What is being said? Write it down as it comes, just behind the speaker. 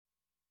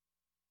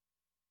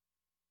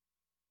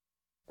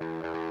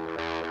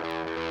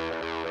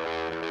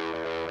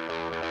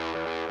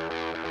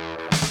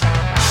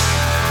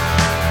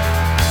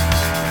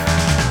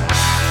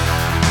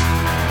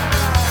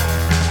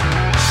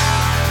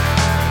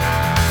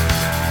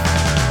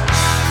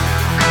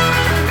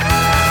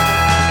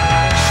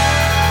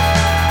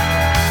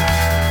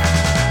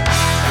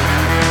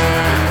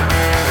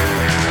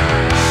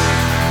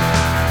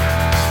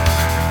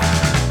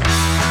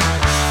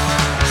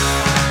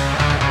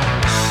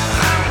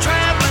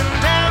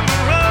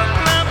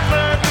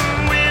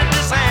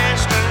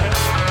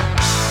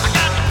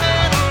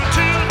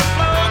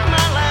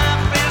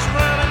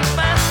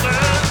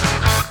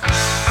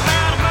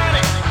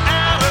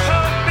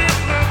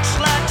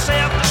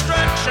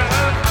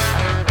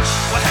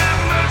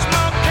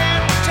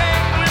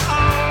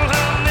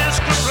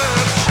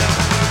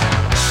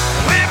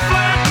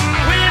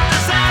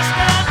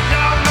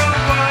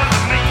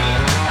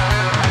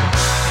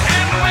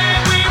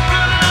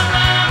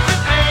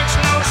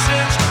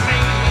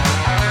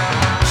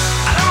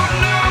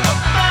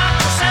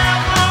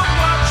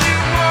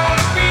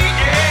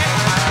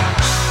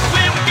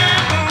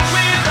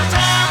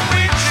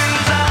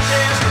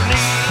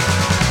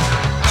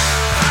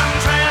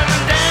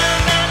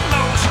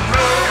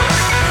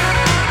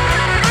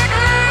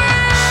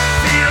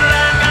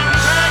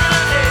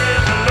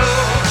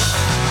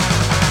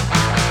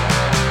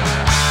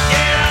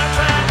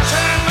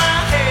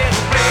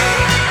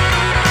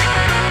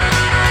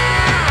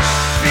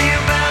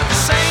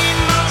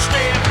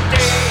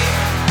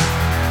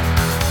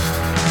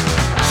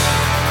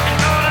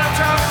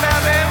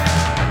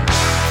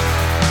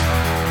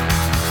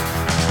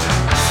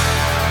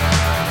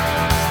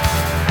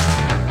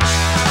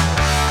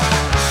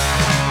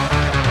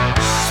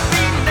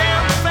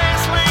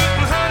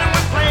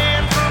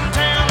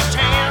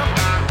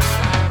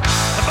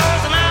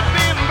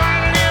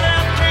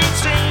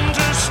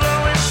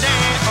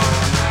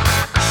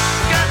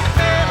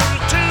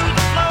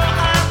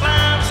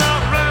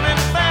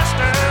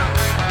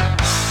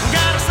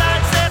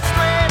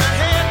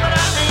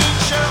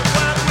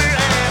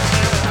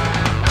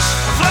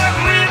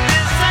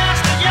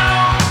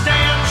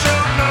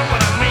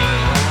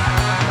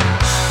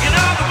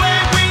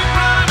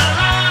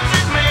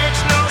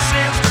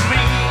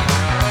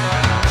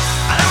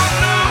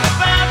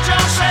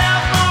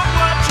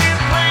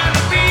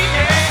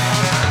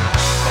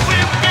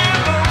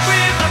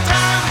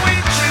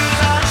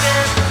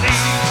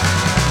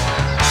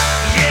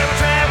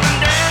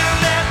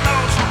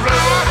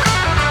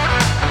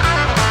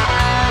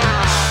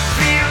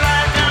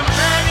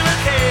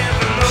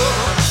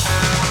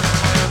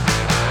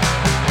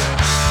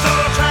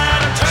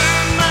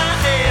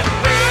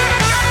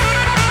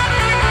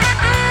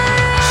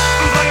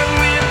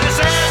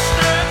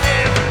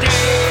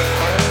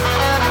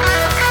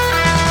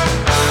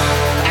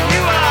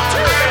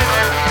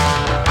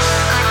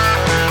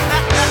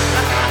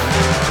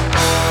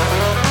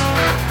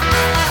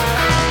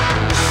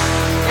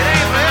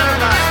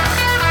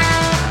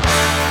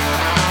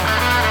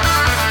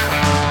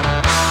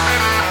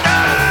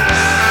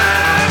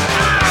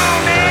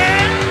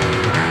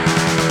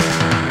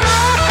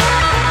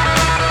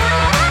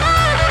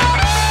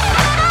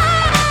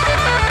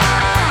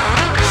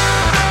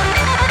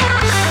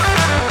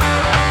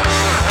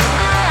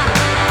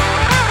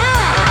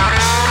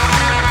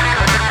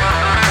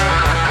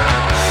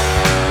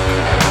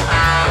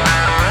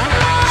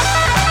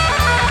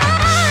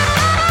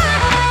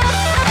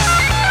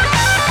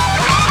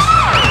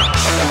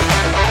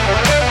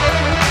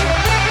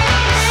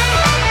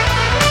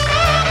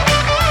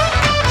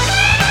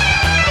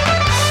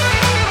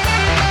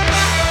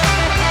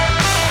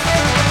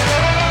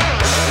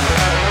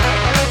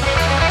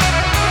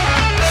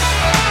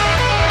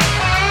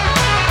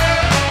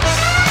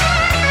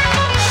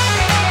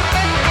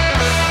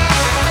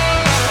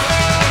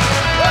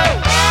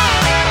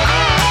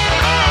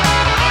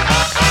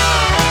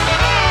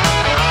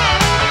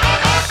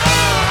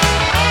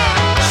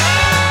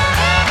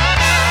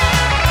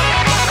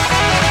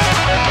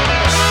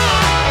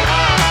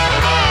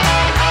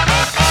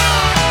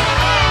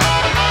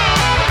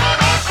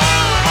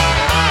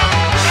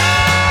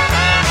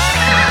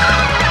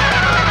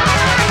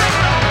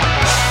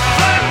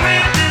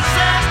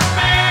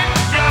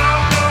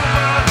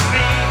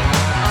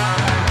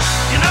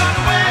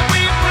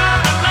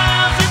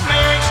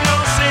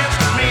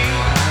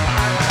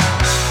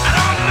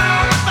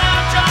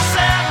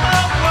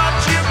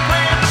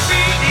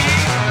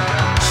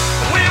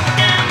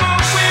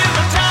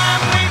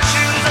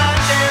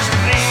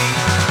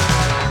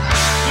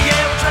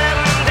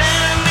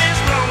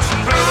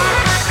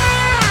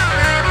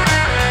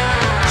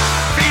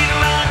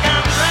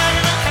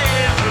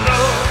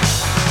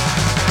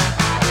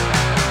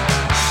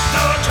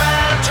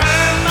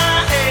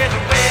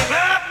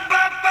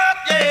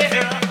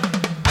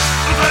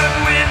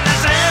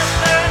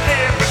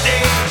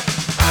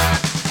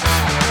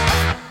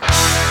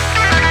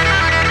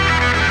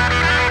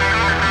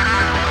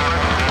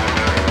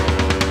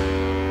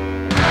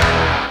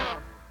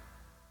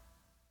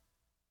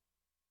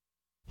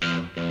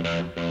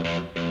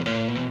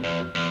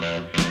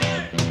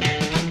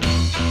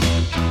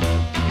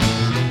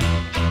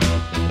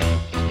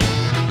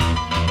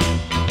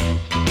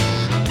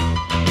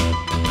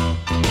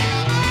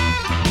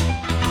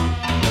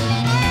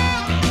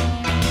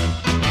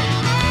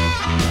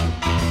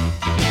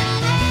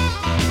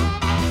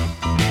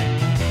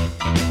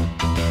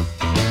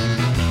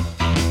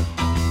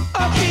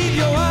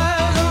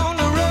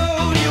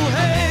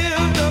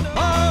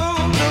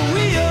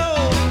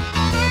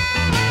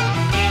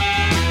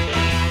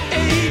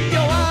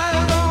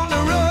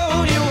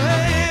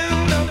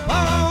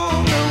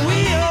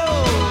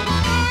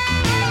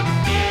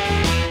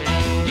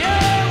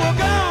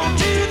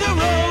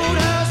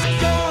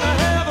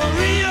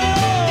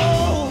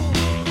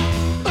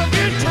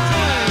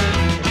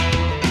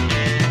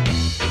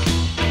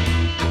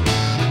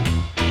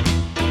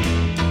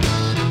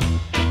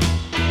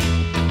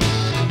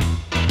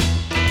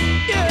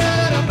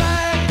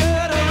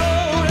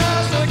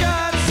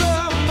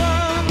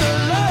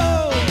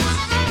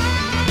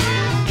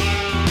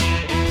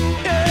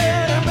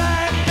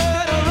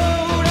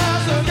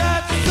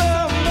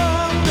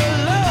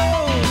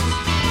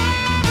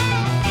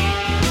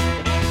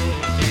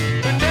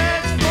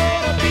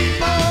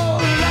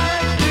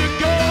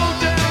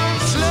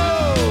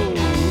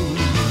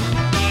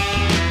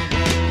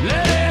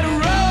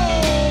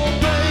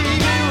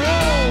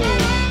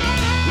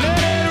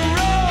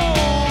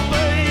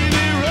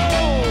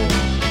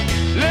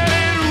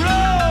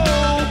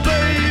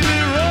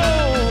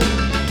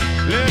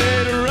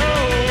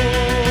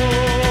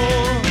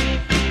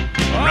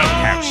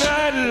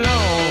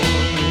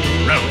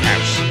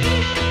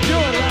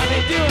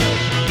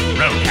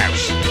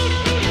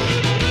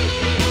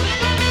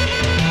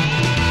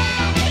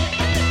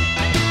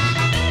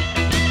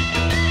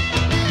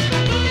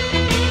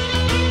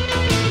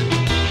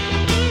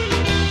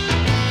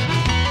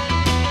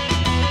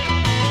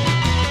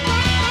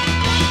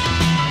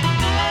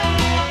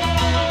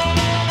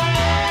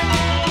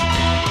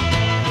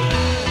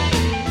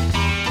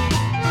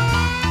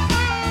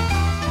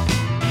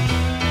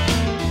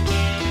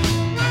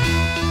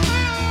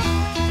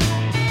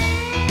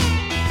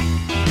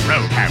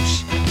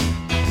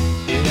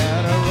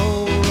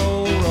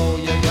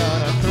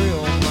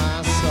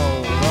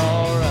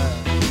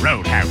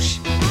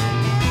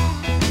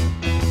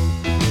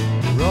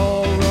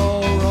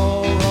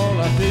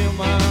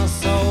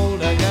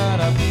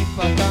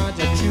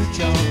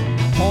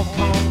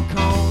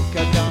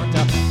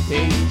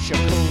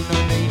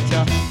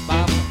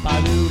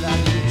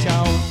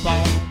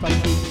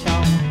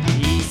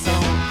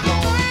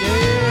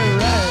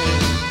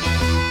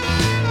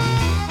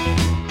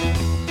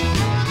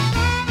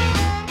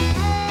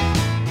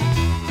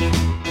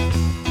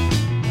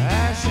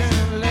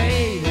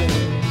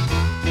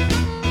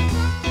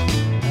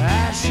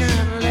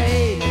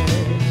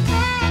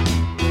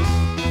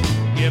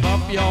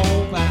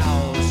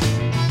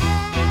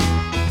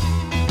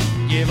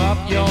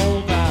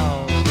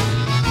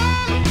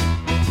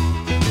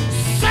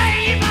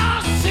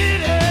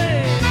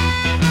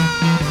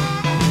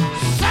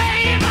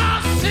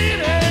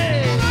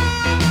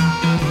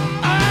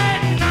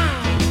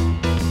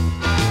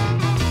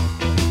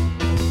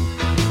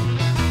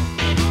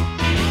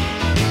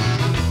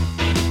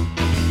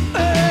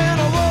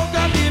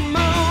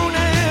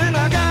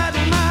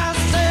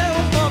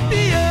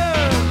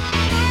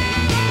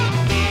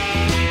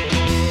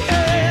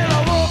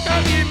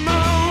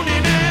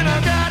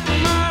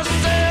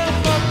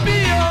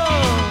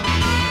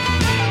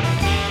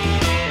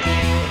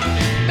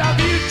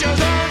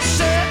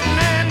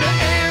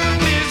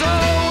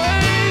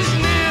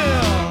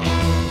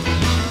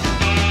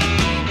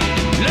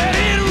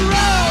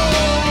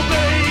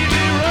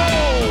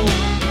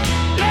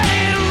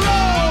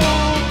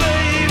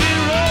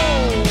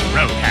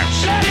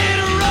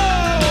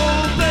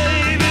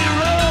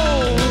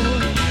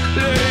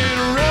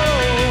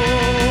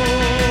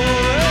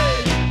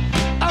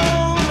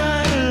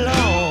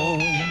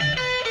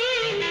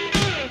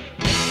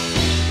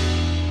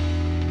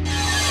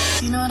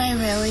You know what I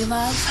really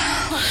love?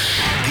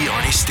 The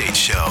Arnie State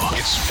Show.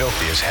 It's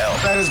filthy as hell.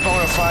 That is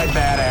bona fide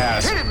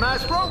badass. Hit it,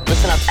 Maestro.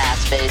 Listen up,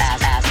 ass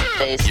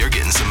face. You're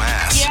getting some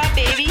ass. Yeah,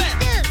 baby.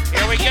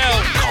 Here we go.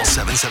 Call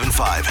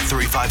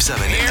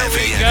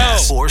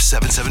 775-357-FANS go. or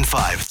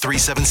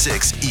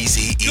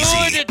 775-376-EASY.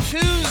 Good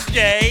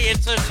Tuesday.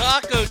 It's a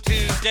Taco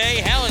Tuesday.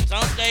 Hell, it's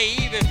Hump Day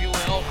Eve, if you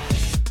will.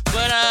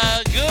 But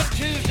good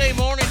Tuesday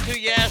morning to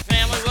you, ass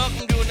family.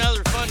 Welcome to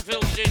another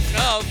fun-filled edition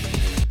of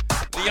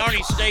the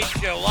Arnie State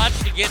Show.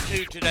 Lots to get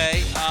to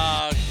today.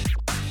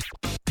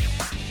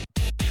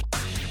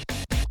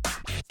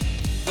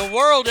 The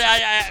world,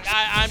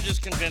 I'm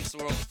just convinced the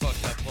world's a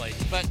fucked up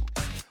place. But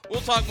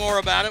we'll talk more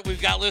about it.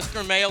 We've got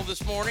listener mail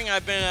this morning.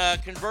 I've been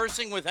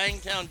conversing with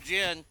Hangtown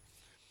Jen,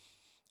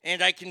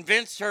 and I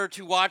convinced her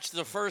to watch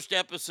the first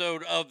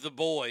episode of The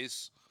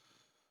Boys.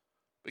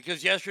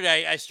 Because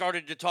yesterday I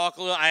started to talk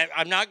a little.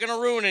 I'm not going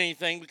to ruin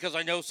anything because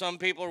I know some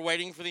people are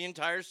waiting for the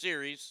entire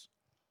series.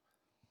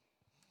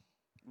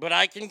 But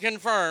I can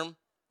confirm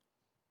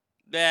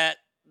that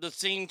the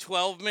scene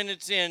 12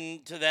 minutes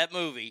into that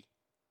movie,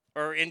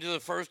 or into the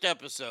first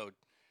episode,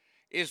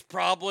 is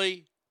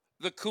probably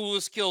the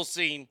coolest kill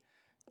scene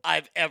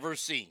I've ever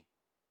seen.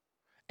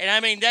 And I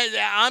mean,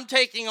 I'm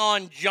taking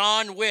on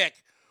John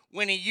Wick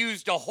when he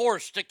used a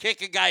horse to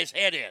kick a guy's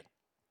head in.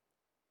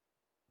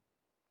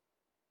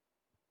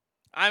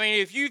 I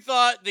mean, if you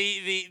thought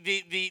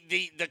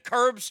the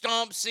curb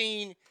stomp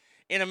scene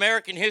in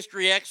American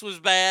History X was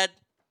bad,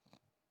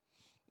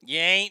 you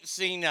ain't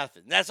seen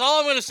nothing. That's all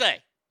I'm going to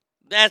say.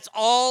 That's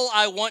all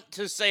I want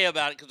to say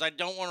about it because I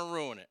don't want to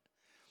ruin it.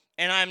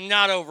 And I'm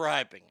not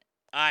overhyping it.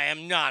 I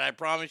am not. I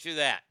promise you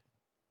that.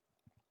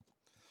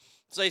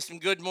 Say some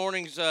good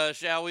mornings,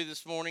 shall we,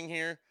 this morning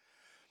here.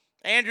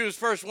 Andrew's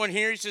first one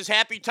here. He says,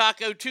 Happy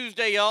Taco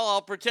Tuesday, y'all.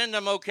 I'll pretend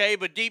I'm okay,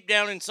 but deep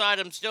down inside,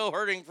 I'm still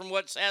hurting from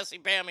what Sassy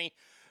Pammy,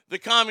 the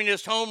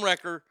communist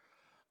homewrecker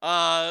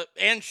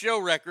and show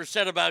wrecker,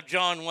 said about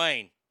John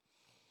Wayne.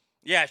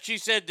 Yeah, she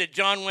said that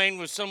John Wayne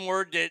was some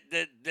word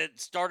that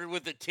started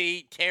with a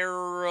T.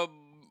 Terror.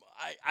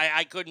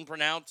 I couldn't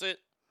pronounce it.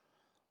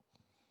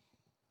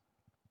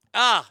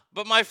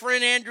 But my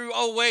friend Andrew,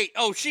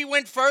 she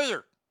went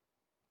further.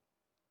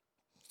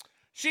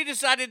 She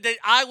decided that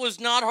I was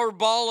not her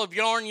ball of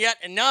yarn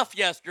yet enough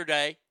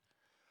yesterday,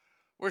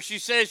 where she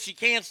says she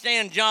can't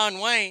stand John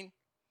Wayne.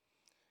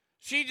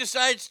 She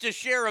decides to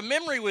share a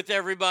memory with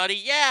everybody.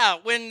 Yeah,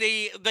 when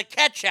the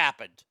catch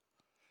happened.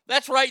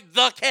 That's right,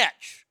 the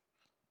catch.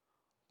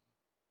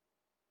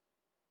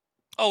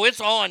 Oh,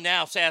 it's on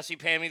now, Sassy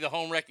Pammy, the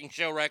home wrecking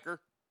show wrecker.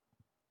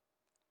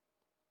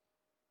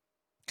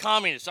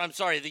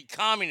 The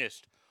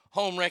communist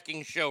home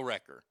wrecking show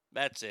wrecker.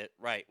 That's it,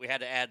 right. We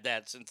had to add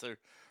that since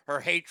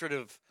her hatred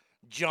of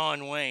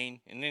John Wayne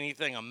and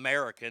anything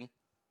American.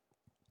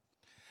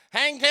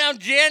 Hangtown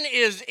Jen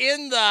is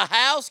in the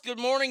house. Good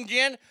morning,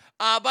 Jen.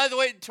 By the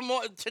way,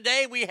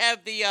 today we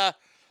have the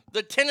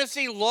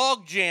Tennessee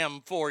Log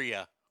Jam for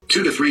you.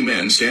 2 to 3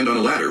 men stand on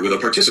a ladder with a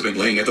participant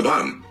laying at the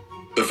bottom.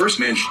 The first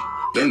man,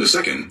 then the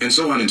second, and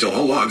so on until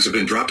all logs have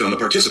been dropped on the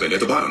participant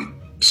at the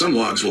bottom. Some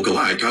logs will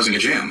collide, causing a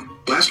jam.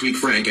 Last week,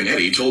 Frank and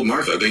Eddie told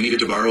Martha they needed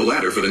to borrow a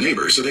ladder for the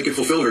neighbors so they could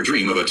fulfill her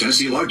dream of a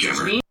Tennessee log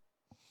jammer.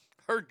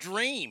 Her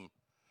dream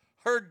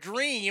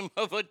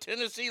of a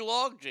Tennessee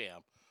log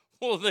jam.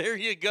 Well, there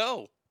you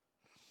go.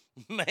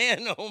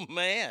 Man, oh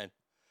man.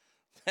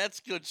 That's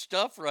good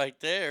stuff right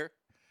there.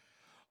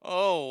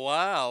 Oh,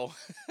 wow.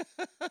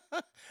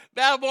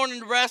 Battleborn in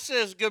Nebraska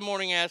says, good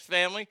morning, ass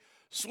family.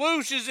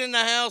 Swoosh is in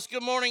the house.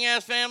 Good morning,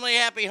 ass family.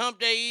 Happy Hump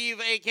Day Eve,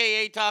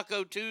 a.k.a.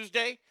 Taco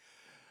Tuesday.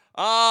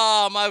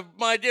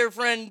 My dear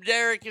friend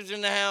Derek is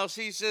in the house.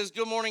 He says,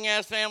 good morning,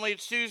 ass family.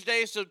 It's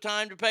Tuesday, so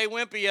time to pay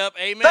Wimpy up.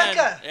 Amen.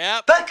 Becca!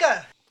 Yep.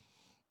 Becca!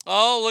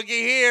 Oh, looky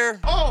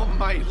here. Oh,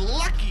 my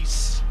lucky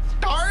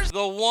stars.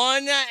 The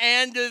one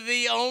and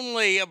the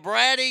only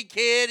Bratty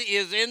Kid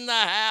is in the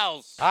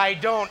house. I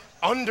don't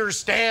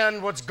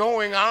understand what's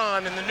going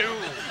on in the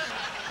news.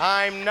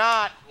 I'm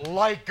not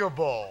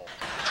likable.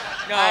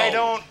 No. I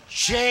don't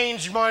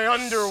change my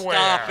underwear.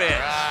 Stop it.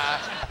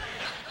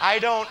 I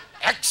don't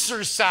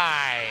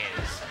exercise.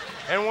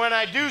 And when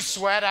I do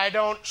sweat, I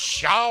don't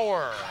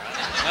shower.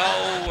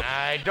 No.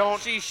 I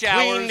don't She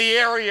showers clean the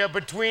area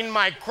between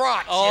my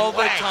crotch all and the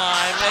legs.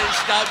 time. Hey,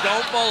 stop.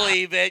 Don't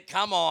believe it.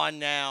 Come on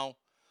now.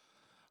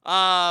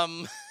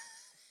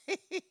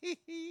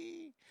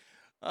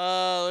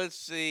 Let's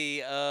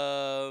see.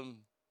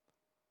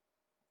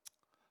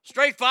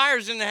 Straight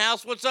Fire's in the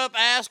house. What's up,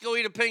 ass? Go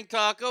eat a pink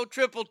taco.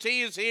 Triple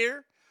T is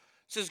here.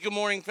 Says, good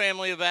morning,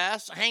 family of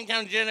ass.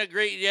 Hangtown Jenna,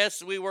 great.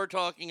 Yes, we were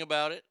talking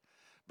about it.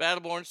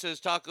 Battleborn says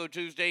Taco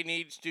Tuesday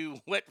needs to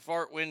Wet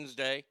Fart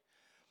Wednesday.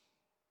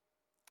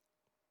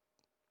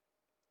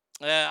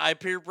 I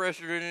peer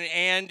pressured it,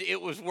 and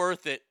it was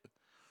worth it.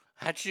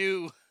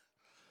 Achoo.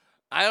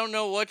 I don't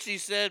know what she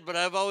said, but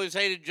I've always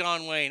hated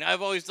John Wayne.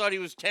 I've always thought he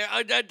was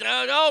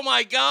oh,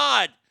 my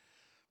God.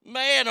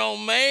 Man, oh,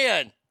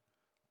 man.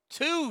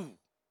 2.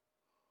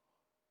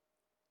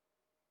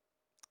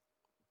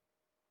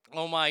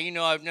 Oh my,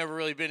 I've never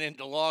really been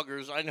into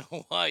loggers. I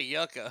know why,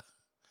 yucca.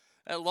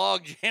 That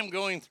log jam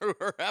going through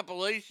her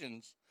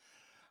Appalachians.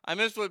 I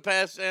missed what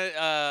passed.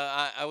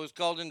 I was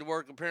called into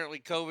work. Apparently,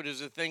 COVID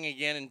is a thing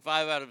again, and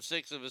 5 out of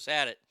 6 of us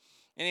had it.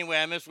 Anyway,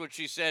 I missed what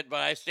she said,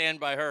 but I stand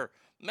by her.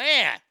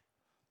 Man,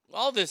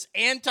 all this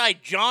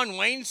anti-John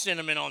Wayne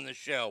sentiment on the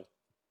show.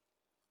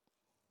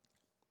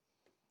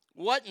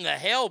 What in the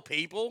hell,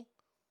 people?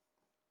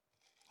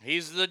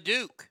 He's the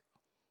Duke.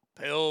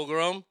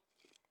 Pilgrim.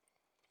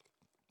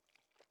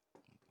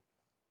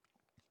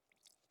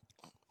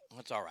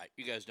 That's all right.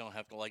 You guys don't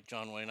have to like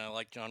John Wayne. I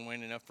like John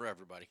Wayne enough for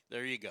everybody.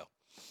 There you go.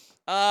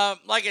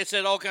 Like I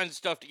said, all kinds of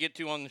stuff to get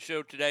to on the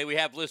show today. We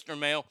have listener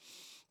mail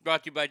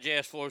brought to you by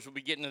JS Floors. We'll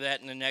be getting to that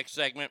in the next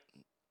segment.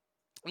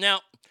 Now,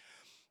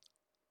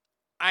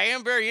 I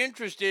am very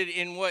interested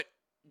in what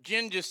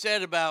Jen just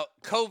said about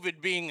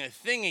COVID being a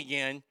thing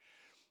again,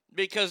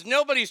 because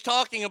nobody's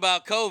talking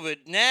about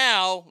COVID.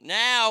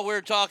 Now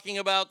we're talking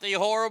about the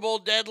horrible,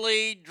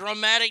 deadly,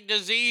 dramatic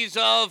disease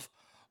of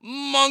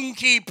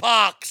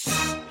monkeypox.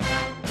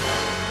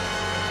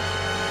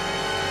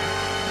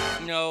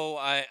 No,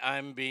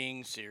 I'm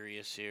being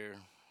serious here.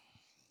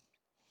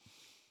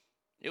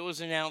 It was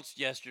announced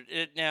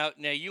yesterday. Now,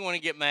 you want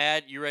to get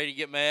mad? You ready to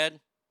get mad?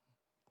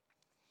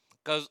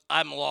 Because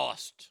I'm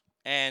lost,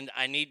 and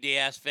I need the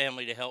Ass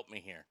family to help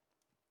me here.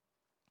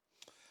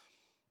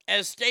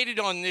 As stated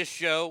on this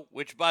show,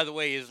 which, by the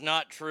way, is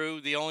not true,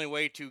 the only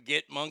way to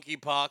get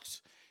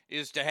monkeypox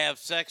is to have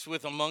sex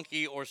with a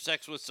monkey or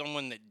sex with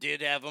someone that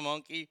did have a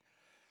monkey.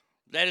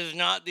 That is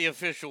not the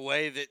official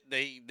way that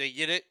they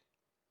get it.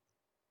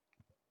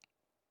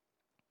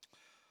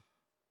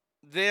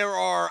 There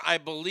are, I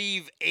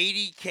believe,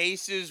 80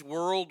 cases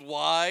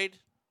worldwide.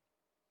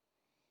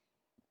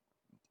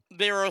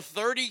 There are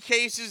 30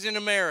 cases in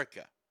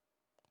America.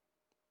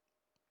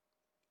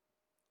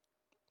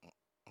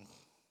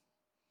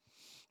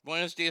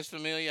 Buenos dias,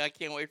 familia. I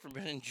can't wait for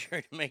Ben and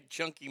Jerry to make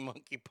chunky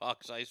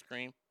monkeypox ice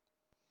cream.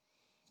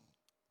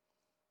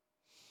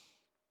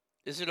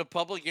 Is it a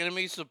Public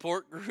Enemy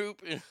support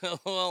group?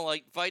 Well,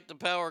 like Fight the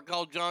Power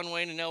called John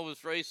Wayne and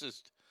Elvis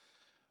racist.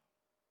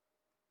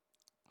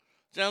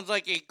 Sounds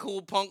like a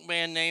cool punk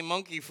band named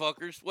Monkey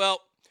Fuckers. Well,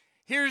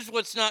 here's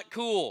what's not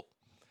cool.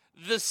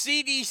 The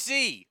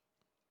CDC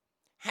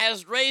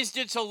has raised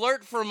its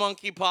alert for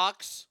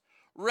monkeypox,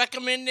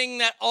 recommending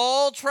that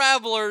all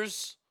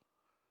travelers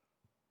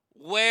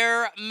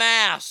wear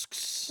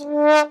masks.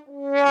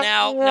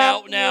 Now,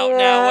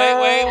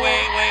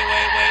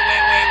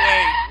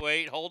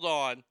 wait, hold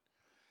on.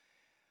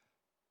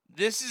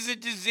 This is a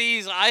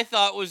disease I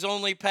thought was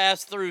only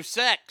passed through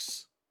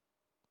sex.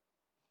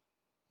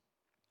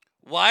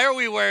 Why are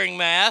we wearing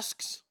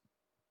masks?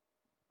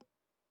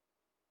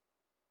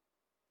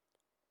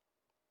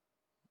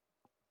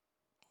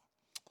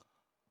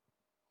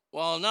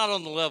 Well, not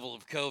on the level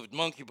of COVID.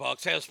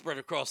 Monkeypox has spread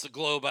across the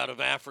globe out of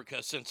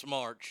Africa since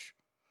March.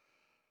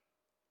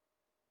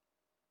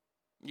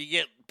 You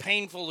get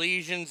painful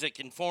lesions that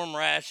can form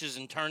rashes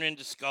and turn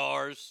into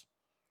scars.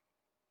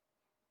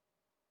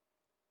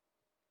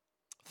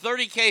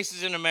 30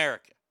 cases in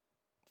America.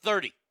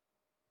 30.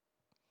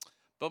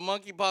 But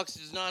monkeypox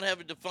does not have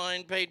a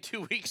defined paid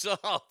 2 weeks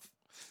off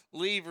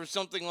leave or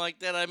something like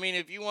that. I mean,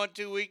 if you want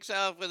 2 weeks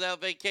off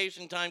without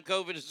vacation time,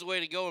 COVID is the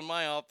way to go in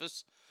my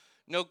office.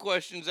 No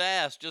questions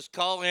asked. Just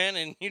call in,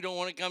 and you don't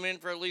want to come in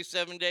for at least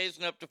 7 days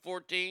and up to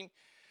 14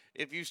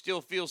 if you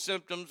still feel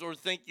symptoms or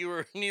think you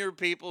are near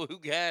people who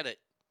had it.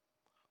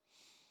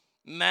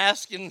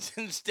 Masks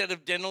instead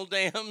of dental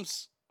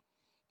dams.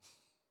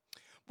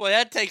 Boy,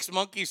 that takes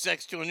monkey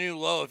sex to a new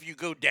low if you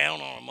go down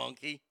on a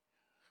monkey.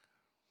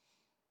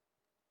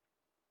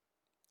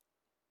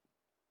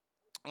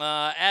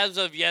 As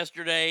of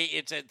yesterday,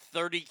 it's at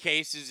 30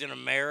 cases in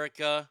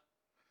America.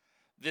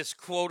 This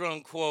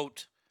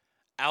quote-unquote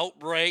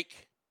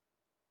outbreak.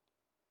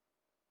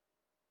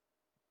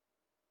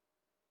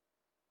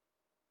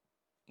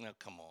 Now,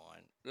 come on.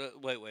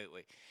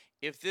 Wait.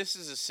 If this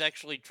is a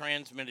sexually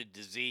transmitted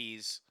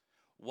disease,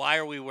 why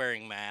are we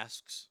wearing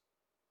masks?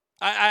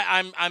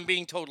 I'm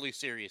being totally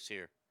serious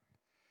here.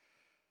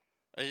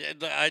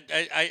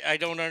 I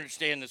don't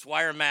understand this.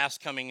 Why are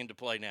masks coming into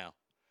play now?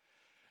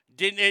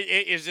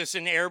 Is this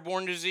an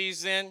airborne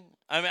disease then?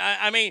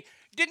 I mean,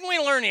 didn't we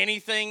learn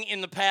anything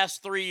in the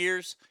past 3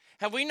 years?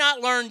 Have we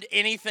not learned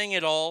anything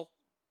at all?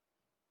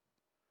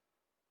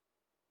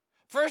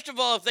 First of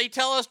all, if they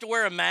tell us to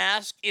wear a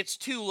mask, it's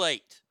too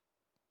late.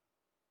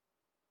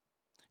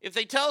 If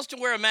they tell us to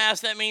wear a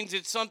mask, that means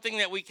it's something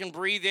that we can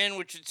breathe in,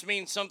 which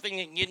means something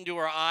that can get into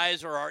our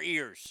eyes or our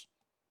ears.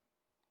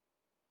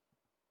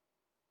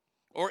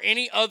 Or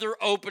any other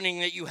opening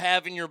that you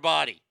have in your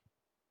body.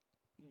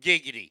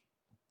 Giggity.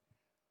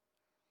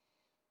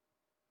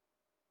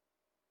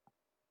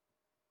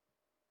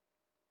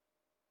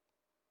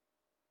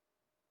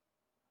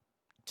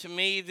 To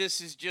me,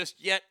 this is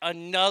just yet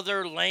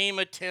another lame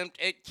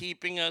attempt at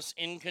keeping us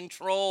in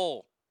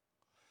control.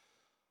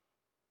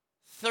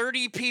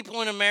 30 people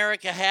in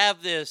America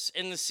have this,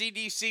 and the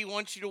CDC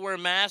wants you to wear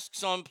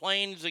masks on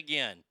planes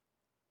again.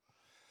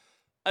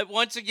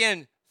 Once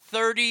again,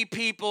 30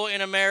 people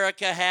in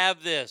America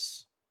have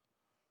this.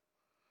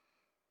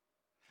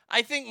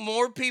 I think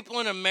more people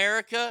in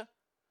America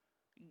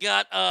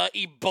got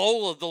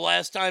Ebola the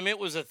last time it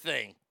was a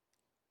thing.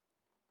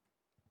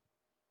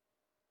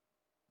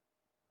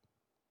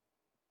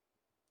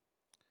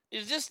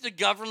 Is this the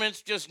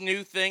government's just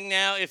new thing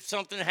now? If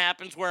something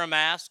happens, wear a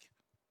mask?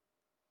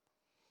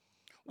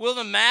 Will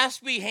the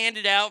mask be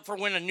handed out for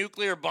when a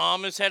nuclear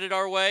bomb is headed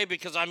our way?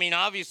 Because, I mean,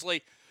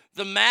 obviously,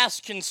 the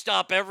mask can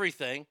stop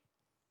everything.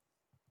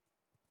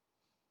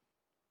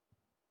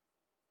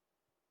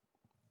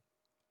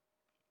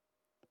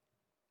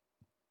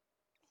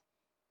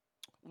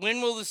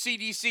 When will the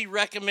CDC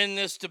recommend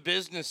this to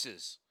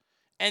businesses?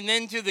 And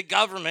then to the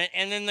government,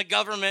 and then the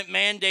government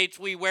mandates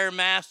we wear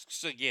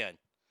masks again.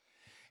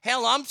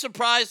 Hell, I'm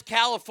surprised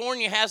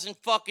California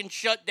hasn't fucking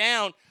shut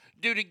down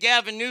due to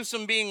Gavin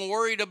Newsom being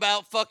worried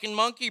about fucking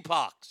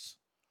monkeypox.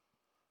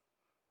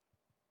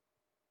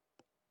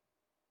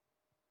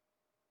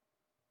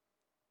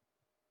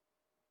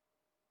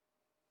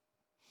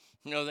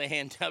 You know, they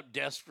hand out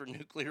deaths for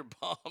nuclear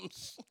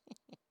bombs.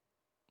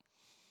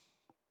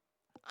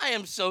 I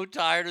am so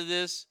tired of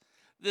this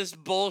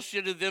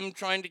bullshit of them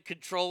trying to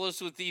control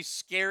us with these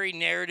scary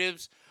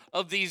narratives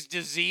of these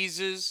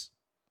diseases.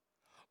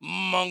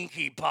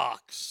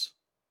 Monkeypox.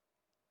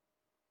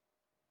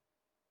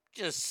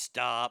 Just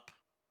stop.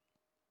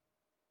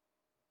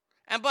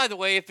 And by the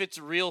way, if it's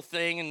a real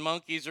thing and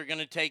monkeys are going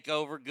to take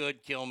over,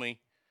 good, kill me.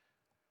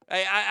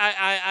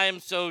 I am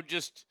so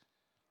just...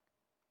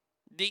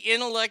 The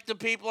intellect of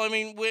people, I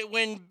mean,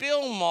 when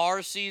Bill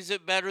Maher sees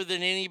it better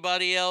than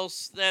anybody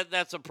else,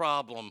 that's a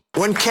problem.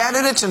 When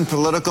candidates in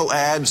political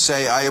ads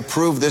say, I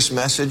approve this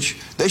message,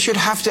 they should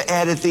have to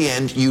add at the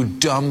end, you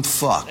dumb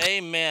fuck.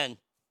 Amen.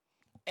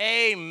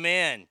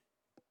 Amen.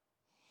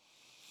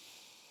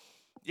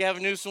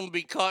 Gavin Newsom will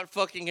be caught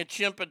fucking a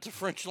chimp at the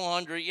French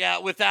Laundry. Yeah,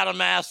 without a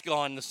mask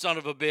on, the son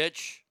of a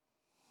bitch.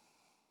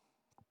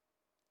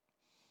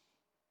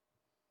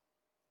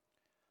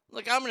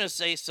 Look, I'm going to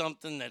say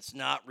something that's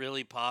not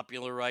really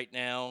popular right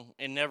now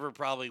and never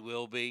probably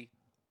will be.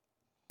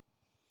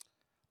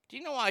 Do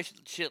you know why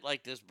shit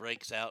like this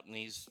breaks out in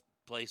these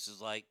places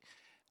like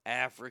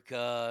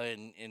Africa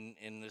and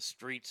in the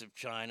streets of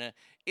China?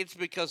 It's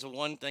because of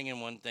one thing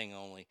and one thing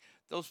only.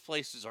 Those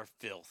places are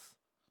filth.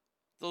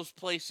 Those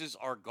places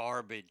are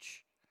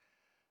garbage.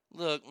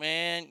 Look,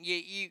 man,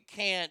 you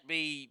can't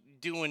be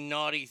doing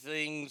naughty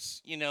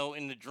things, you know,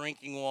 in the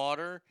drinking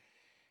water.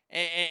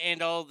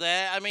 And all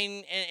that. I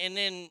mean, and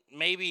then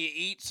maybe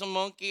eat some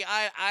monkey.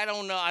 I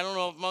don't know. I don't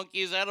know if monkey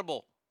is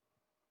edible.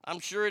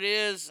 I'm sure it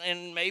is,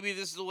 and maybe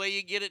this is the way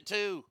you get it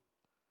too.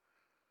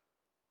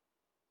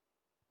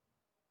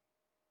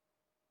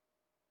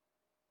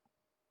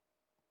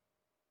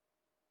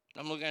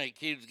 I'm looking at a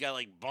kid who's got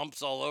like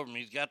bumps all over him.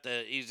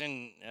 He's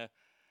in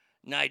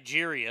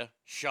Nigeria.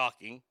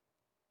 Shocking.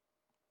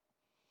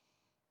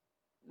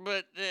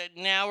 But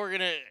now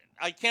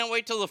I can't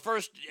wait till the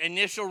first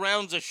initial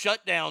rounds of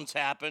shutdowns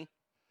happen.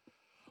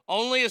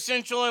 Only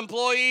essential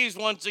employees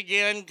once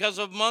again because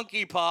of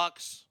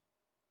monkeypox.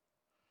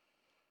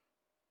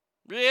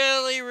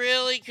 Really,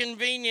 really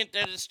convenient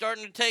that it's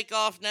starting to take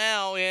off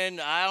now in,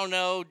 I don't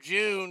know,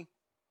 June.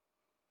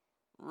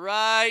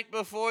 Right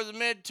before the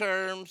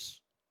midterms.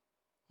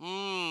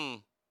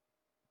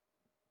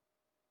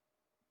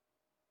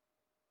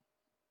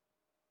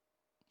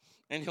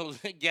 And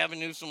Gavin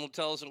Newsom will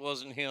tell us it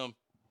wasn't him.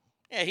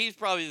 Yeah, he's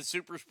probably the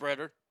super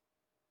spreader.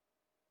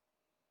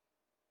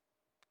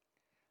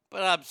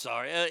 But I'm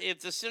sorry.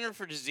 If the Center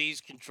for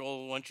Disease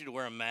Control wants you to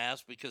wear a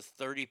mask because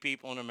 30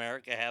 people in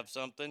America have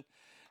something,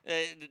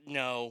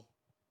 no.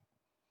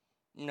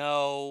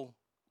 No.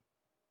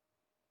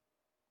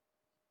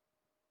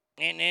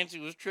 Aunt Nancy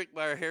was tricked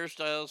by her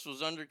hairstylist,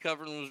 was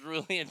undercover, and was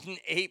really an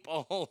ape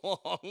all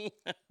along.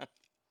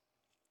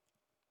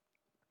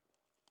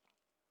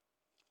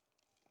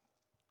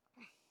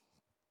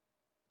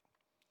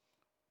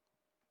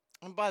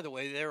 And by the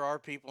way, there are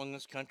people in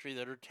this country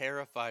that are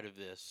terrified of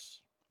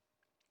this.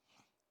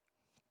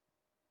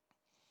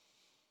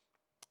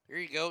 Here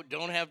you go.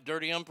 Don't have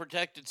dirty,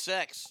 unprotected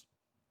sex.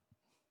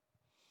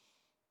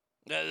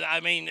 I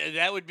mean,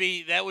 that would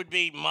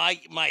be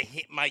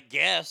my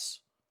guess.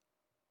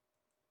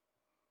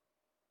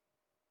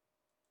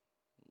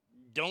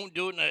 Don't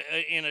do it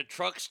in a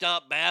truck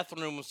stop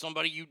bathroom with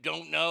somebody you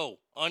don't know,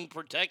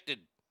 unprotected.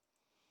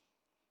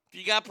 If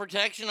you got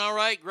protection, all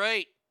right,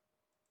 great.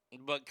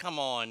 But come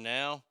on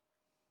now.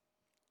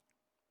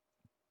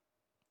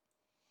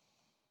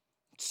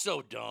 It's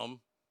so dumb.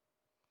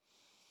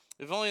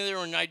 If only there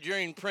were a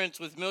Nigerian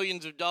prince with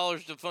millions of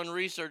dollars to fund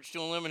research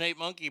to eliminate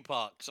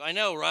monkeypox. I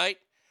know, right?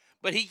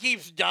 But he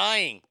keeps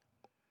dying.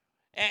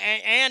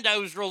 And I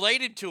was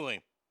related to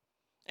him.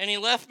 And he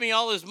left me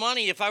all his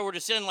money. If I were to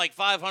send like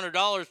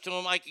 $500 to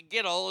him, I could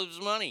get all of his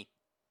money.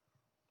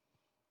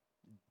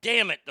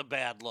 Damn it, the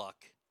bad luck.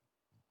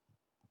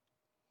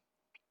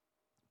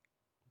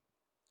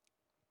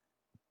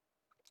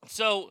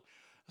 So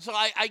So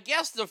I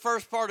guess the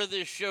first part of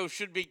this show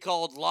should be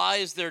called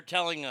Lies They're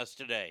Telling Us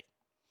Today.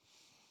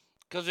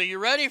 Because are you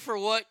ready for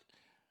what?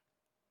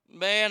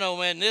 Man, oh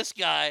man, this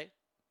guy,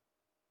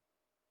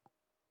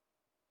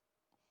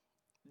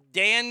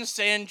 Dan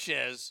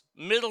Sanchez,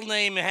 middle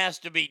name has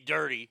to be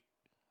Dirty.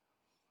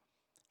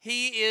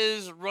 He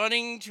is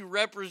running to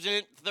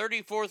represent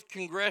 34th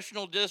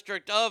Congressional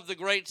District of the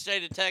great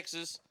state of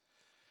Texas.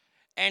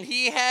 And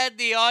he had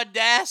the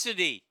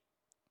audacity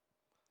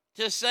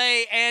to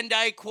say, and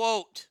I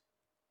quote,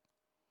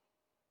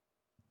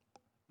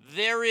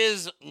 "There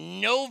is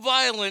no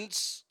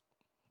violence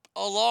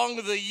along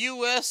the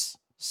U.S.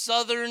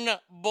 southern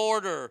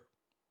border."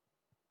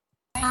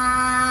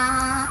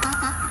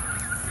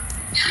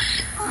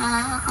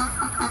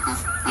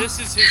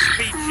 This is his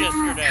speech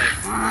yesterday.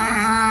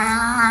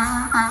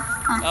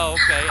 Oh,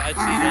 okay, I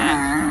see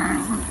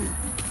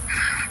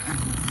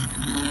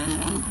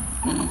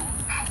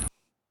that.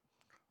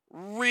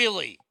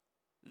 Really?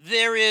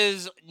 There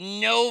is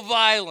no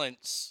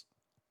violence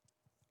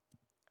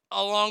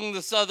along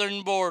the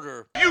southern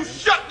border. You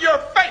shut your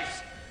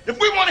face. If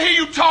we want to hear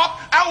you talk,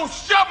 I will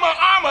shove my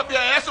arm up your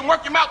ass and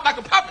work your mouth like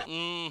a puppet.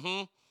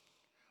 Mm-hmm.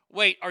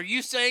 Wait, are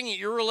you saying that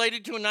you're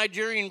related to a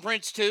Nigerian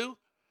prince too?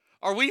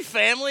 Are we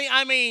family?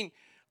 I mean,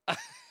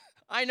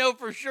 I know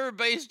for sure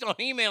based on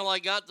email I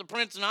got, the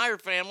prince and I are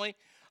family.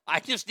 I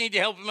just need to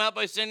help him out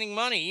by sending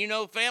money. You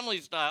know, family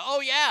style.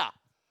 Oh, yeah.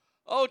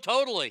 Oh,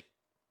 totally.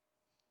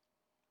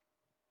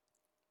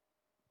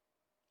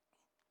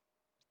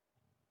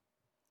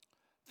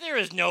 There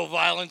is no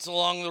violence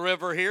along the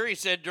river here, he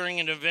said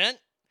during an event.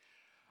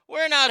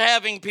 We're not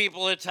having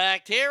people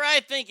attacked here.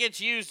 I think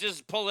it's used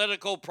as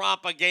political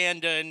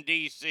propaganda in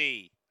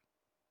D.C.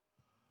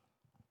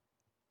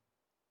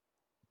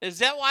 Is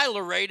that why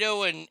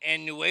Laredo and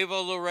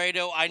Nuevo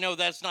Laredo, I know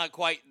that's not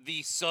quite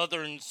the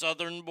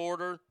southern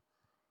border,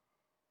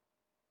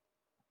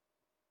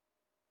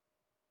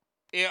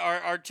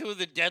 are two of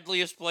the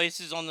deadliest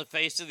places on the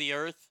face of the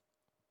earth?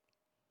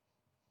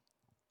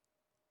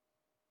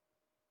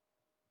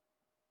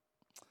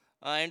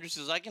 Andrew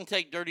says, I can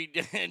take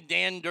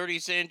Dirty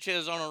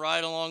Sanchez on a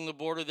ride along the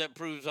border that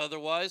proves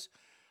otherwise.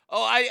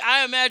 Oh,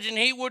 I imagine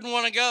he wouldn't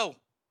want to go.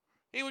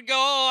 He would go,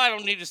 oh, I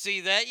don't need to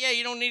see that. Yeah,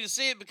 you don't need to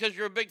see it because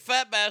you're a big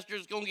fat bastard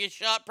that's going to get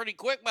shot pretty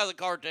quick by the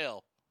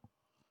cartel.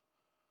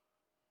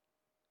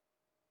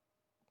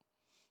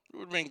 It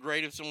would have been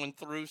great if someone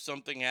threw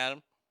something at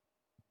him.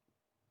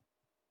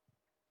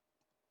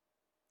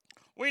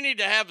 We need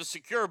to have a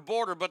secure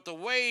border, but the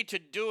way to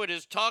do it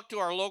is talk to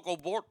our local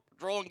border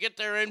patrol and get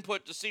their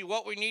input to see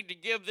what we need to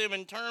give them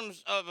in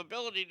terms of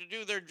ability to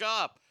do their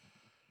job.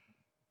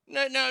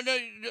 No.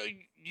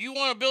 You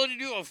want ability to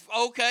do it?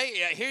 Okay,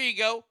 yeah, here you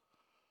go.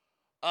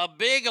 A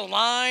big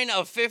line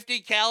of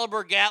 50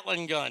 caliber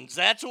Gatling guns.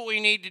 That's what we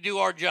need to do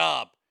our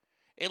job.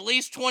 At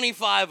least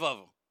 25 of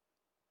them.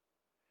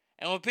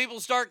 And when people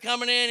start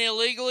coming in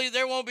illegally,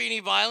 there won't be any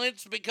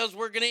violence because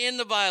we're going to end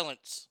the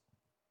violence.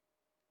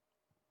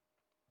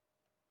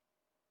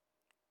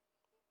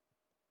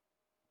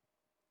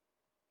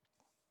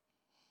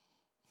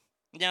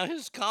 Now,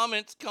 his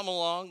comments come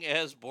along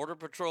as Border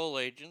Patrol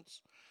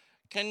agents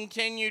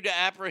continue to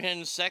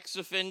apprehend sex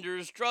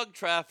offenders, drug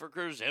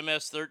traffickers,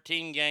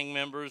 MS-13 gang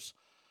members.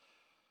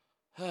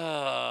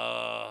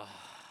 Last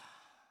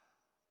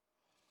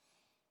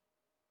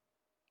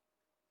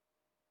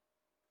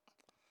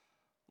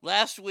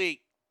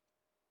week,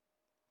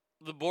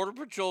 the Border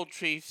Patrol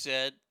chief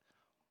said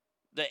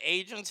the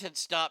agents had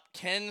stopped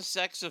 10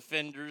 sex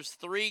offenders,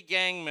 3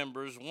 gang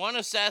members, 1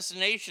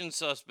 assassination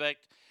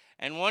suspect,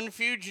 and 1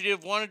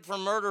 fugitive wanted for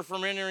murder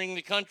from entering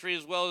the country,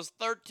 as well as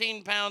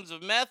 13 pounds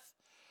of meth,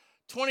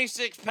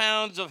 26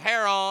 pounds of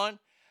heroin,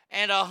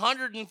 and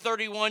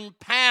 131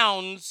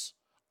 pounds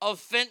of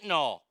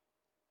fentanyl.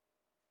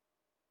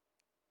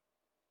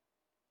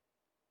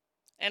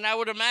 And I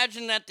would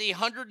imagine that the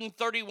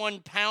 131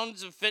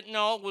 pounds of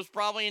fentanyl was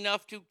probably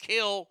enough to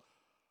kill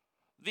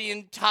the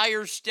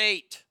entire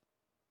state.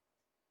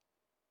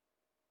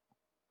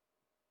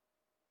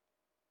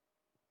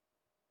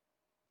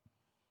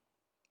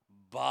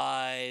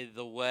 By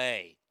the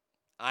way,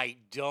 I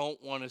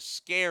don't want to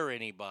scare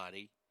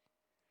anybody,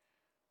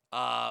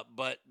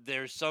 but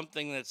there's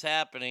something that's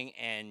happening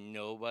and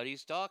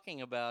nobody's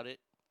talking about it.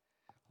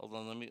 Hold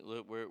on, let me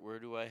look. Where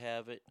do I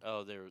have it?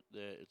 Oh, there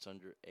it's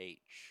under H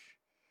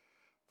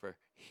for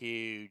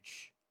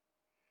huge.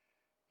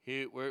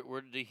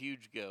 Where did the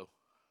huge go?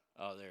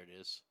 Oh, there it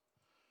is.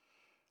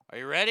 Are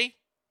you ready?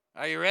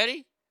 Are you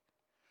ready?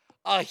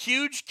 A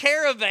huge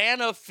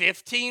caravan of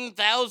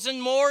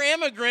 15,000 more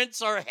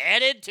immigrants are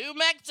headed to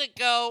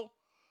Mexico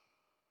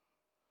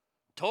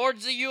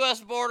towards the U.S.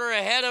 border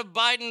ahead of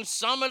Biden's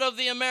Summit of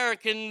the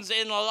Americans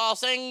in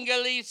Los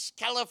Angeles,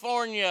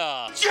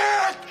 California.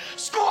 Jerk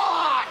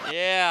squad!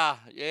 Yeah.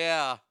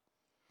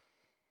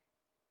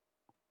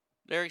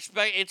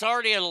 It's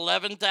already at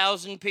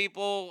 11,000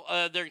 people.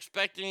 They're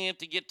expecting it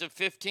to get to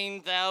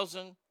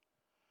 15,000.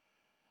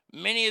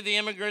 Many of the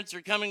immigrants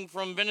are coming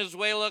from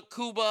Venezuela,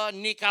 Cuba,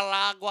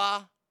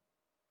 Nicaragua.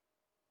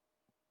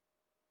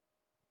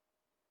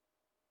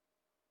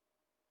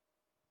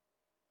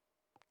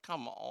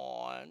 Come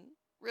on.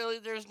 Really,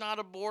 there's not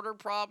a border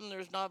problem?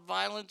 There's not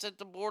violence at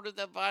the border?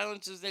 That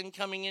violence is then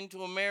coming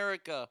into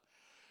America.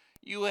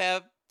 You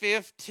have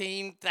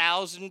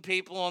 15,000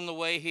 people on the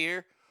way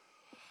here.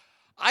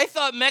 I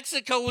thought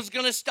Mexico was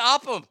going to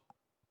stop them.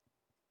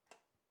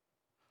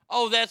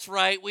 Oh, that's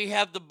right. We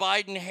have the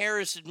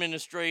Biden-Harris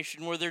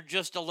administration where they're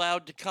just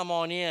allowed to come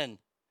on in.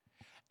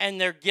 And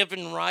they're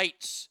given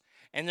rights.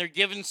 And they're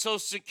given Social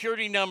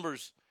Security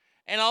numbers.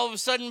 And all of a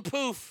sudden,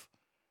 poof,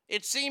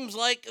 it seems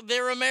like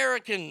they're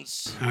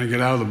Americans. I get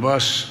out of the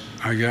bus,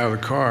 I get out of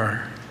the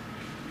car,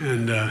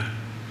 and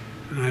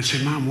I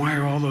say, Mom, why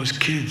are all those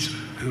kids,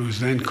 it was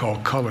then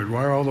called colored,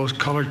 why are all those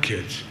colored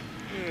kids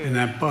in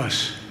that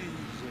bus?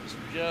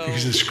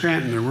 Because in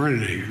Scranton, there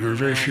weren't any. There were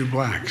very few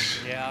blacks.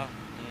 Yeah.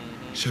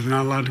 So they're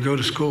not allowed to go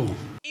to school.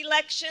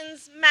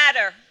 Elections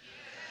matter.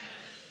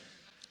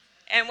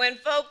 And when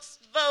folks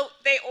vote,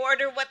 they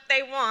order what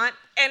they want,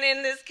 and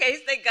in this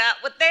case, they got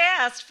what they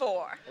asked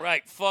for.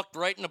 Right, fucked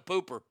right in the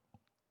pooper.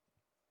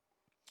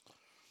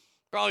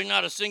 Probably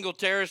not a single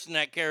terrorist in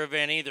that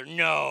caravan either.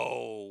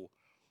 No,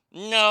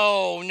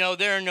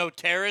 there are no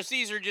terrorists.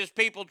 These are just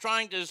people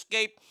trying to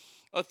escape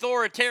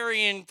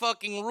authoritarian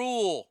fucking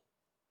rule.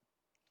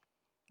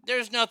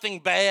 There's nothing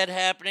bad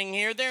happening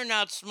here. They're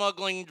not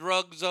smuggling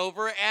drugs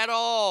over at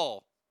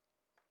all.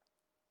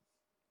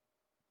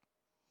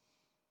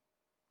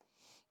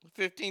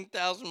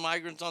 15,000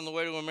 migrants on the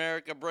way to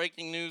America.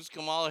 Breaking news,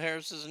 Kamala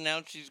Harris has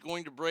announced she's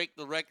going to break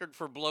the record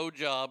for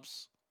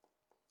blowjobs.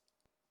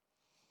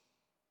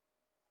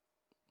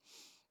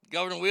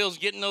 Governor Wheels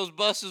getting those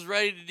buses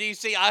ready to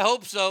D.C. I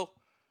hope so.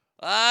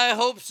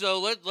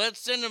 Let's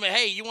send them.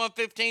 Hey, you want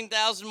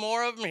 15,000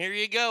 more of them? Here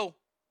you go.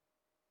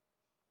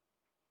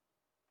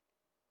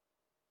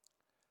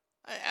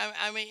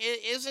 I mean,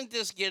 isn't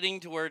this getting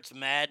to where it's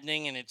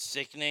maddening and it's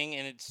sickening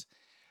and it's...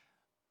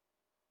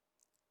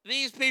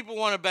 These people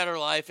want a better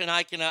life, and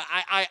I get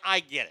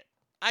it.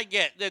 I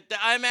get that.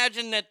 I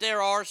imagine that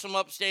there are some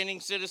upstanding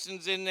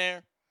citizens in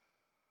there.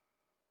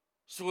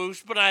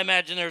 Swoosh, but I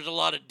imagine there's a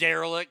lot of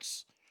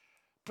derelicts.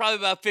 Probably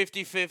about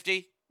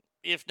 50-50,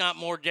 if not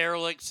more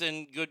derelicts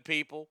than good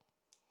people.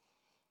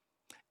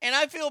 And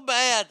I feel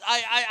bad.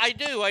 I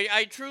do.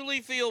 I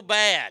truly feel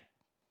bad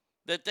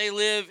that they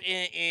live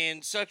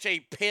in such a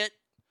pit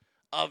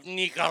of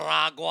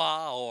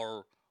Nicaragua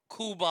or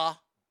Cuba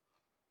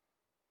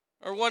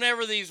or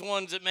whatever these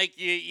ones that make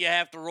you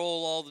have to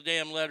roll all the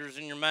damn letters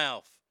in your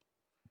mouth.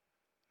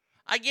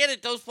 I get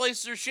it. Those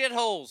places are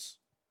shitholes.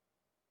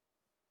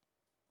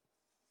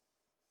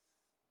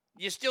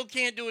 You still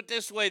can't do it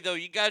this way, though.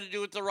 You got to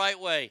do it the right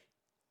way.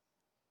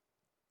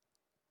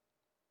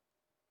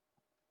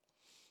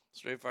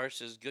 Straight Fire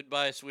says,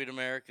 goodbye, sweet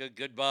America.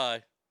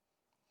 Goodbye.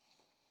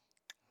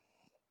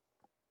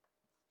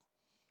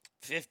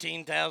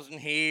 15,000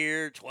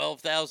 here,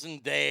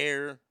 12,000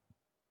 there.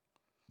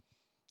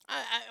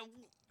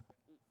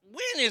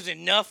 When is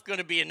enough going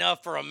to be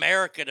enough for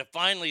America to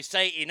finally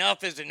say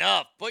enough is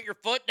enough? Put your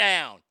foot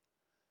down.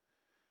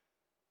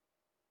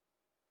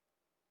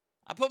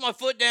 I put my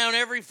foot down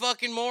every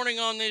fucking morning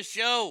on this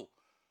show.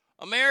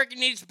 America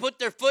needs to put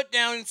their foot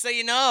down and say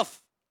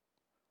enough.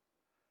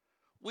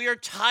 We are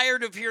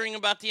tired of hearing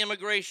about the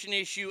immigration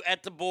issue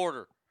at the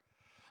border.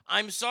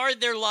 I'm sorry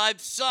their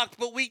lives suck,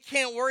 but we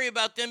can't worry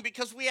about them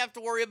because we have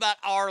to worry about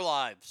our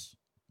lives.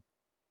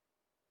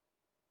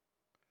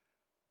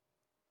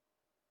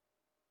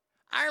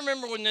 I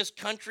remember when this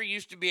country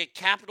used to be a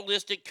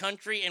capitalistic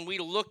country and we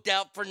looked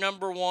out for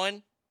number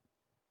one.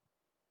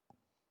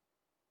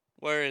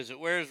 Where is it?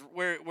 Where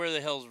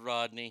the hell's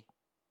Rodney?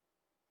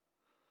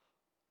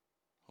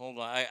 Hold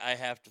on, I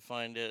have to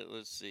find it.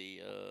 Let's see.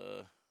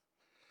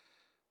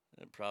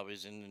 It probably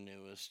is in the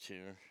newest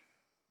here.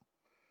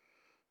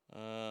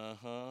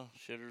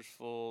 Shitter's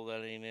full.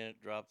 That ain't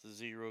it. Drop the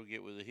zero.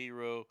 Get with a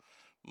hero.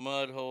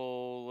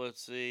 Mudhole.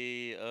 Let's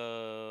see.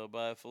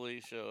 By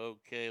Felicia.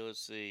 Okay,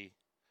 let's see.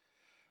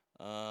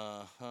 Is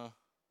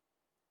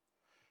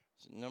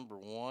it number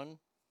one?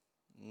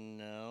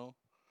 No.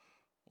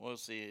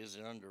 Let's see. Is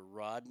it under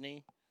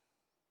Rodney?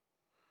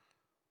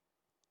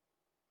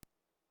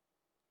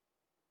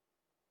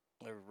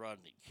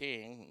 Rodney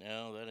King.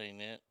 No, that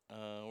ain't it.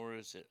 Where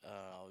is it?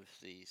 Let's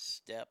see.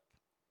 Step.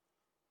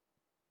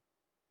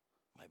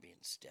 Might be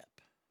in Step.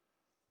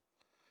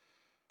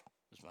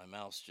 Because my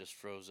mouse just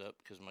froze up.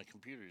 Because my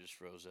computer just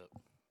froze up.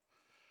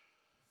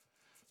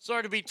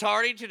 Sorry to be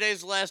tardy.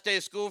 Today's the last day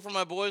of school for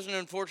my boys, and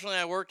unfortunately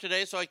I work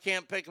today, so I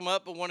can't pick them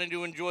up, but wanted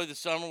to enjoy the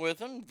summer with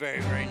them.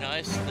 Very, very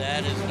nice.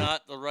 That is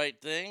not the right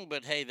thing,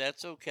 but hey,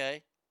 that's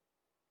okay.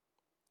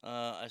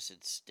 I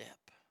said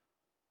Step.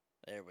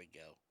 There we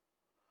go.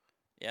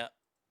 Yeah.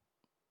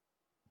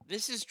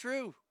 This is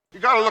true. You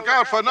gotta look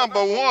out for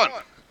number one,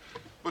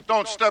 but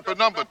don't step at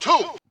number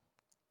two.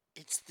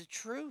 It's the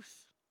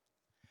truth.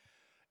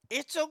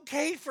 It's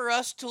okay for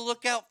us to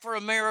look out for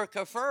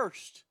America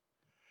first.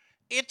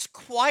 It's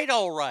quite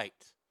all right.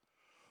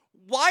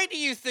 Why do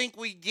you think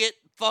we get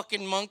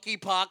fucking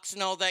monkeypox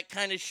and all that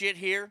kind of shit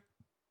here?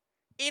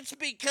 It's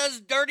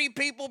because dirty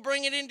people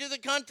bring it into the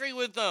country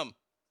with them.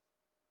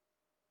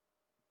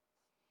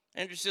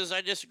 Andrew says,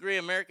 I disagree.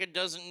 America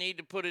doesn't need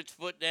to put its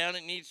foot down.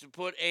 It needs to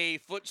put a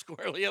foot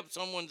squarely up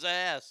someone's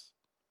ass.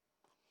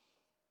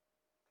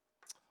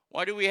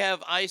 Why do we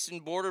have ICE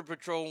and Border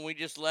Patrol when we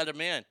just let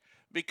them in?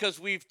 Because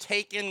we've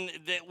taken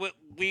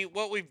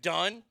what we've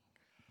done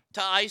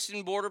to ICE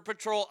and Border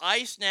Patrol.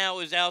 ICE now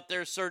is out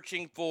there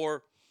searching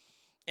for,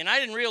 and I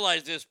didn't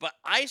realize this, but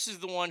ICE is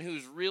the one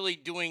who's really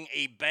doing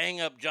a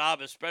bang-up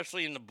job,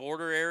 especially in the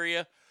border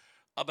area,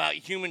 about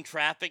human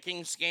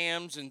trafficking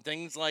scams and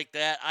things like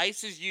that.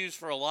 ICE is used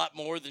for a lot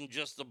more than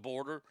just the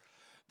border.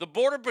 The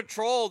Border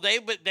Patrol, they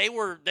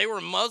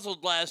were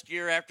muzzled last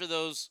year after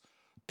those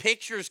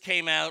pictures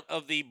came out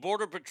of the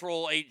Border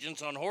Patrol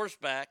agents on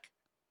horseback.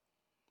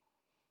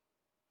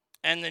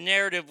 And the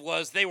narrative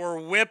was they were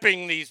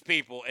whipping these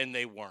people, and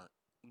they weren't.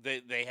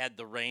 They had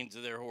the reins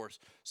of their horse.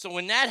 So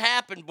when that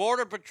happened,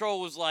 Border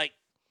Patrol was like,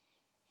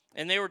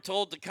 and they were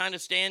told to kind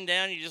of stand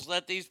down. You just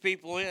let these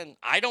people in.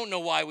 I don't know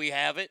why we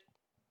have it.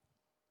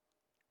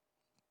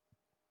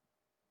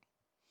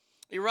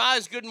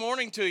 Iraz, good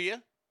morning to you.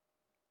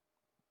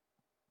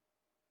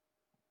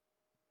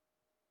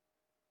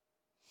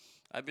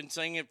 I've been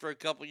saying it for a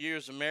couple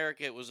years.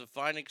 America, it was a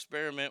fine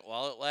experiment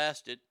while it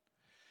lasted.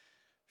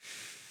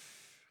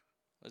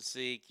 Let's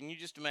see. Can you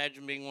just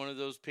imagine being one of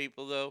those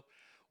people, though?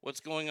 What's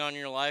going on in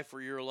your life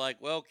where you're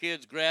like, well,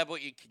 kids, grab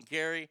what you can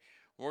carry.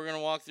 We're going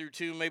to walk through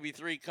 2, maybe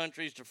 3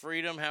 countries to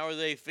freedom. How are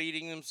they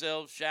feeding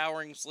themselves,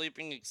 showering,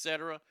 sleeping,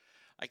 etc.?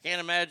 I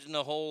can't imagine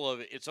the whole of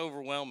it. It's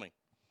overwhelming.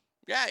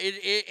 Yeah,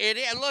 it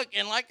is. Look,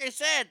 and like I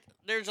said,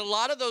 there's a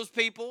lot of those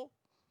people.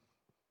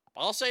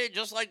 I'll say it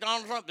just like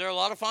Donald Trump. There are a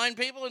lot of fine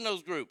people in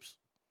those groups.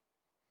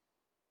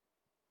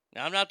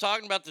 Now, I'm not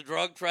talking about the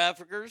drug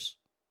traffickers,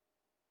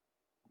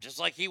 just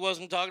like he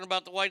wasn't talking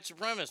about the white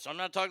supremacists. I'm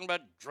not talking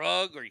about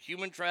drug or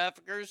human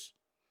traffickers.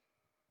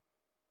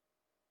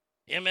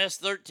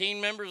 MS-13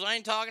 members, I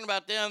ain't talking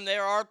about them.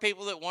 There are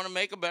people that want to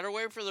make a better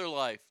way for their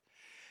life.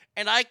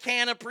 And I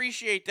can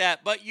appreciate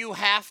that, but you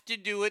have to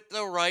do it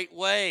the right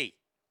way.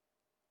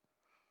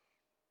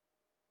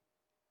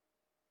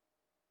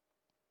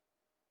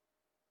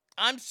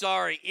 I'm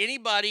sorry,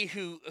 anybody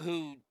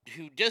who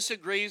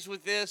disagrees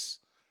with this,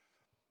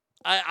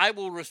 I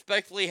will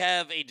respectfully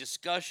have a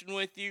discussion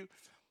with you.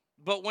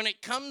 But when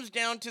it comes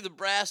down to the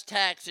brass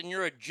tacks and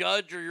you're a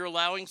judge or you're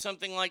allowing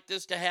something like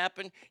this to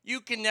happen,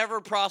 you can never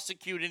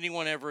prosecute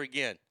anyone ever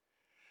again.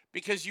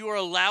 Because you are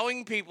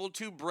allowing people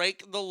to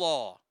break the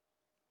law.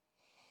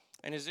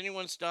 And has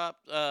anyone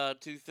stopped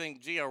to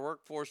think, gee, our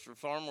workforce for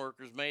farm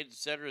workers, maids,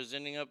 etc., is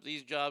ending up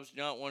these jobs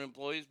do not want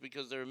employees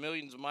because there are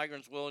millions of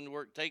migrants willing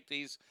to take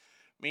these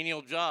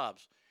menial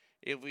jobs.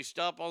 If we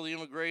stop all the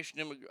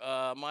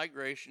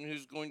migration,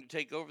 who's going to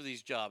take over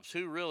these jobs?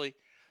 Who really?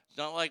 It's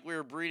not like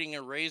we're breeding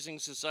a raising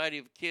society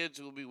of kids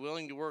who will be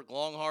willing to work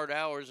long, hard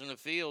hours in a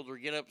field or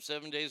get up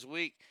 7 days a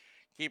week,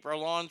 keep our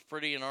lawns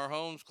pretty and our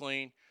homes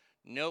clean.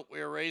 Nope,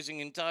 we are raising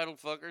entitled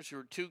fuckers who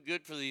are too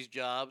good for these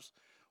jobs.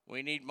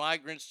 We need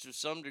migrants to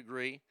some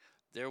degree.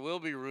 There will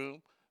be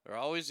room. There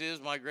always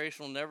is.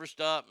 Migration will never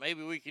stop.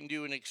 Maybe we can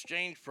do an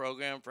exchange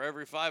program for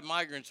every 5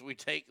 migrants we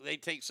take. They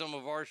take some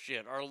of our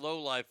shit, our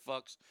low-life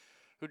fucks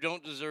who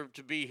don't deserve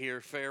to be here.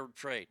 Fair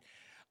trade.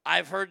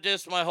 I've heard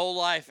this my whole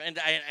life, and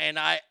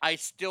I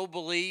still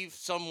believe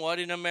somewhat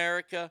in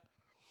America,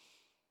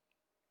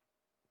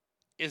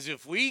 is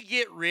if we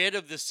get rid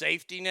of the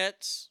safety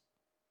nets,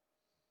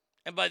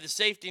 and by the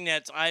safety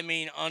nets, I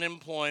mean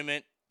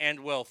unemployment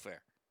and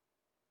welfare.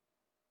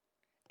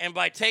 And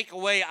by take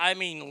away, I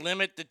mean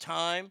limit the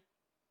time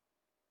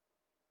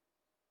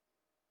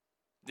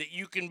that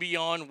you can be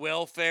on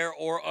welfare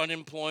or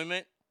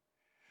unemployment.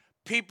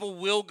 People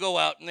will go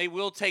out and they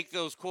will take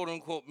those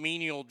quote-unquote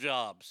menial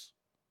jobs.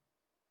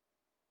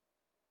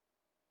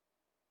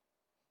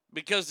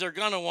 Because they're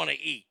going to want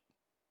to eat.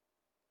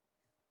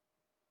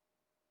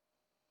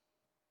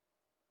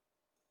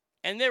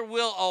 And there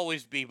will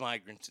always be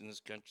migrants in this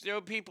country. There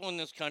are people in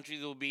this country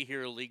that will be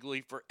here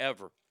illegally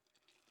forever.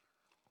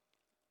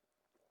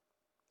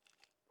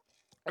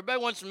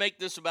 Everybody wants to make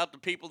this about the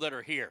people that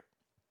are here.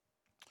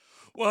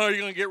 Well, how are you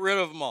going to get rid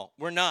of them all?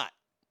 We're not.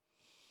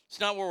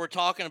 It's not what we're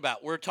talking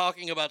about. We're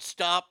talking about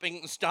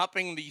stopping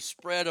the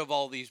spread of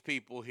all these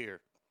people here.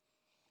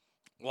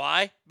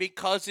 Why?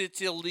 Because it's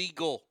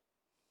illegal.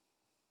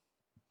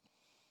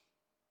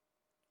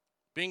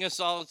 Being a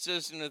solid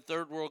citizen in a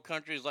third world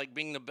country is like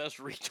being the best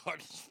retard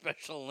in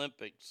Special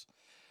Olympics.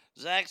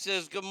 Zach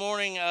says, good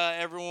morning,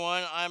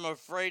 everyone. I'm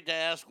afraid to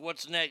ask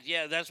what's next.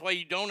 Yeah, that's why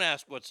you don't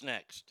ask what's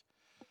next.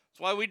 That's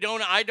why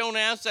I don't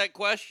ask that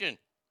question.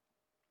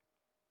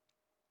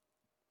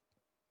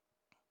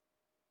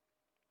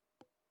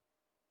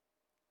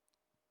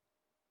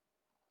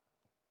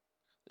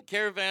 The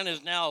caravan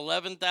is now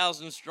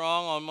 11,000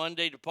 strong. On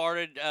Monday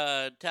departed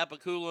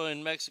Tapachula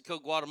in Mexico,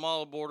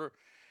 Guatemala border,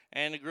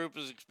 and the group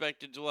is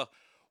expected to, well,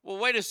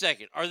 wait a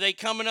second. Are they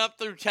coming up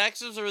through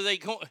Texas, or are they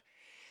going?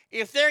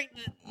 If they're,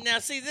 now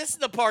see, this is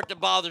the part that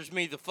bothers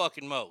me the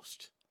fucking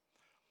most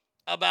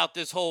about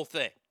this whole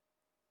thing.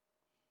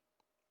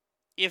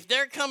 if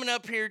they're coming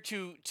up here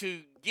to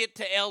get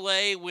to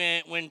L.A.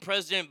 when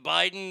President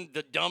Biden,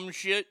 the dumb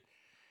shit,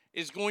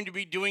 is going to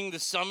be doing the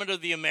Summit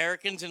of the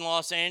Americans in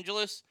Los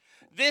Angeles,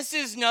 this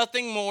is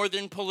nothing more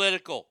than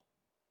political.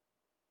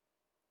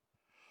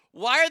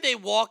 Why are they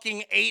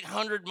walking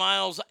 800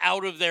 miles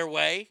out of their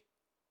way?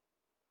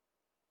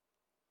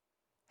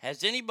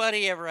 Has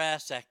anybody ever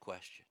asked that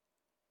question?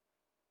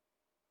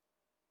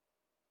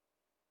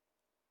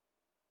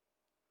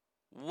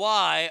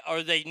 Why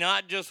are they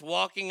not just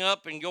walking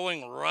up and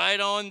going right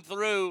on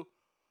through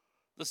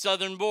the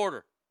southern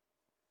border?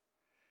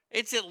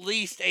 It's at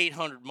least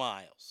 800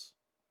 miles.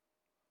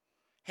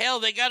 Hell,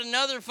 they got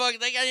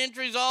they got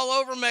entries all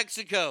over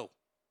Mexico.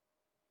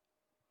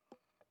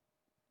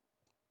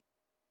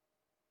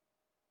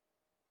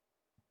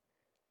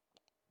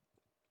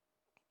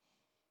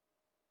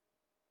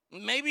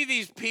 Maybe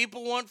these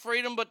people want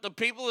freedom, but the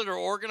people that are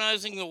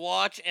organizing the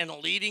watch and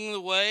leading the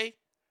way,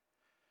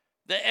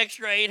 the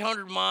extra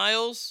 800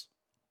 miles.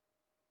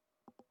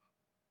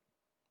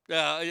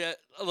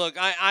 Look,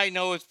 I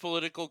know it's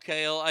political,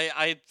 Kale.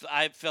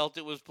 I felt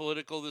it was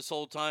political this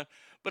whole time,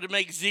 but it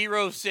makes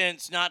zero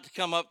sense not to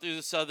come up through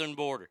the southern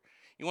border.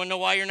 You want to know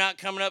why you're not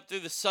coming up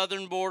through the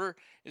southern border?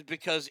 It's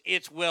because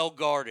it's well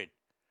guarded.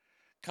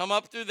 Come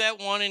up through that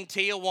one in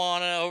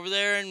Tijuana, over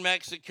there in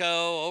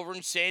Mexico, over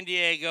in San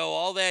Diego,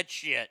 all that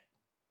shit.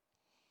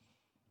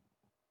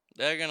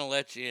 They're going to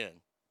let you in.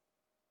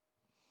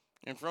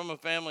 And from a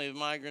family of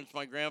migrants,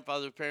 my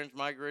grandfather's parents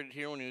migrated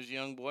here when he was a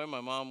young boy.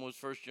 My mom was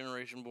first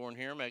generation born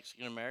here,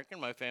 Mexican-American.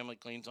 My family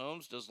cleans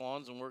homes, does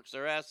lawns, and works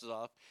their asses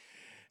off.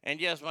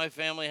 And yes, my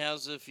family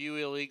has a few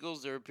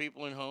illegals. There are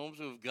people in homes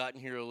who have gotten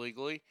here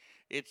illegally.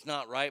 It's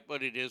not right,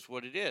 but it is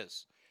what it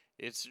is.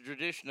 It's the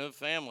tradition of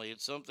family.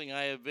 It's something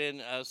I have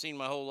been seen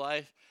my whole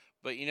life.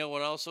 But you know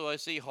what also I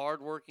see?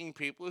 Hardworking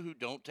people who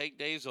don't take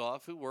days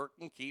off, who work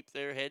and keep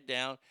their head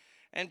down,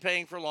 and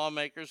paying for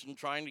lawmakers and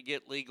trying to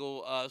get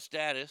legal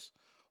status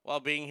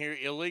while being here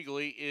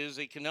illegally is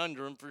a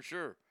conundrum for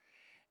sure.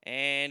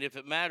 And if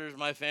it matters,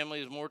 my family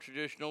is more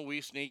traditional.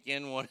 We sneak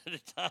in one at a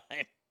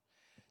time.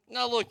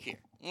 Now look here,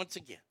 once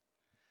again.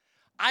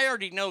 I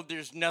already know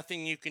there's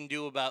nothing you can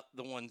do about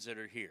the ones that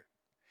are here.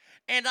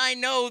 And I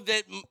know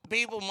that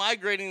people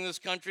migrating this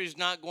country is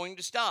not going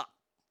to stop.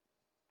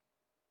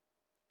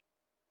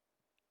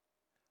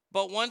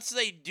 But once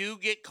they do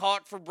get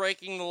caught for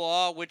breaking the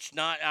law, which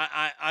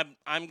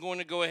I'm going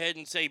to go ahead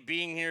and say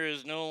being here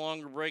is no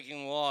longer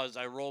breaking the law as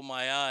I roll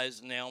my eyes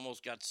and they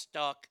almost got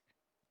stuck.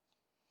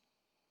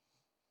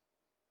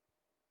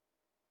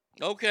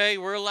 Okay,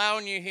 we're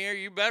allowing you here.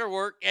 You better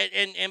work.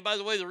 And by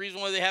the way, the reason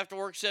why they have to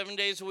work 7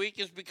 days a week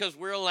is because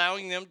we're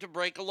allowing them to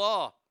break a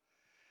law.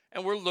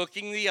 And we're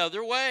looking the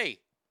other way.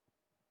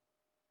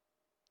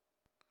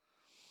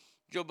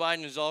 Joe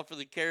Biden is all for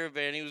the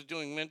caravan. He was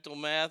doing mental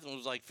math and it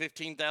was like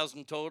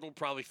 15,000 total,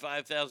 probably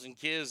 5,000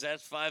 kids.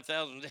 That's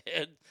 5,000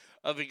 head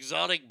of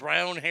exotic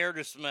brown hair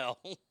to smell.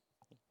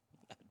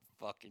 That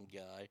fucking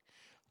guy.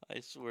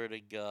 I swear to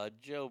God.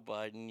 Joe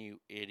Biden,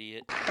 you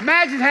idiot.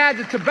 Imagine had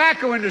the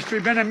tobacco industry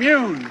been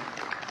immune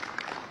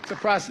to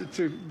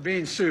prostitute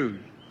being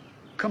sued.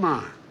 Come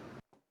on.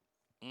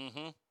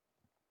 Mm-hmm.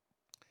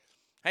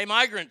 Hey,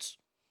 migrants,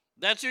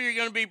 that's who you're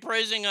going to be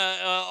praising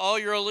all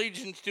your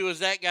allegiance to is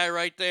that guy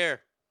right there.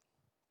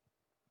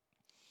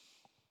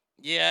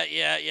 Yeah.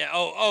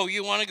 Oh,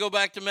 you want to go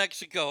back to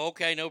Mexico?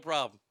 Okay, no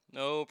problem.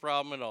 No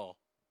problem at all.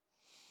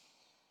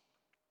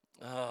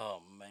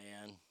 Oh,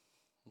 man.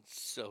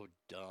 It's so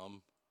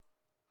dumb.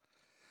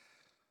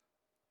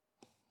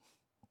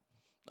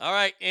 All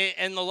right,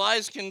 and the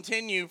lies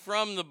continue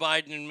from the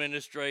Biden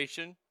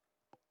administration.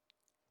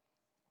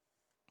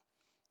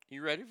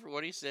 You ready for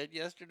what he said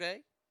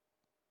yesterday?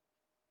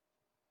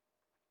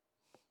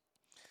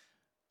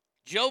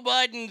 Joe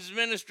Biden's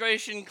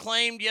administration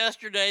claimed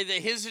yesterday that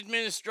his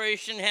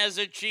administration has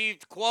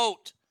achieved,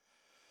 quote,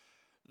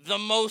 the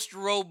most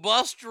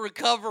robust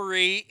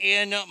recovery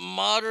in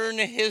modern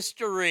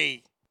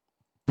history.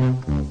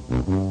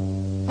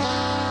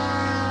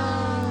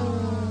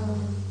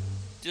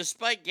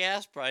 Despite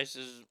gas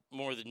prices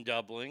more than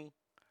doubling,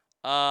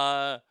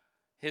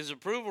 his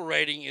approval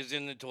rating is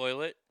in the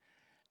toilet,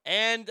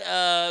 and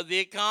the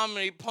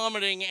economy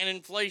plummeting and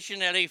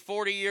inflation at a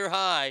 40-year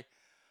high.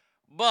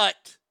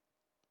 But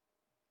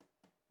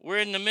we're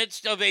in the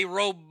midst of a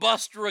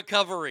robust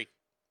recovery.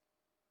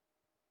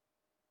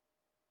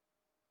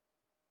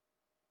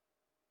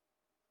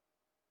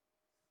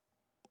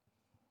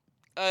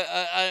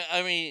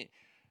 I mean,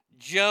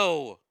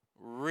 Joe,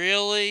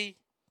 really?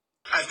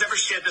 I've never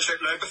said this out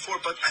loud before,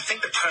 but I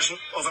think the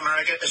President of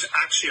America is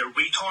actually a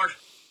retard.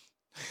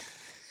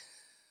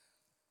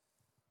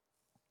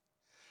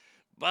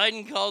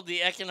 Biden called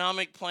the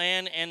economic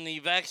plan and the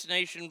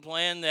vaccination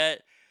plan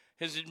that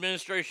his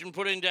administration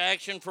put into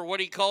action for what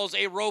he calls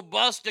a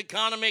robust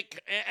economic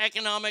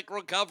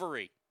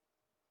recovery.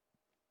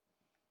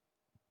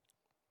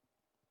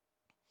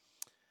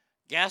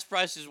 Gas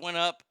prices went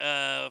up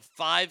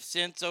 5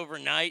 cents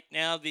overnight.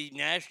 Now the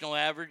national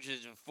average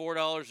is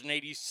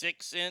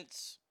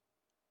 $4.86.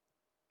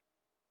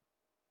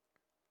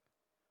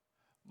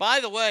 By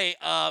the way,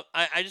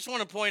 I just want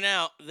to point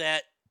out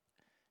that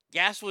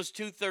gas was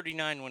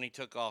 $2.39 when he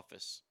took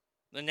office.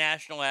 The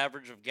national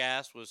average of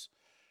gas was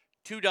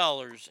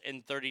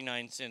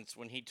 $2.39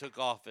 when he took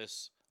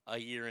office a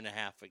year and a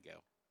half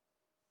ago.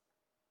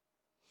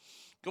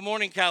 Good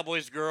morning,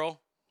 Cowboys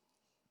girl.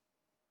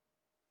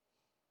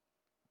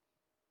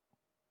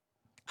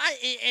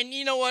 And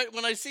you know what?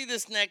 When I see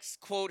this next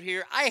quote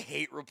here, I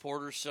hate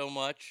reporters so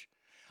much.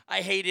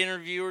 I hate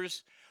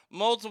interviewers.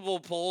 Multiple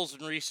polls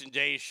in recent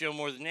days show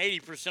more than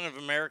 80% of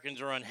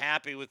Americans are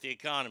unhappy with the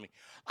economy.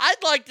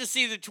 I'd like to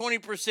see the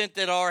 20%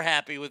 that are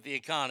happy with the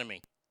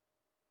economy.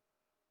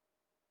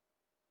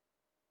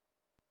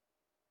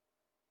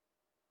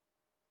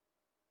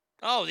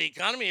 Oh, the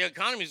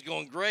economy's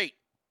going great.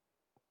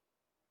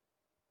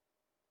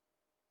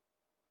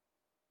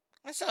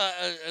 I saw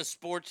a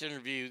sports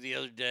interview the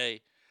other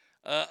day.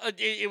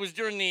 It was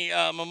during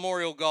the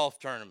Memorial Golf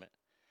Tournament.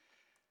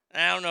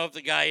 I don't know if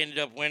the guy ended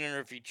up winning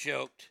or if he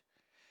choked.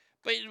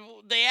 But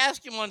they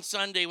asked him on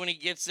Sunday when he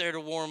gets there to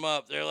warm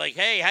up. They're like,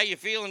 hey, how you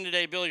feeling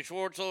today, Billy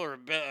Schwartzel? Or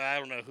I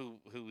don't know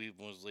who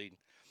even was leading.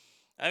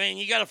 I mean,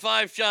 you got a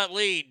 5-shot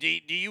lead.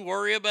 Do you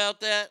worry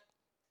about that?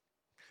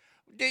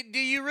 Do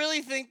you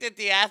really think that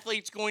the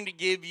athlete's going to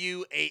give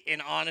you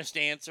an honest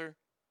answer?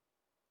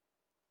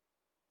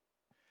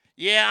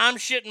 Yeah, I'm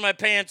shitting my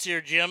pants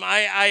here, Jim.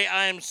 I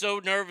am so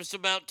nervous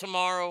about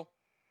tomorrow.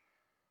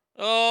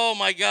 Oh,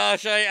 my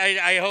gosh,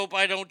 I hope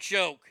I don't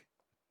choke.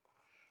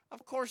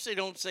 Of course they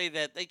don't say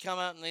that. They come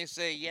out and they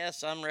say,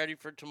 yes, I'm ready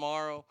for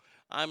tomorrow.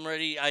 I'm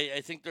ready.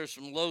 I think there's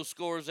some low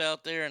scores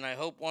out there, and I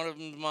hope one of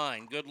them's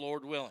mine. Good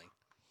Lord willing.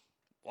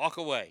 Walk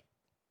away.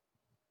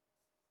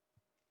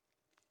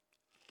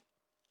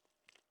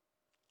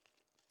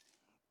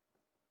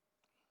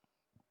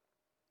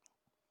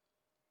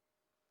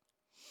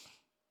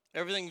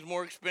 Everything's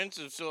more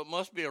expensive, so it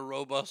must be a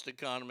robust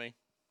economy.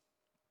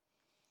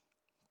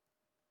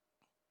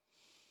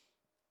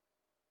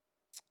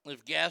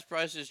 If gas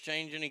prices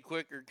change any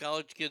quicker,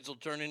 college kids will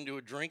turn into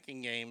a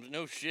drinking game.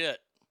 No shit.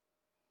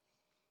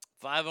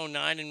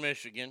 509 in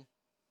Michigan.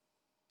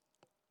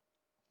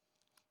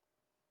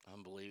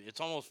 Unbelievable.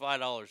 It's almost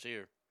 $5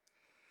 here.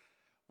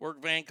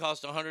 Work van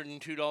cost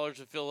 $102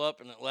 to fill up,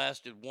 and it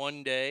lasted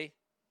one day.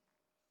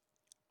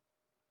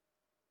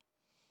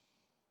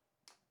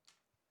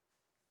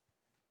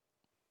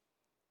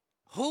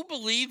 Who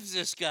believes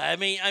this guy?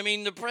 I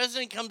mean, the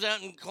president comes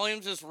out and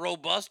claims this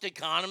robust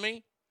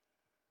economy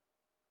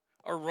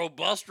or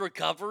robust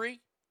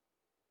recovery.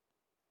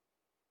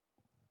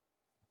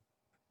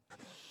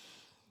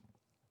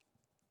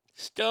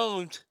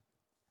 Stones.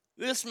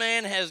 This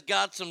man has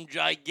got some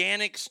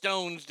gigantic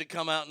stones to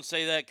come out and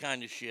say that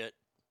kind of shit.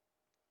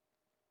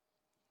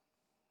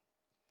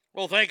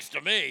 Well, thanks to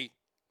me.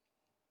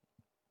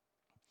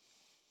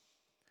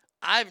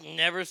 I've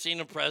never seen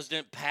a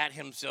president pat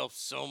himself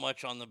so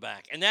much on the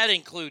back, and that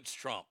includes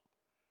Trump.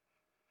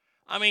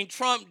 I mean,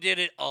 Trump did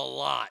it a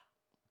lot.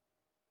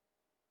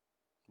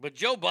 But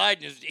Joe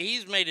Biden,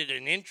 he's made it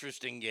an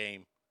interesting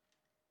game.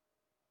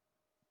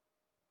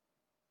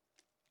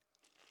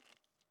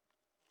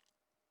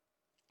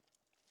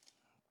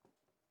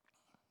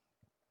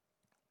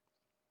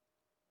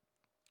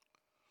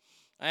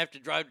 I have to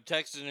drive to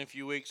Texas in a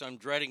few weeks. I'm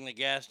dreading the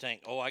gas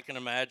tank. Oh, I can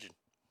imagine.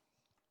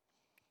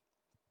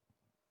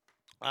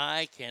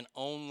 I can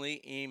only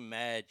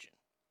imagine.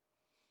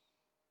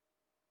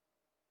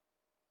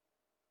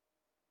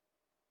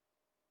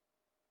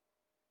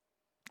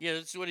 Yeah,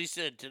 that's what he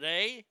said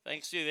today.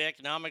 Thanks to the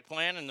economic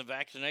plan and the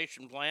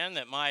vaccination plan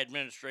that my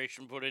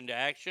administration put into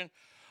action,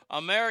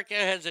 America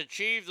has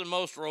achieved the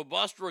most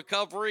robust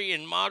recovery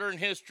in modern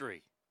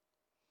history.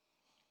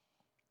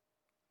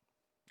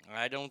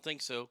 I don't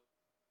think so.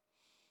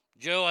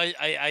 Joe,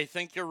 I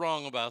think you're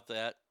wrong about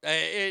that.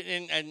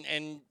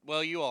 And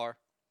well, you are.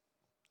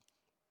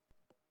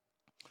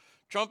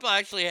 Trump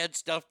actually had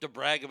stuff to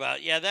brag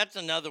about. Yeah, that's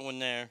another one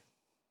there.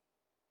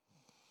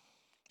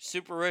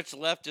 Super rich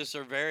leftists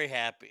are very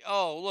happy.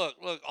 Oh, look.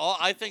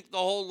 I think the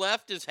whole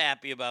left is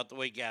happy about the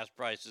way gas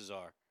prices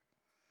are.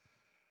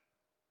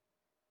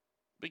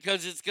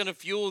 Because it's going to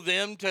fuel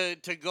them to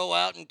go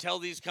out and tell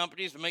these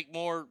companies to make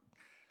more,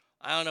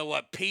 I don't know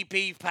what,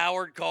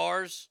 PP-powered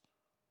cars.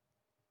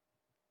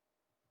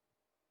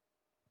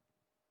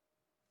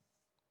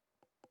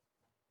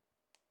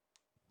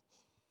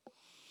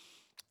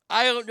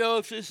 I don't know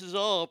if this is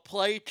all a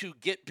play to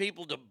get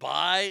people to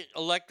buy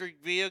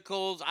electric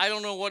vehicles. I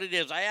don't know what it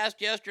is. I asked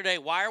yesterday,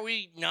 why are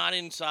we not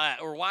inside,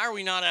 or why are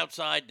we not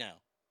outside now?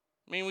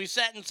 I mean, we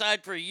sat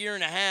inside for a year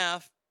and a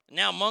half, and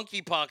now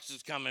monkeypox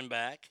is coming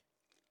back.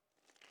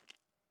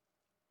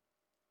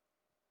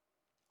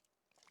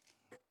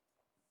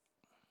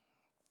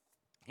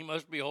 He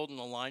must be holding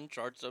the line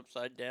charts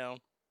upside down.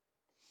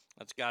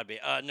 That's got to be.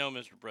 No,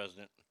 Mr.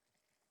 President.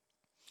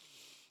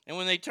 And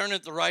when they turn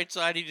it the right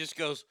side, he just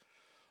goes,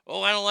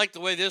 oh, I don't like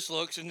the way this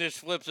looks, and just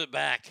flips it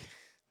back.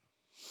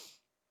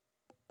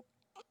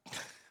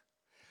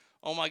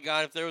 Oh, my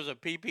God, if there was a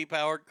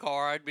PP-powered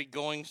car, I'd be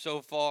going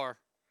so far.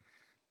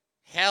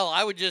 Hell,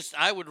 I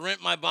would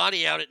rent my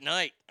body out at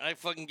night. I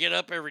fucking get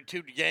up every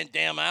 2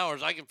 damn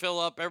hours. I can fill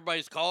up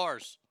everybody's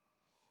cars.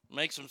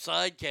 Make some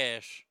side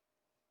cash.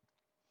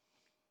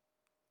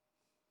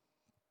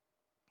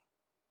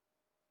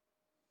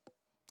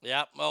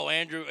 Yeah. Oh,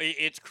 Andrew,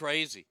 it's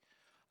crazy.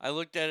 I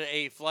looked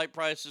at flight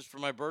prices for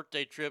my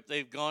birthday trip.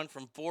 They've gone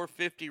from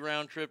 $450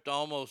 round trip to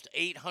almost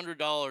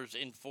 $800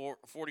 in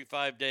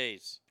 45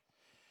 days.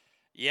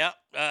 Yep.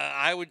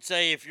 I would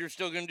say if you're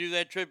still going to do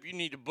that trip, you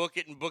need to book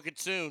it and book it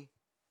soon.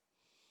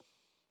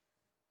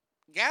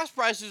 Gas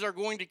prices are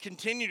going to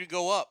continue to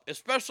go up,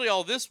 especially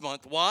all this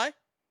month. Why?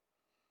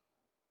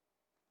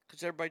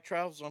 Because everybody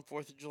travels on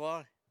 4th of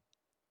July.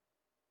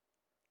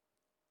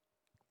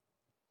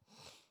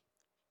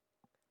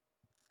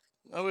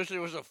 I wish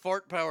there was a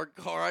fart-powered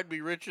car. I'd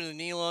be richer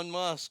than Elon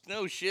Musk.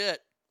 No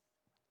shit.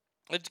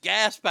 It's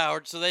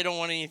gas-powered, so they don't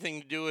want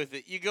anything to do with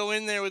it. You go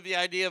in there with the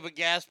idea of a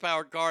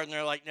gas-powered car, and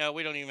they're like, no,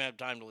 we don't even have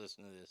time to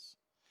listen to this.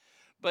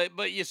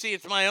 But you see,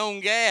 it's my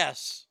own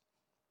gas.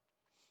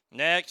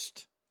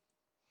 Next.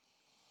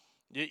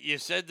 You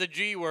said the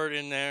G word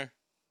in there.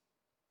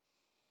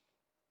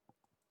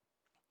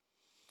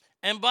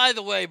 And by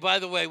the way,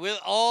 with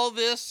all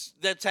this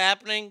that's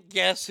happening,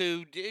 guess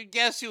who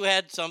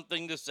had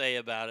something to say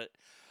about it?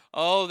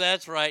 Oh,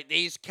 that's right.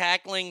 These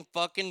cackling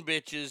fucking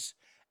bitches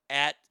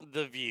at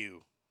The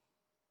View.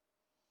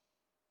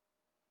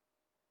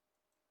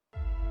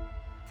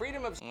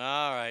 Freedom of... All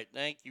right.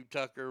 Thank you,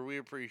 Tucker. We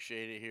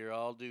appreciate it here.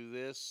 I'll do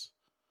this.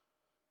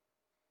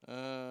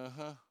 I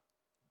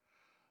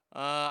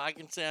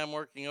can say I'm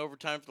working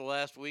overtime for the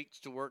last weeks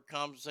to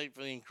compensate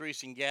for the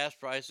increasing gas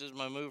prices.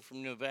 My move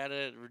from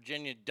Nevada to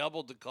Virginia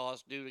doubled the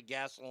cost due to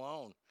gas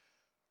alone.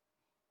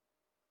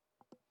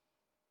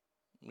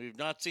 We've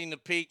not seen the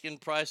peak in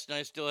price, and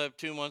I still have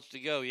 2 months to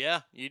go.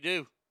 Yeah, you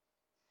do.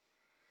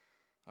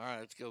 All right,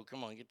 let's go.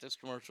 Come on, get this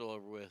commercial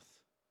over with.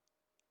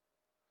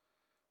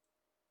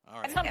 All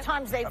right.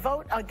 Sometimes they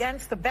vote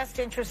against the best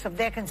interests of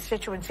their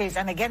constituencies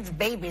and against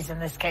babies in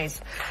this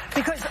case,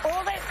 because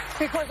all they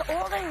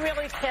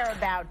really care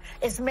about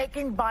is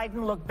making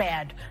Biden look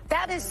bad.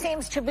 That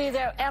seems to be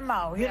their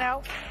MO. You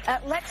know,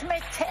 let's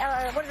make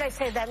what did I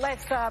say? That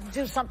let's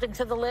do something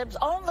to the libs,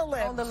 own the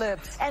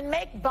libs, and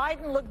make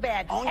Biden look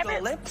bad. Own the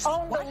libs.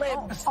 Own the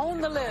libs.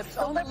 Own the libs.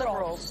 Own the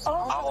liberals.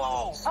 Own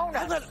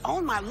us.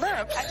 Own my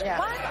lips. Yeah.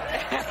 What?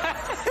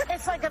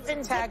 It's like a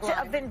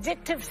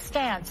vindictive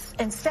stance.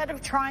 Instead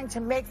of trying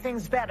to make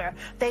things better,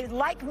 they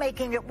like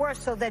making it worse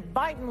so that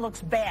Biden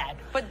looks bad.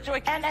 But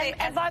Joy,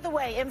 and by the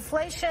way,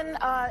 inflation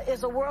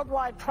is a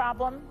worldwide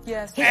problem.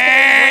 Yes. He's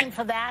getting blamed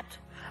for that.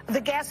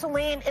 The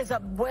gasoline is a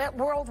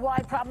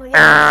worldwide problem. It's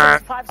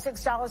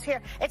 $5-6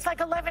 here. It's like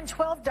 $11,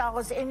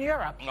 $12 in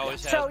Europe.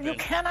 So you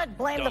cannot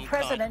blame the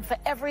president for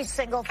every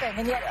single thing,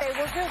 and yet they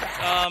will do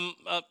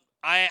that.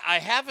 I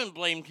haven't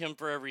blamed him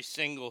for every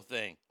single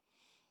thing.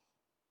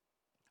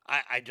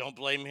 I don't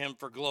blame him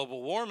for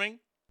global warming.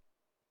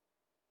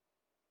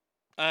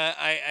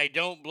 I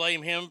don't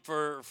blame him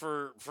for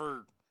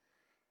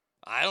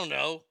I don't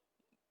know.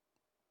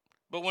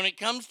 But when it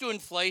comes to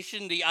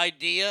inflation, the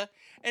idea,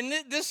 and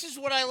this is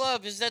what I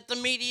love, is that the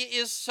media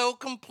is so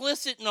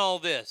complicit in all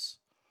this.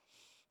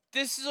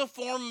 This is a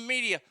form of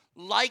media,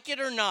 like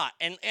it or not.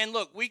 And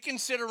look, we can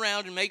sit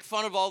around and make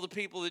fun of all the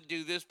people that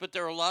do this, but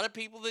there are a lot of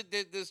people that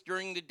did this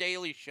during The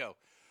Daily Show.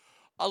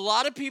 A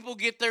lot of people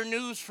get their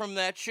news from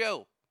that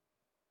show.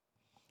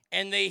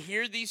 And they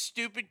hear these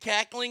stupid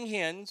cackling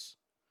hens,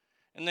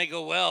 and they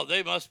go, well,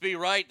 they must be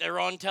right.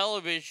 They're on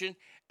television.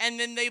 And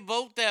then they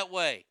vote that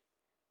way.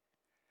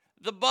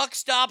 The buck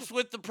stops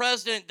with the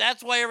president.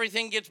 That's why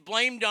everything gets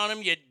blamed on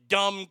him, you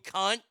dumb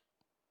cunt.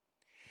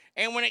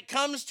 And when it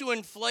comes to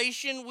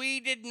inflation, we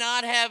did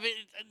not have it.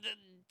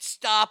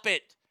 Stop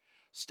it.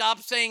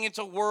 Stop saying it's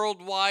a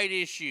worldwide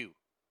issue.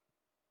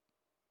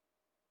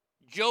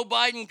 Joe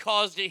Biden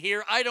caused it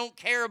here. I don't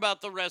care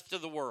about the rest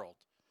of the world.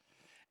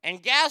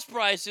 And gas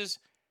prices,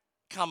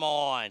 come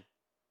on.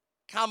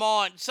 Come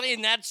on.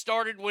 Saying that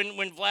started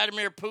when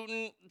Vladimir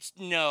Putin,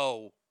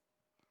 no.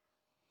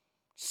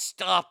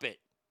 Stop it.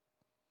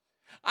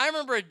 I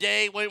remember a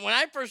day when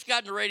I first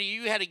got into radio,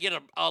 you had to get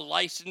a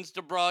license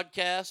to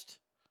broadcast,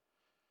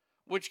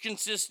 which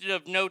consisted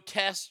of no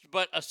test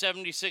but a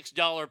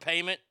 $76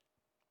 payment.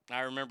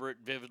 I remember it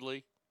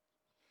vividly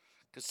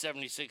because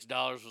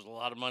 $76 was a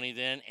lot of money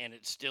then, and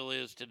it still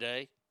is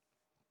today.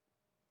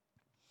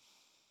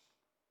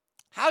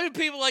 How do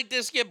people like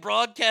this get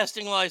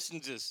broadcasting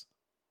licenses?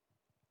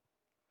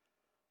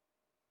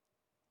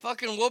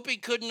 Fucking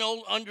Whoopi couldn't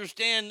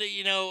understand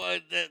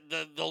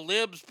the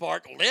libs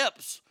part.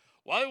 Lips?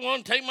 Why do you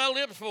want to take my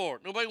lips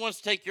for? Nobody wants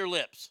to take your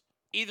lips.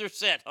 Either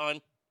set,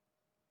 hon.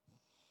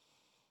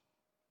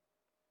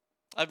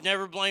 I've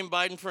never blamed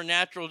Biden for a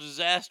natural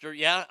disaster.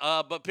 Yeah,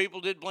 but people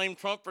did blame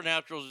Trump for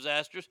natural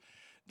disasters.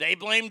 They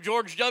blamed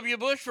George W.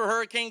 Bush for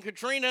Hurricane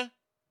Katrina.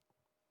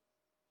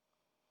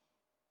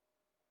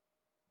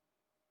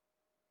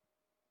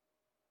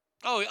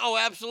 Oh,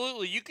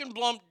 absolutely. You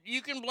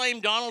can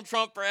blame Donald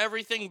Trump for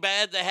everything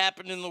bad that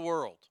happened in the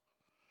world.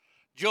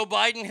 Joe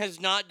Biden has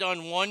not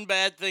done one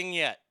bad thing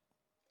yet.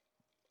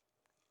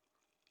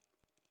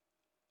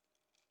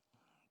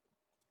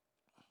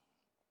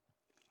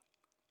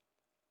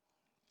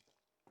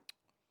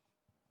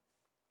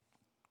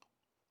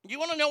 You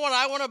want to know what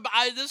I want to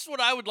buy? This is what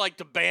I would like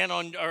to ban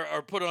on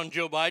or put on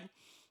Joe Biden.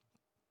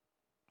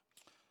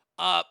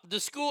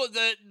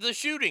 The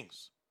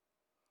shootings.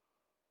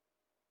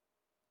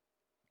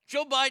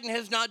 Joe Biden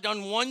has not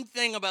done one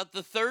thing about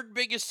the third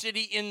biggest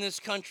city in this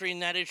country,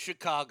 and that is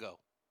Chicago.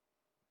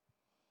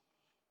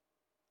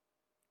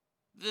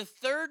 The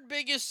third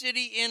biggest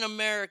city in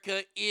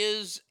America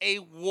is a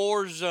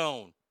war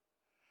zone.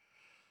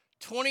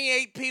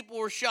 28 people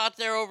were shot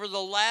there over the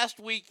last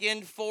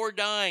weekend, 4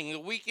 dying. The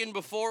weekend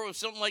before, it was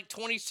something like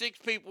 26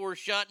 people were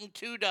shot and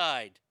 2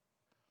 died.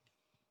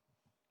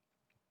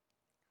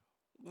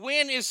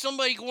 When is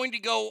somebody going to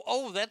go,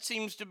 oh, that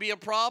seems to be a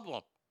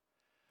problem?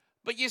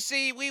 But you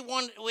see, we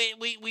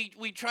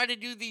try to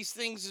do these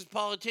things as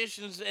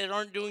politicians that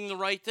aren't doing the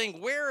right thing.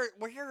 Where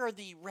are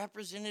the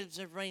representatives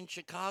in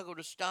Chicago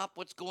to stop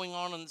what's going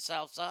on the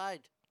South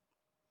Side?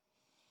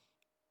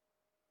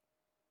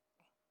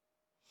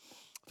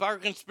 If I were a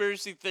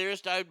conspiracy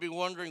theorist, I would be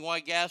wondering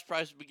why gas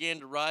prices began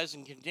to rise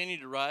and continue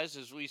to rise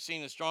as we've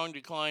seen a strong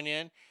decline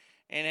in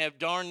and have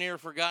darn near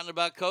forgotten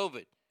about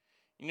COVID.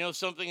 You know,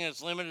 something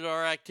that's limited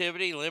our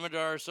activity, limited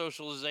our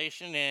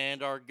socialization,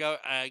 and our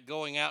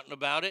going out and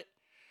about it.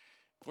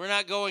 If we're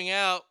not going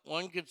out,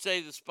 one could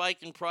say the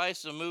spike in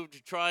price, a move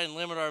to try and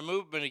limit our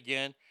movement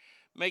again,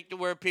 make to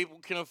where people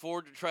can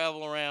afford to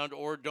travel around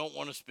or don't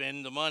want to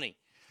spend the money.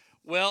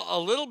 Well, a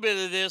little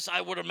bit of this,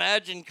 I would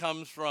imagine,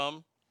 comes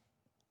from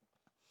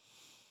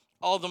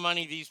all the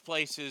money these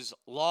places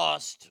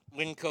lost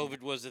when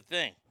COVID was a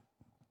thing.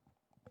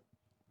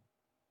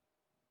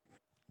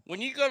 When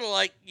you go to,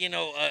 like, you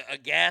know, a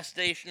gas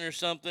station or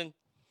something,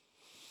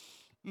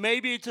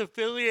 maybe it's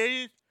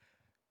affiliated,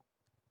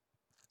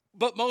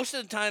 but most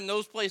of the time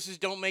those places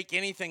don't make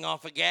anything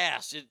off of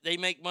gas. They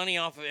make money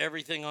off of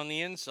everything on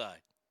the inside.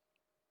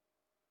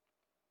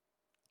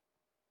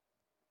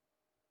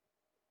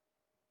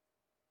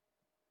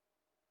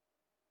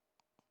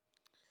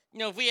 You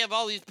know, if we have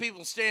all these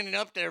people standing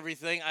up to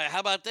everything, how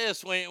about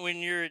this? When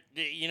you're,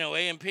 you know,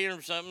 A&P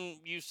or something,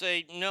 you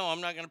say, no,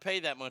 I'm not going to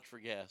pay that much for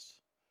gas.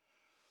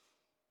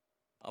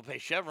 I'll pay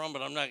Chevron,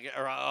 but I'm not,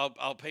 or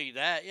I'll pay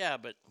that, yeah,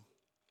 but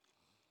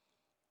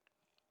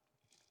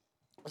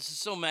this is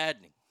so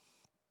maddening.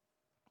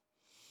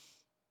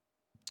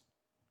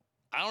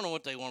 I don't know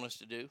what they want us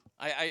to do.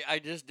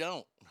 I just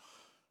don't.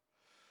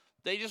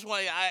 They just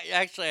want,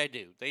 I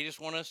do. They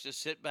just want us to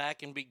sit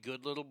back and be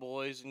good little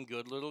boys and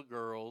good little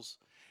girls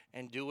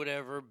and do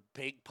whatever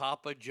Big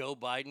Papa Joe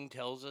Biden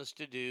tells us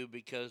to do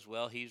because,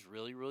 well, he's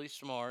really, really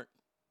smart.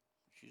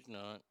 She's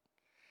not.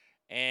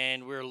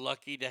 And we're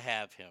lucky to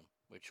have him,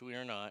 which we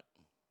are not.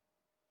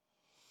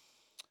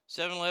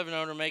 7-Eleven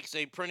owner makes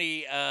a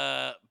pretty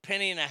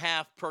penny and a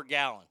half per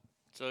gallon.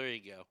 So there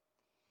you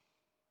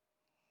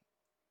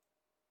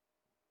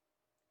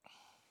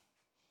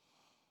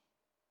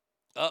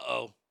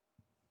go.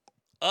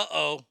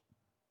 Uh-oh.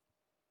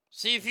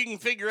 See if you can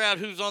figure out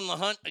who's on the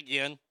hunt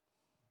again.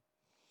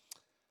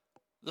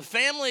 The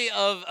family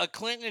of a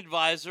Clinton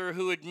advisor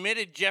who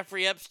admitted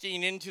Jeffrey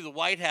Epstein into the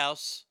White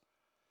House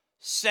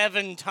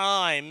 7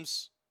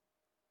 times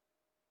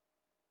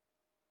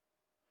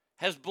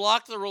has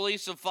blocked the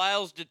release of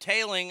files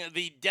detailing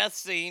the death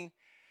scene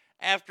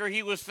after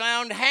he was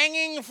found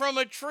hanging from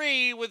a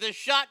tree with a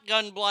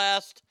shotgun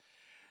blast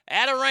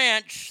at a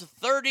ranch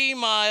 30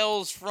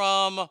 miles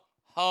from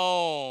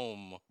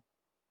home.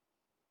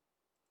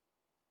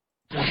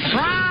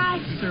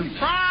 Surprise,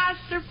 surprise,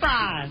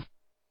 surprise.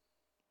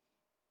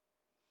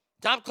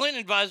 Top Clinton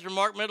advisor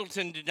Mark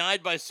Middleton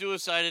died by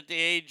suicide at the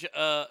age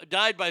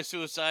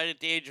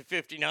of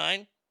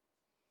 59.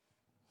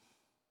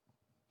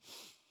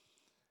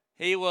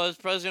 He was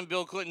President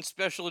Bill Clinton's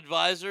special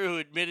advisor who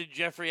admitted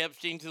Jeffrey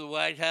Epstein to the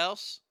White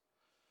House.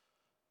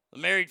 The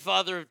married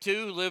father of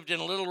 2 who lived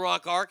in Little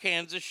Rock,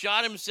 Arkansas,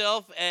 shot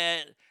himself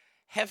at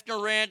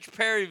Hefner Ranch,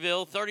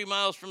 Perryville, 30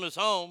 miles from his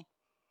home.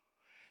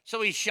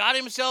 So he shot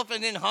himself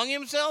and then hung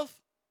himself?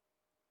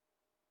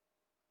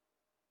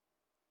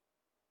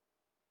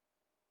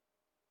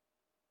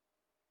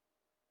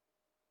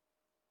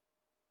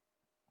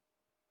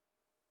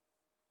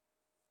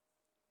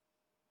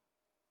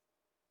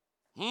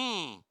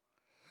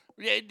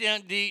 Do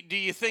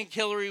you think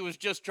Hillary was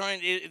just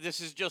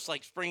this is just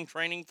like spring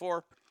training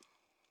for?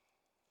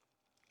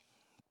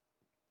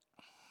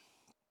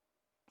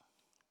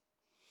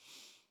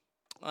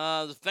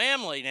 The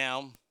family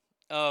now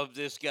of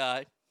this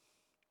guy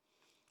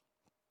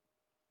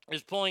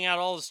is pulling out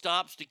all the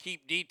stops to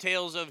keep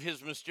details of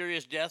his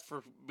mysterious death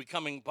from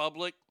becoming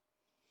public.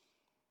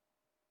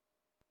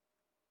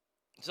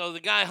 So the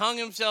guy hung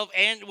himself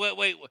and,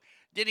 wait,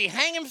 did he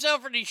hang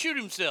himself or did he shoot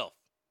himself?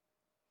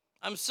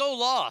 I'm so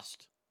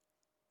lost.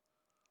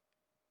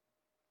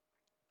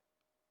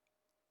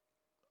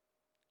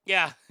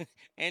 Yeah,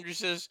 Andrew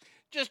says,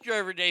 just your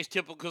everyday's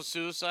typical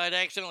suicide.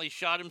 Accidentally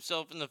shot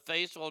himself in the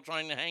face while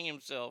trying to hang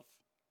himself.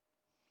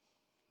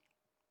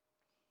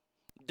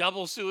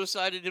 double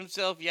suicided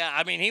himself? Yeah,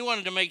 I mean, he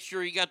wanted to make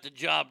sure he got the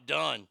job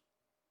done.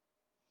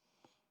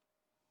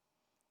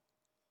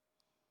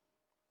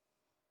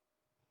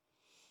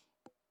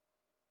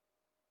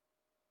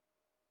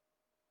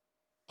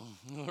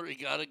 Or he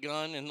got a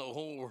gun and the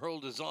whole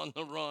world is on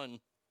the run.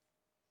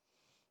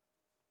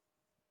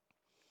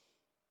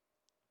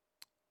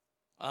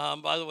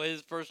 By the way,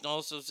 this person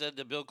also said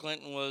that Bill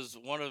Clinton was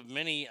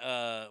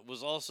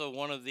also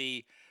one of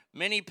the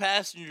many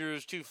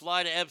passengers to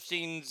fly to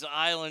Epstein's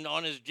Island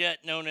on his jet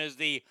known as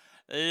the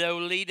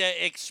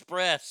Lolita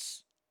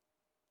Express.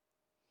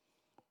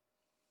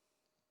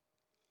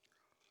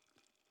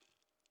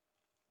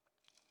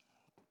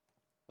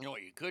 You know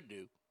what you could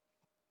do?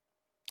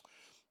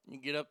 You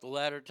get up the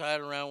ladder, tie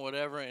it around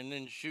whatever, and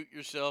then shoot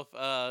yourself,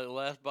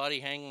 last body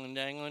hanging and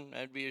dangling.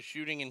 That'd be a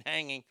shooting and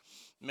hanging.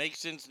 Makes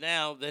sense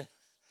now that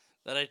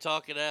I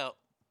talk it out.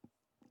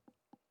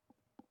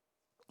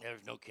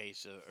 There's no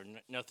case or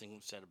nothing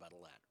said about a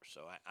ladder,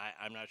 so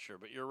I'm not sure,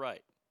 but you're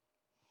right.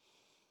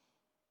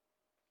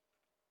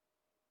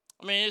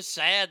 I mean, it's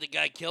sad the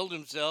guy killed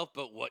himself,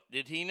 but what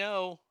did he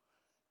know?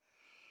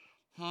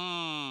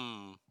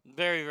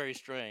 Very, very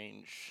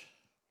strange.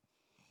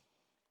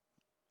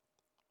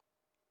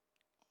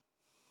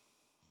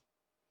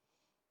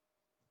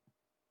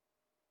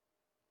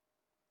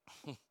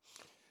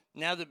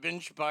 Now that Ben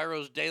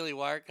Shapiro's Daily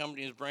Wire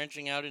company is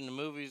branching out into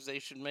movies, they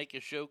should make a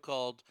show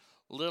called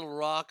Little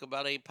Rock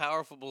about a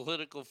powerful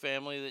political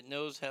family that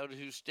knows how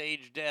to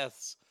stage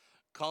deaths.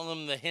 Call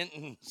them the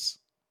Hintons.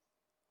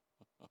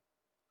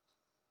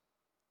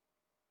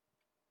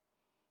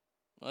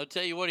 I'll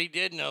tell you what he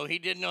did know. He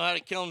didn't know how to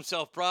kill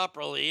himself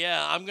properly.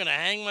 Yeah, I'm going to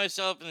hang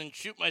myself and then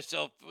shoot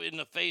myself in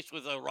the face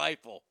with a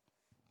rifle.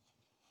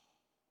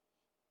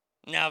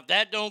 Now, if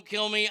that don't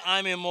kill me,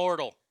 I'm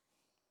immortal.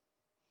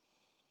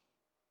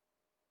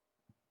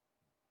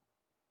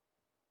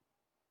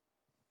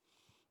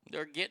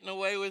 They're getting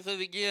away with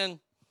it again.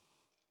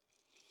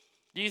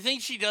 Do you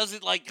think she does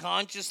it like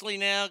consciously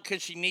now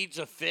because she needs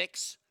a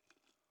fix?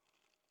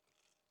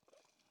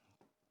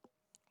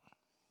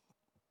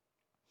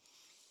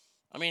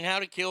 I mean, how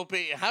to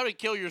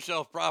kill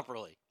yourself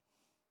properly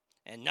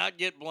and not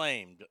get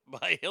blamed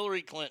by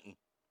Hillary Clinton.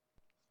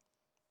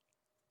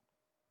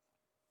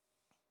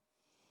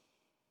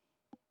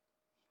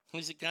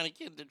 He's the kind of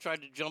kid that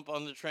tried to jump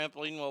on the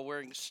trampoline while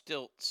wearing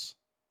stilts.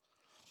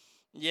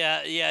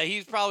 Yeah,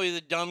 he's probably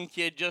the dumb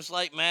kid, just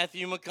like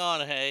Matthew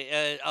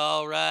McConaughey.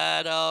 All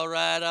right.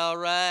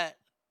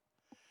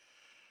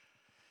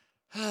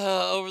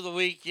 Over the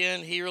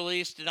weekend, he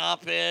released an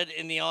op-ed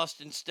in the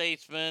Austin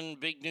Statesman,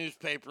 big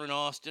newspaper in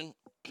Austin,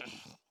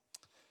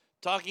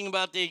 talking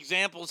about the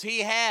examples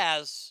he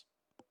has,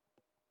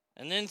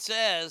 and then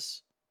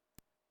says,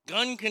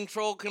 gun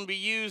control can be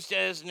used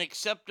as an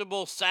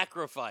acceptable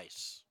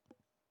sacrifice.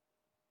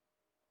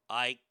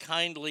 I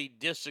kindly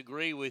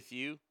disagree with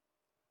you.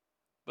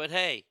 But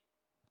hey,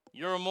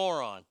 you're a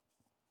moron.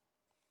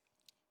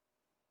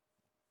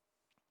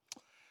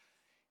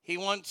 He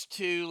wants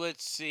to,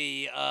 let's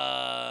see, where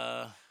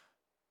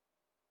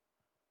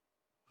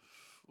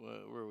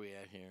are we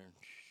at here?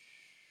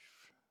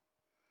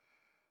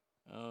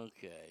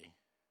 Okay.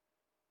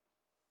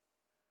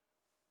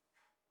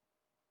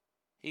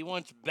 He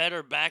wants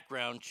better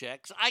background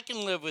checks. I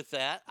can live with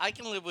that. I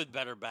can live with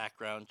better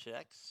background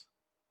checks.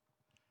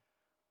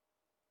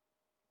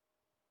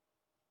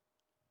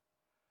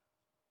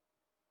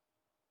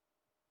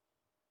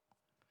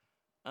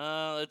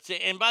 Let's see.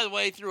 And by the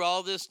way, through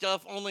all this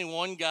stuff, only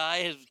one guy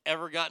has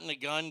ever gotten a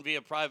gun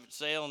via private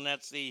sale, and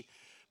that's the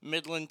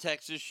Midland,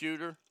 Texas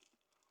shooter.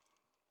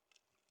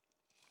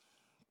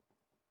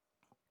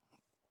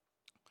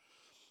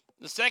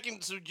 The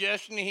second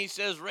suggestion, he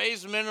says,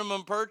 raise the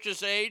minimum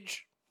purchase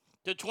age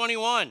to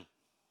 21.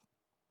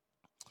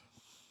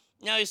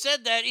 Now, he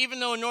said that even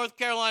though a North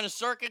Carolina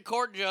Circuit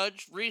Court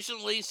judge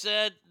recently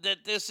said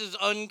that this is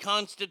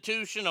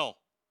unconstitutional.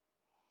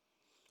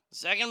 The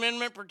Second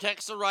Amendment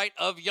protects the right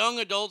of young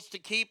adults to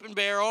keep and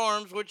bear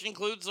arms, which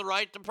includes the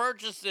right to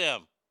purchase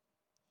them.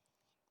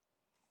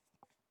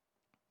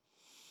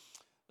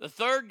 The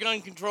third gun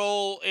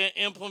control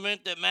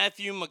implement that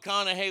Matthew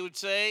McConaughey would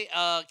say,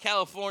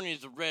 California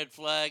is a red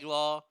flag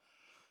law,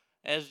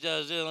 as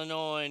does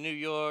Illinois and New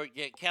York,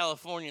 yet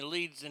California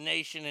leads the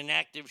nation in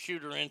active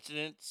shooter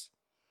incidents.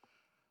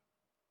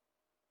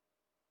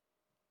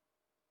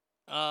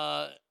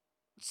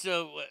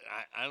 So,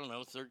 I don't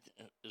know, third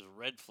is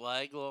red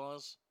flag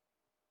laws.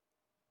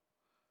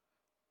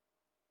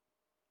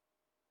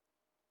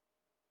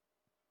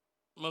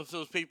 Most of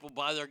those people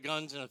buy their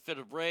guns in a fit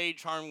of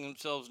rage, harming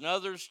themselves and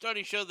others.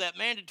 Studies show that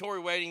mandatory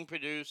waiting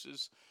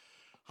reduces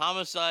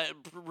homicides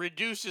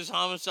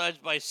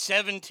by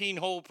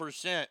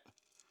 17%.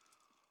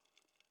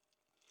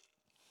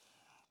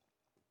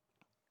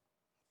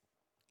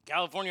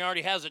 California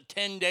already has a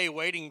 10-day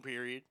waiting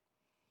period.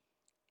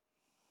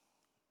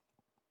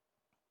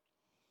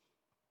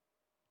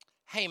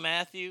 Hey,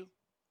 Matthew,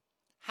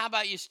 how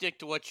about you stick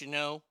to what you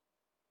know?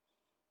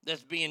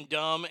 That's being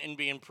dumb and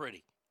being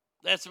pretty.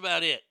 That's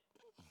about it.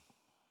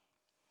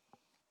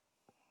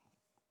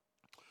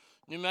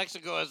 New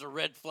Mexico has a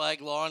red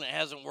flag law, and it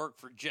hasn't worked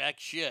for jack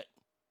shit.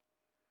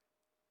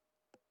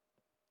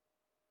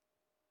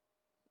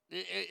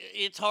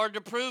 It's hard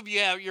to prove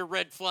you're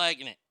red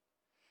flagging it.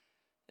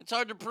 It's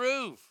hard to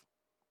prove.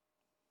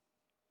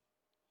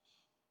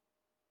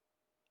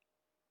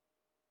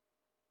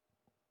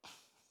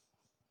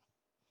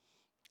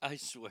 I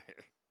swear.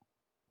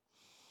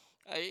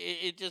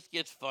 It just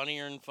gets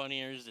funnier and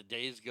funnier as the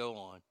days go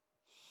on.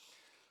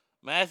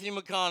 Matthew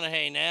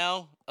McConaughey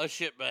now a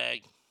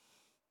shitbag.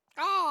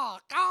 Ah.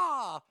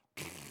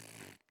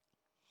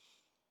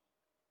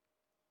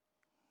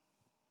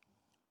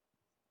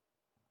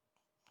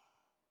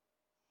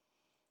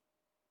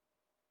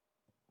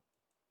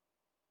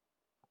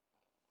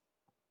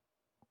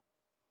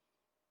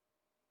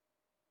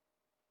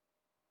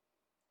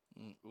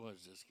 What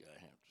does this guy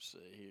have to say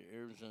here?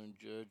 Arizona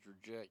judge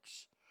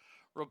rejects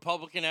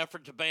Republican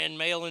effort to ban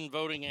mail-in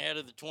voting ahead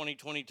of the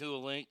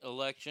 2022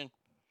 election.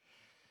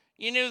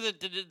 You knew that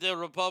the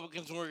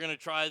Republicans were going to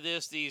try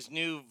this. These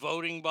new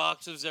voting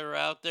boxes that are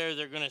out there,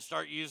 they're going to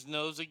start using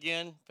those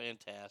again.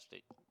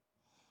 Fantastic.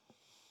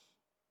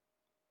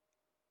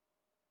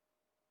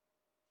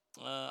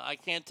 I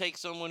can't take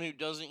someone who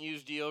doesn't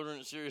use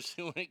deodorant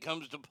seriously when it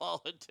comes to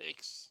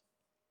politics.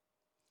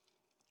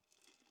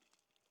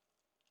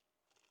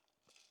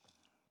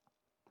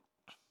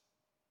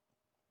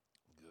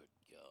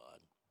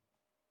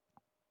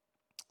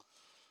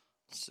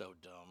 So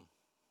dumb.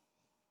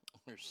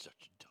 We're such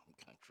a dumb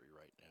country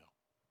right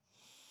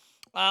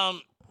now.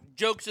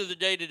 Jokes of the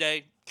day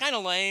today. Kind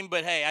of lame,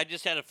 but hey, I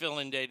just had a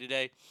fill-in day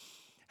today.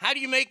 How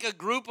do you make a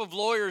group of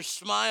lawyers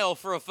smile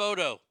for a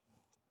photo?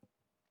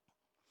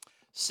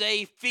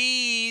 Say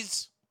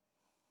fees.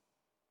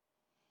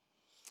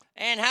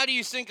 And how do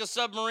you sink a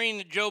submarine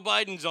that Joe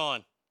Biden's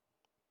on?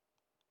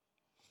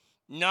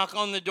 Knock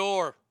on the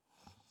door.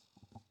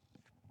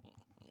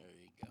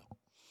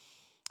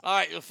 All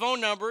right, the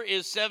phone number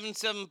is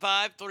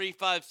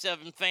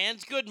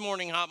 775-357-FANS. Good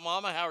morning, Hot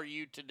Mama. How are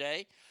you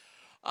today?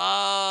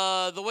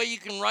 The way you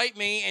can write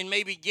me and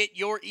maybe get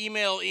your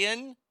email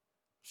in,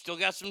 still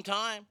got some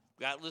time.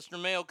 Got listener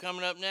mail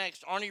coming up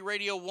next.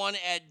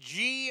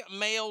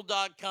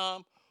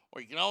 ArnieRadio1@gmail.com.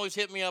 Or you can always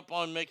hit me up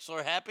on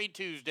Mixler. Happy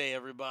Tuesday,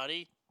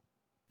 everybody.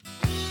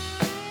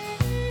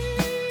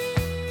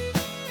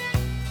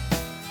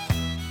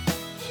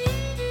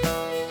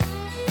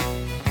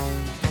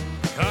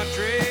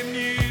 Country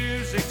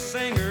music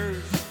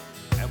singers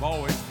have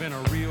always been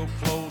a real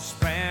close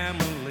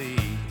family.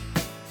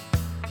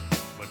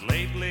 But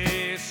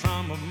lately,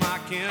 some of my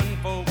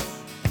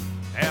kinfolks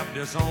have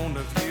disowned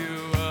a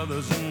few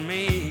others than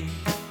me.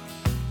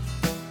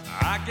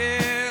 I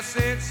guess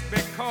it's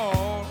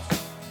because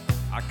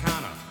I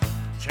kind of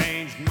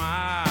changed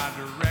my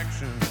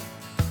direction.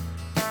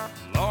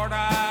 Lord,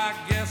 I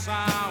guess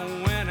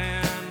I went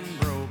and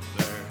broke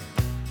their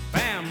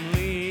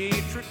family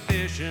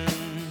tradition.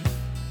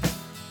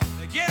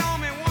 They get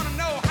on me, want to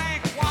know,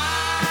 Hank,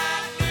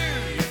 why do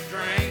you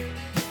drink?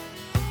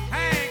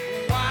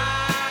 Hank,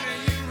 why do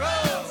you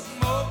roll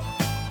smoke?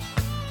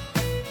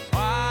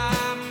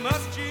 Why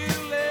must you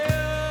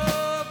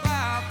live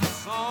out the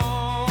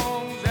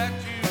songs that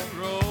you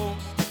wrote?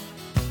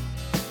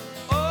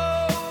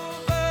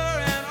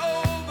 Over and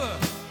over,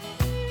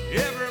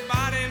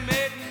 everybody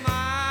made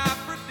my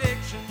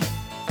prediction.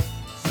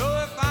 So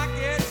if I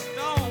get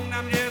stoned,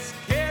 I'm just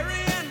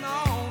carrying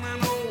on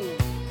an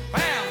old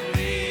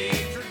family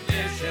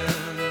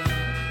tradition.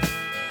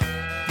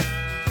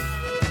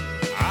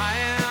 I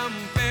am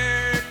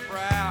very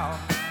proud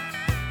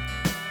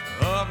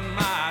of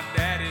my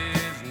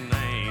daddy's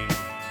name.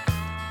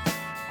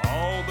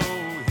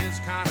 Although his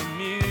kind of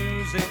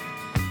music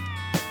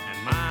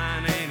and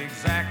mine ain't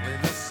exactly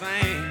the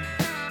same.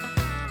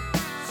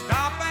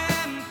 Stop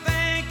and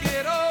think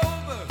it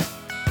over.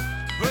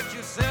 Put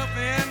yourself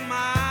in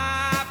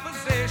my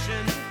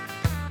position.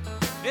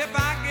 If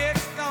I get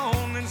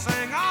stoned and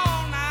sing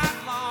all night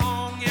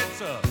long,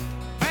 it's a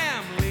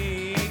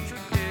family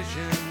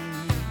tradition.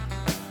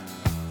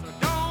 So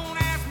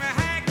don't ask me,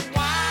 Hank,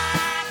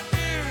 why do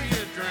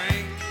you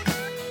drink?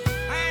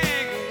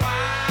 Hank,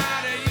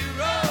 why do you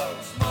roll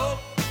smoke?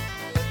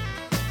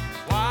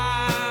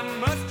 Why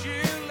must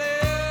you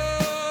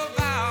live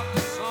out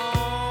the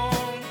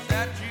songs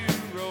that you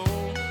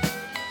wrote?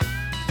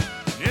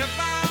 If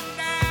I'm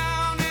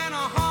down in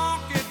a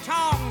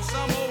honky-tonk,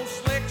 some old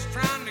slick's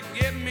trying to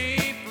give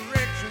me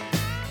friction,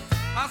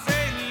 I say,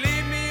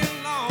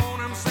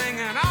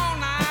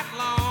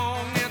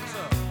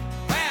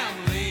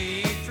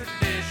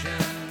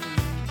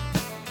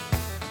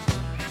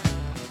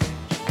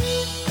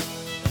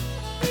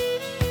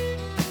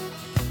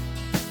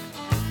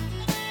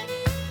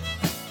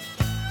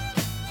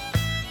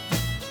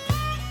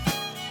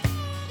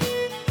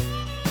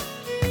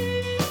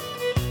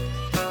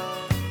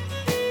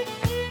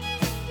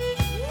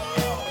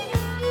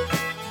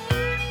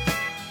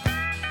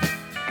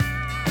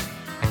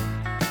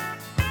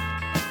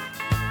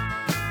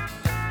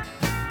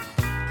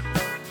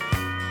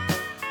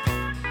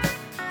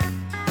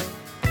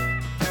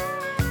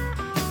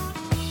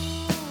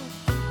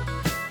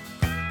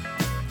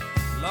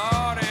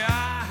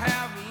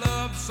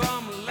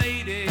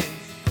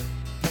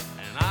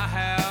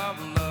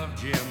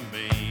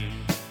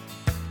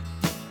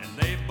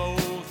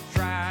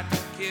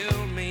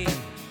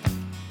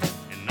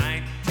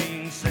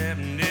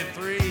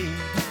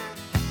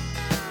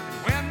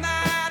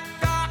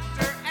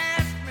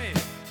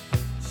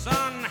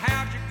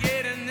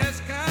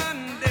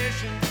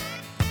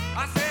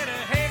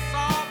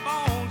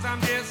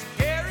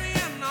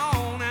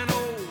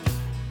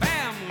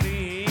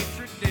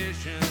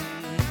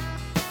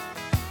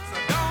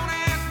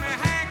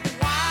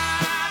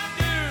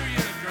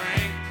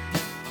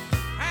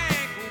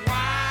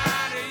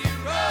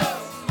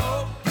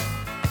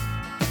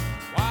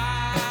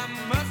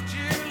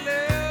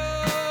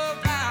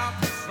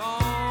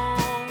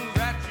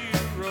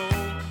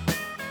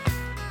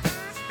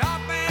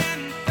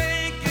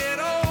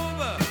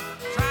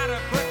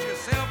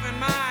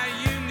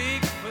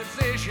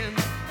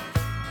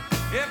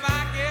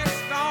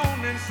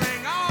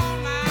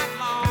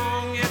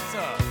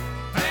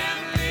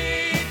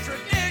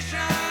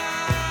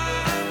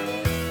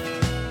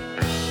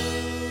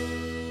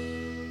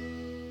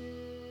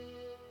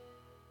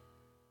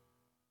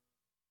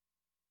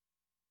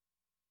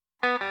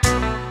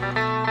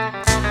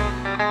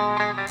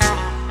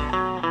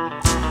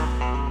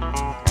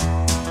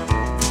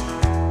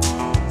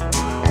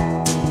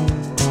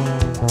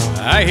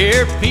 I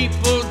hear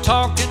people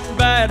talking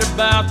bad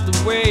about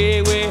the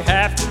way we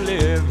have to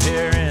live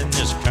here in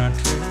this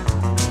country,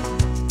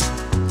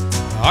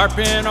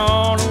 harping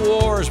on the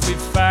wars we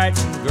fight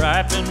and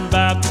griping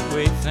about the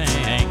way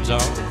things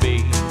ought to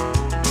be.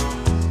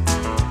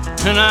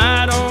 And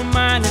I don't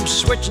mind them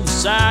switching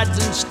sides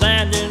and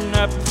standing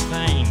up for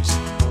things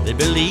they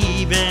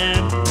believe in.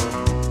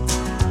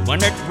 When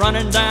they're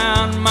running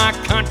down my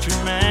country,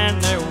 man,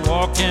 they're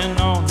walking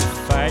on the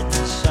fighting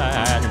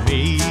side of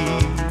me.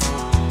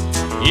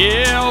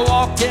 Yeah,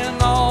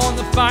 walking on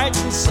the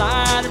fighting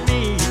side of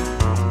me.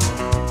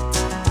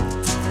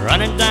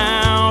 Running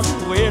down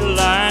the way of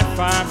life,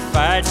 I'm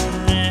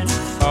fighting and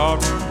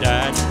fought and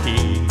died to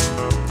keep.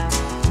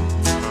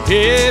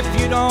 If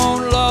you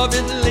don't love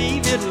it,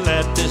 leave it.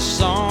 Let this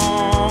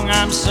song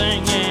I'm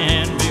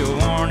singing be a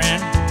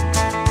warning.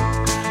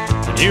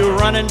 When you're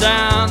running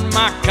down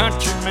my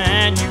country,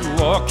 man, you're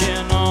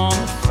walking on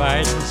the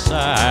fighting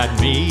side of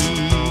me.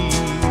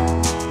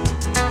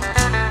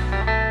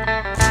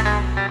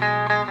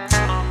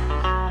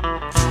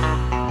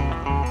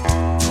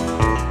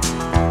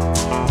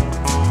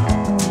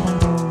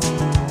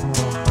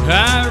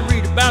 I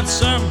read about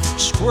some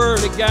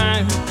squirrely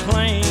guy who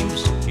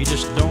claims he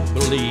just don't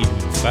believe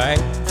in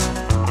fight.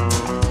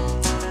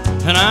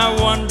 And I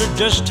wonder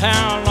just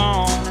how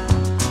long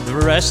the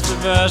rest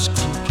of us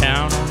can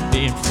count on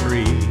being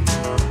free.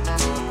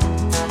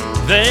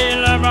 They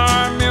love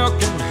our milk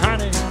and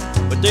honey,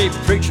 but they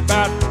preach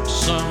about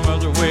some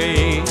other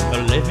way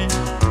of living.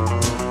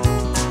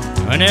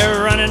 When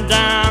they're running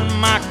down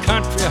my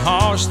country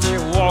horse,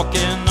 they're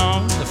walking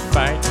on the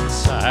fighting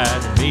side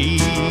of me.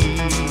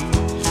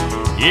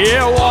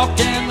 Yeah,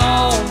 walking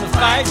on the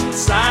fighting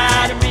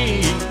side of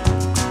me.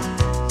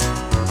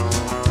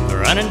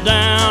 Running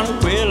down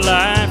the way of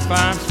life,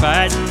 I'm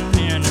fighting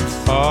in and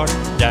fought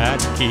and died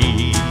to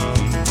keep.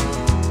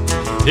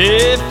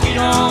 If you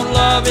don't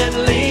love it,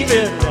 leave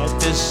it. Let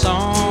this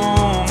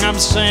song I'm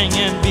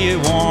singing be a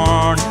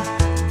warning.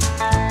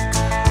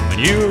 When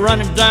you're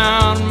running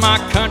down my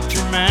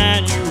country,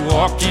 man, you're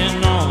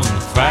walking on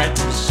the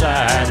fighting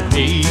side of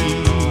me.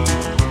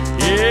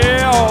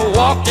 Yeah,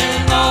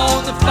 walking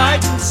on the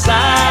fighting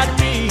side of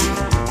me.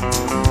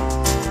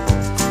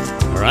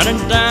 Running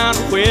down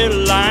the way of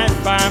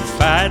life, I'm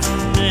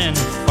fighting and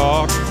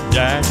fought and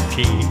died to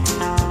keep.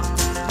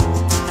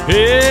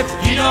 If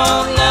you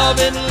don't love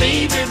it,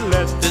 leave it.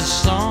 Let this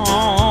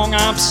song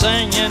I'm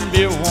singing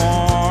be a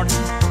warning.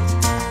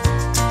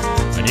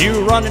 When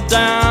you're running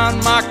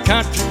down my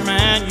country,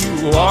 man,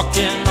 you're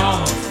walking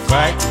on the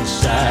fighting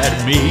side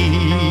of me.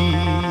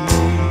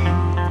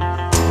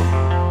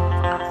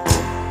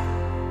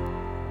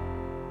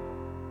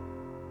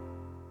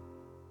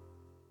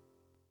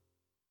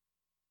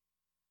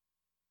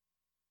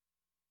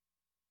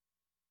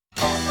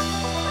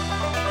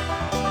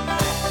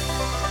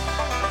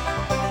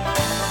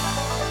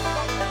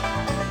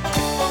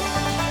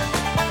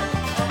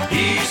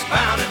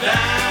 Eastbound and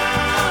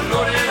down,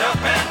 loaded up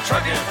and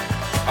trucking.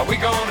 Are we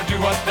gonna do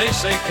what they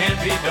say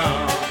can't be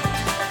done?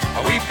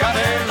 We've got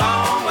a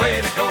long way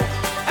to go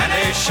and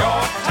a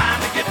short time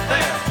to get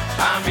there.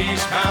 I'm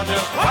eastbound,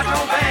 just watch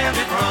no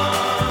bandit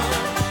run.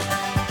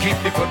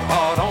 Keep your foot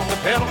hard on the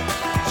pedal,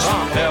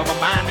 son, never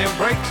mind them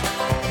brakes.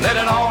 Let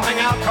it all hang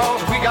out, cause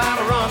we got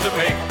a run to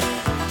make.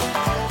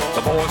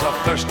 The boys are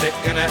thirsty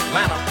in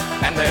Atlanta,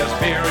 and there's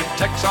beer in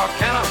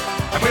Texarkana,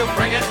 and we'll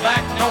bring it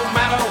back no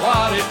matter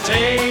what it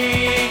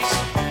takes.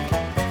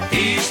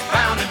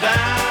 Eastbound and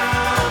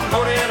down,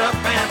 loaded up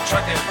and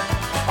trucking.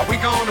 Are we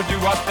gonna do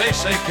what they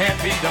say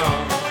can't be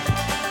done?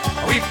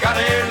 We've got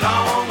a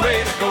long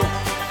way to go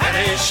and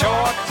a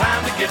short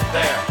time to get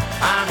there.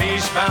 I'm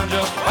eastbound,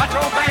 just watch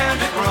old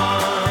bandit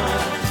run.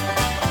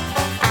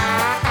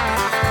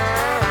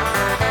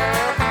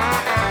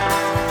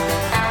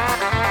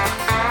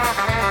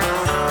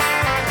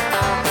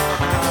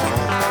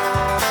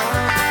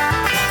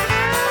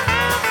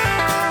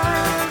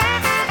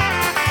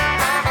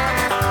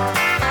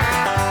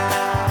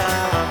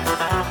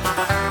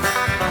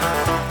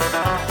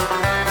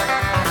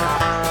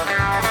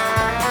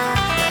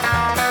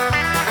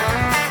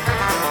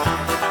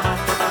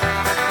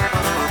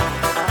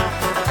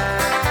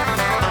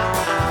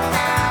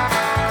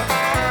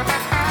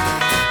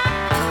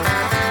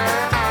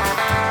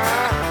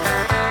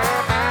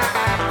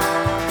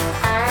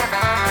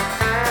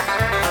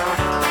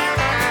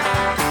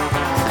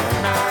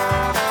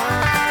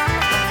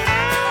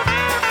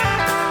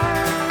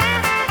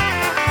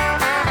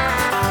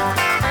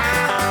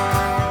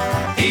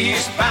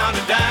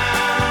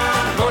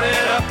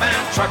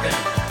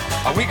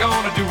 Are we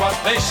gonna do what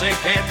they say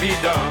can't be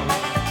done?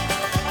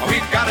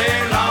 We've got a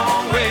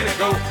long way to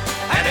go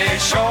and a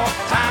short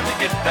time to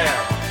get there.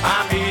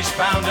 I'm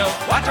eastbound, just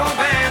watch old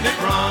bandit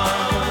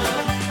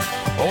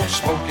run. Old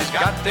Smokey's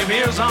got them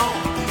ears on,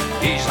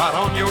 he's hot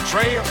on your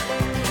trail,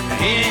 and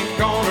he ain't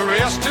gonna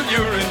rest till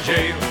you're in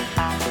jail.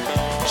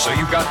 So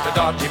you got to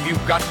dodge him, you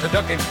got to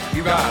duck him,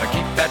 you gotta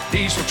keep that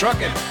diesel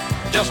trucking.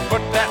 Just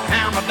put that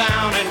hammer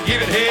down and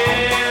give it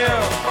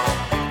hell.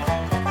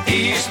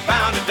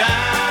 Eastbound and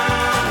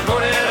down,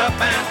 loaded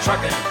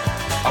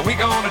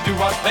gonna do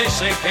what they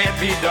say can't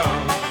be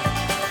done.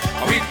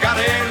 We've got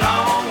a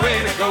long way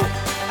to go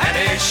and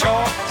a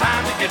short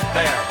time to get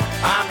there.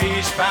 I'm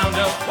eastbound,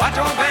 just watch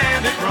our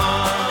bandit run.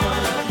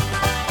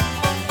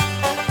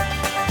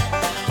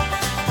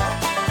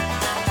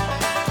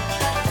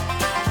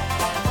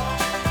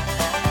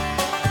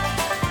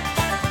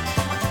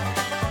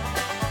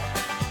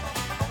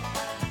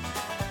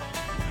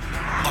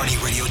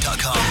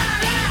 ArnieRadio.com.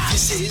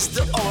 This is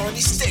the Arnie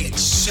State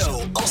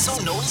Show,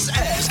 also known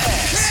as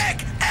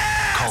Check Ass.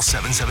 Call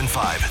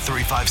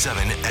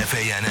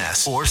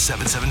 775-357-FANS or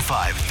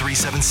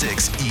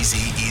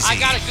 775-376-EASY-EASY. I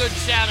got a good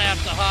shout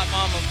out to Hot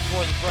Mama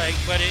before the break,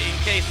 but in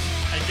case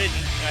I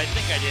didn't, I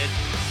think I did.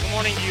 Good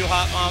morning to you,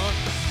 Hot Mama.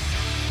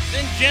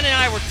 Then Jen and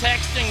I were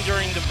texting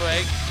during the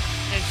break,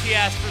 and she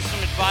asked for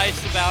some advice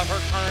about her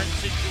current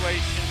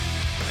situation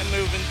and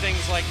moving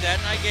things like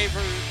that, and I gave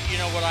her,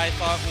 what I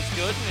thought was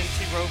good, and then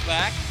she wrote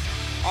back,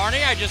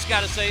 Arnie, I just got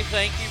to say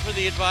thank you for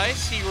the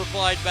advice. He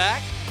replied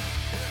back,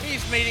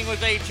 he's meeting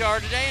with HR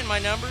today, and my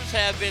numbers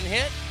have been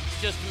hit.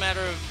 It's just a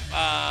matter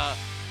of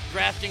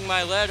drafting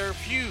my letter.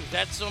 Phew,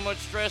 that's so much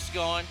stress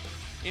gone.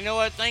 You know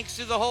what? Thanks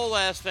to the whole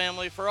Ass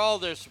family for all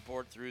their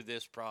support through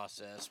this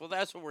process. Well,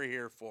 that's what we're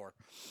here for.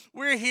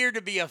 We're here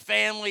to be a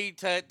family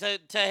to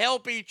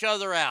help each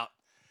other out.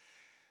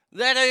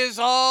 That is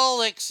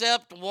all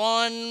except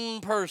one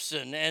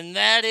person, and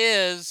that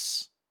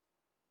is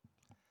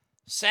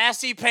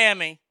Sassy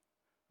Pammy,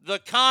 the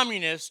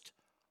communist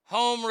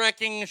home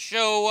wrecking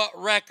show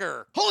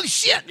wrecker. Holy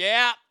shit!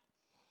 Yeah.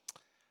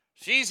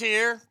 She's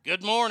here.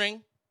 Good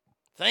morning.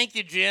 Thank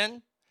you,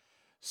 Jen.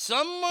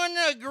 Someone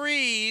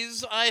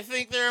agrees. I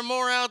think there are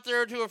more out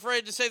there too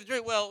afraid to say the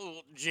truth.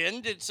 Well,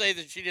 Jen did say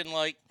that she didn't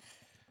like,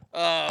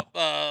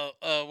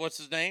 what's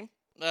his name?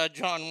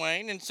 John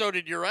Wayne, and so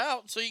did you're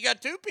out. So you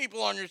got two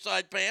people on your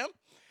side, Pam.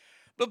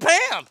 But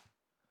Pam,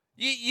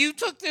 you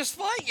took this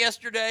fight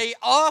yesterday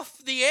off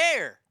the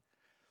air,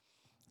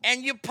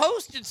 and you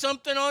posted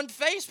something on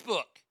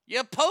Facebook.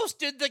 You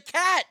posted the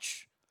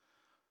catch.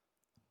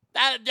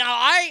 Now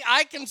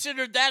I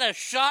considered that a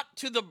shot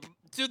to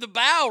the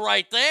bow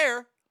right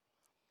there,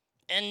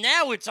 and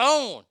now it's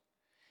on.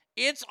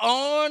 It's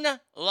on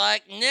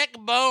like neck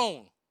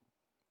bone.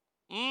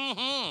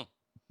 Mm-hmm.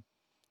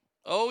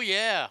 Oh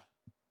yeah.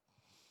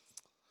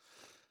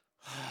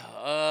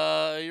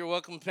 You're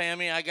welcome,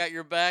 Pammy. I got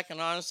your back, and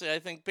honestly, I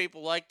think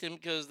people liked him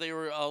because they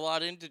were a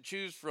lot in to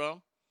choose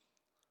from.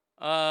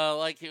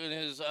 Like when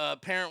his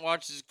parent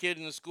watches his kid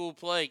in the school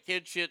play.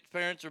 Kid shit,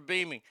 parents are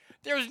beaming.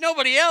 There was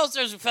nobody else.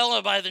 There's a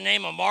fella by the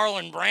name of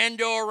Marlon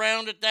Brando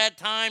around at that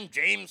time.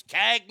 James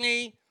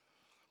Cagney.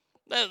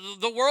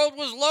 The world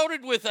was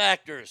loaded with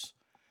actors.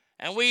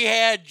 And we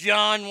had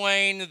John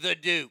Wayne the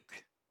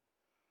Duke.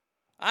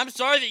 I'm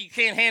sorry that you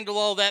can't handle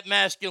all that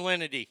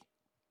masculinity.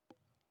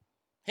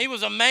 He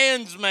was a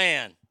man's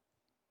man.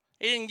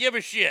 He didn't give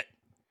a shit.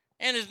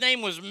 And his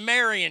name was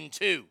Marion,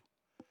 too.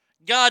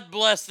 God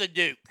bless the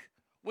Duke.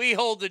 We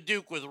hold the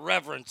Duke with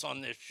reverence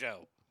on this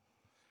show.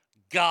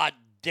 God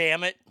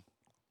damn it.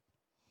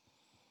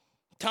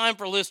 Time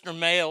for listener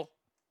mail.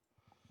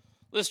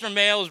 Listener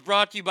mail is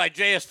brought to you by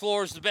JS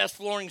Floors, the best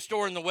flooring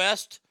store in the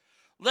West.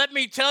 Let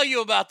me tell you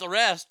about the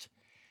rest.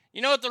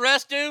 You know what the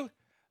rest do?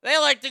 They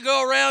like to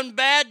go around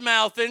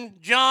bad-mouthing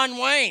John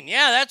Wayne.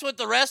 Yeah, that's what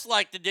the rest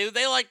like to do.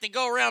 They like to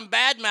go around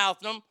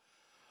bad-mouthing him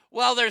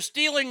while they're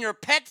stealing your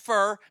pet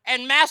fur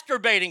and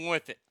masturbating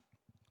with it.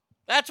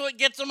 That's what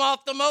gets them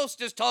off the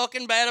most, is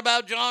talking bad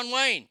about John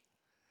Wayne.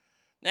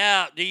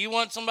 Now, do you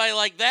want somebody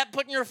like that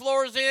putting your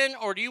floors in,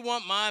 or do you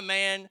want my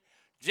man,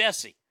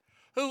 Jesse,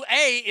 who,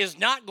 A, is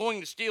not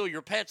going to steal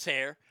your pet's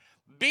hair,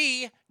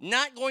 B,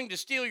 not going to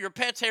steal your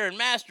pet's hair and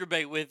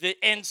masturbate with it,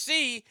 and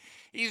C,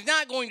 he's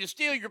not going to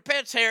steal your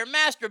pet's hair and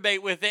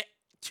masturbate with it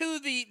to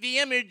the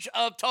image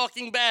of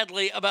talking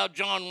badly about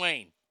John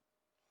Wayne.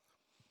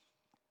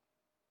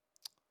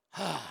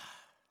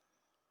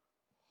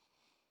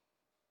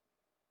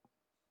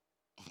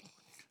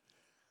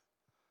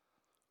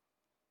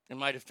 In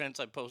my defense,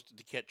 I posted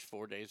the catch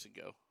 4 days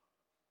ago.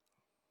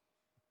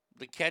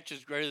 The catch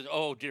is greater than,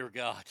 oh, dear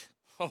God.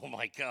 Oh,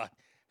 my God.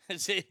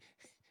 Is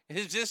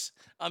this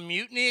a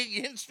mutiny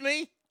against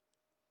me?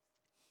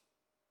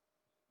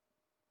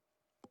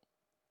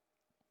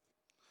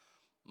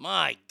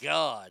 My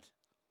God.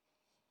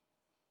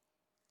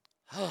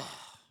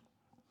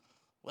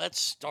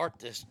 Let's start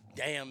this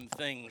damn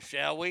thing,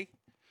 shall we?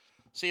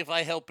 See if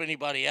I help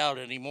anybody out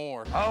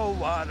anymore. Oh,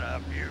 what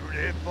a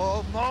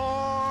beautiful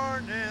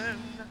morning.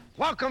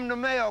 Welcome to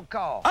Mail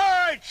Call. All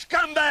right,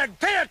 scumbag,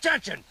 pay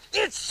attention.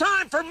 It's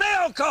time for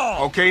Mail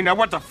Call. Okay, now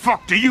what the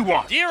fuck do you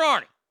want? Dear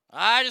Arnie,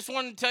 I just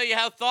wanted to tell you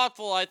how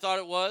thoughtful I thought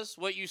it was,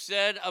 what you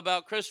said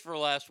about Christopher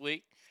last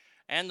week,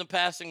 and the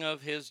passing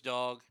of his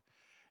dog,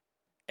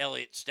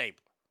 Elliot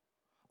Stapler.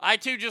 I,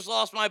 too, just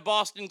lost my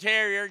Boston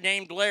Terrier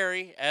named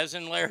Larry, as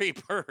in Larry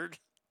Bird.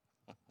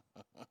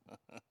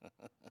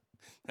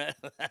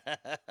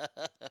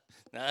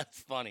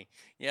 That's funny.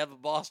 You have a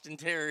Boston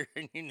Terrier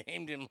and you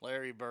named him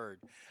Larry Bird.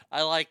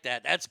 I like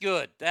that. That's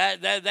good.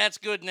 That's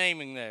good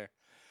naming there.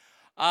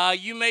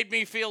 You made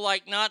me feel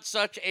like not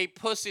such a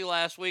pussy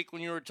last week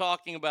when you were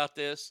talking about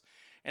this,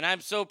 and I'm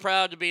so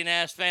proud to be an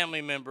Ass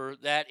family member.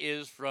 That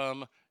is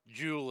from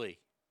Julie.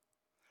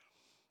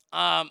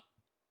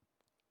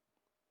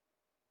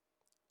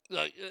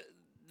 Look,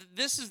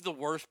 this is the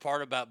worst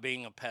part about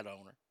being a pet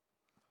owner,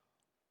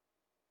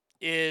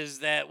 is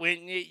that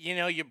when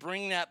you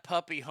bring that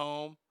puppy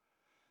home,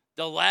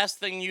 the last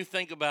thing you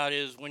think about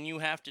is when you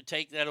have to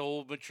take that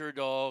old mature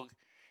dog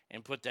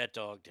and put that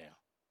dog down.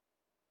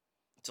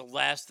 It's the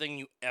last thing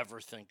you ever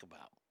think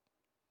about.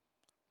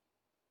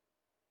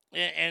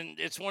 And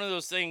it's one of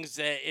those things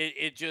that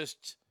it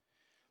just,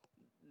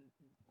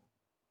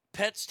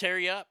 pets tear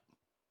you up.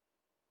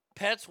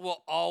 Pets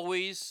will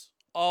always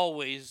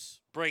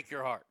break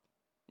your heart,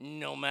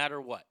 no matter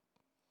what.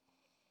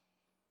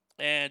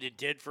 And it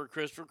did for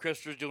Christopher.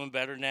 Christopher's doing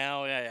better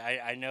now.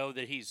 I know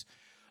that he's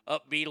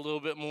upbeat a little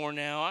bit more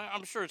now.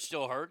 I'm sure it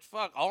still hurts.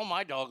 Fuck, all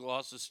my dog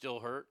losses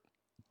still hurt.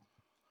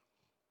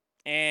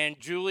 And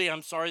Julie,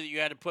 I'm sorry that you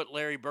had to put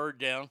Larry Bird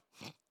down.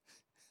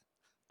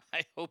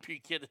 I hope you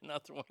get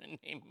another one and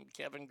name him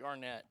Kevin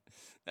Garnett.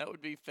 That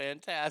would be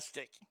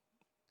fantastic.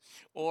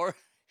 Or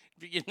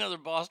if you get another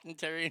Boston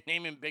Terrier and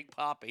name him Big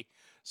Poppy.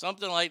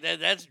 Something like that.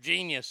 That's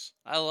genius.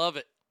 I love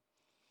it.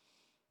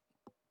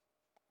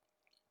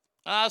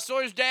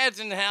 Sawyer's dad's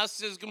in the house.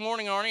 Says, good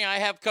morning, Arnie. I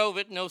have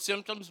COVID. No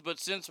symptoms, but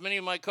since many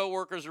of my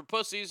coworkers are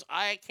pussies,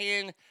 I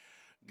can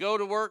go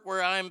to work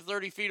where I'm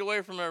 30 feet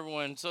away from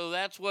everyone. So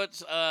that's what's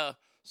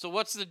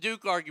the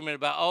Duke argument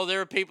about? Oh,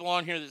 there are people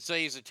on here that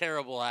say he's a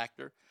terrible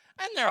actor.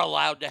 And they're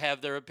allowed to have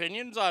their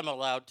opinions. I'm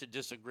allowed to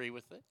disagree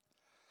with it.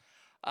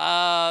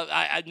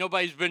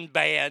 Nobody's been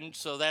banned,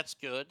 so that's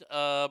good.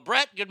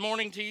 Brett, good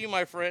morning to you,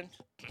 my friend.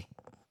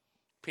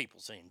 People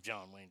saying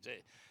John Wayne's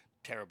a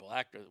terrible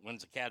actor that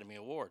wins Academy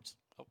Awards.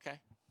 Okay.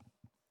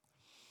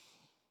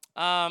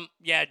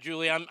 Yeah,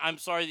 Julie, I'm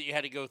sorry that you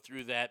had to go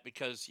through that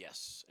because,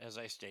 yes, as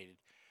I stated,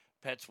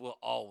 pets will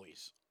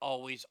always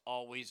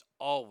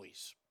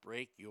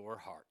break your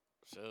heart.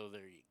 So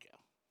there you go.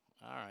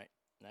 All right,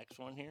 next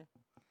one here.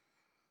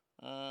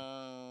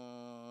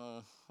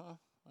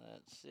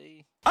 Let's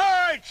see. All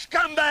right,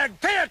 scumbag,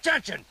 pay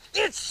attention.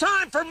 It's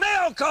time for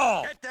mail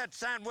call. Get that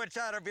sandwich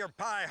out of your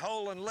pie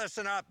hole and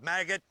listen up,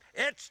 maggot.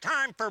 It's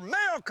time for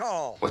mail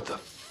call. What the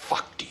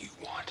fuck do you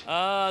want?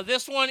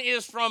 This one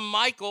is from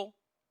Michael.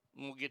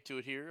 And we'll get to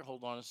it here.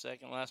 Hold on a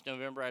second. Last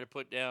November, I had to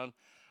put down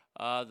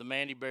the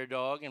Mandy Bear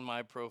dog in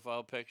my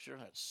profile picture.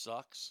 That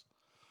sucks.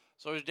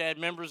 So his dad,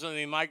 members of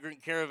the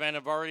migrant caravan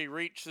have already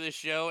reached this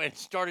show and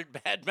started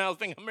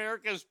bad-mouthing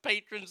America's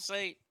patron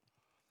saint.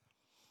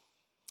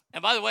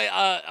 And by the way,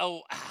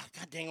 God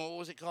dang, what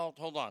was it called?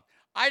 Hold on.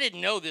 I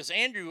didn't know this.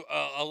 Andrew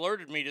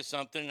alerted me to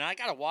something, and I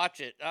got to watch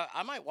it.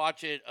 I might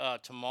watch it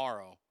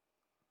tomorrow.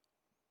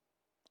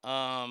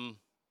 The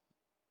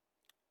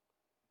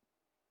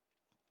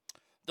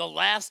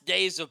Last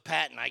Days of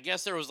Patton. I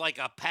guess there was like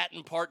a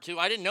Patton Part 2.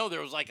 I didn't know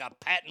there was like a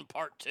Patton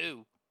Part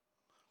 2.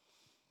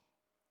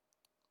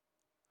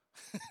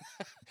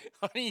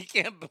 You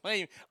can't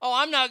blame. Oh,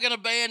 I'm not going to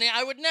ban it.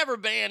 I would never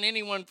ban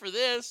anyone for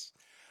this.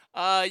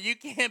 You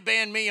can't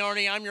ban me,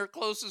 Arnie. I'm your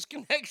closest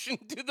connection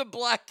to the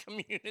black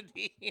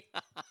community.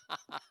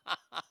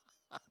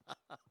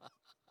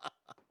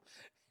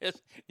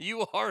 Yes,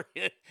 you are.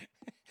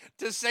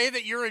 To say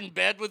that you're in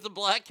bed with the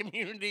black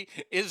community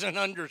is an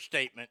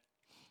understatement.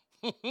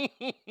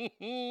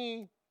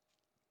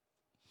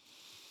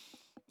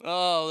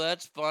 Oh,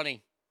 that's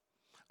funny.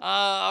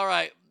 All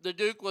right. The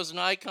Duke was an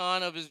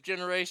icon of his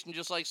generation,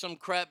 just like some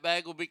crap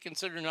bag will be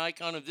considered an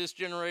icon of this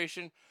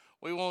generation.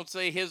 We won't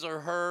say his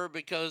or her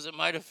because it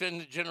might offend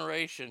the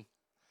generation.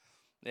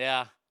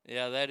 Yeah,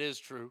 that is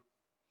true.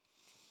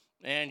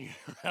 And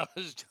I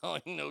was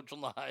telling no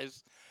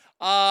lies.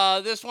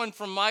 This one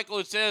from Michael,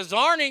 it says,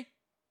 Arnie,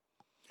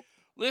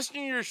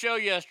 listening to your show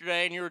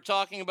yesterday, and you were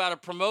talking about a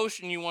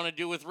promotion you want to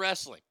do with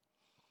wrestling.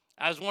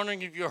 I was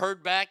wondering if you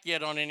heard back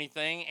yet on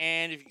anything,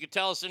 and if you could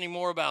tell us any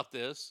more about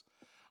this.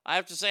 I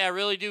have to say, I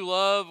really do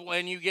love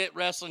when you get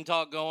wrestling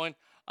talk going.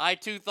 I,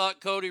 too, thought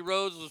Cody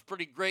Rhodes was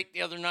pretty great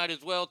the other night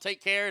as well.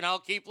 Take care, and I'll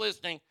keep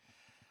listening.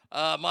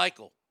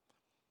 Michael.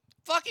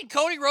 Fucking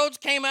Cody Rhodes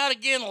came out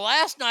again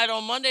last night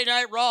on Monday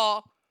Night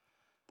Raw.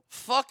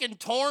 Fucking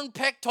torn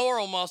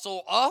pectoral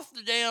muscle off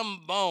the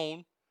damn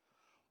bone.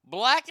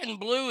 Black and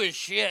blue as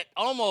shit.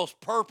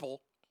 Almost purple.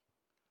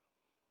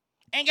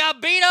 And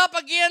got beat up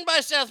again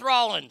by Seth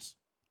Rollins.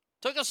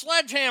 Took a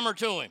sledgehammer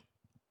to him.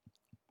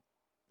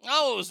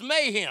 Oh, it was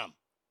mayhem.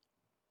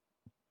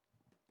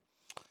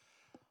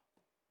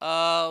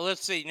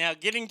 Let's see. Now,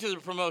 getting to the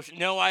promotion.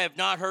 No, I have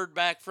not heard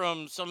back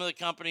from some of the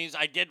companies.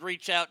 I did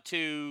reach out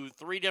to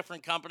 3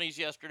 different companies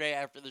yesterday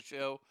after the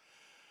show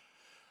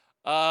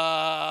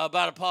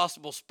about a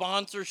possible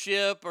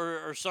sponsorship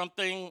or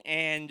something.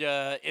 And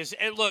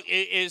look,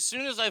 as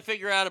soon as I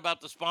figure out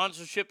about the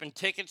sponsorship and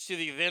tickets to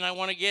the event I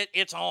want to get,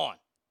 it's on.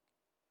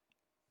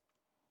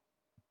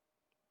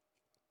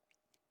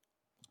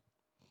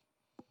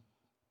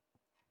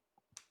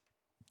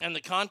 And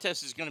the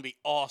contest is going to be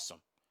awesome.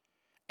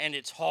 And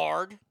it's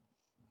hard,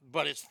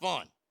 but it's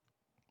fun.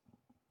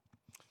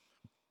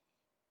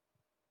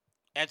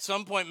 At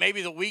some point,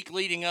 maybe the week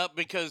leading up,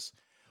 because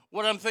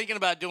what I'm thinking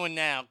about doing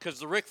now, because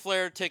the Ric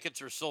Flair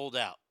tickets are sold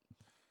out.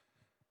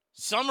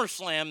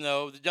 SummerSlam,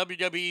 though, the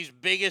WWE's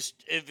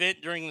biggest event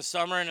during the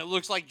summer, and it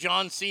looks like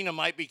John Cena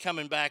might be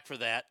coming back for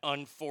that,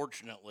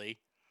 unfortunately.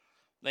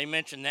 They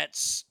mentioned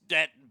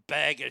that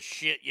bag of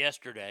shit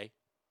yesterday.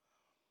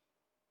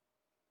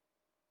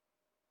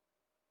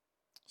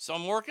 So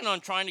I'm working on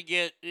trying to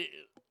get...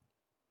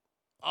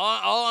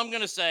 All I'm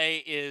going to say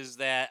is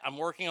that I'm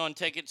working on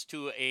tickets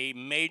to a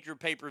major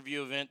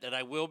pay-per-view event that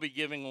I will be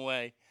giving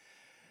away.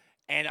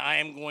 And I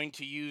am going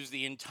to use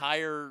the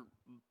entire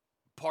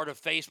part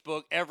of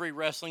Facebook, every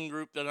wrestling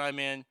group that I'm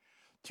in,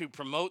 to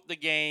promote the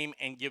game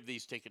and give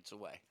these tickets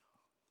away.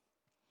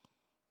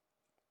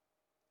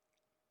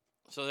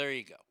 So there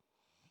you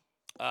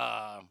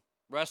go.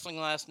 Wrestling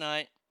last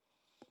night.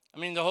 I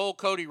mean, the whole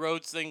Cody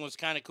Rhodes thing was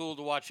kind of cool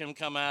to watch him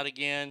come out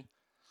again.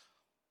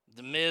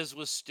 The Miz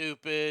was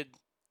stupid.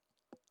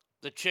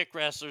 The chick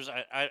wrestlers,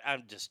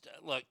 I'm just,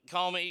 look,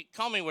 call me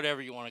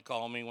whatever you want to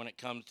call me when it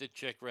comes to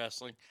chick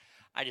wrestling.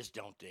 I just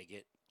don't dig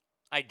it.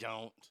 I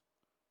don't.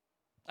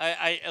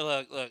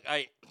 Look,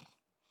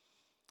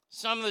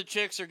 some of the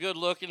chicks are good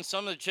looking.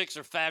 Some of the chicks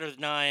are fatter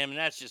than I am, and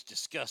that's just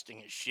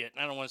disgusting as shit.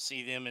 And I don't want to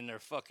see them in their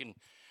fucking,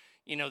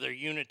 their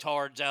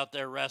unitards out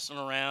there wrestling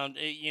around.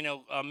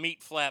 A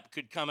meat flap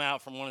could come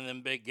out from one of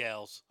them big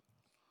gals.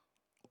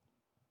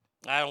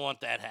 I don't want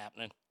that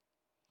happening.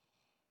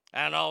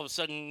 And all of a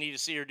sudden, you need to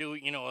see her do,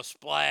 a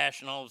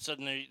splash, and all of a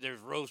sudden, there's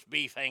roast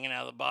beef hanging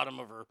out of the bottom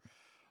of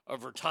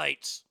her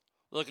tights,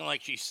 looking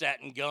like she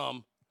sat in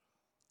gum.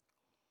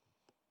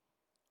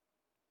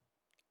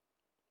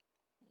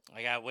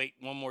 I gotta wait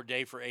one more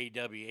day for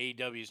AEW.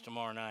 AEW is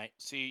tomorrow night.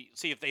 See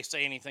if they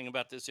say anything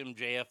about this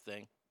MJF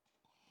thing.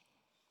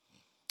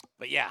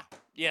 But yeah,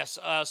 yes.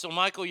 So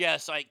Michael,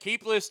 yes, I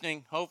keep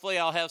listening. Hopefully,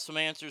 I'll have some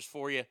answers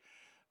for you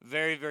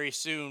very, very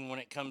soon when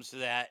it comes to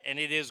that, and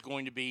it is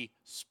going to be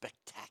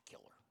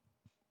spectacular.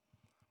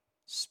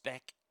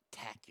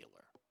 Spectacular.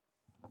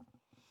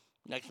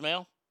 Next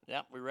mail?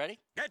 Yeah, we ready?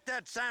 Get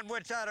that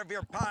sandwich out of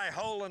your pie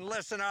hole and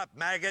listen up,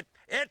 maggot.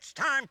 It's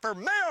time for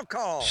mail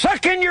call.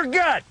 Suck in your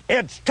gut.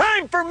 It's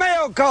time for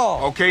mail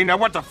call. Okay, now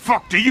what the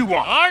fuck do you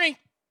want? Arnie,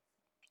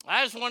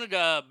 I just wanted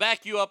to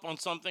back you up on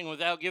something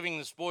without giving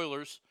the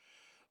spoilers.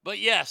 But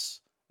yes,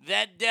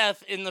 that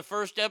death in the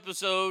first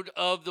episode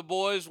of The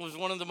Boys was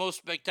one of the most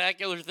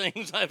spectacular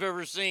things I've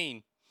ever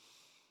seen.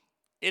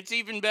 It's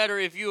even better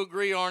if you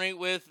agree, Arnie,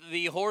 with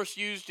the horse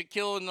used to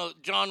kill in the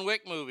John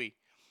Wick movie.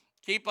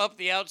 Keep up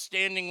the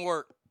outstanding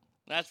work.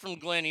 That's from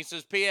Glenn. He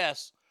says,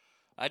 P.S.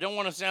 I don't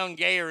want to sound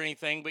gay or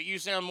anything, but you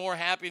sound more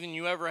happy than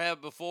you ever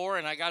have before,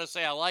 and I got to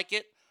say I like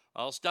it.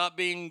 I'll stop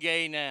being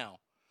gay now.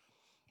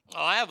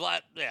 Oh,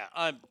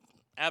 I'm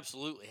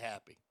absolutely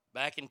happy.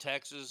 Back in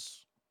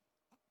Texas,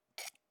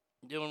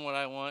 doing what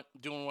I want,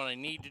 doing what I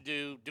need to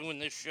do, doing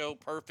this show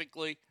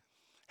perfectly,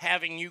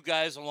 having you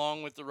guys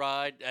along with the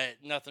ride.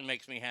 Nothing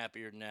makes me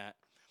happier than that.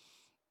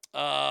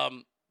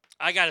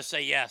 I got to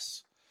say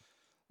yes.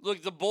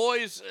 Look, The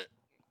Boys,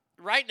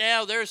 right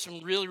now, there's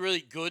some really, really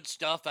good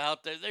stuff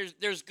out there.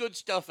 There's good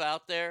stuff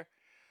out there.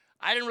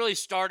 I didn't really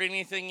start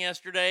anything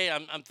yesterday.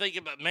 I'm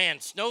thinking about, man,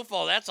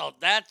 Snowfall,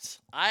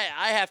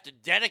 I have to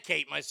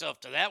dedicate myself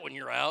to that when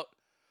you're out.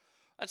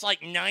 That's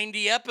like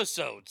 90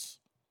 episodes.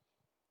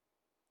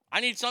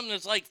 I need something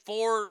that's like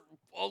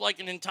like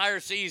an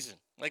entire season,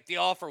 like The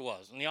Offer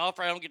was. And The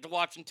Offer I don't get to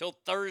watch until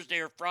Thursday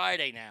or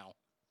Friday now.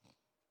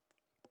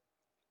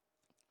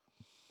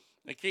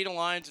 Nikita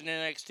Lyons in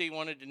NXT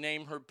wanted to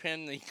name her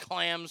pin the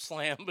Clam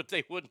Slam, but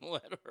they wouldn't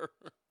let her.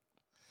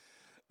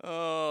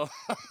 Oh.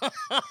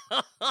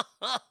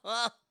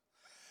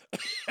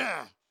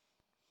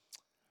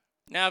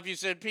 Now, if you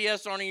said,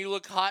 P.S. Arnie, you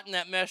look hot in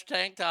that mesh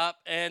tank top,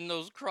 and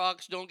those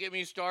Crocs, don't get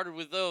me started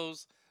with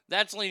those,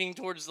 that's leaning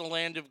towards the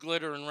land of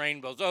glitter and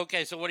rainbows.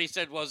 Okay, so what he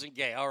said wasn't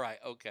gay. All right,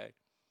 okay.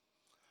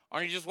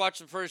 Arnie, just watch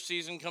the first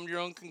season, come to your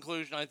own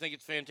conclusion. I think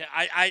it's fantastic.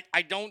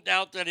 I don't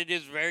doubt that it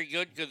is very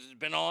good because it's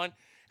been on.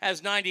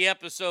 Has 90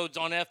 episodes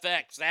on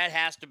FX. That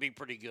has to be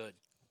pretty good.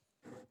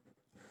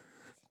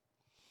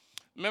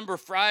 Remember,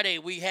 Friday,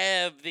 we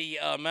have the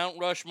Mount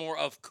Rushmore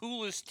of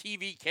coolest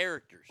TV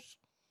characters.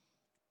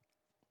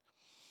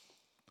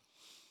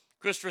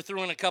 Christopher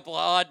threw in a couple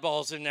of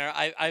oddballs in there.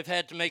 I've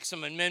had to make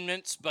some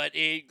amendments, but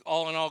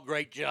all in all,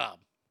 great job.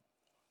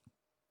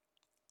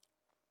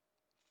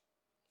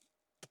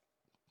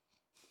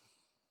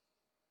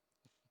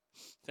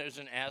 There's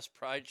an Ass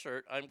Pride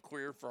shirt. I'm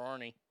queer for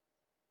Arnie.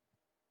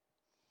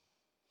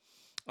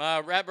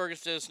 Ratburger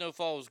says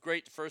Snowfall was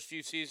great the first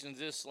few seasons.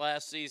 This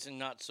last season,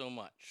 not so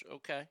much.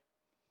 Okay.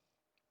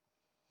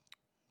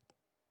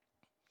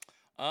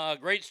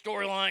 Great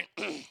storyline.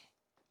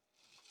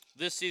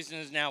 This season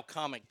is now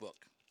comic book.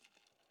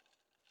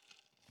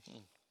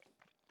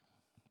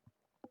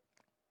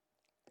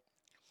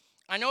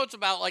 I know it's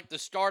about like the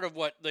start of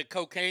the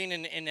cocaine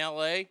in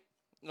L.A.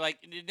 Like,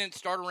 it didn't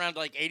start around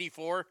like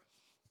 84.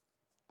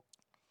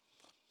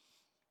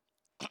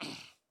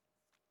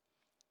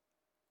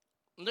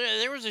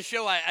 There was a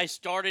show I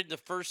started the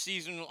first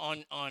season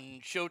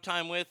on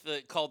Showtime with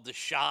called The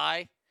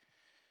Chi.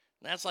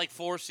 That's like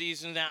 4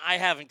 seasons now. I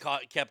haven't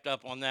kept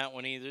up on that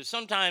one either.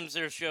 Sometimes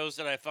there's shows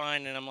that I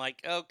find and I'm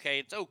like, okay,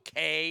 it's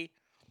okay,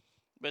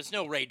 but it's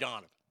no Ray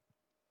Donovan.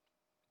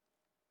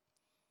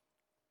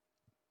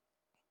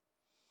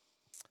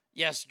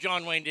 Yes,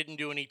 John Wayne didn't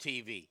do any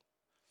TV.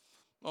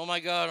 Oh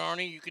my God,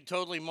 Arnie, you could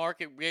totally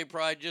market Gay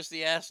Pride, just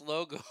the ass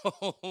logo.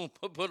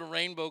 Put a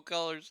rainbow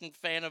colors and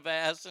fan of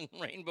ass and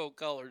rainbow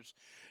colors.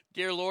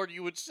 Dear Lord,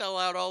 you would sell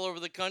out all over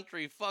the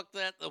country. Fuck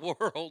that, the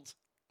world.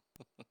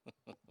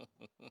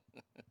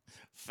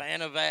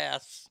 Fan of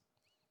ass.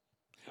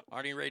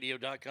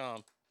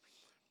 ArnieRadio.com.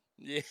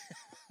 Yeah.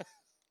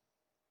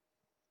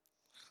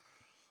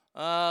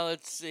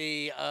 Let's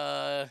see.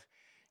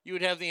 You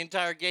would have the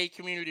entire gay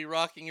community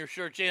rocking your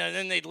shirts. Yeah, and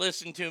then they'd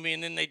listen to me,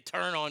 and then they'd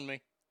turn on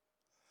me.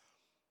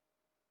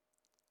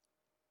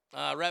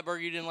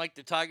 Ratberg, you didn't like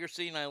the tiger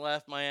scene? I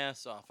laughed my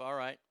ass off. All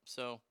right.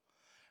 So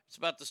it's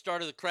about the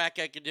start of the crack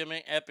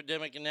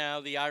epidemic, and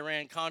now the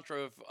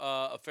Iran-Contra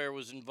affair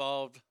was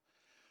involved.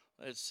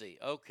 Let's see.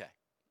 Okay.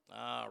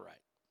 All right.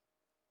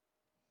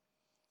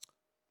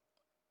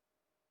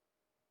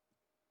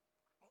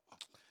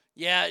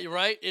 Yeah, you're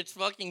right. It's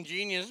fucking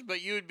genius,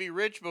 but you would be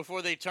rich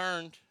before they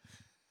turned.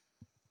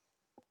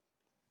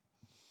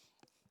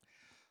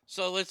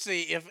 So let's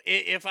see.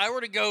 If I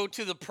were to go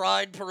to the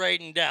Pride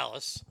Parade in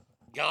Dallas,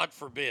 God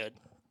forbid,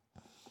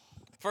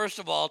 first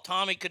of all,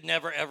 Tommy could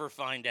never, ever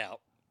find out.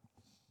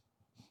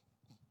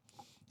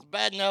 It's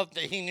bad enough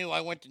that he knew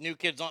I went to New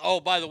Kids on. Oh,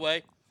 by the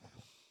way,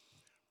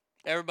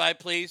 everybody,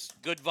 please,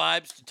 good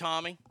vibes to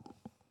Tommy.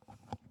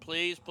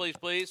 Please, please,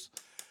 please.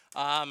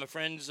 My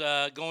friend's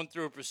going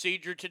through a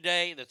procedure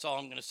today. That's all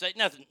I'm going to say.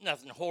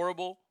 Nothing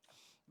horrible,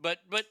 but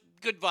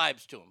good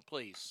vibes to him,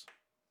 please.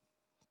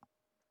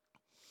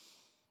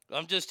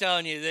 I'm just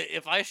telling you that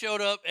if I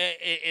showed up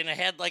and I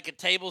had like a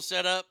table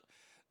set up,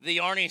 the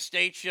Arnie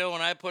State Show,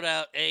 and I put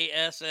out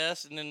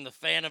ASS and then the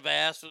fan of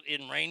ass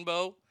in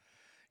rainbow,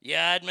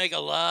 yeah, I'd make a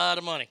lot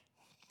of money.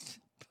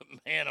 But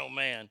man, oh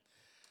man,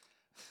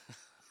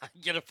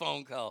 I'd get a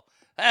phone call.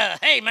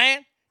 Hey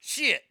man,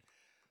 shit.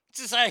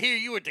 Just I hear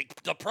you at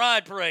the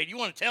Pride Parade. You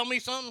want to tell me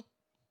something?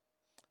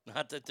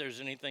 Not that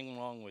there's anything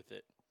wrong with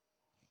it.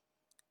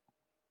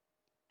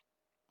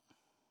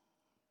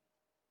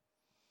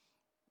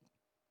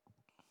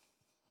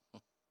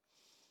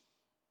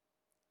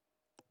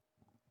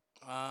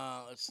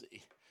 Let's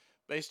see.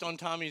 Based on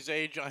Tommy's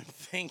age, I'm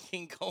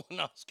thinking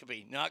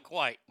colonoscopy. Not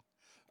quite.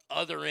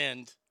 Other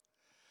end.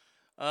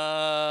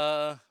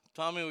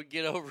 Tommy would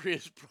get over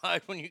his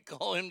pride when you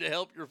call him to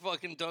help your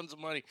fucking tons of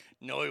money.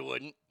 No, he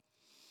wouldn't.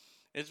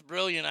 It's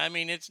brilliant. I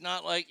mean, it's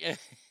not like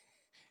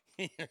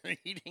you're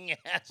eating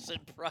acid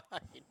pride.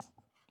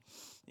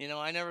 You know,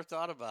 I never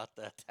thought about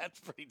that. That's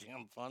pretty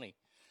damn funny.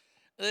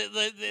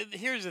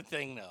 Here's the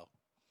thing, though.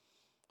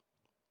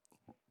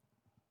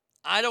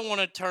 I don't want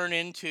to turn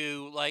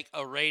into like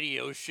a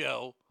radio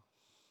show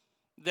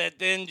that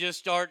then just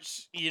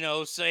starts, you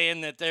know, saying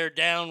that they're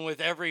down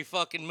with every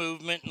fucking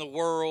movement in the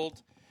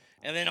world.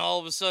 And then all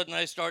of a sudden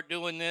I start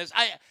doing this.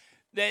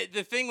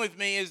 The thing with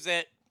me is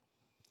that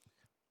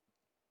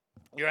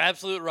you're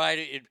absolutely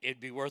right.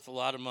 It'd be worth a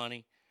lot of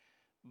money.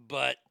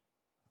 But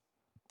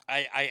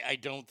I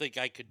don't think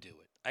I could do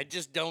it. I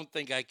just don't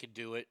think I could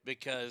do it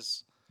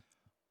because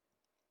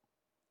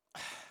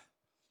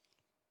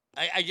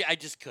I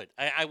just could.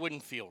 I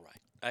wouldn't feel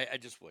right. I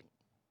just wouldn't.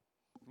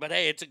 But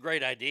hey, it's a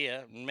great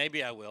idea.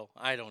 Maybe I will.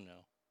 I don't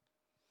know.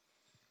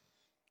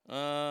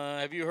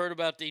 Have you heard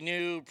about the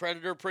new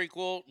Predator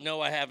prequel?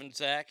 No, I haven't,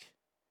 Zach.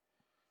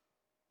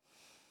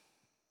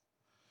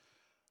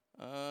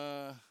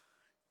 Yeah,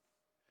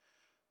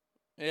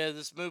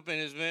 this movement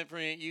is meant for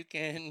you. You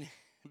can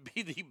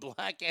be the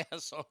black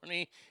ass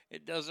Arnie.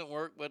 It doesn't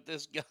work, but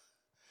this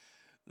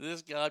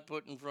God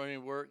put in front of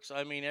you works.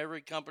 I mean,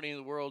 every company in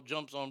the world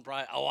jumps on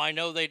Pride. Oh, I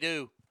know they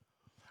do.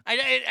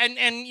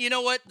 And you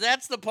know what?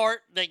 That's the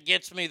part that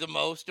gets me the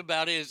most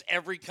about it is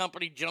every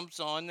company jumps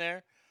on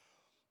there.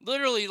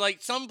 Literally,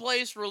 like some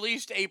place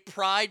released a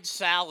Pride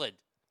salad.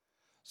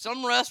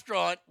 Some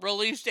restaurant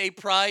released a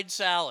Pride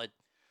salad.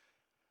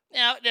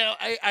 Now,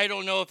 I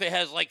don't know if it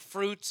has like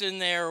fruits in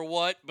there or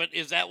what, but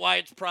is that why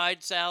it's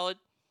Pride salad?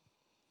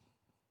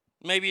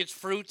 Maybe it's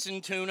fruits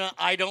and tuna.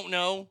 I don't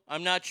know.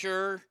 I'm not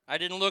sure. I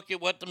didn't look at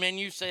what the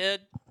menu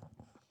said.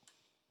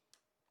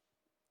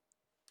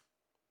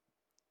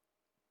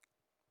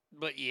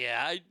 But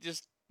yeah, I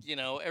just, you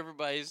know,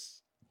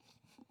 everybody's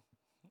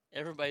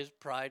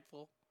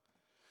prideful.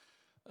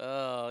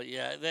 Oh,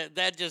 yeah,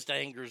 that just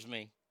angers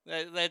me.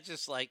 That's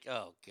just like,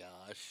 oh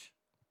gosh.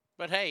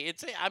 But hey,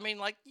 it's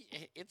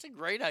a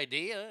great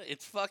idea.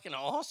 It's a fucking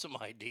awesome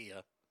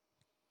idea.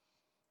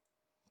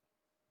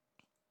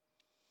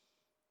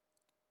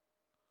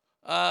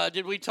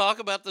 Did we talk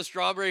about the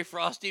Strawberry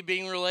Frosty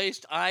being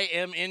released? I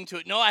am into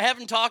it. No, I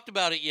haven't talked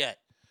about it yet.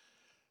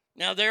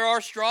 Now, there are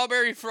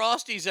Strawberry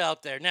Frosties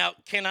out there. Now,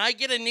 can I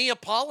get a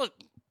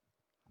Neapolitan?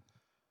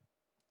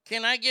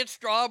 Can I get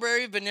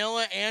strawberry,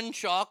 vanilla, and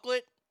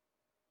chocolate?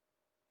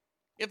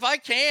 If I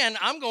can,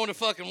 I'm going to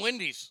fucking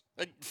Wendy's.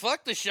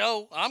 Fuck the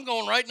show. I'm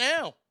going right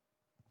now.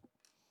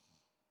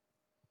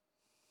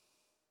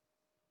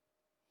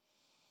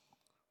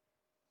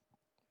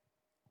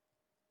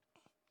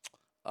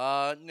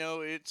 No,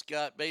 it's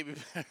got baby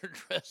batter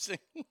dressing.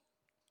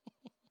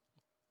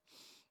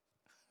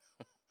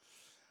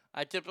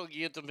 I typically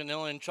get the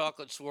vanilla and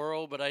chocolate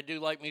swirl, but I do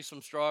like me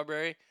some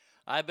strawberry.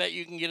 I bet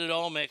you can get it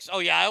all mixed. Oh,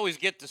 yeah, I always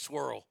get the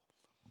swirl.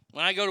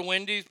 When I go to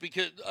Wendy's,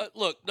 because,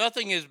 look,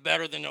 nothing is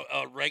better than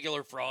a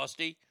regular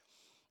Frosty.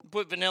 You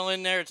put vanilla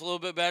in there, it's a little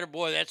bit better.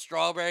 Boy, that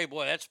strawberry,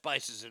 boy, that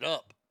spices it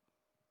up.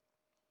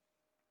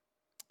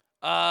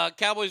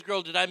 Cowboys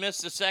Girl, did I miss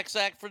the sex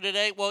act for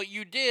today? Well,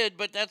 you did,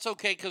 but that's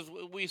okay because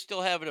we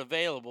still have it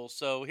available.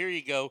 So here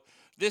you go.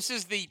 This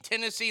is the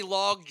Tennessee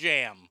Log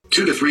Jam.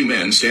 2 to 3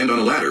 men stand on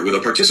a ladder with a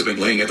participant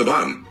laying at the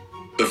bottom.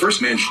 The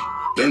first man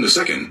then the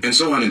second, and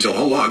so on until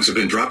all logs have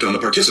been dropped on the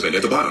participant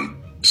at the bottom.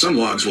 Some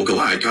logs will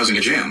collide, causing a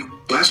jam.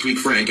 Last week,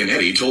 Frank and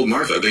Eddie told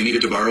Martha they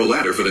needed to borrow a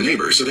ladder for the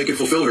neighbors so they could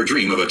fulfill her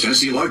dream of a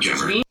Tennessee log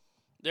jammer.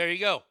 There you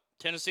go.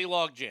 Tennessee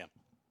Log Jam.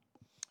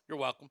 You're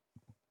welcome.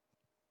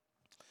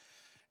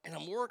 And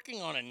I'm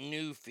working on a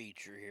new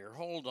feature here.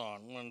 Hold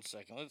on 1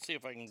 second. Let's see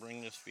if I can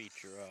bring this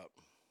feature up.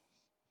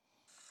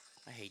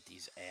 I hate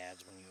these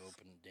ads when you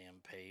open the damn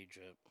page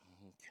up.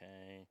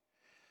 Okay.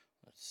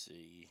 Let's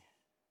see.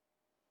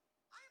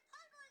 I am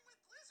partnering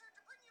with Blizzard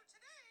to bring you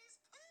today's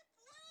poop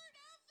word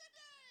of the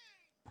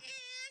day.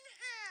 In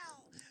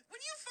hell. When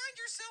you find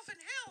yourself in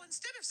hell,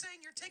 instead of saying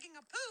you're taking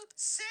a poop,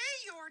 say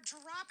you're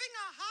dropping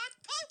a hot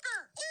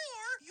poker.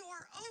 Or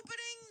you're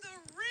opening the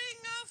ring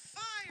of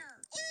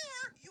fire.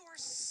 Or you're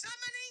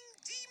summoning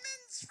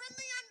demons from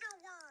the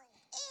underworld.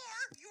 Or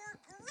you're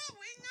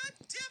growing a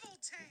devil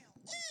tail.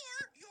 Or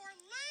you're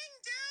laying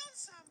down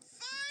some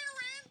fire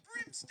and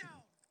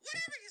brimstone.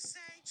 Whatever you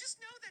say,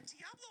 just know that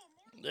Diablo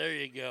Immortal... There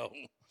you go.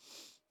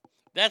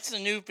 That's the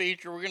new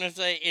feature. We're going to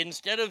say,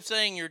 instead of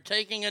saying you're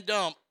taking a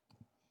dump,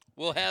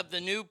 we'll have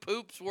the new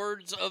poops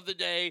words of the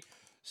day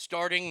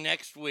starting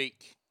next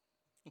week.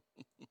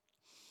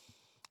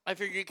 I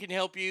figure it can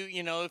help you,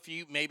 you know, if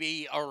you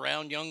maybe are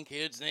around young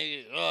kids and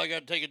they, I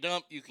got to take a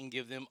dump, you can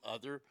give them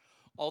other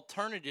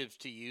alternatives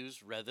to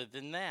use rather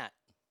than that.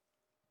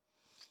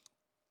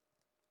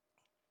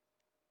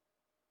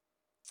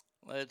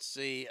 Let's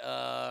see.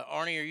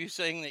 Arnie, are you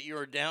saying that you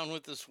are down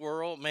with the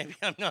swirl? Maybe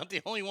I'm not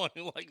the only one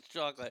who likes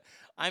chocolate.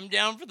 I'm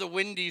down for the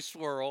Wendy's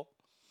swirl.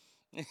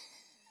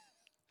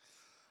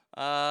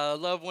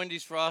 Love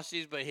Wendy's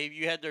Frosties, but have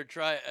you had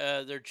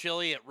their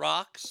chili at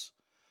Rocks?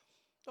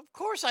 Of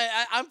course,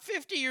 I'm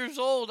 50 years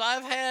old.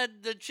 I've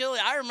had the chili.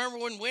 I remember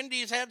when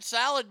Wendy's had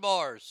salad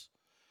bars.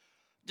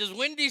 Does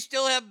Wendy's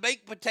still have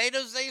baked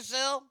potatoes they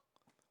sell?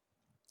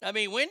 I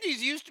mean,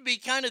 Wendy's used to be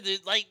kind of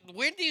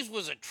Wendy's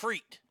was a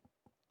treat.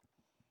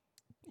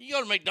 You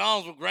go to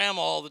McDonald's with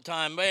grandma all the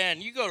time,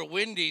 man. You go to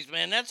Wendy's,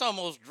 man, that's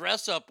almost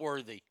dress-up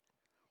worthy.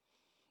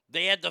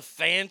 They had the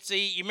fancy,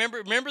 you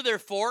remember their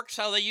forks,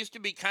 how they used to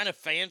be kind of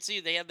fancy?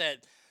 They had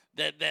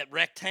that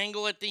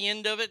rectangle at the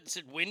end of it and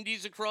said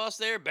Wendy's across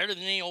there, better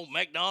than any old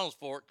McDonald's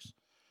forks.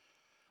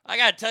 I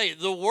got to tell you,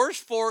 the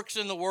worst forks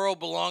in the world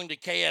belong to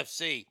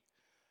KFC.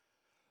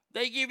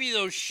 They give you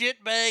those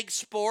shitbag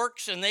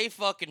sporks and they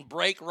fucking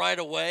break right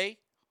away.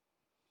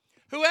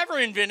 Whoever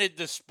invented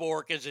the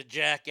spork is a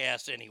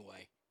jackass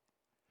anyway.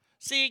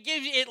 See,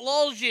 it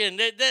lulls you in.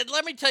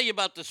 Let me tell you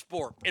about the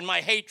spork and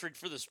my hatred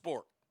for the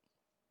spork.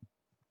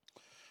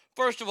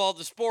 First of all,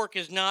 the spork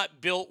is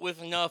not built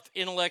with enough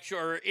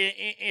intellectual or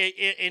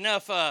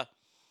enough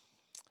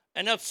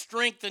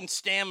strength and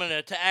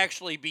stamina to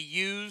actually be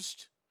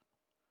used,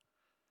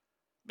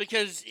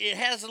 because it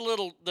has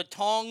the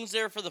tongs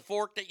there for the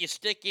fork that you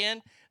stick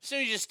in. As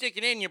soon as you stick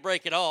it in, you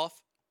break it off.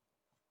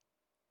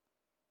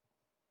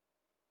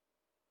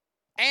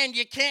 And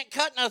you can't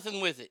cut nothing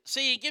with it.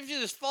 See, it gives you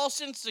this false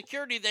sense of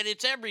security that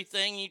it's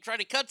everything. You try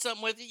to cut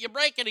something with it, you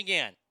break it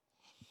again.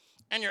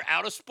 And you're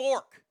out of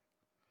spork.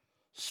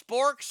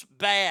 Spork's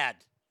bad.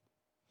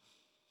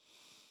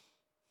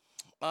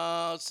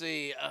 Let's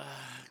see.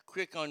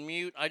 Quick on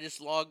mute. I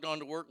just logged on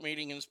to work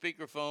meeting and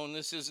speakerphone.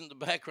 This isn't the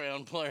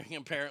background playing,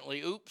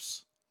 apparently.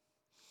 Oops.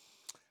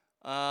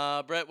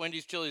 Brett,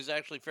 Wendy's chili is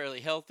actually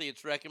fairly healthy.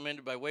 It's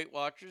recommended by Weight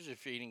Watchers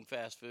if you're eating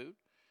fast food.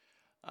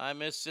 I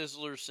miss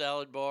Sizzler's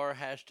salad bar.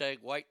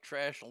 # white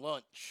trash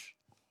lunch.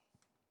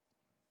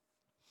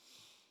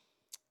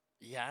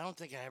 Yeah, I don't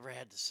think I ever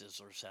had the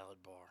Sizzler salad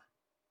bar.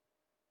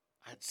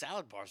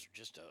 Salad bars are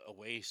just a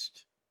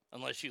waste,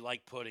 unless you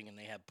like pudding and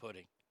they have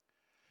pudding.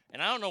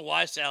 And I don't know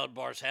why salad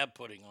bars have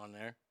pudding on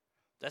there.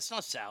 That's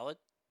not salad.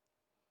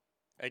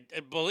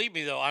 Believe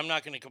me, though, I'm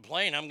not going to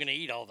complain. I'm going to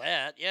eat all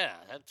that. Yeah,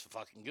 that's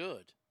fucking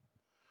good.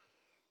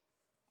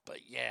 But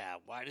yeah,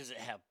 why does it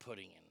have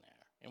pudding in there?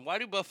 And why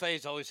do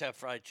buffets always have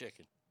fried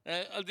chicken?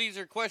 These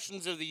are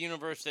questions of the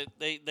universe that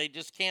they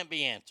just can't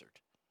be answered.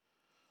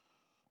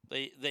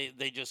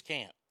 They just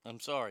can't. I'm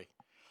sorry.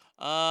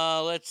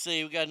 Let's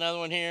see. We got another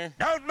one here.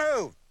 Don't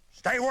move.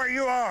 Stay where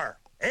you are.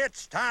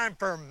 It's time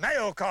for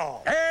mail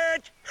call.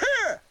 It's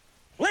here.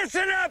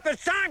 Listen up,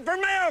 it's time for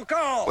mail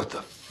call. What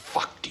the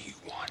fuck do you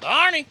want?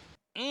 Arnie,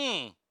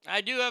 I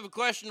do have a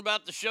question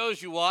about the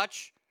shows you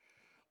watch.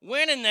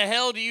 When in the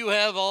hell do you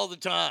have all the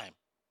time?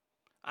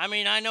 I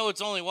mean, I know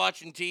it's only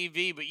watching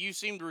TV, but you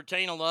seem to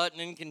retain a lot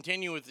and then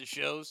continue with the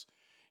shows.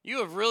 You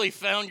have really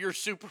found your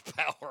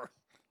superpower.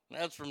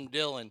 That's from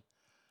Dylan.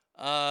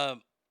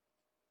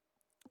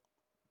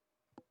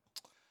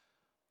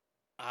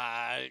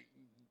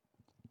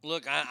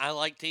 Look, I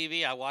like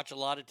TV. I watch a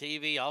lot of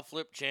TV. I'll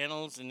flip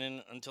channels and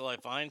then until I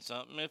find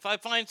something. If I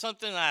find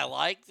something I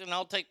like, then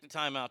I'll take the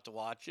time out to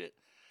watch it.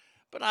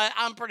 But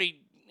I'm pretty...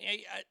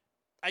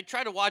 I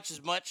try to watch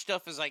as much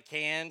stuff as I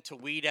can to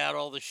weed out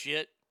all the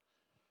shit.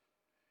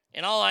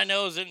 And all I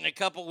know is that in a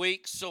couple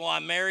weeks, So I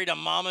Married a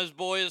Mama's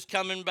Boy is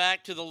coming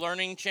back to the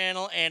Learning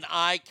Channel, and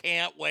I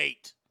can't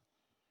wait.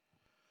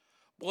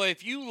 Boy,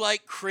 if you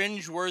like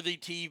cringeworthy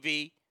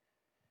TV,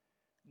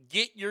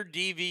 get your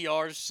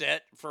DVR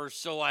set for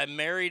So I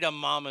Married a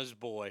Mama's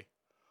Boy.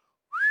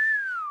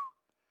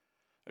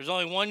 There's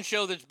only one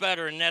show that's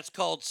better, and that's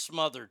called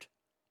Smothered.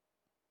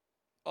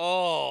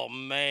 Oh,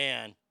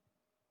 man.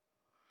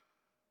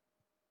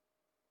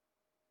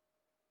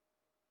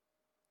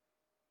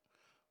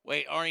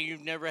 Wait, Arnie,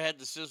 you've never had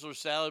the Sizzler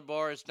salad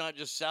bar? It's not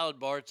just salad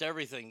bar, it's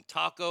everything.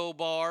 Taco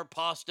bar,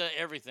 pasta,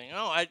 everything.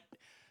 Oh, I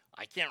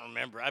can't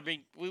remember. I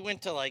mean, we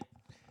went to my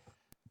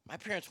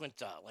parents went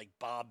to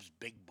Bob's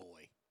Big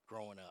Boy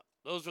growing up.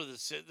 Those were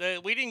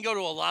we didn't go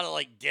to a lot of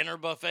dinner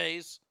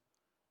buffets.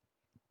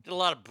 Did a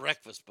lot of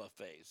breakfast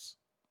buffets.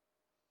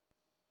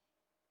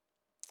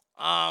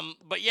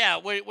 But yeah,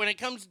 when it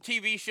comes to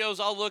TV shows,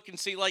 I'll look and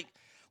see like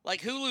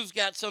Hulu's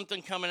got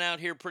something coming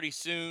out here pretty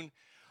soon.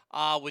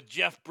 With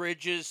Jeff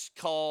Bridges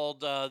called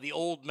The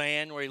Old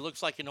Man, where he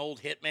looks like an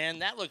old hitman.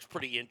 That looks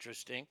pretty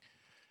interesting.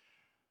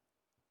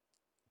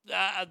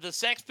 The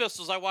Sex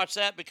Pistols, I watch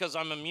that because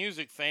I'm a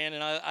music fan,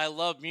 and I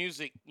love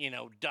music,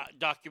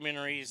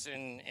 documentaries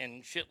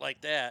and shit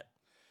like that,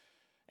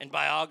 and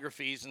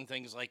biographies and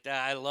things like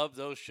that. I love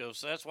those shows,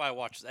 so that's why I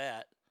watch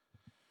that.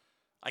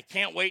 I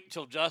can't wait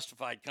until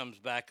Justified comes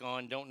back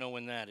on. Don't know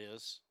when that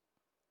is.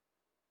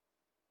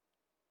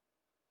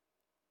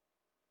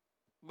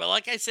 But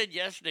like I said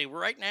yesterday,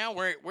 right now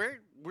we're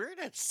at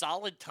a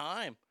solid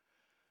time.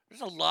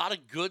 There's a lot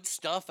of good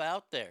stuff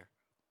out there.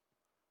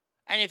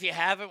 And if you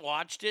haven't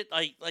watched it,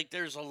 like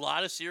there's a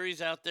lot of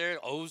series out there.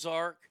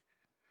 Ozark.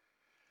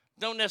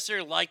 Don't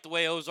necessarily like the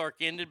way Ozark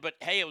ended, but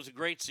hey, it was a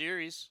great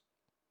series.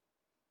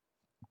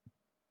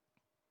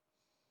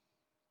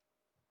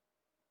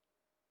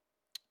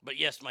 But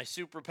yes, my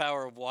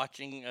superpower of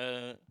watching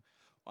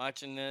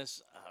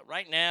this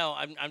right now,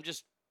 I'm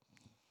just.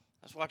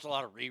 Let's watch a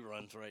lot of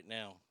reruns right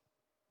now.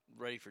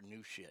 Ready for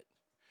new shit.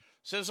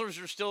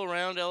 Sizzlers are still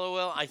around,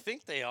 LOL. I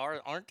think they are,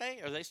 aren't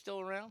they? Are they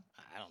still around?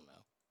 I don't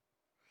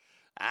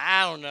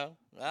know.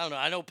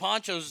 I know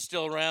Poncho's is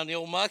still around, the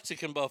old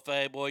Mexican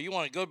buffet. Boy, you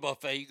want a good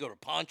buffet, you go to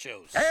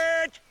Poncho's.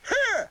 It's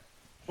here!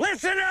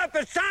 Listen up,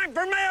 it's time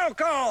for mail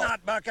call!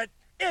 Not bucket,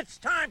 it's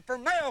time for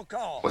mail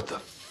call! What the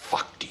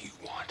fuck do you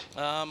want?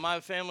 My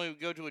family would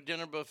go to a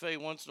dinner buffet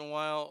once in a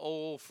while.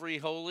 Old Free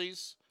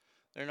Holies.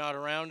 They're not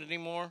around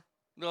anymore.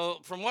 No,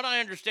 from what I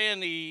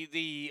understand,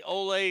 the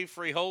Ole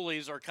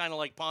Frijoles are kind of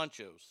like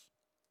Ponchos.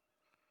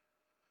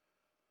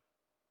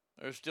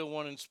 There's still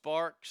one in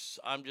Sparks.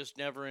 I'm just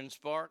never in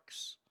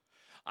Sparks.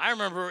 I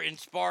remember in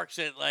Sparks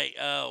at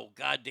oh,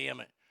 god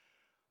damn it.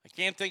 I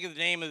can't think of the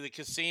name of the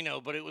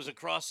casino, but it was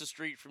across the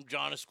street from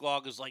John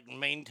Esquaga's,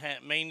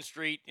 Main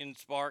Street in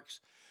Sparks.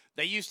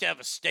 They used to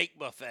have a steak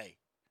buffet.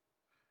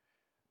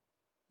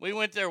 We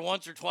went there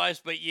once or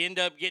twice, but you end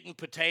up getting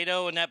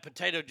potato, and that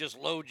potato just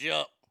loads you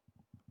up.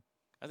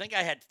 I think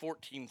I had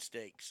 14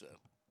 steaks, so.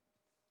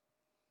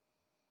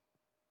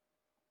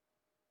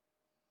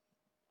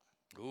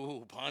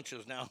 Ooh,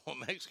 Poncho's now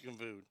on Mexican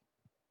food.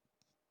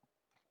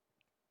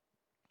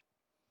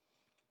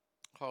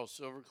 Carl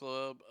Silver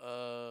Club.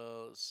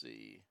 Let's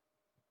see.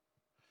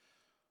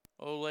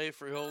 Ole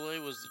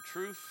Frijole was the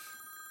truth.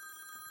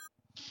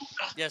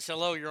 Yes,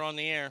 hello, you're on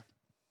the air.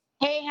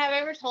 Hey, have I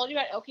ever told you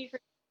about Okie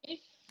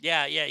Frijole?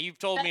 Yeah, you've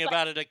told me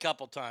about it a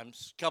couple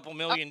times. Couple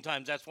million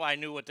times. That's why I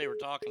knew what they were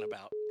talking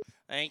about.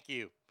 Thank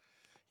you.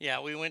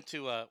 Yeah, we went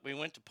to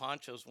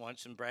Poncho's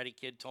once, and Bratty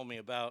Kid told me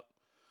about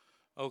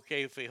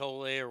OK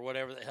Frijole or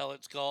whatever the hell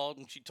it's called,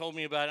 and she told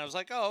me about it. I was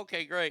like, oh,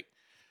 okay, great.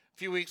 A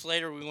few weeks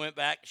later, we went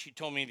back. She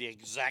told me the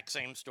exact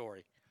same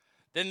story.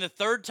 Then the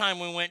third time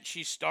we went,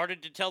 she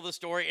started to tell the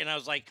story, and I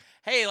was like,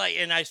 hey,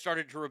 and I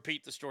started to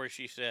repeat the story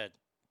she said.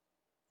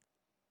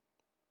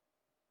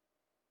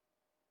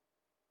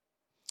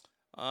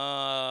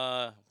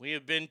 We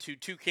have been to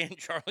Toucan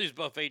Charlie's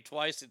Buffet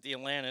twice at the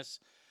Atlantis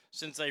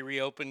since they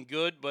reopened.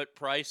 Good, but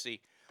pricey.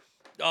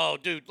 Oh,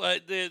 dude,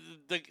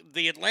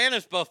 the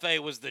Atlantis Buffet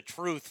was the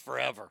truth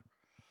forever.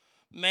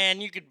 Man,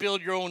 you could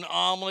build your own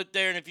omelet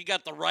there, and if you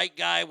got the right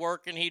guy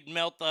working, he'd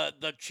melt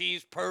the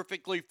cheese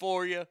perfectly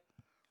for you.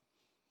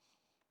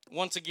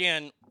 Once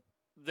again,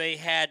 they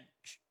had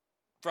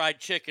fried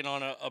chicken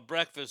on a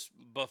breakfast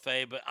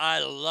buffet, but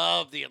I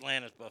love the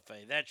Atlantis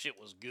Buffet. That shit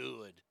was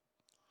good.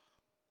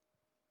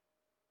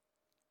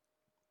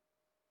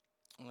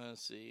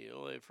 Let's see.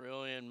 Ole for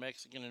Ole,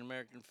 Mexican and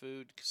American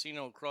food.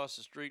 Casino across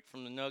the street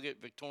from the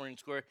Nugget, Victorian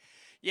Square.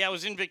 Yeah, it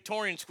was in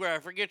Victorian Square. I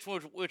forget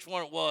which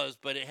one it was,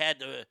 but it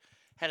had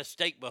a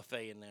steak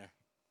buffet in there.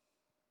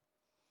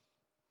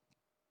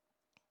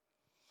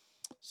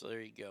 So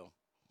there you go.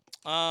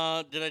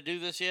 Did I do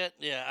this yet?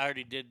 Yeah, I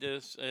already did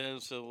this.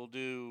 So we'll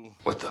do...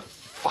 What the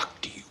fuck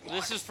do you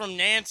want? This is from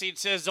Nancy. It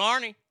says,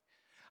 Arnie,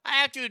 I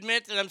have to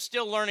admit that I'm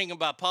still learning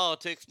about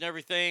politics and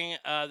everything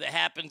that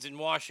happens in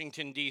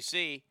Washington,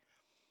 D.C.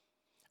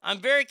 I'm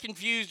very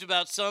confused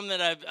about some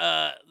that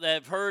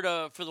I've heard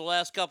for the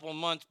last couple of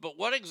months, but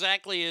what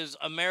exactly is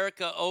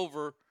America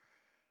over?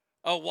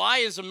 Why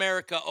is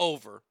America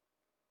over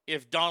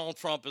if Donald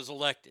Trump is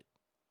elected?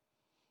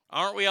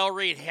 Aren't we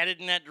already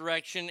headed in that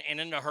direction and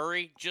in a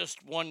hurry?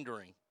 Just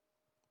wondering.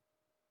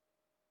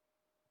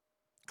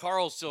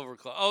 Carl's Silver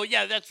Club. Oh,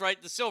 yeah, that's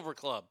right, the Silver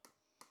Club.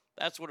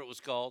 That's what it was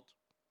called.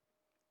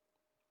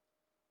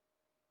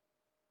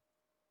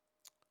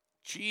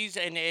 Cheese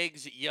and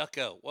eggs,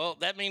 yucko. Well,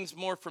 that means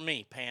more for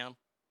me, Pam.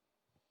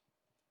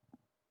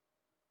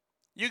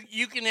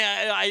 You can.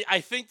 I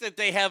think that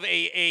they have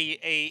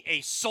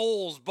a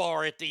souls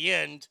bar at the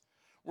end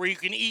where you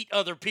can eat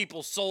other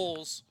people's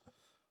souls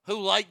who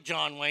like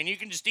John Wayne. You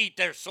can just eat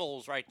their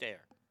souls right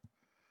there.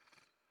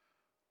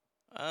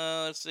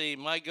 Let's see.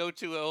 My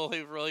go-to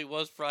olive really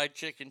was fried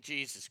chicken.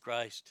 Jesus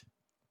Christ.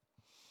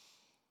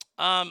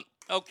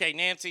 Okay,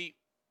 Nancy.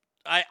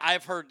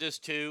 I've heard this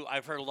too.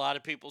 I've heard a lot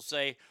of people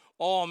say,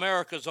 "Oh,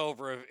 America's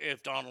over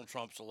if Donald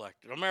Trump's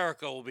elected.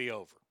 America will be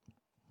over."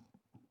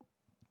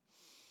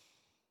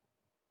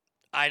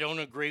 I don't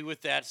agree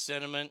with that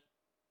sentiment.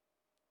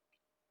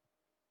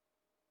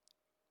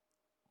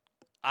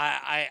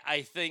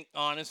 I think,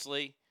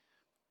 honestly,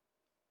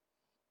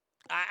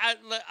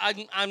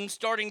 I'm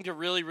starting to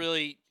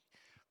really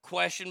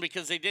question,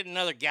 because they did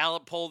another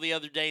Gallup poll the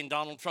other day and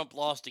Donald Trump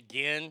lost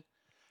again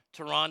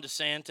to Ron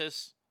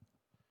DeSantis.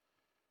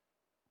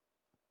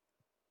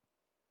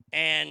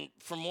 And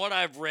from what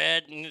I've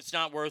read, and it's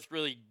not worth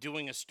really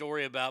doing a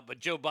story about, but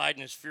Joe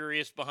Biden is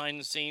furious behind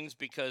the scenes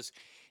because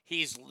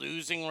he's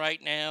losing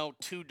right now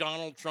to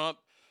Donald Trump.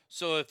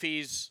 So if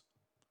he's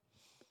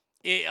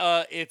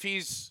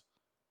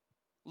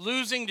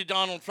losing to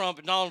Donald Trump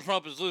and Donald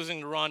Trump is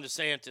losing to Ron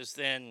DeSantis,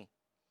 then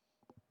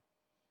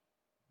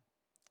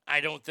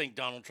I don't think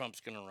Donald Trump's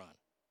going to run.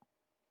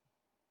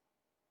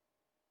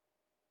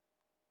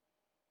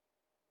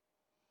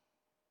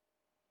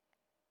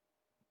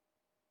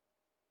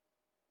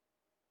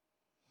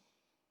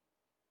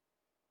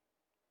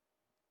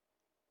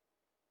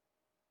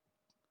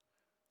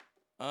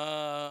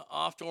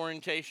 Off to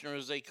orientation, or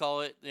as they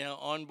call it,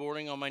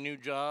 onboarding on my new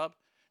job.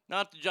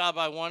 Not the job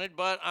I wanted,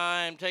 but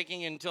I'm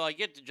taking until I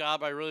get the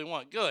job I really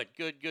want. Good.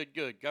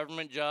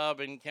 Government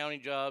job and county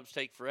jobs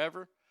take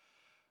forever.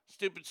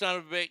 Stupid son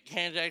of a bitch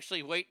can't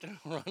actually wait to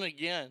run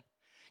again.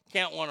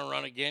 Can't want to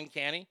run again,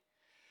 can he?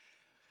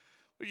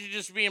 Would you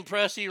just be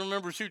impressed he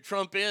remembers who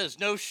Trump is?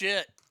 No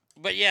shit.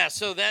 But yeah,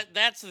 so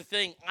that's the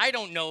thing. I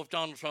don't know if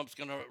Donald Trump's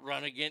going to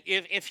run again.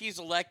 If he's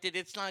elected,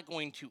 it's not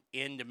going to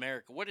end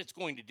America. What it's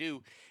going to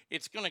do,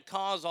 it's going to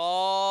cause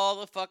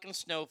all the fucking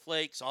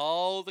snowflakes,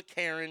 all the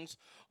Karens,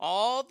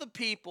 all the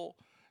people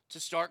to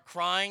start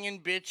crying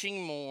and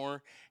bitching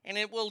more, and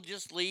it will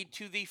just lead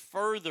to the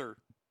further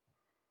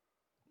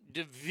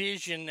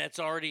division that's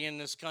already in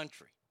this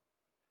country.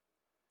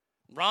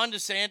 Ron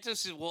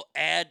DeSantis will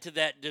add to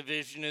that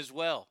division as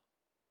well.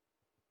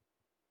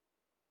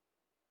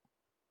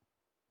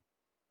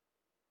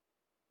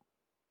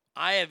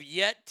 I have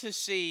yet to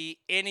see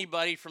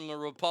anybody from the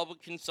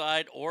Republican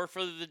side, or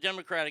for the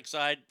Democratic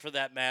side for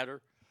that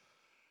matter,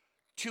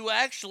 to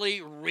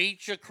actually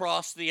reach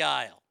across the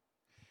aisle.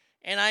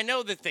 And I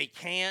know that they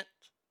can't.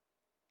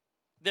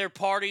 Their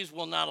parties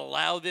will not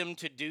allow them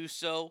to do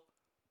so.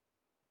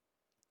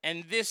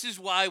 And this is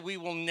why we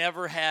will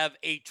never have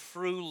a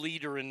true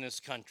leader in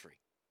this country.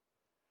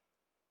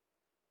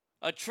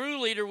 A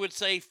true leader would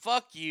say,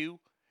 fuck you.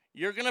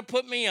 You're going to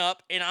put me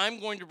up, and I'm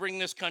going to bring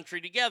this country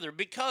together.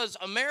 Because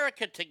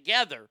America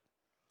together,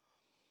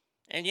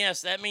 and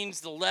yes, that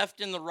means the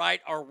left and the right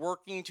are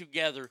working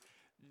together.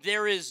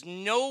 There is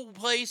no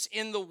place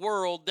in the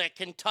world that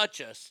can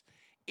touch us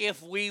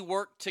if we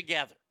work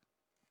together.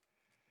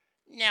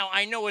 Now,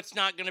 I know it's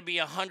not going to be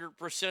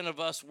 100% of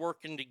us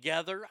working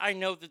together. I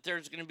know that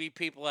there's going to be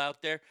people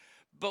out there,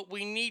 but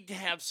we need to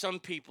have some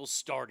people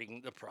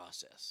starting the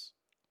process.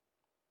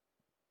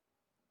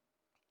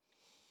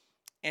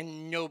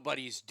 And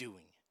nobody's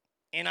doing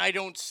it. And I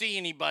don't see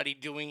anybody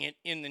doing it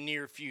in the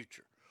near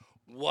future.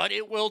 What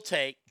it will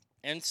take,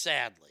 and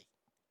sadly,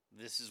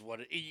 this is what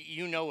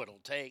it'll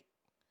take.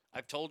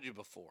 I've told you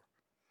before.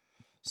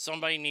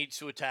 Somebody needs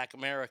to attack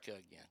America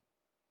again.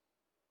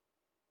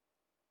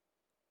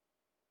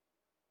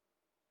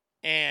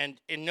 And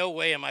in no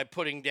way am I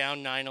putting down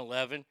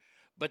 9/11,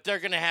 but they're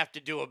going to have to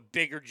do a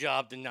bigger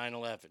job than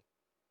 9/11.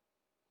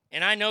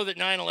 And I know that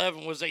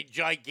 9/11 was a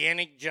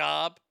gigantic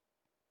job,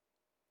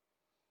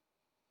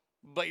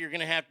 but you're going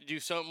to have to do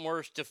something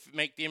worse to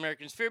make the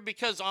Americans fear,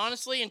 because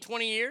honestly, in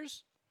 20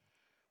 years,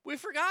 We've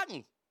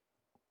forgotten.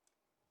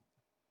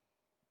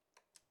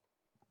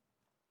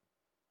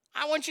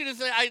 I want you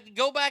to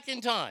go back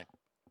in time.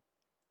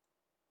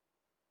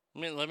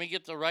 Let me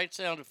get the right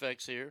sound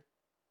effects here.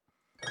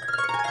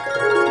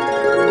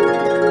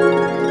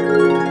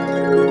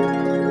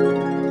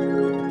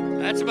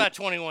 That's about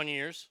 21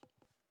 years.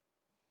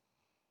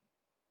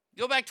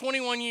 Go back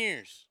 21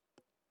 years.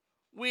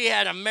 We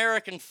had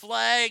American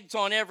flags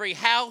on every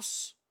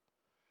house.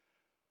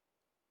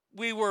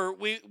 We were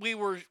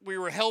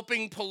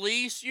helping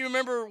police. You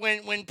remember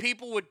when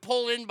people would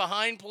pull in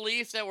behind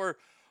police that were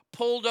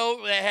pulled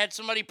over, that had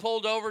somebody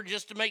pulled over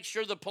just to make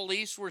sure the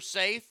police were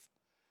safe?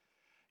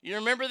 You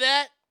remember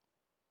that?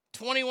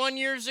 21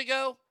 years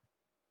ago?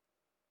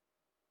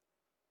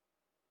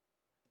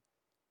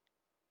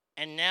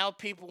 And now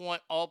people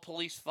want all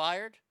police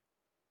fired?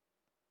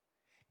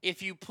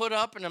 If you put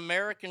up an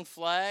American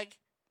flag,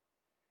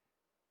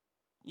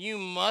 you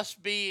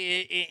must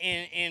be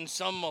in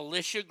some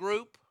militia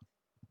group.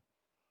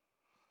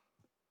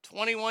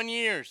 21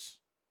 years.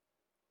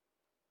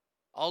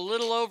 A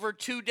little over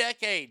 2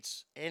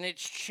 decades, and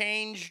it's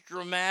changed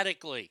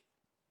dramatically.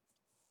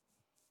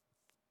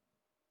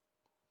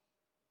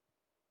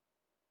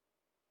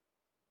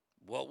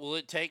 What will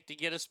it take to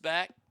get us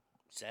back?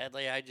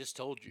 Sadly, I just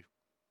told you.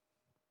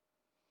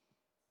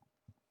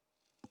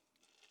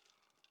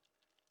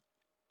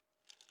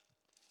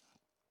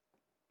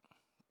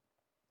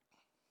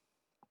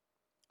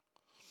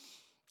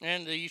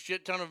 And the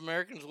shit ton of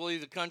Americans will leave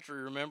the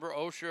country, remember?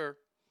 Oh, sure.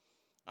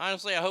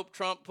 Honestly, I hope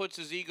Trump puts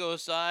his ego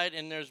aside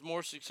and there's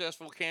more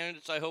successful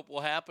candidates I hope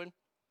will happen.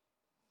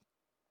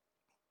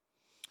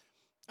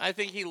 I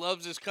think he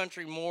loves this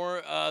country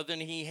more than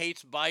he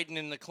hates Biden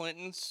and the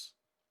Clintons.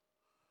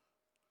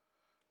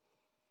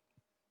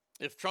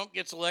 If Trump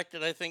gets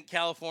elected, I think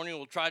California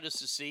will try to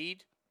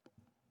secede.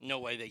 No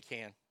way they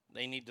can.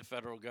 They need the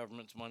federal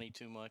government's money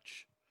too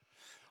much.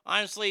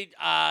 Honestly,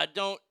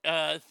 don't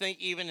think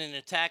even an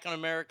attack on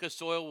America's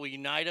soil will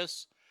unite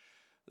us.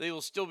 There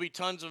will still be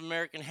tons of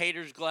American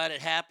haters glad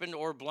it happened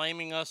or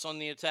blaming us on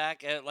the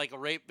attack like a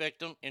rape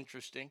victim.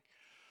 Interesting.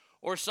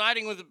 Or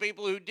siding with the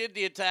people who did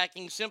the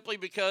attacking simply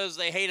because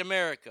they hate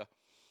America.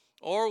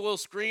 Or will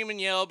scream and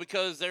yell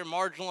because their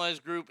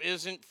marginalized group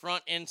isn't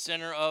front and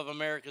center of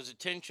America's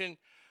attention.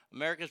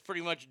 America's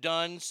pretty much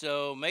done,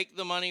 so make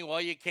the money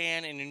while you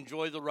can and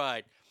enjoy the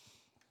ride.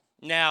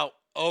 Now,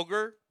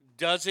 Ogre,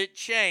 does it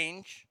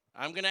change?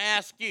 I'm going to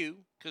ask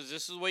you, because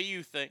this is the way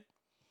you think.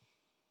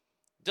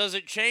 Does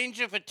it change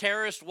if a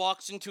terrorist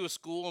walks into a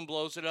school and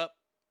blows it up?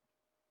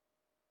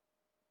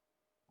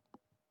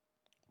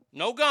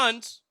 No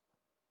guns.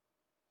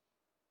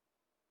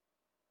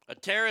 A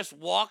terrorist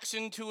walks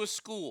into a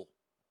school,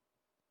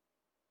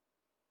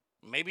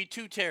 maybe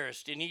 2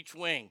 terrorists in each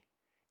wing,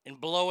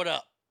 and blow it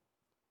up.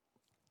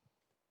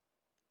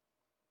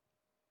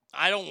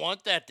 I don't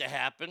want that to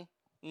happen.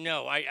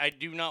 No, I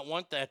do not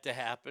want that to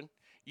happen.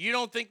 You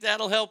don't think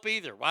that'll help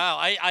either? Wow,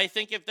 I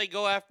think if they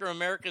go after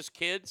America's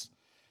kids,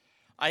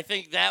 I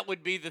think that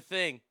would be the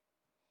thing.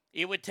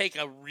 It would take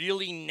a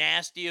really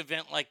nasty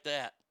event like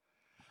that.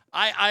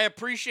 I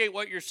appreciate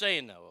what you're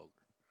saying, though, Ogre.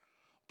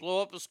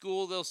 Blow up a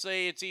school, they'll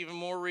say it's even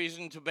more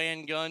reason to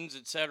ban guns,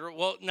 etc.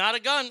 Well, not a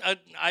gun.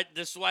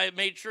 This is why I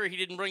made sure he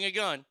didn't bring a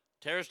gun.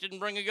 Terrorist didn't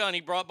bring a gun.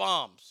 He brought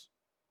bombs.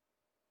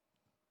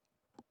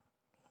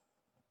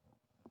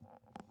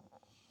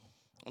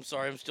 I'm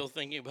sorry, I'm still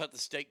thinking about the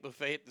steak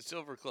buffet at the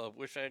Silver Club.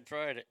 Wish I had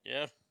tried it,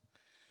 yeah.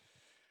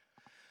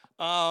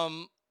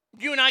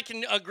 You and I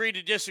can agree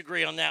to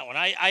disagree on that one.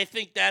 I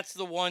think that's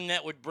the one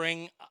that would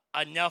bring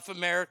enough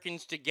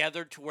Americans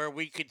together to where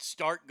we could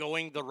start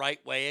going the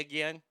right way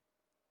again.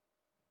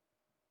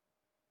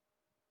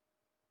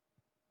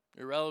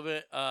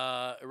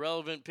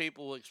 Irrelevant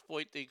people will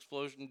exploit the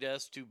explosion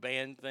deaths to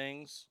ban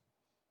things.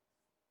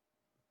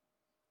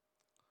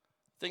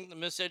 I think the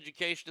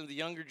miseducation of the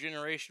younger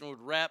generation would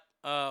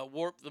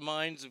warp the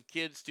minds of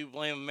kids to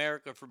blame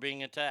America for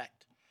being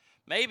attacked.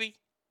 Maybe.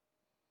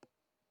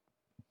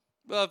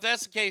 Well, if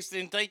that's the case,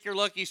 then thank your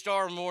lucky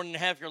star more than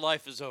half your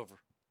life is over.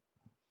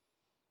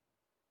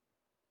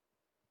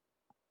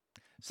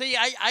 See,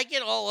 I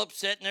get all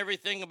upset and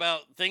everything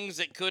about things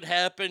that could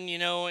happen,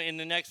 in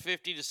the next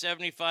 50 to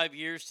 75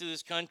 years to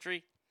this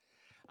country.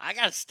 I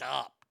got to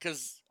stop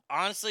because,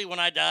 honestly, when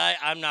I die,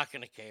 I'm not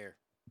going to care.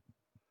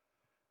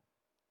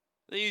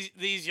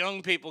 These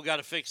young people got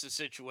to fix the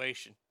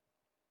situation.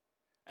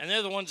 And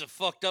they're the ones that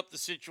fucked up the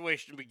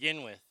situation to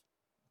begin with.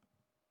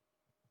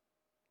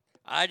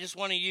 I just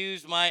want to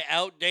use my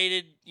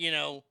outdated,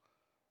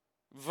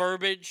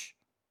 verbiage.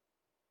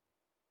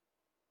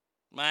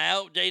 My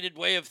outdated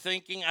way of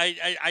thinking.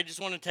 I just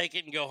want to take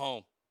it and go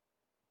home.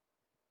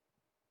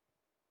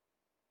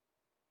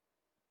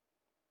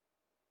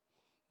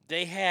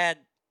 They had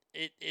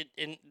it,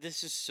 and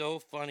this is so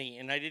funny,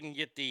 and I didn't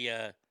get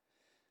the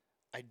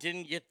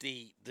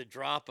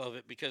drop of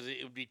it because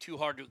it would be too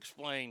hard to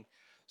explain.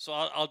 So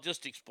I'll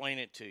just explain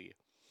it to you.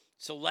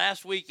 So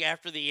last week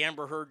after the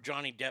Amber Heard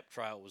Johnny Depp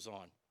trial was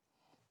on,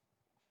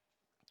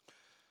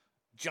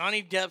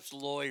 Johnny Depp's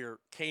lawyer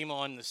came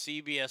on the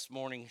CBS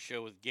morning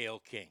show with Gayle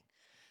King.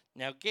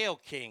 Now, Gayle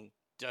King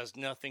does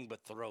nothing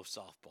but throw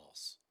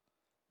softballs.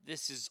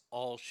 This is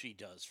all she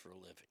does for a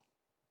living.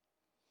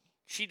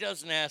 She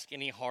doesn't ask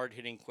any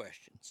hard-hitting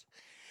questions.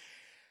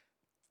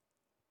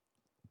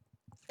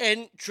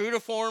 And true to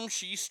form,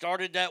 she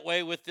started that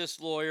way with this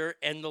lawyer,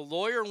 and the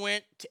lawyer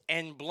went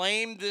and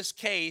blamed this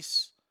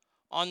case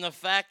on the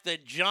fact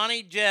that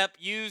Johnny Depp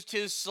used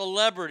his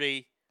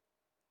celebrity,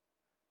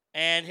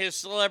 and his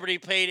celebrity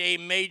played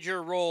a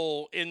major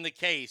role in the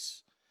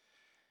case.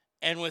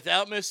 And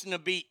without missing a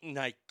beat, and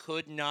I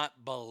could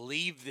not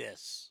believe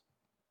this.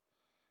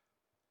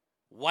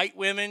 White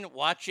women,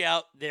 watch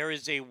out, there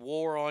is a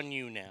war on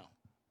you now.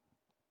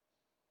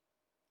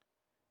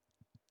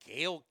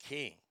 Gayle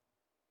King.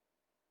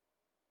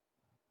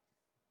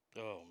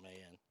 Oh,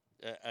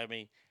 man. I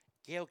mean,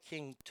 Gayle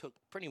King took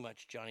pretty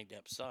much Johnny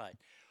Depp's side.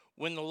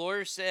 When the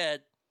lawyer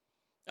said,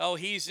 oh,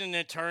 he's an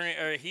attorney,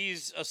 or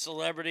he's a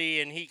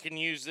celebrity, and he can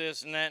use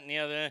this and that and the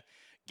other,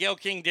 Gayle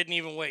King didn't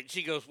even wait.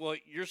 She goes, well,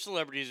 your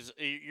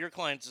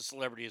client's a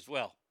celebrity as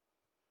well.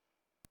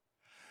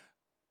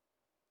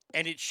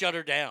 And it shut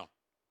her down.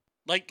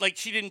 Like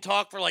she didn't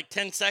talk for like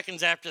 10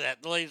 seconds after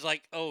that. The lady's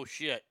like, oh,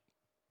 shit.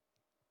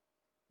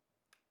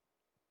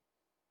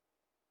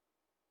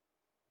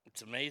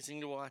 It's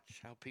amazing to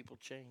watch how people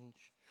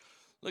change.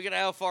 Look at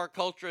how far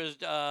culture has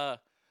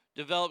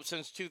developed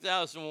since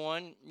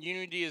 2001.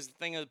 Unity is the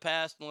thing of the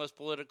past unless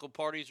political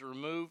parties are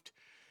removed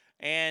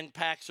and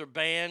PACs are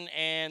banned,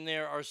 and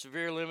there are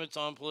severe limits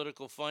on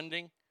political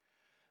funding.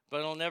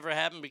 But it'll never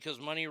happen because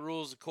money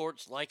rules the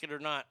courts, like it or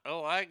not.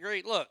 Oh, I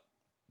agree. Look,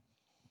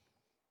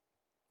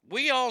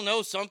 we all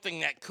know something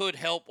that could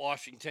help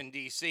Washington,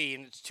 D.C.,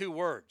 and it's 2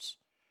 words: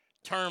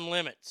 term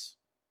limits.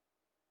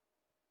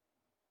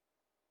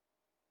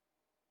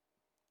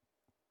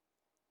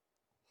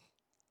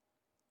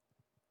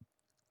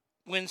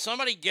 When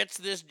somebody gets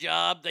this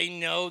job, they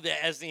know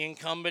that as the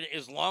incumbent,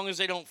 as long as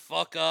they don't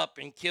fuck up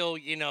and kill,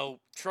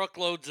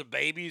 truckloads of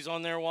babies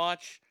on their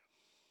watch,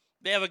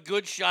 they have a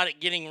good shot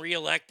at getting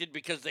reelected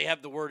because they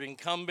have the word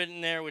incumbent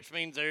in there, which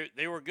means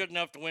they were good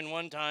enough to win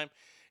one time.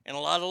 And a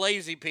lot of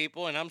lazy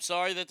people, and I'm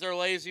sorry that they're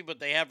lazy,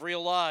 but they have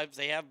real lives.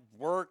 They have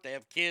work, they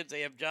have kids,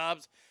 they have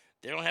jobs.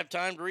 They don't have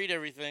time to read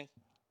everything.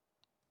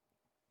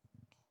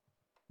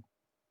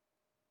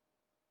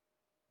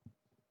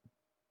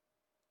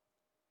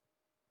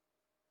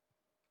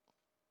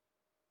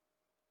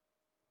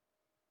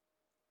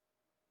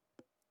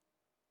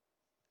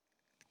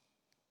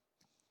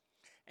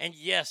 And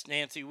yes,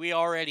 Nancy, we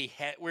already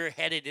we're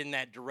headed in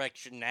that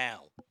direction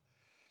now.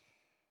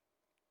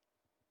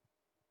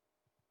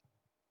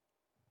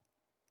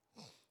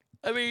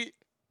 I mean,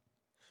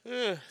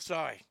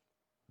 sorry.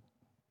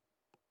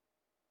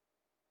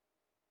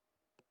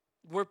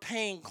 We're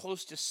paying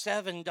close to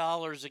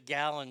 $7 a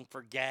gallon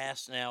for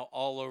gas now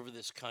all over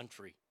this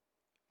country.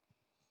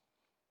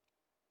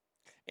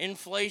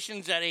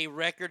 Inflation's at a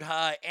record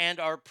high, and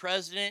our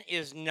president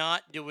is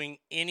not doing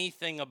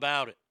anything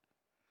about it.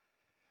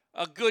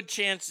 A good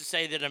chance to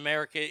say that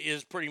America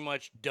is pretty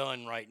much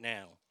done right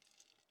now.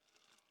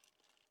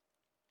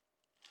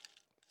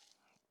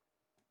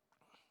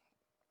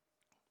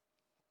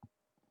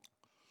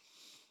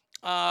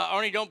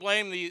 Arnie, don't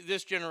blame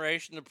this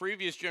generation. The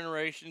previous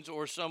generations,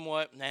 or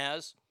somewhat,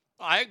 has.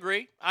 I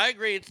agree.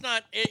 It's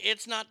not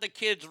the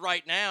kids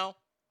right now.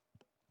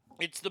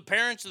 It's the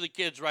parents of the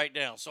kids right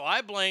now. So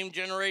I blame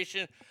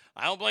generation.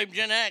 I don't blame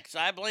Gen X.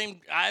 I blame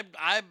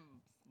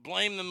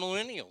the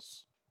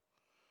millennials.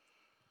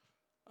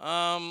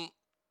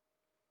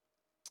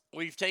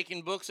 We've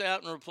taken books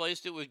out and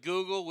replaced it with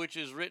Google, which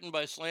is written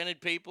by slanted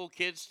people.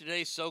 Kids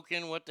today soak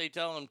in what they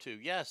tell them to.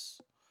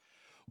 Yes.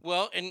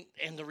 Well, and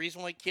the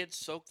reason why kids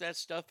soak that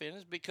stuff in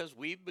is because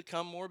we've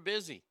become more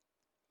busy.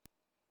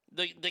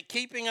 The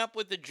keeping up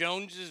with the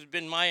Joneses has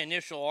been my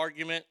initial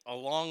argument a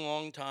long,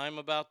 long time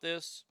about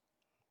this.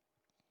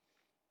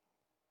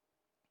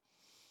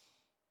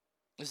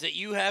 Is that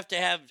you have to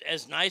have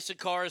as nice a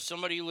car as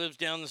somebody who lives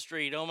down the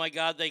street. Oh my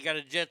God, they got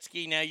a jet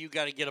ski, now you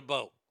got to get a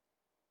boat.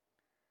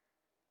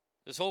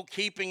 This whole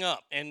keeping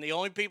up. And the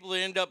only people that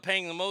end up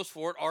paying the most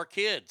for it are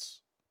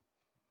kids.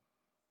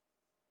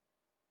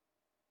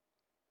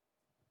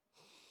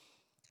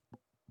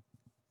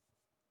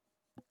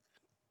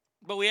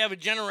 But we have a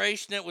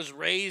generation that was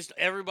raised,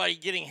 everybody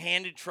getting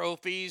handed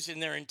trophies,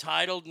 and they're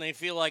entitled, and they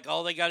feel like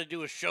all they got to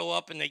do is show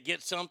up and they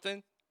get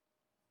something.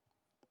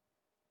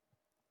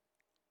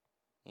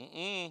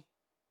 I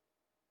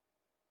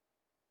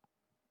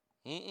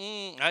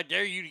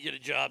dare you to get a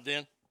job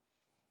then.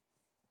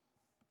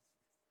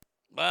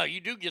 Wow, you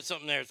do get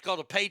something there. It's called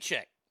a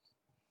paycheck.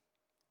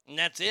 And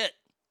that's it.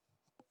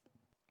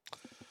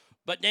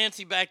 But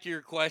Nancy, back to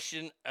your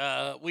question.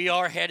 We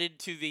are headed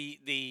to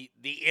the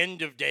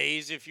end of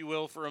days, if you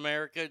will, for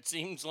America, it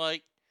seems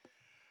like.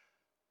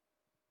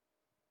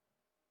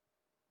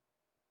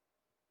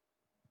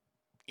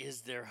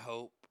 Is there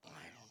hope? I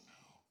don't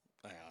know.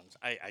 I don't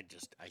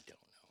know.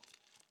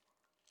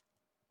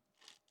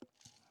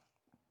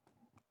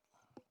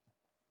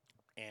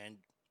 And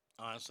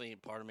Honestly,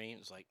 part of me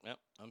is like, nope,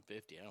 I'm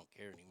 50. I don't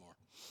care anymore.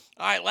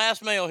 All right,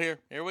 last mail here.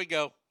 Here we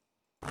go.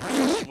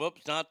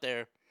 Whoops, not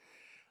there.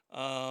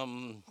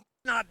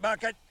 Not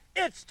Bucket.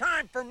 It's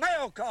time for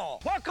Mail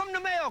Call. Welcome to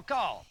Mail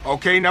Call.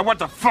 Okay, now what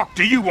the fuck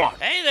do you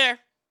want? Hey there.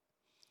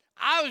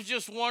 I was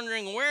just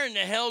wondering, where in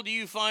the hell do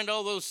you find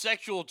all those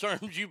sexual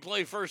terms you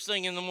play first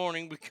thing in the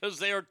morning? Because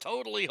they are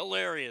totally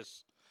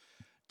hilarious.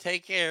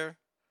 Take care.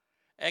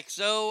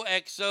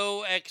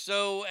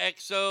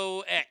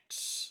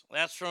 XOXOXOXOX.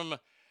 That's from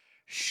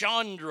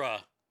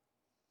Chandra.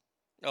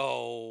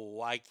 Oh,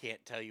 I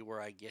can't tell you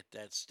where I get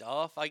that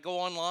stuff. I go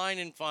online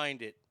and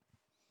find it.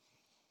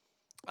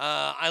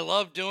 I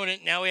love doing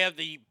it. Now we have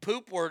the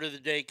poop word of the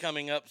day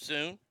coming up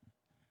soon.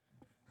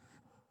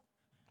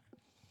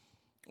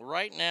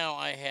 Right now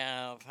I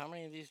have, how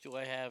many of these do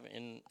I have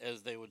in,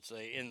 as they would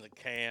say, in the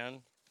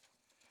can?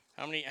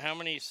 How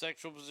many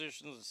sexual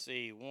positions? Let's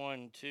see.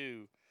 1,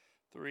 2,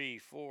 3,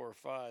 4,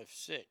 5, 6, 9,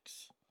 10,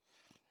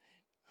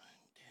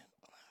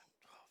 11,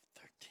 12,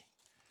 13.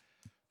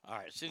 All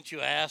right, since you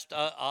asked,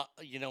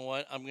 you know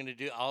what I'm going to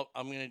do?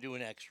 I'm going to do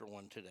an extra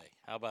one today.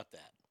 How about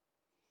that?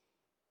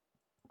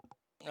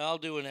 I'll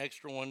do an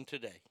extra one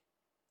today.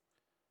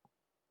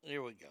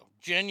 There we go.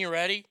 Jen, you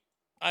ready?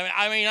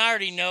 I mean, I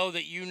already know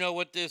that you know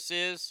what this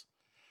is.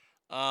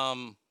 Let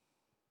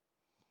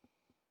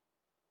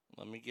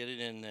me get it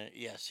in there.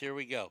 Yes, here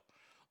we go.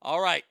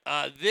 All right,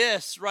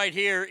 this right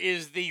here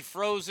is the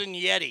frozen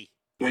Yeti.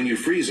 When you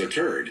freeze a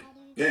turd,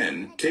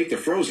 then take the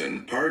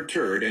frozen, hard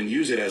turd and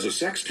use it as a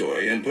sex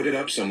toy and put it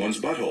up someone's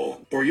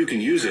butthole. Or you can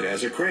use it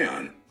as a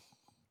crayon.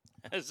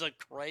 As a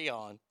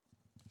crayon.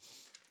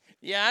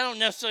 Yeah, I don't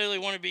necessarily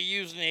want to be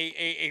using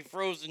a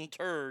frozen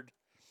turd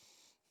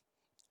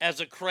as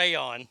a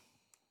crayon.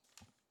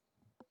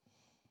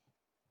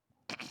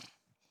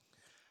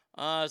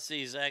 Let's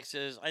see, Zach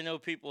says, I know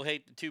people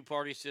hate the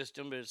two-party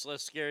system, but it's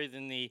less scary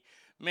than the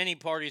many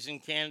parties in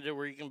Canada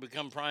where you can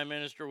become prime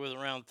minister with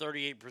around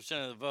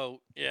 38% of the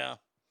vote. Yeah.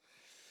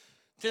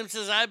 Tim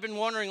says, I've been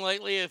wondering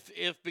lately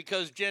if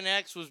because Gen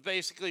X was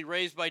basically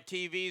raised by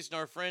TVs and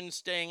our friends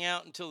staying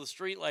out until the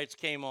streetlights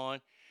came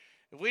on,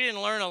 if we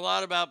didn't learn a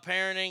lot about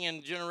parenting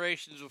and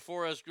generations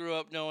before us grew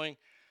up knowing,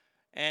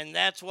 and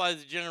that's why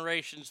the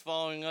generations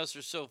following us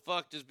are so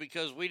fucked, is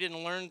because we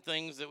didn't learn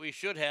things that we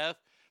should have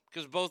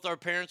because both our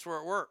parents were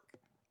at work.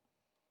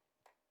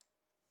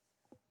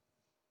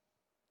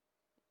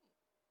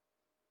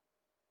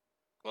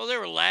 Well, there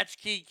were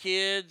latchkey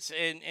kids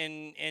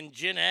and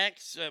Gen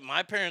X.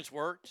 My parents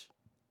worked.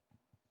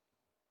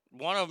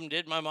 One of them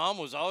did. My mom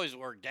was always at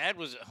work. Dad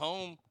was at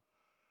home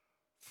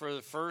for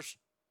the first,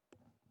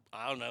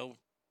 I don't know,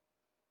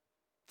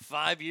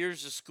 5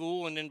 years of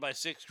school, and then by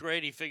 6th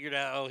grade, he figured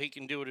out, oh, he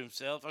can do it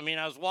himself. I mean,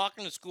 I was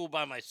walking to school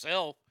by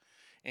myself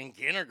in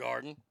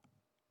kindergarten.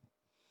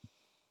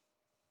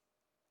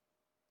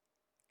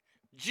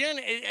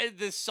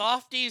 The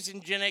softies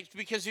and Gen X,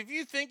 because if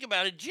you think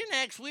about it, Gen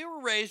X, we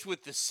were raised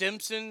with The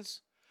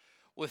Simpsons,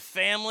 with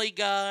Family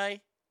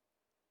Guy,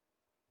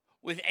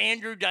 with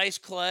Andrew Dice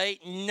Clay.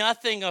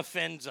 Nothing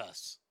offends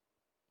us.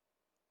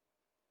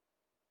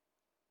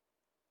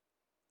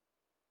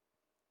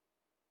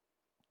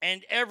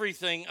 And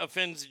everything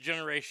offends the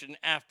generation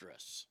after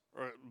us,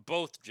 or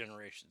both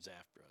generations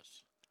after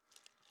us.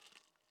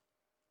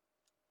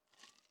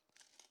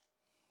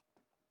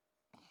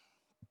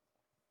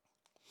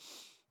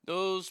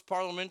 Those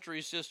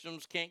parliamentary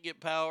systems can't get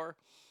power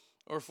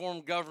or form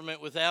government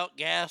without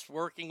gas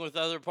working with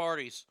other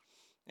parties.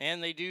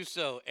 And they do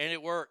so, and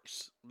it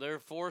works. They're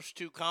forced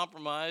to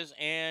compromise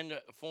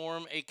and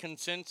form a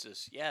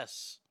consensus.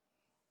 Yes.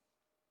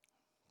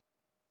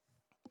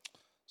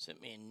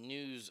 Sent me a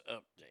news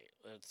update.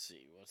 Let's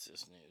see. What's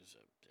this news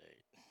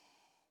update?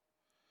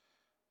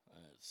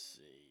 Let's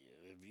see.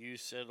 The View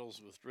settles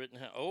with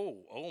Rittenhouse.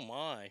 Oh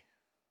my.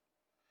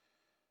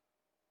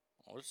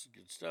 Oh, this is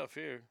good stuff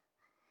here.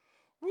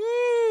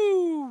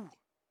 Woo!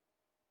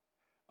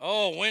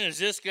 Oh, when is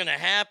this going to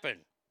happen?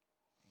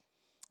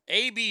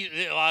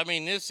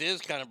 This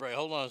is kind of Brett.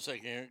 Hold on a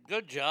second here.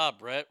 Good job,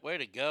 Brett. Way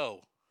to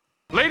go.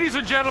 Ladies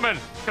and gentlemen,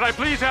 can I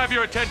please have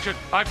your attention?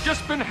 I've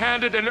just been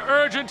handed an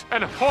urgent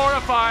and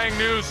horrifying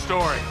news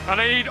story, and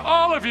I need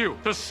all of you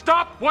to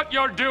stop what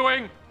you're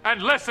doing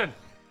and listen.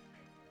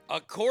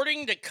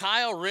 According to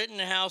Kyle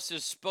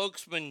Rittenhouse's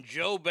spokesman,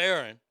 Joe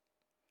Barron,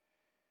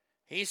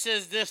 he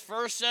says this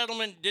first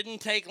settlement didn't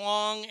take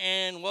long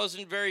and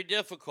wasn't very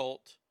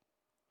difficult.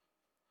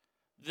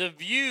 The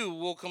View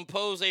will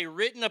compose a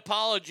written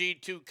apology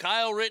to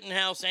Kyle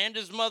Rittenhouse and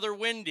his mother,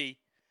 Wendy,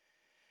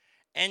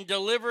 and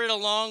deliver it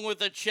along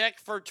with a check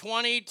for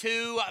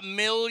 $22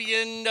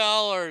 million.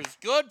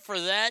 Good for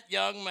that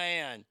young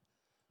man.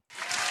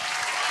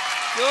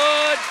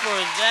 Good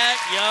for that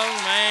young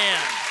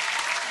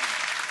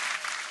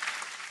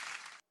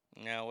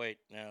man. Now, wait.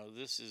 Now,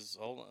 this is...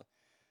 Hold on.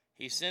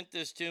 He sent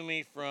this to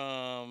me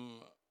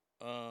from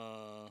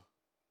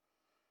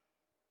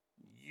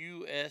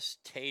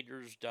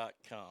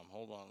ustaters.com.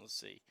 Hold on. Let's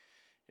see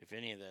if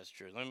any of that's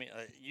true. Let me...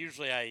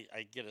 usually I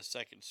get a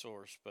second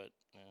source, but...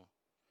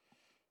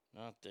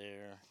 not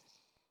there.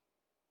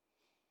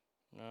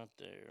 Not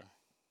there.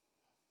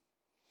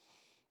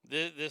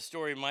 This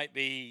story might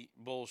be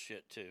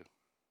bullshit, too.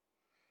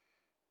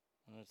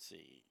 Let's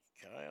see.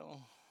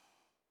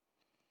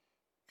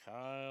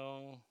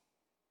 Kyle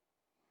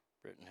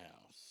Rittenhouse.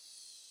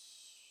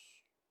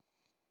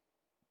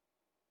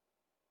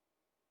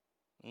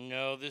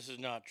 No, this is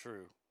not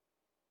true.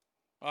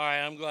 All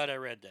right, I'm glad I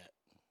read that.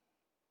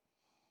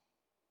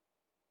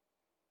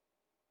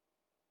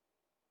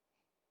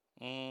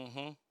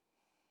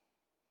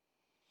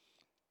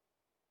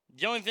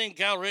 The only thing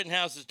Kyle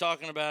Rittenhouse is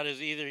talking about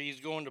is either he's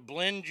going to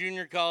Blinn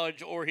Junior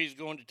College or he's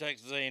going to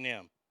Texas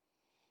A&M.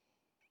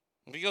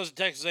 If he goes to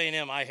Texas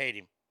A&M, I hate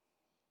him.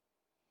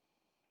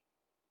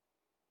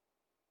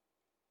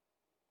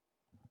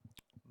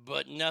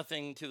 But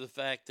nothing to the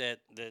fact that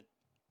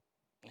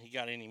he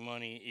got any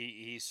money.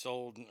 He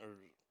sold or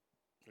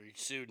he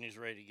sued and he's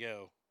ready to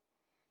go.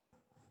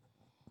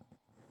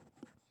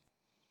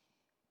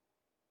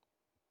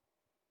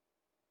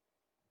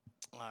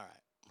 All right.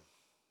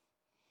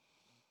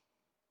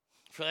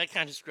 For that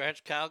kind of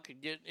scratch, Kyle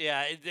could get.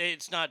 Yeah,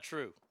 it's not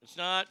true. It's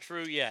not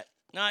true yet.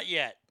 Not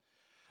yet.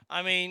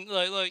 I mean,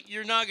 look,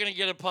 you're not going to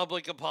get a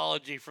public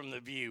apology from The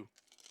View.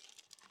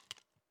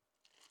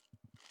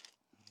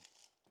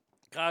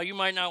 Kyle, you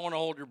might not want to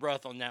hold your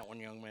breath on that one,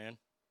 young man.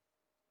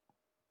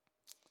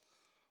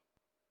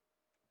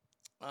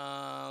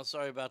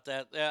 Sorry about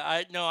that.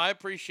 I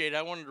appreciate it.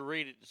 I wanted to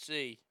read it to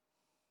see.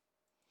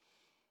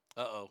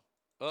 Uh-oh.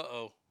 We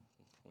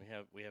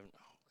haven't.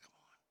 Oh, come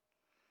on.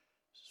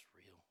 This is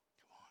real.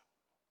 Come on.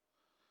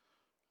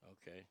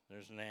 Okay,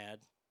 there's an ad.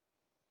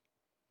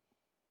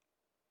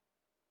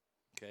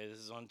 Okay, this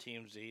is on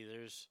TMZ.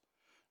 There's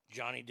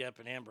Johnny Depp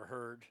and Amber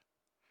Heard.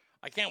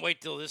 I can't wait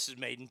till this is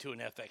made into an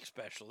FX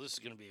special. This is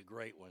going to be a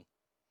great one.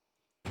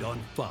 On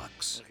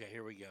Fox. Okay,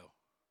 here we go.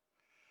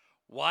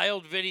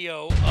 Wild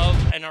video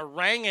of an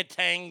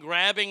orangutan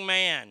grabbing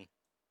man.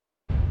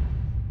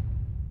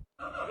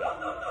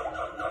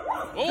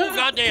 Oh,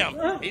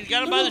 goddamn. He's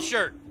got him by the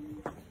shirt.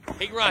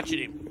 He crotched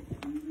him.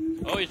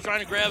 Oh, he's trying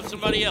to grab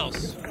somebody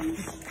else.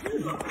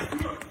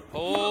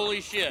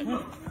 Holy shit.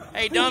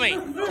 Hey, dummy,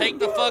 take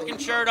the fucking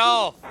shirt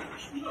off.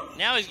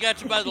 Now he's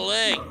got you by the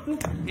leg.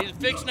 He's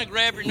fixing to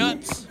grab your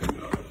nuts.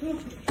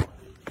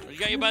 He's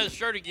got you by the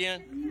shirt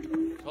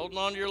again. He's holding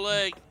on to your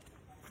leg.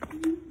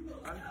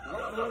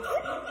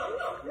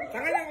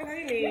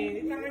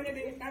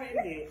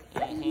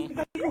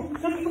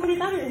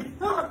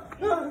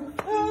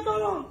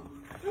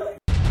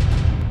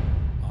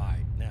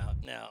 Alright, now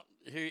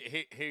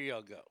here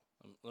y'all go.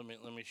 Let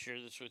me share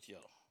this with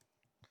y'all.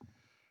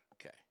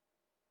 Okay.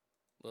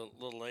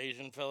 Little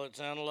Asian fella it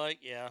sounded like,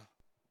 yeah.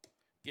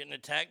 Getting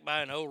attacked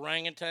by an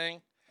orangutan.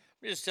 Let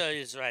me just tell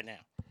you this right now.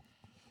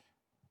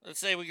 Let's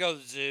say we go to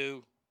the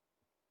zoo.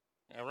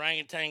 An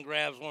orangutan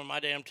grabs one of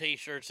my damn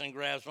t-shirts and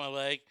grabs my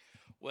leg.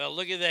 Well,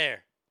 look at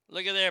there.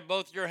 Look at there.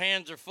 Both your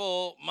hands are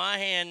full. My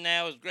hand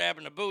now is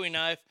grabbing a Bowie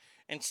knife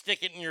and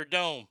stick it in your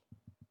dome.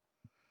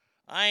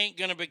 I ain't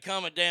going to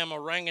become a damn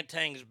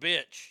orangutan's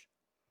bitch.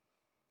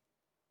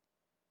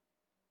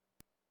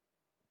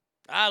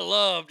 I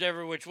loved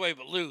Every Which Way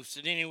But Loose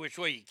and Any Which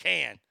Way You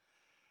Can.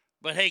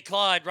 But hey,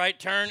 Clyde, right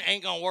turn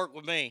ain't going to work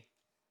with me.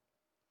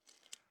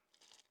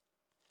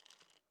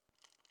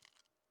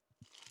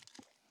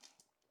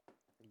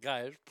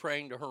 Guy is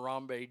praying to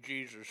Harambe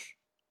Jesus.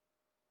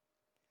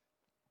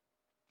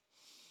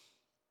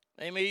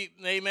 They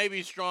may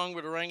be strong,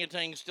 but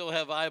orangutans still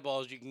have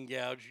eyeballs you can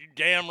gouge. You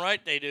damn right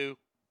they do.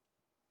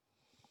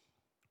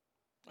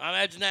 I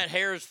imagine that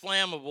hair is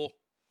flammable.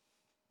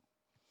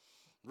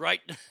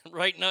 Right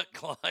nut,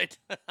 Clyde.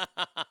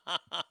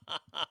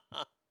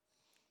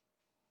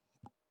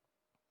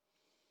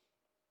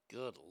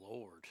 Good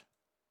Lord.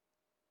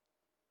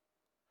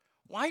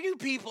 Why do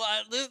people?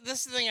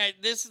 This thing.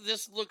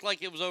 This looked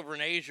like it was over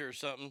in Asia or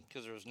something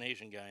because there was an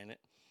Asian guy in it.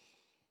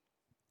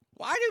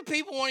 Why do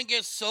people want to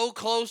get so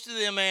close to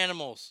them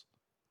animals?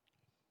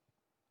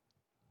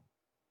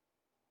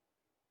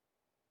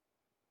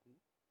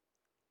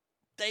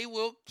 They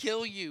will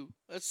kill you.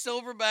 A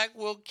silverback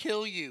will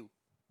kill you.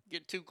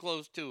 Get too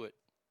close to it.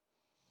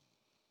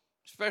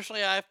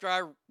 Especially after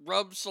I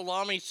rub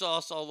salami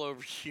sauce all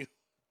over you.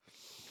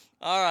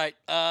 All right.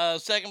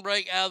 Second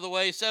break out of the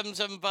way.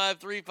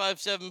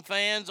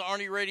 775-357-FANS.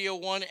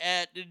 ArnieRadio1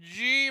 at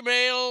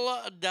gmail.com.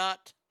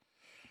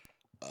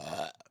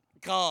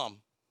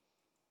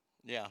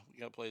 Yeah, you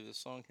got to play this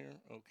song here?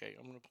 Okay,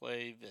 I'm going to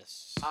play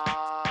this.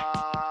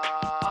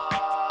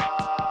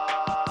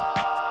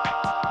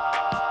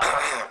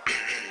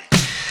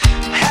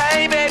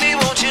 Hey, baby,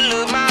 won't you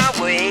look my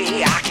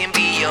way? I can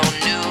be your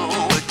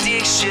new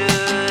addiction.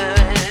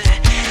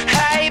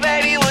 Hey,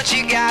 baby, what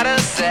you gotta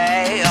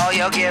say? All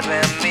you're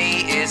giving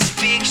me is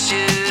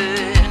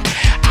fiction.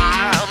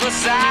 I'm a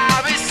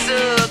sorry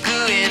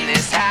sucker, and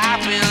this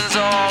happens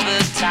all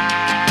the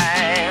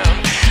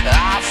time.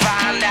 I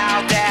find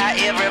out that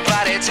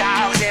everybody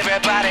talks.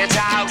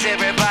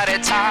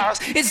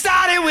 It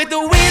started with a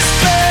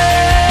whisper,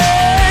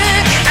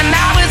 and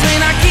that was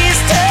when I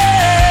kissed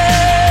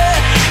her.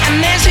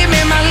 And then she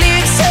made my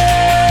lips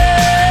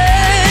hurt.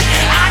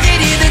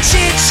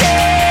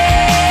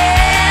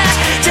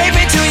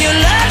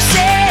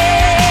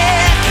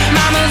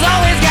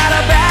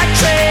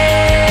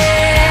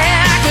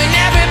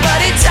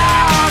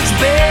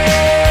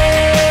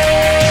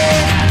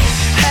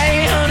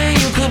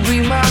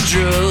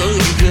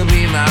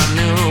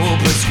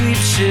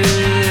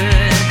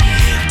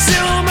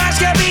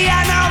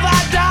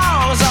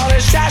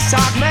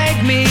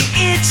 me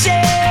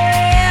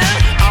itching.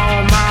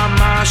 Oh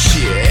my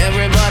shit.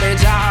 Everybody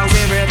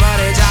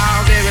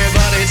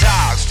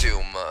talks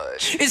too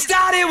much. It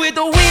started with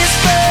a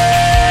whisper,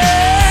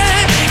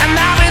 and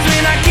that was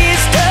when I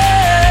kissed her,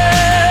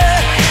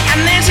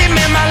 and then she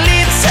made my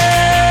lips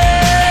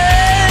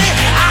hurt.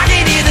 I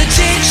could hear the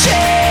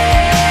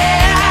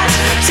chit-chat.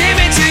 Take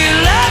me to your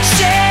love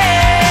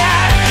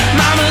shack.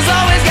 Mama's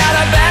always got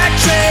a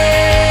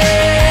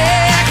backtrack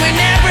when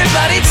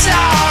everybody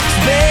talks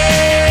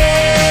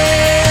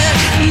back.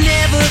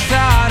 Never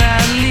thought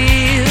I'd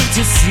live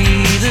to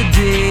see the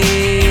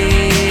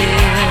day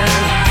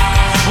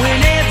when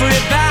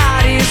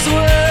everybody's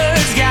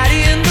words got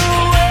in the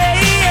way.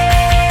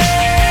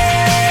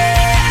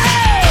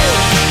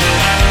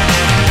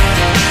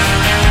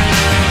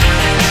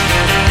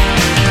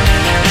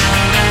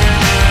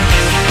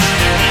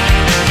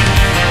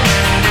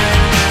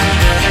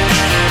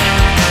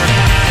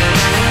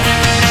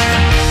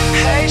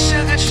 Hey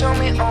sugar, show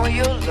me all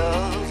your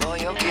love. All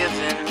you're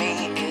giving me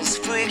is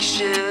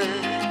friction.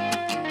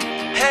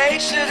 Hey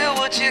sugar,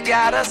 what you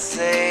gotta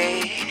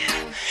say?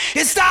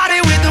 It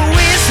started with a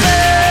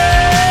whisper,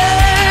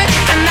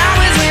 and that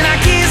was when I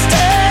kissed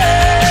her,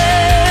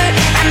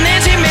 and then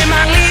she made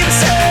my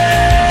lips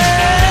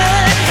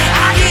hurt.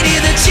 I could hear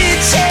the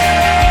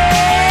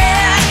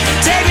chit-chat.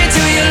 Take me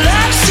to your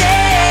love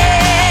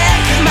shack.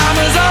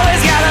 Mama's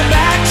always got a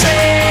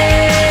backtrack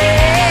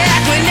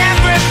when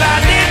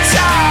everybody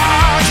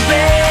talks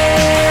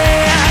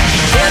back.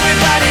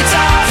 Everybody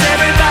talks,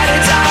 everybody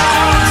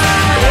talks.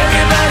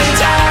 Everybody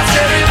talks,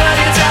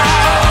 everybody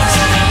talks.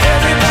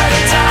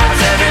 Everybody talks,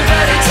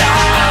 everybody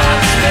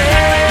talks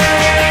back.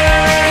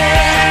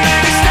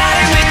 It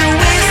started with a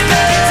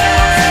whisper,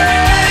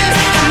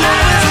 and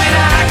that was when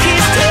I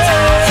kissed her.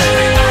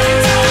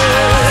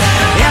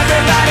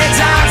 Everybody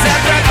talks,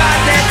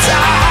 everybody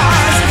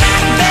talks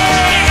back.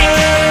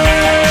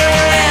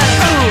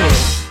 Ooh.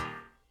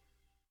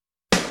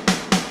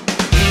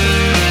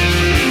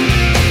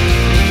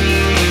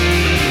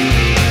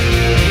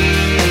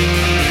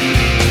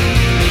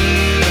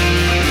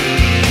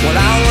 Well, I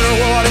wonder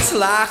what it's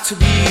like to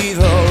be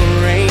the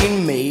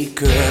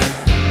rainmaker.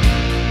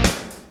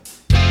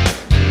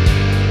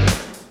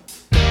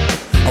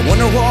 I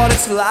wonder what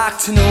it's like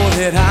to know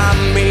that I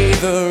made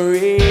the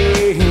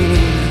rain.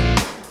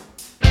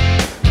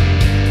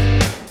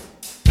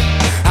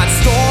 I'd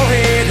store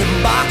it in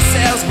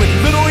boxes with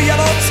little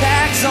yellow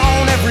tags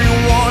on every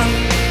one,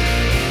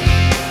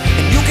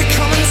 and you could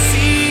come and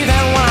see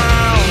that when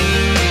I'm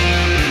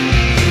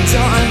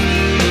done,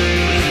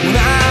 when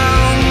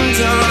I'm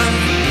done.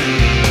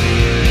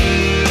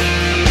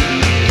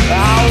 I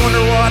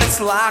wonder what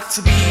it's like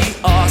to be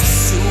a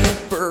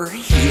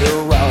superhero.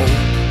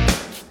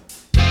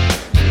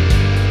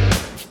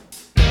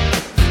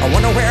 I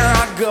wonder where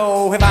I'd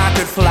go if I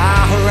could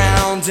fly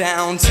around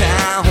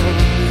downtown.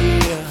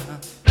 Yeah.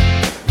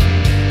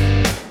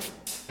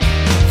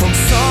 From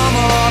some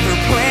other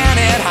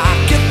planet, I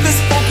get this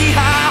funky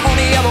high on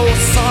the yellow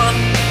sun.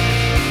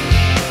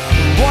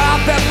 Boy, I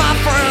bet my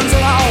friends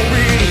are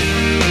already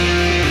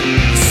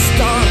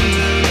stunned.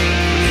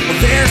 Well,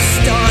 they're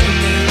stunned.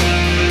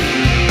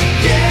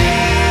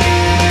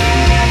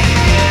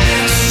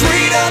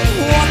 Straight up,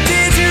 what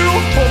did you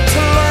hope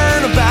to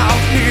learn about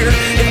here?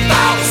 If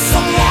I was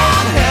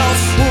someone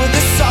else, would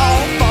this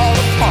all fall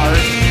apart?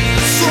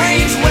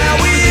 Strange, where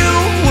were you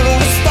when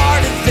we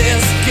started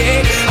this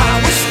game? I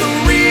wish the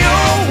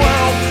real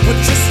world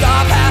would just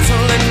stop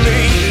hassling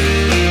me.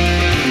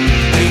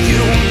 And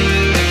you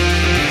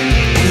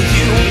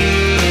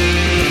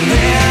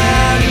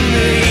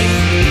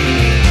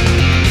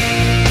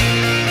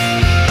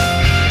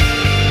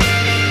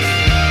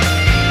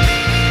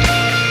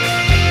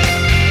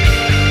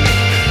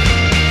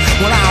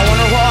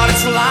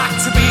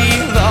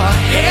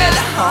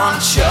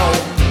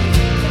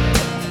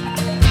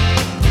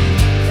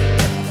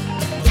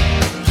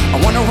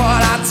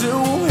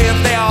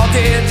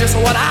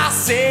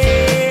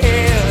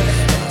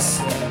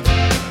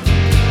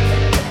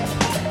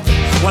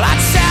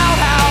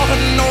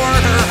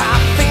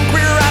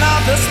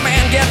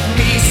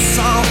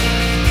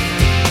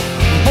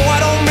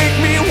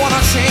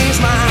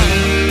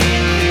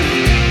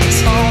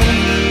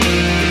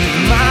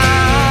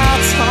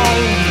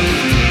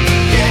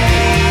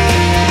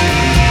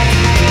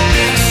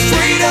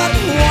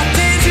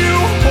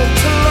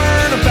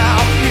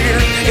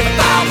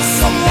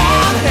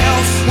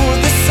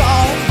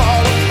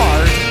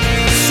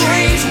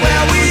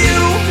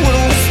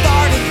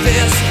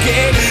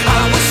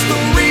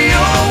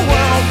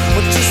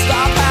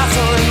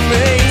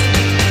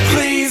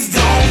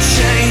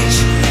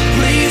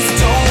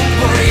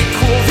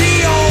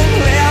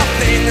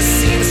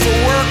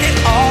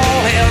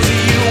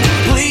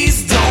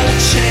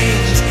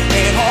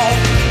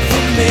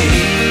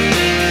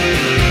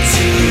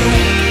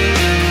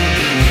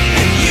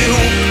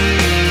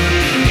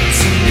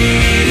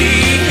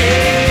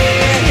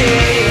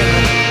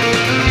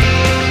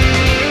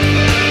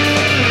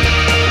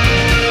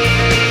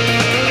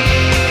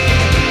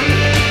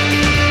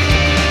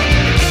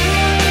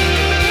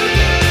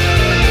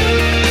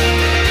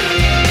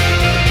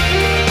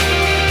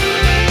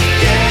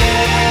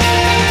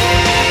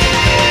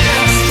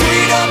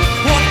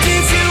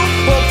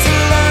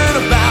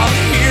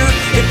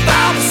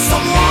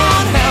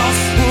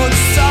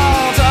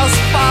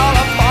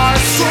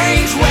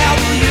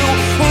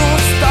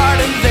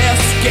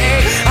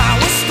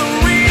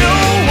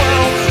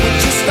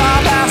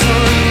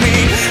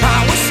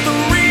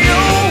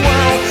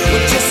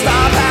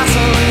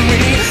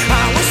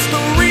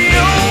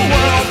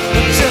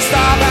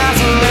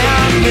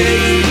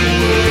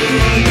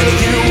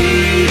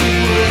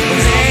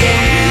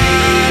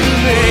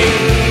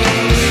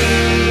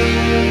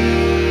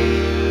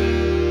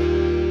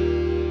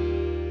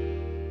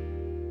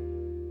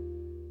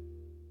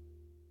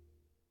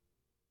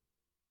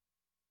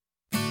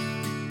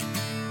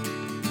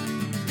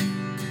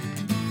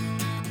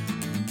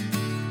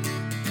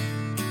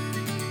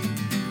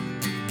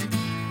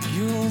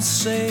You'll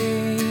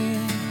say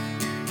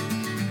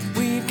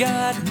we've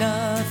got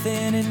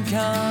nothing in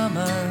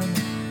common,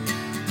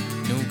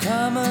 no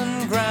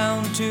common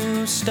ground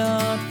to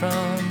start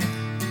from,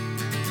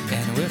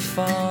 and we're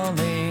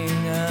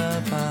falling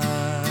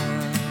apart.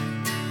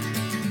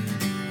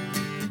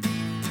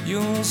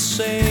 You'll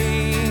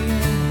say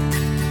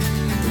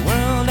the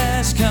world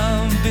has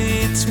come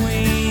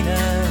between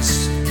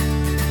us,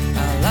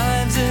 our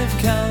lives have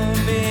come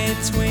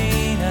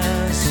between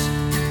us.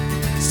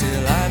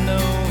 Still I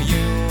know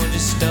you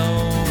just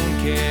don't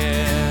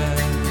care.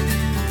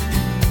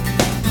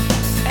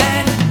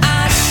 And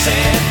I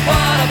said,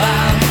 what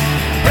about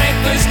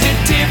breakfast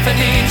at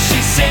Tiffany?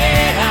 She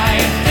said, I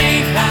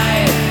think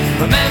I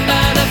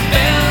remember the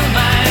film,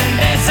 and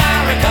as I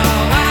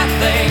recall, I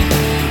think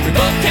we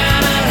both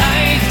kinda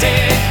liked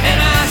it. And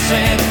I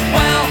said,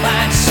 well,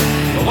 that's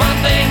the one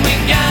thing we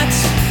got.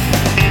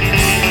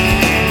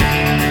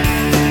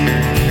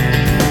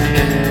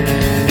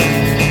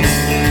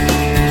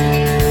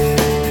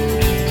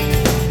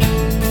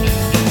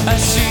 I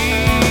see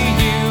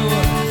you,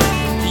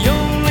 the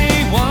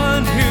only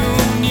one who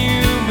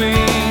knew me,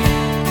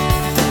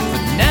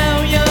 but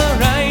now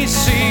your eyes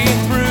see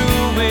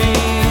through me.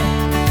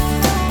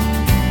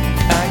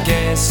 I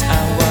guess I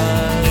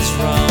was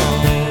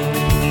wrong.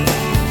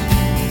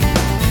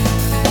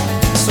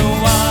 So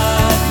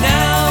what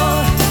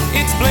now?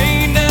 It's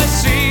plain to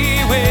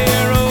see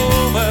we're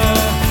over,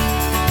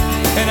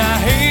 and I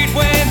hate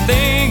when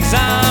things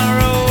are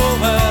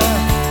over,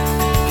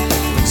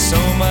 when so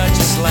much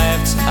is left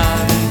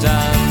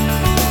undone.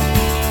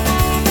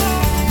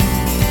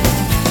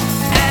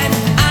 And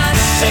I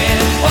said,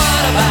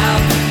 what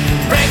about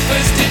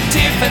breakfast at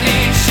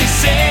Tiffany? She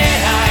said,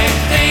 I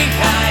think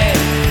I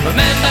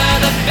remember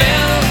the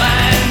film,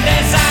 and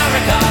as I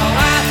recall,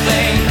 I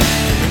think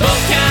we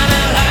both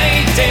kinda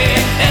liked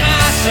it. And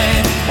I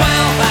said,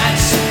 well,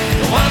 that's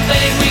the one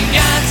thing we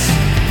got.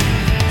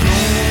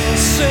 You'll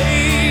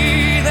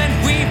say that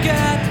we've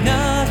got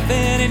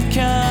nothing in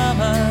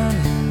common,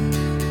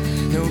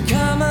 no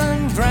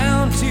common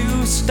ground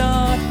to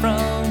start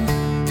from,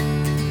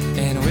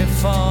 and we're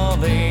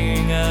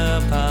falling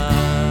apart.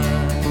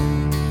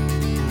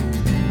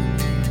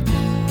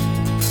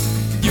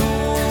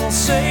 You'll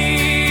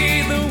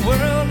say the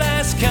world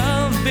has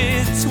come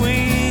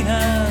between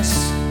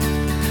us,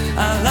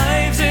 our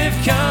lives have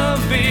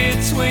come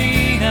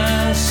between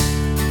us.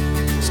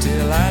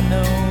 Still I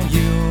know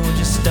you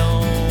just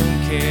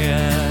don't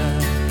care.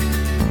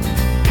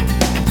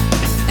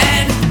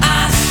 And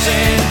I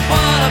said,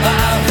 what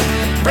about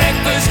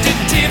breakfast at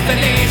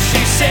Tiffany?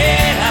 She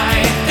said,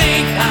 I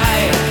think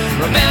I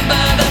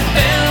remember the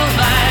film,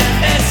 and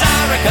as I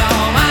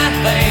recall, I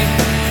think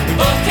we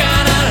both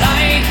kinda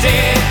liked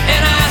it.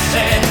 And I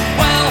said,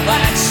 well,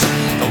 that's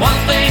the one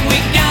thing we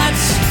got.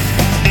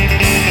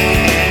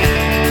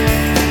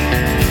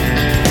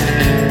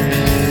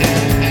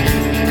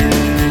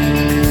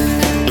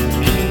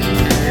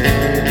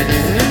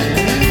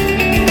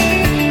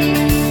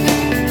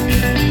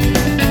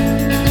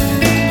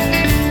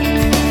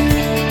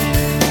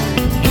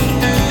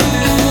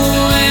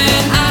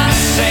 And I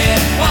said,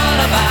 what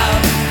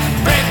about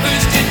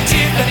breakfast at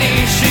Tiffany?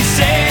 She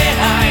said,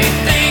 I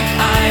think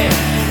I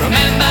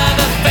remember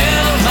the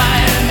film,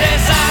 and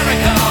as I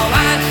recall,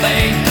 I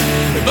think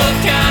we both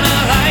kinda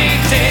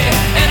liked it.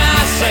 And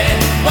I said,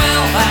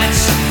 well,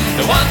 that's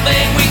the one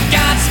thing we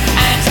got.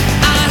 And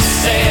I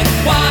said,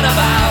 what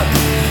about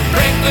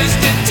breakfast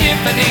at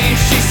Tiffany?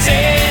 She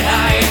said,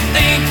 I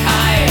think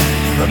I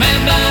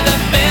remember the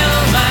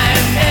film,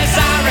 and as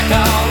I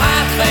recall, I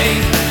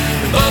think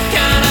we both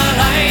kinda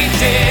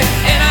liked it.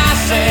 And I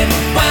said,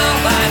 well,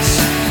 that's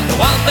the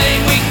one thing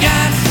we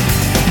got.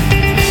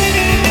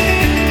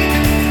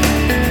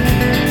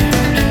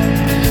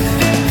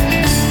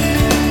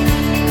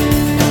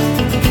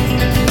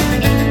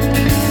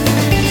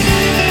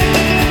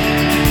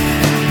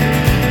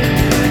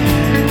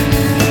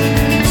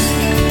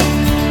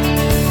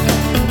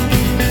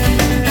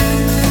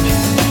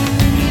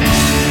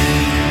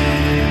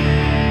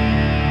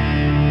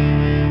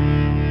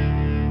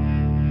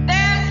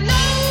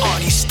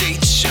 Arnie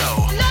State Show.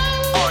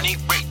 Arnie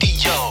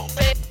Radio.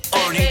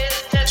 Arnie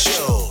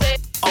Show.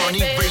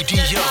 Arnie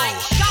Radio.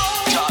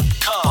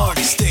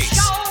 Arnie States.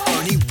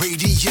 Arnie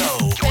Radio.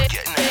 You're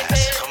getting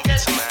ass. Come get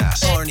some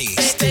ass. Arnie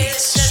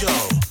States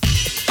Show.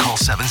 Call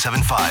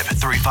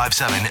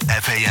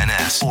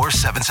 775-357-FANS or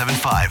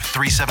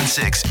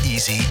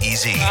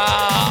 775-376-EASY-EASY.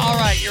 All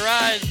right,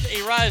 Uriah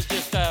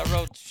just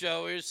wrote the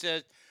show. It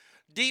says,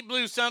 Deep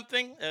Blue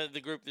Something,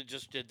 the group that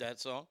just did that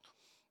song,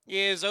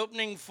 is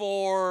opening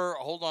for,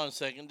 hold on a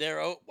second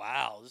there. Oh,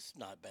 wow, this is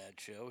not a bad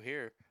show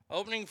here.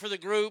 Opening for the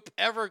group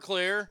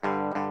Everclear.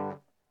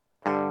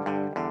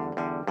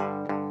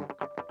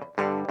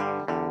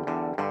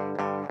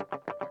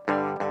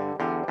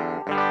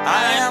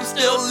 I am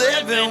still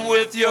living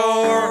with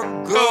your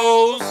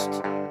ghost,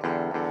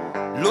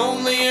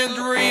 lonely and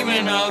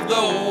dreaming of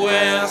the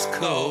West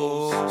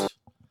Coast.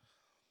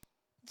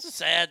 It's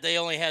sad they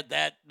only had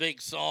that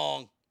big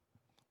song.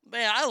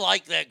 Man, I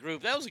like that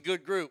group. That was a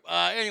good group.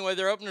 Anyway,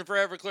 they're opening for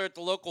Everclear at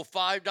the local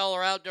 $5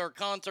 outdoor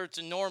concerts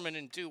in Norman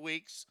in 2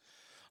 weeks.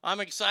 I'm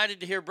excited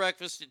to hear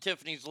Breakfast at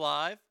Tiffany's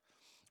live.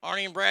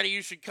 Arnie and Brady,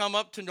 you should come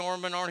up to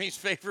Norman, Arnie's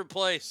favorite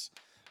place.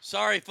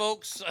 Sorry,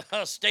 folks.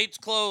 State's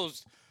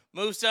closed.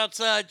 Moose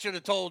outside should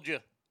have told you.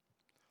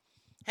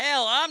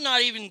 Hell, I'm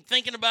not even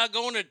thinking about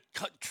going to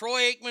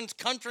Troy Aikman's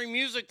Country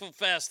Musical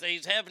Fest that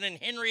he's having in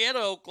Henrietta,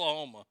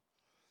 Oklahoma.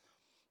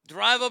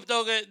 Drive up to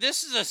Oklahoma.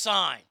 This is a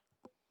sign.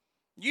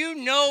 You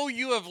know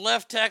you have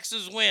left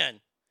Texas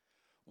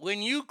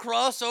when you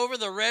cross over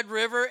the Red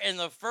River and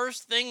the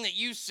first thing that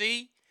you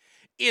see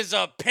is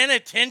a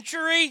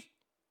penitentiary.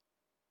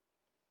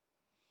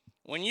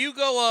 When you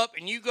go up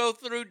and you go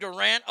through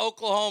Durant,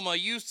 Oklahoma,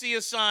 you see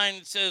a sign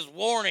that says,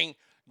 warning,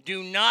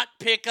 do not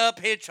pick up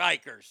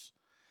hitchhikers.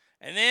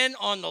 And then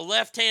on the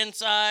left-hand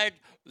side,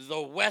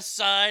 the west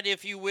side,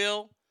 if you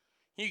will,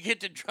 you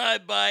get to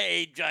drive by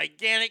a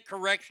gigantic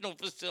correctional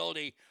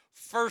facility,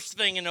 first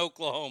thing in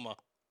Oklahoma.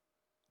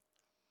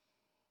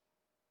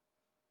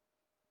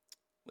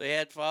 They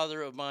had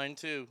Father of Mine,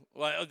 too.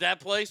 Well,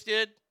 that place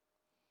did?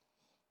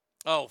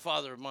 Oh,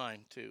 Father of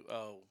Mine, too.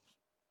 Oh,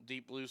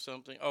 Deep Blue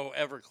something. Oh,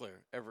 Everclear.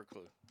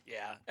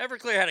 Yeah,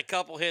 Everclear had a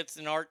couple hits,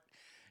 and Art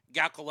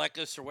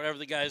Galkalekis, or whatever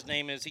the guy's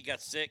name is, he got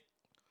sick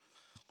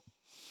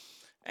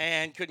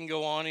and couldn't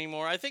go on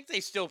anymore. I think they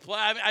still play.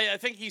 I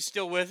think he's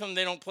still with them.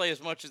 They don't play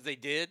as much as they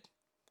did.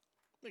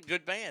 A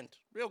good band.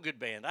 Real good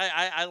band.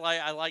 I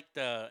liked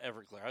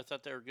Everclear. I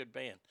thought they were a good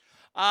band.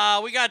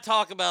 We got to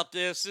talk about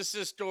this. This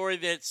is a story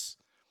that's,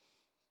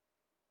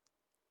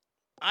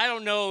 I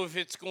don't know if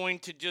it's going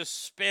to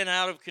just spin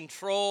out of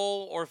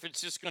control or if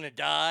it's just going to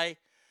die.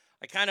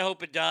 I kind of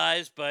hope it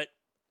dies, but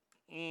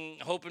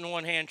hope in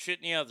one hand, shit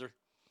in the other.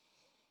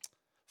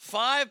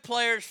 5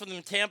 players from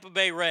the Tampa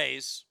Bay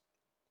Rays,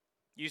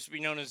 used to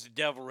be known as the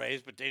Devil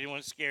Rays, but they didn't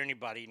want to scare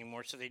anybody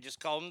anymore, so they just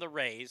called them the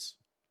Rays,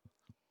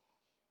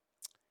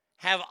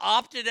 have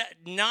opted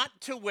not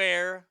to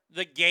wear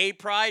the gay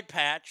pride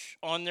patch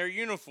on their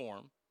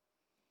uniform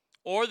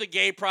or the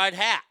gay pride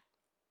hat.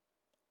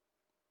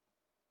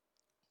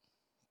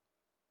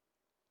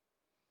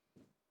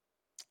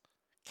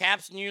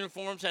 Caps and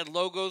uniforms had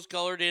logos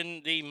colored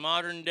in the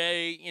modern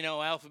day,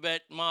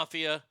 alphabet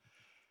mafia.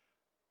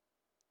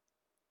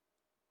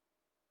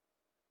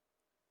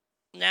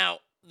 Now,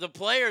 the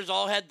players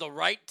all had the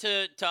right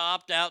to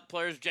opt out.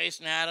 Players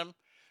Jason Adam,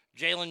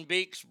 Jalen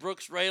Beeks,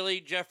 Brooks Raley,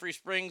 Jeffrey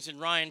Springs,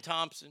 and Ryan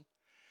Thompson.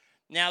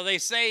 Now, they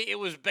say it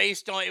was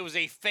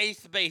a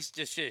faith-based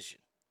decision.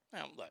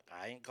 Now, look,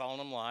 I ain't calling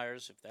them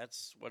liars if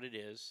that's what it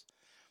is.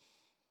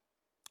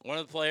 One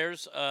of the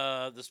players,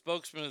 the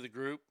spokesman of the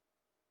group,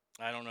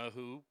 I don't know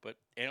who, but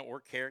or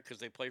care because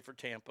they play for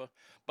Tampa.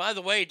 By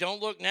the way,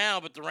 don't look now,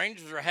 but the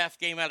Rangers are a half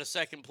game out of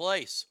second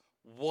place.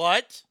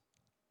 What?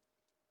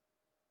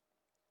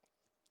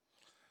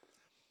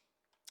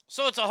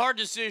 So it's a hard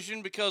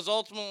decision because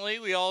ultimately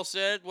we all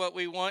said what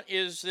we want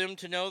is them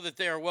to know that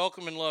they are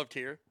welcome and loved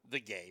here, the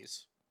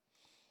gays.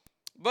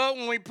 But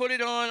when we put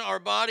it on our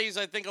bodies,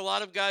 I think a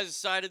lot of guys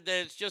decided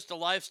that it's just a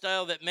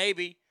lifestyle that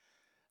maybe,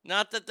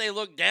 not that they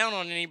look down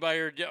on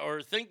anybody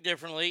or think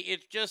differently,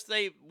 it's just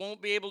they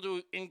won't be able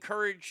to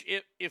encourage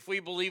it if we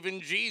believe in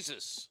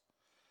Jesus,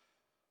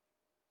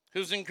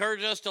 who's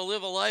encouraged us to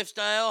live a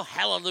lifestyle,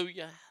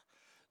 hallelujah,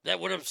 that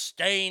would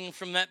abstain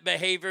from that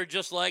behavior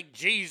just like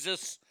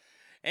Jesus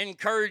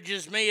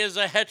encourages me as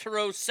a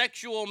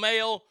heterosexual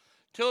male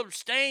to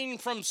abstain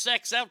from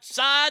sex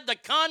outside the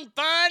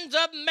confines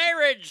of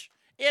marriage.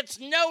 It's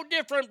no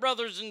different,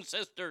 brothers and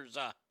sisters.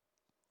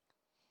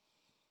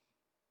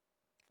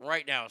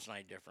 Right now, it's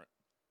not different.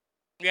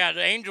 Yeah,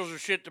 the Angels are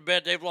shit to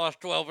bed. They've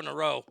lost 12 in a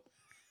row.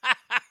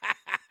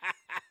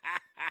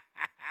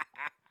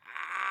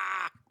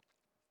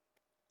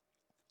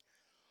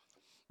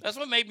 That's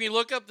what made me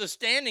look up the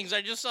standings.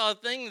 I just saw a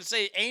thing that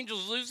say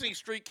Angels losing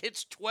streak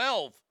hits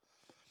 12.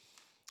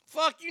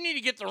 Fuck, you need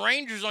to get the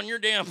Rangers on your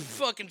damn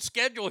fucking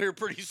schedule here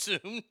pretty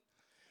soon.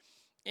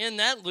 In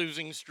that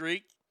losing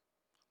streak.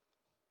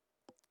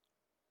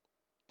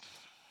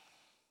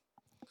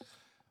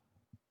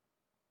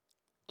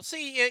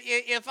 See,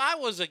 if I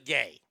was a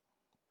gay,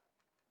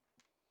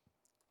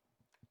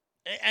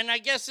 and I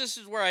guess this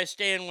is where I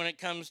stand when it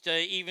comes to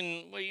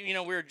even, we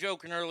were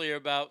joking earlier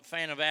about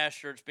Fan of Ash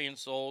shirts being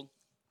sold.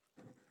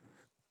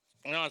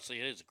 And honestly,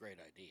 it is a great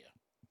idea.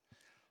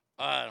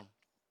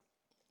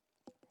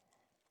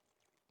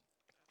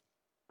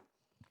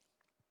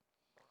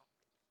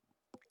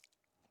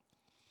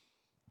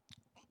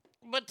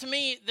 But to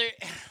me,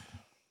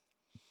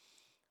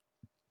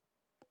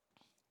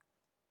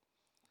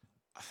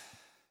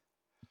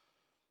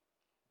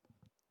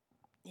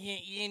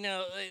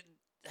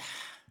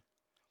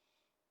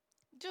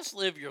 just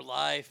live your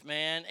life,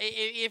 man.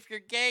 If you're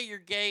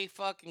gay,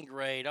 fucking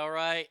great, all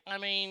right? I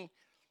mean,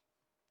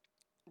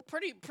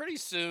 pretty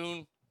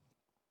soon.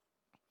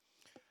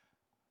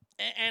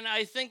 And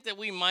I think that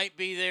we might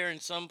be there in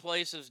some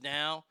places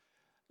now,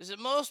 is that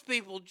most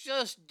people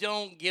just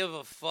don't give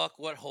a fuck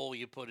what hole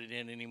you put it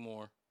in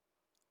anymore.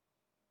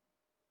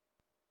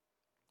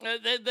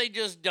 They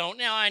just don't.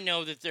 Now, I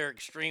know that there are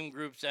extreme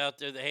groups out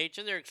there that hate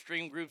you. There are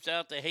extreme groups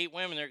out that hate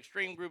women. There are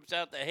extreme groups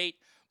out that hate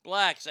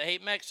blacks, that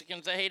hate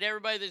Mexicans, that hate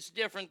everybody that's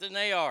different than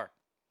they are.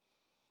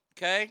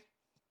 Okay?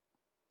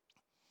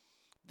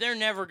 They're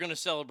never going to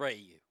celebrate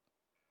you.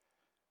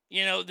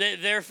 You know,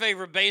 their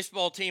favorite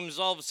baseball team is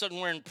all of a sudden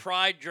wearing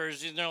pride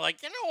jerseys, and they're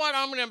like, you know what,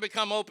 I'm going to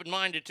become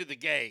open-minded to the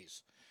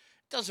gays.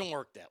 It doesn't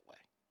work that way.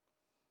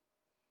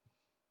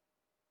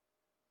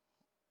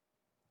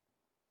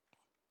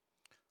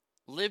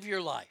 Live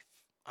your life.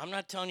 I'm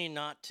not telling you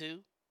not to.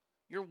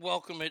 You're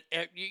welcome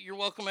you're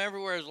welcome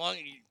everywhere as long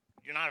as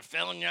you're not a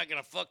felon. You're not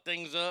going to fuck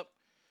things up.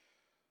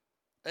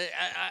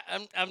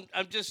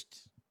 I'm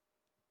just.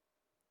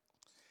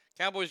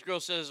 Cowboys Girl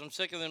says, I'm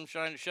sick of them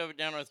trying to shove it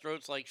down our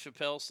throats like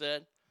Chappelle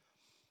said.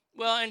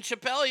 Well, and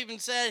Chappelle even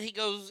said, he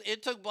goes,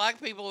 it took black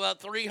people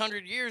about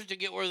 300 years to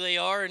get where they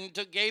are, and it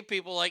took gay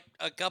people like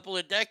a couple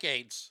of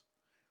decades.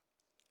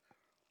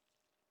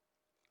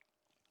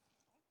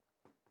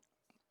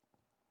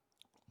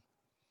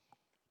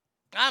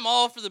 I'm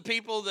all for the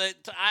people that,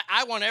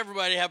 I want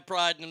everybody to have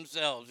pride in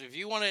themselves. If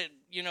you want to,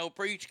 you know,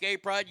 preach gay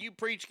pride, you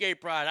preach gay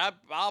pride.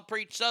 I'll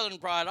preach Southern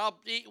pride. I'll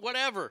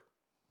whatever.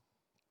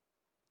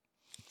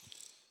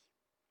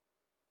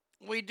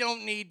 We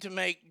don't need to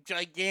make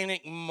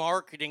gigantic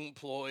marketing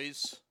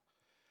ploys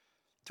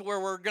to where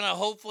we're going to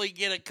hopefully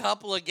get a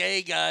couple of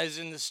gay guys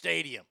in the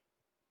stadium.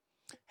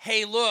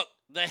 Hey, look,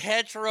 the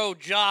hetero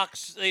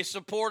jocks, they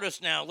support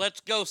us now.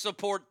 Let's go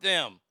support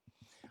them.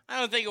 I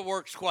don't think it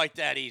works quite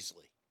that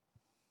easily.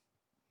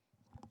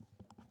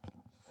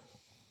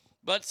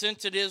 But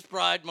since it is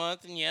Pride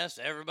Month, and yes,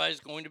 everybody's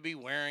going to be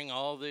wearing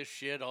all this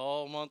shit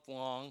all month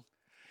long,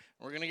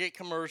 we're going to get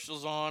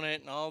commercials on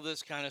it and all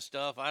this kind of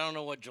stuff. I don't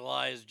know what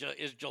July is.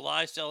 Is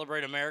July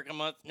Celebrate America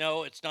Month?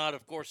 No, it's not.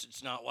 Of course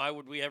it's not. Why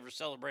would we ever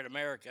celebrate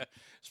America,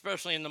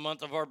 especially in the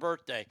month of our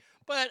birthday?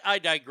 But I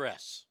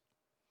digress.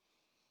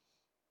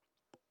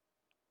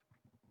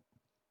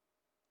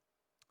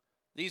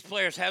 These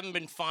players haven't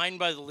been fined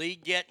by the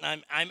league yet,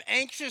 and I'm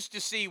anxious to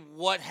see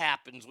what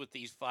happens with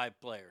these 5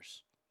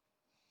 players.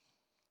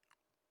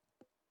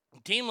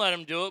 The team let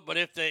them do it, but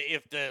if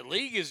the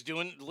league is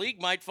doing it, the league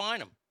might fine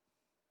them.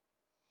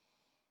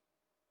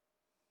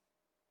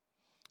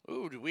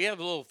 Ooh, did we have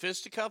a little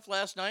fisticuff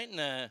last night in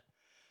the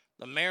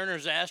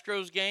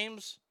Mariners-Astros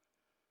games?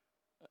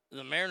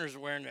 The Mariners are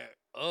wearing the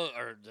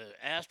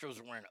Astros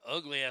are wearing an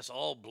ugly-ass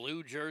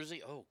all-blue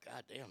jersey. Oh,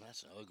 goddamn,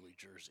 that's an ugly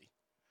jersey.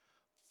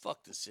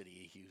 Fuck the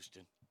city of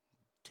Houston.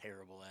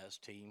 Terrible-ass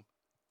team.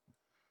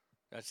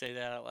 Did I say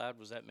that out loud?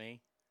 Was that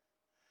me?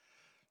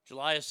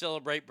 July is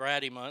Celebrate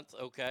Bratty Month.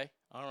 Okay,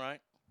 all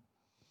right.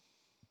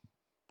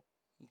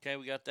 Okay,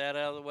 we got that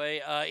out of the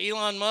way.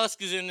 Elon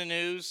Musk is in the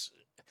news.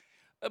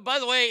 By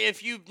the way,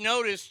 if you've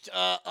noticed,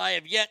 I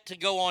have yet to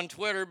go on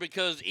Twitter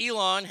because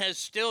Elon has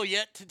still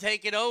yet to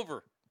take it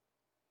over.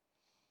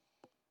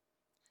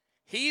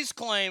 He's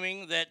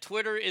claiming that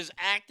Twitter is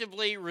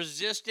actively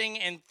resisting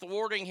and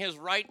thwarting his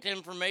right to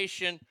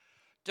information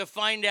to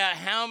find out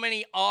how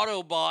many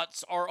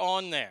Autobots are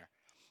on there.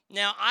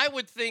 Now, I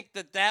would think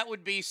that that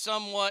would be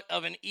somewhat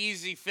of an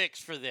easy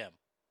fix for them.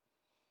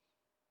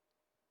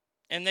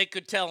 And they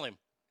could tell him.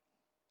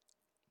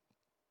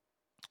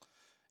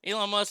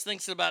 Elon Musk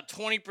thinks that about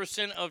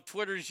 20% of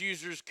Twitter's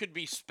users could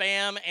be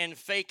spam and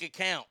fake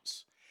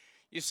accounts.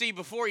 You see,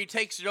 before he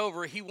takes it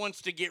over, he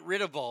wants to get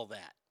rid of all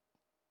that.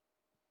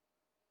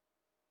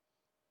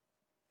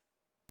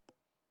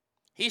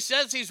 He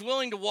says he's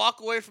willing to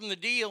walk away from the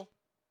deal.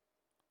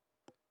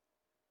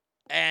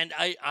 And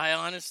I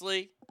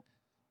honestly,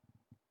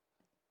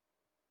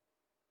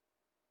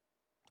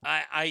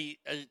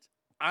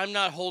 I'm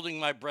not holding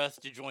my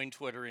breath to join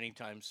Twitter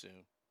anytime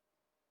soon.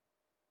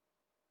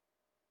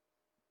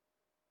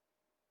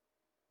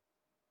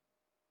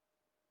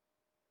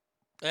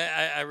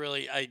 I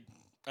really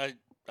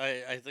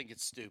think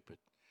it's stupid,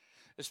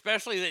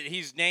 especially that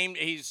he's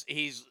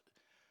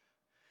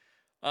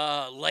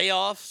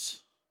layoffs.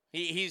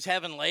 He's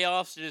having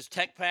layoffs at his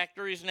tech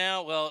factories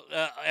now. Well,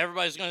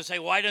 everybody's going to say,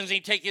 why doesn't he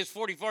take his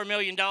 $44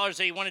 million that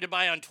he wanted to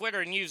buy on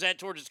Twitter and use that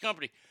towards his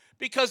company?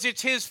 Because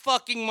it's his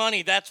fucking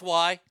money. That's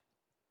why.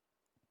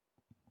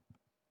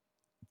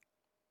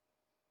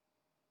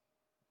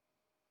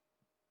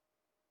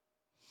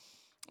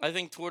 I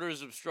think Twitter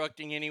is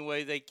obstructing any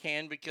way they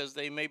can because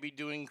they may be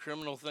doing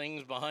criminal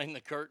things behind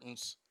the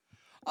curtains.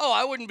 Oh,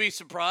 I wouldn't be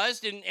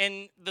surprised.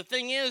 And the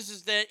thing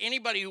is that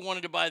anybody who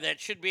wanted to buy that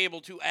should be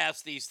able to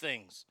ask these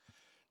things.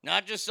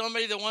 Not just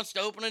somebody that wants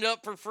to open it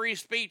up for free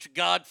speech,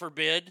 God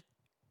forbid.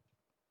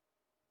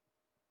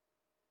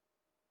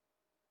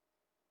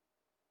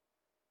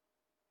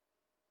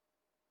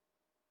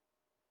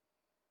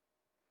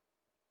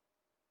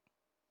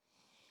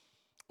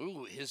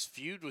 Ooh, his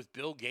feud with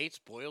Bill Gates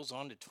boils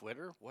onto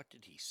Twitter? What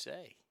did he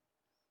say?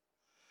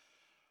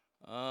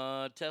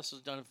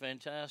 Tesla's done a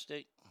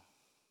fantastic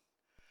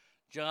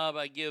job.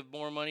 I give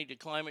more money to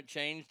climate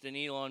change than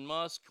Elon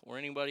Musk or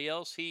anybody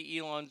else.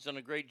 Elon's done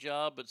a great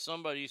job, but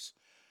somebody's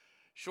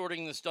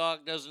shorting the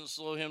stock doesn't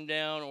slow him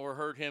down or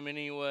hurt him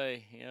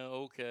anyway. Yeah,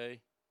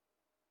 okay.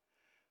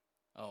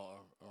 Oh,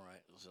 all right.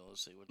 So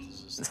let's see. What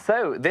does this say?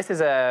 So this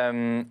is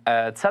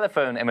a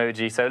telephone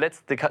emoji. So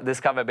let's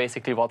discover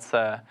basically what's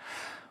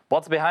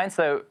behind.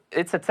 So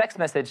it's a text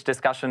message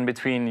discussion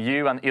between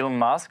you and Elon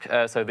Musk,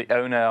 so the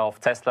owner of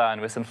Tesla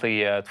and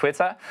recently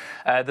Twitter.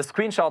 The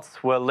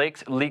screenshots were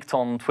leaked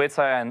on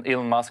Twitter, and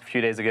Elon Musk a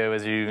few days ago,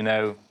 as you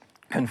know,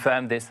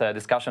 confirmed this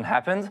discussion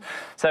happened.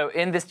 So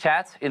in this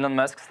chat, Elon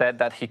Musk said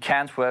that he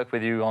can't work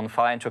with you on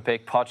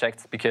philanthropic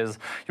projects because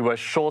you were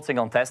shorting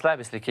on Tesla,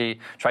 basically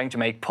trying to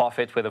make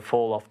profit with the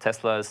fall of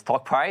Tesla's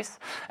stock price.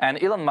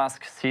 And Elon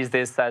Musk sees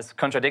this as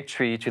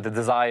contradictory to the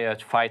desire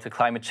to fight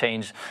climate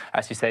change.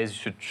 As he says, you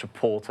should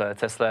support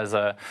Tesla's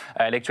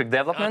electric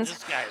development.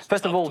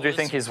 First of all, do you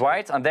think he's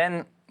right? And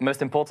then,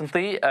 most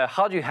importantly,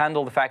 how do you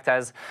handle the fact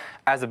as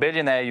a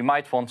billionaire, you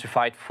might want to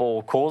fight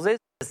for causes. At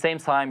the same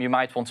time, you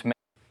might want to make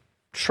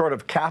short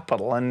of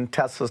capital, and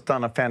Tesla's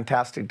done a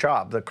fantastic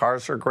job. The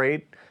cars are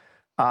great.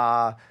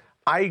 I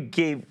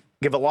give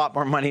a lot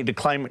more money to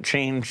climate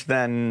change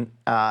than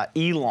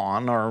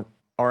Elon or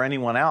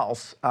anyone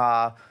else.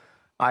 I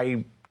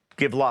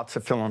give lots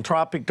of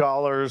philanthropic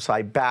dollars.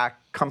 I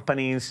back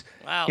companies.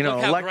 Wow, you know,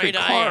 look how electric great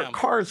I am.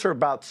 cars are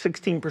about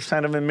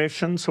 16% of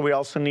emissions, so we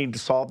also need to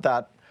solve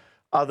that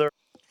other.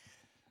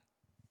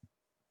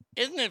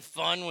 Isn't it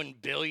fun when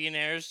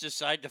billionaires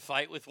decide to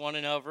fight with one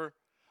another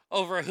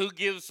over who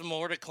gives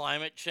more to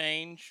climate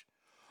change,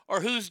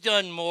 or who's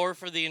done more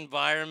for the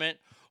environment,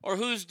 or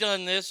who's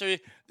done this? Or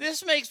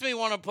this makes me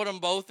want to put them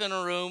both in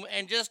a room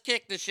and just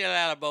kick the shit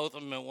out of both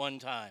of them at one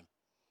time.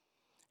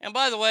 And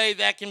by the way,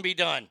 that can be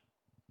done.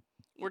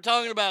 We're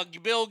talking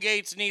about Bill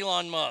Gates and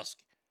Elon Musk.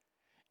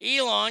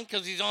 Elon,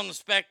 because he's on the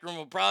spectrum,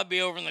 will probably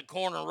be over in the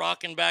corner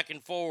rocking back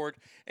and forward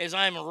as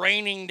I'm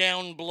raining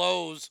down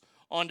blows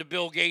onto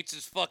Bill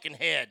Gates' fucking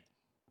head.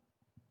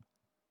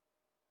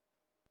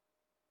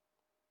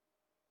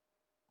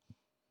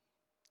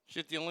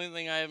 Shit, the only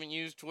thing I haven't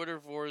used Twitter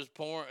for is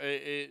porn.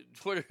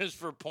 Twitter is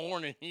for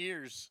porn in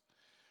years.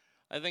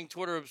 I think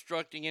Twitter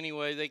obstructing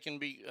anyway. They can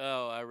be.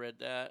 Oh, I read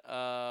that.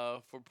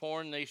 For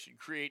porn, they should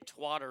create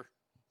Twatter.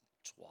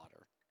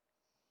 Twatter.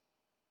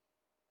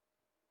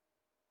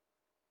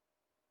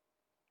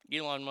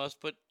 Elon Musk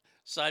put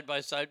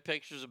side-by-side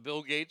pictures of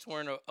Bill Gates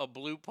wearing a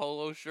blue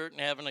polo shirt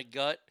and having a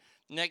gut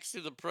next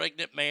to the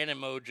pregnant man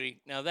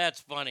emoji. Now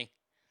that's funny.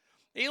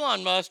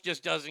 Elon Musk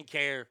just doesn't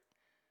care.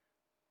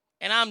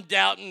 And I'm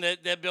doubting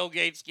that Bill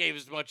Gates gave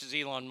as much as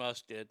Elon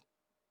Musk did.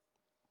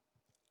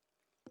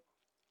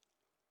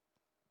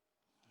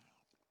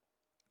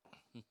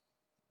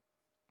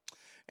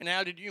 And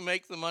how did you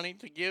make the money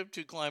to give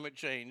to climate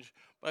change?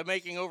 By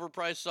making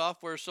overpriced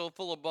software so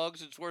full of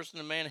bugs it's worse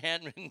than a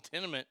Manhattan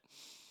tenement.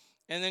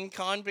 And then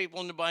con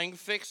people into buying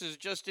fixes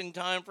just in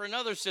time for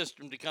another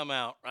system to come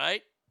out,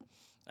 right?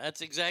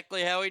 That's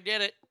exactly how he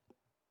did it.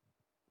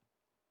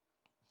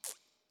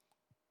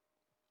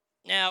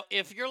 Now,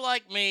 if you're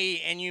like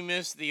me and you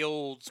miss the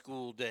old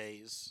school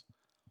days,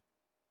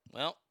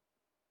 well,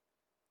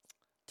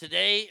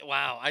 today,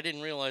 wow, I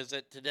didn't realize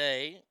that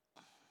today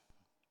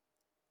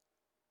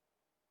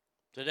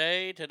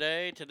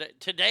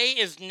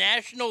is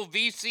National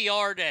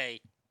VCR Day.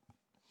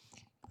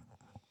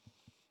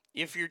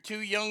 If you're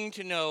too young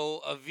to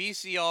know, a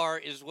VCR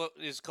is what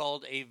is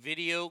called a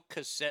video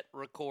cassette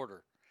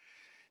recorder.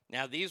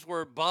 Now, these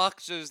were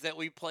boxes that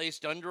we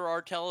placed under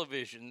our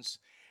televisions,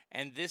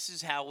 and this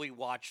is how we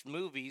watched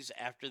movies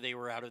after they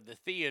were out of the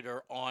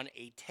theater on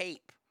a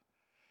tape.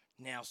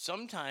 Now,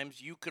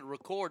 sometimes you could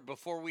record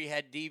before we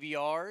had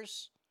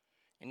DVRs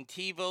and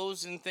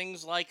TiVos and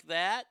things like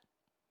that.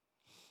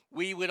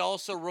 We would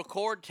also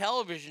record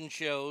television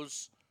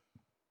shows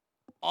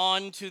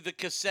onto the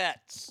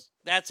cassettes.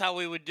 That's how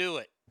we would do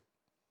it.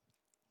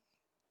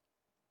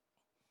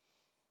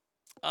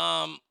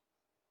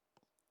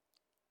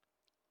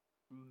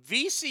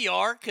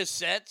 VCR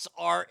cassettes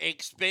are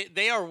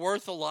they are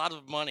worth a lot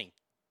of money.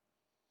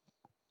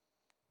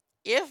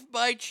 If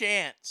by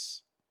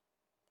chance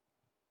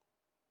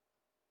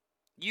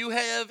you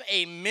have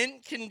a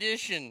mint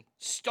condition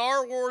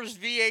Star Wars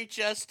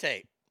VHS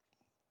tape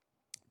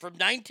from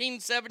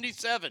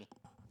 1977,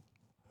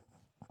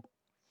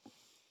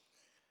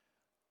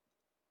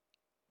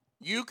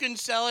 you can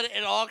sell it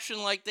at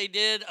auction like they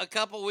did a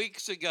couple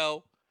weeks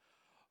ago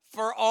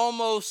for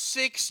almost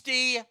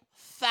 $60,000.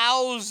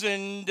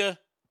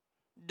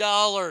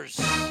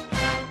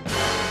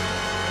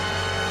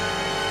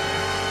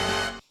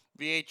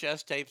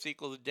 VHS tapes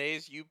equal the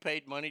days you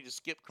paid money to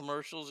skip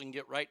commercials and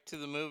get right to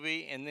the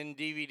movie, and then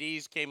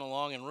DVDs came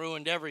along and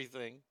ruined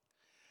everything.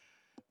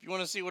 If you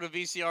want to see what a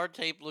VCR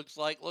tape looks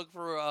like, look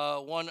for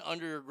one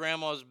under your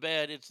grandma's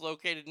bed. It's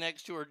located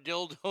next to her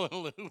dildo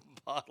and lube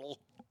bottle.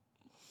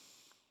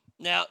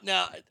 Now,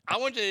 I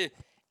want to,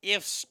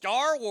 if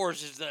Star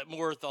Wars is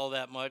worth all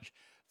that much,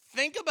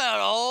 think about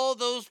all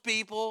those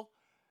people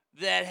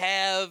that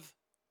have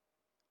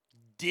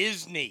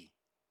Disney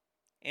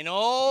and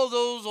all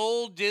those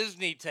old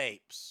Disney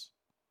tapes.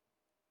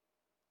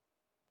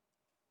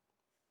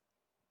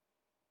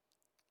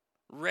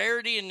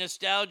 Rarity and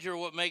nostalgia are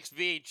what makes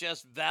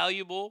VHS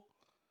valuable.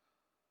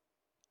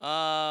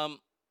 A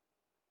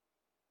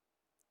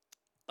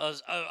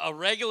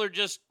regular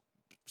just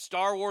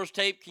Star Wars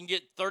tape can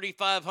get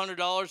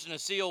 $3,500 in a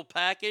sealed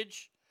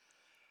package.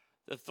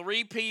 The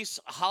 3-piece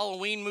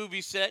Halloween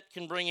movie set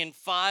can bring in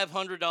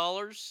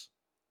 $500.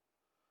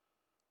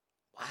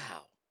 Wow.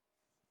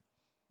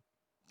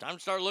 Time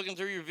to start looking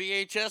through your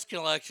VHS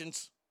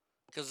collections,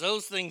 because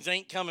those things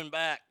ain't coming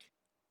back.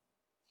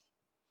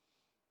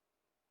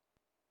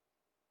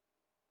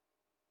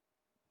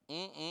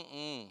 I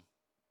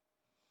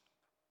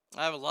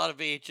have a lot of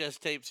VHS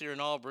tapes here in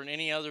Auburn.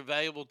 Any other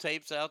valuable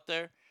tapes out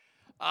there?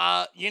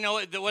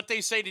 What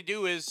they say to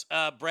do is,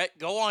 Brett,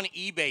 go on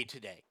eBay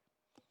today.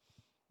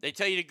 They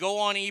tell you to go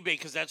on eBay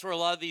because that's where a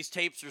lot of these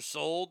tapes are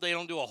sold. They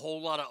don't do a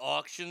whole lot of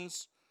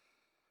auctions,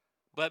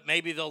 but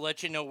maybe they'll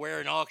let you know where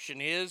an auction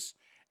is,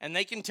 and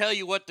they can tell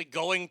you what the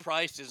going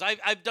price is.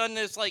 I've done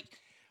this,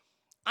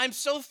 I'm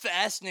so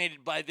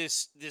fascinated by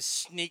this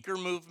sneaker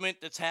movement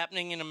that's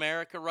happening in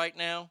America right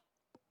now.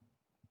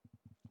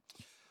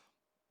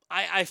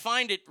 I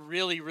find it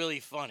really, really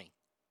funny.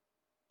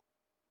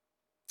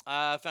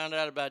 I found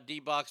out about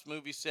D-Box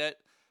movie set.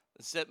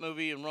 The set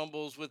movie and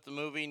rumbles with the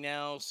movie.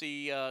 Now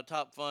see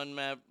Top Gun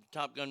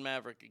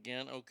Maverick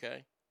again.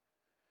 Okay.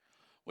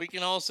 We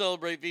can all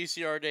celebrate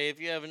VCR Day. If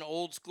you have an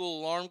old school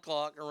alarm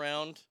clock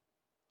around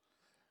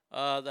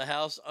the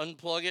house,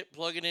 unplug it,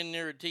 plug it in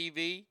near a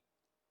TV.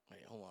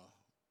 Wait, hold on.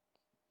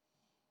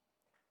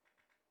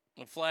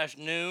 It'll flash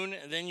noon,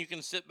 and then you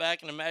can sit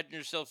back and imagine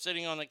yourself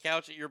sitting on the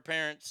couch at your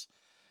parents'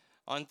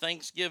 on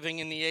Thanksgiving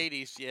in the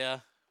 80s. Yeah.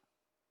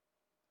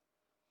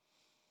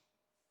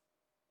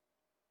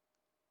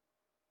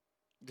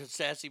 Does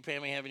Sassy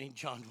Pammy have any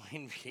John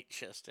Wayne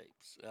VHS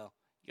tapes? Well,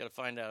 you got to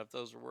find out if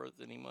those are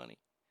worth any money.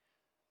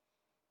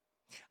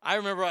 I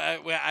remember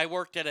I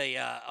worked at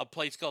a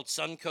place called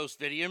Suncoast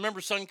Video.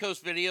 Remember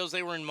Suncoast Videos?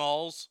 They were in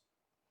malls.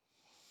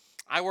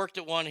 I worked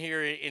at one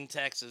here in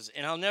Texas,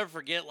 and I'll never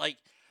forget,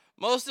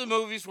 most of the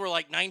movies were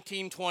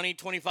 $19, $20,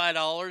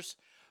 $25,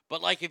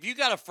 but if you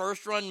got a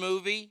first-run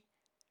movie,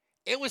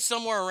 it was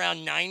somewhere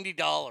around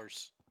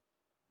 $90.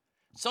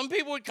 Some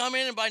people would come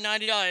in and buy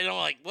 $90, and I'm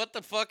like, what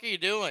the fuck are you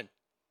doing?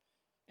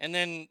 And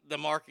then the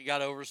market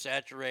got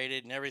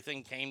oversaturated and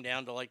everything came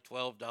down to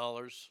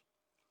 $12.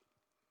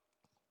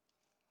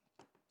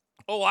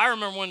 Oh, I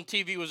remember when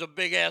TV was a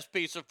big-ass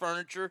piece of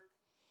furniture.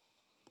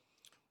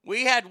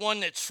 We had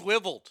one that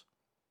swiveled.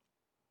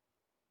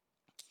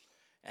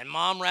 And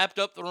Mom wrapped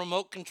up the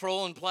remote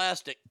control in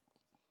plastic.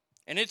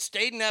 And it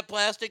stayed in that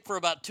plastic for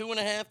about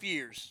 2.5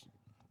 years.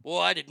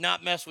 Boy, I did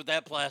not mess with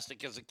that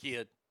plastic as a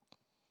kid.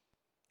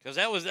 Because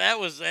that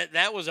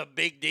was a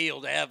big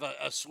deal to have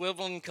a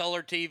swiveling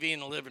color TV in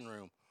the living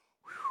room.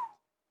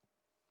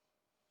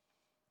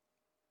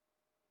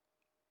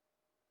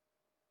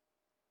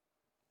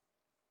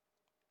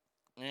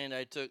 Whew. And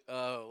I took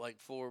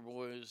 4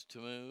 boys to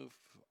move.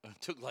 I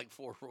took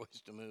 4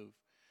 boys to move.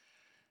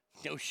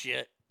 No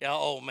shit.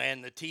 Oh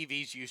man, the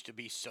TVs used to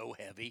be so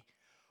heavy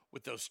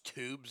with those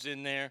tubes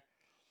in there.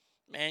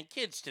 Man,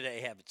 kids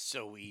today have it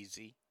so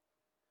easy.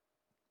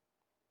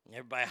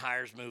 Everybody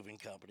hires moving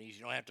companies.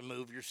 You don't have to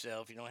move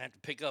yourself. You don't have to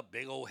pick up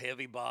big old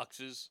heavy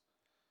boxes.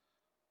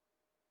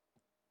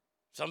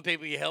 Some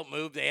people you help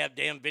move, they have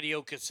damn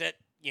video cassette,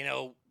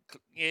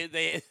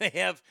 they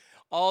have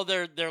all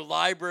their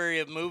library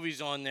of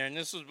movies on there. And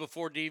this was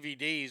before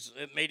DVDs.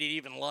 It made it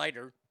even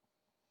lighter.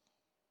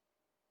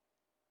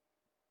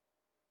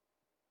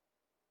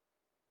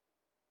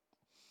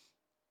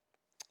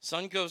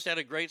 Suncoast had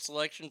a great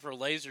selection for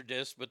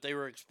Laserdisc, but they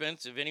were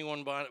expensive.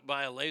 Anyone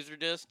buy a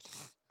Laserdisc?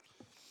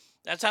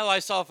 That's how I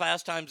saw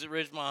Fast Times at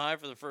Ridgemont High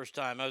for the first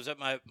time. I was at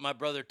my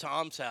brother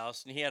Tom's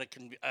house, and he had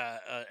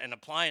an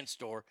appliance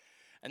store,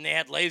 and they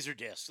had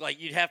Laserdiscs.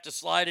 You'd have to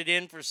slide it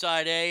in for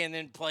side A and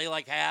then play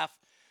half,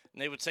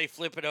 and they would say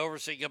flip it over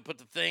so you can put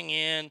the thing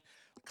in,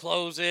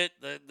 close it,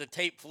 the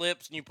tape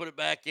flips, and you put it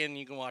back in, and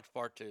you can watch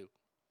part 2.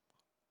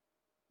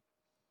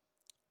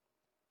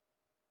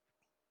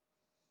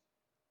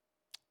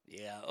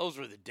 Yeah, those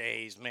were the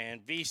days,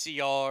 man.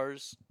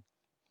 VCRs,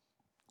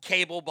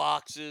 cable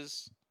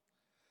boxes.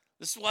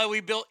 This is why we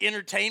built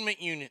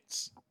entertainment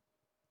units.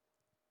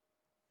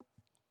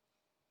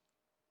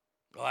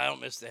 Oh, I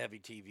don't miss the heavy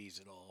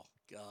TVs at all.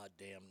 God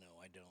damn, no,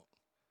 I don't.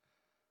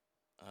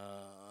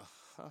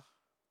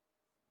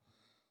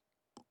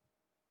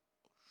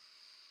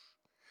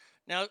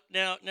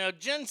 Now,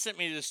 Jen sent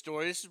me this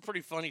story. This is a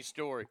pretty funny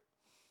story.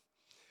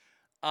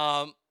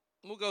 We'll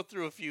go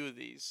through a few of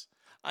these.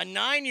 A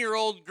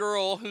 9-year-old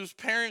girl whose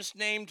parents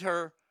named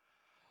her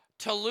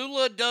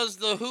Tallulah Does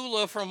the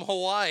Hula from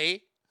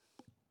Hawaii.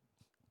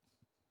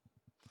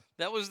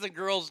 That was the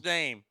girl's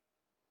name.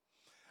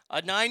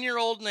 A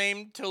 9-year-old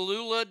named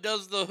Tallulah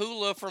Does the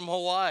Hula from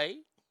Hawaii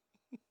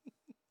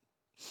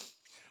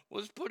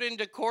was put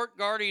into court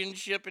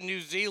guardianship in New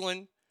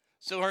Zealand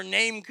so her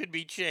name could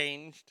be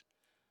changed.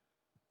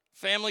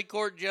 Family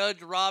court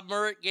judge Rob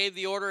Murrett gave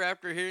the order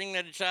after hearing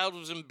that a child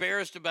was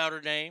embarrassed about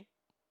her name.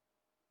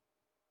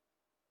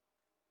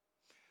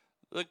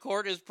 The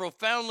court is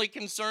profoundly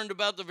concerned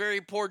about the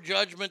very poor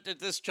judgment that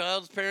this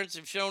child's parents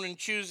have shown in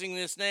choosing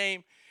this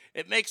name.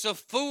 It makes a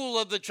fool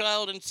of the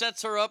child and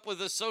sets her up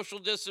with a social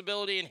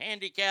disability and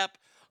handicap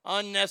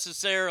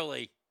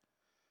unnecessarily.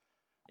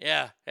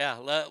 Yeah,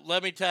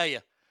 let me tell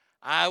you.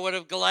 I would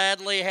have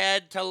gladly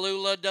had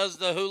Tallulah Does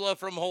the Hula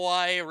from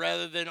Hawaii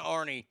rather than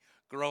Arnie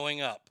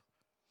growing up.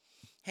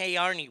 Hey,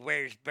 Arnie,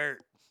 where's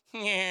Bert?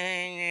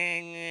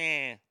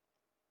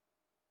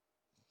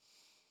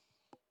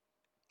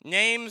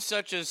 Names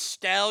such as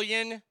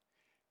Stallion,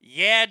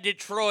 Yeah,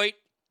 Detroit,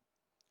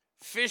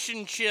 Fish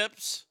and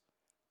Chips,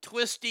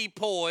 Twisty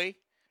Poi,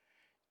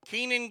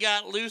 Keenan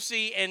Got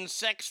Lucy, and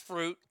Sex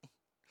Fruit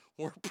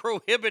were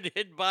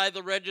prohibited by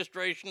the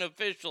registration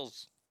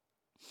officials.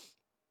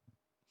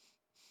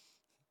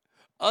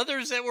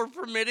 Others that were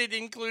permitted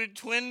included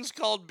twins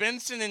called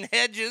Benson and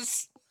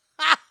Hedges.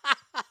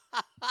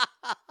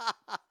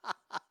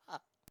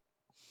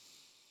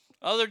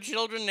 Other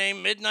children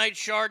named Midnight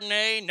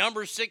Chardonnay,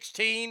 Number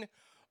 16,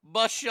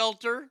 Bus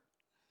Shelter.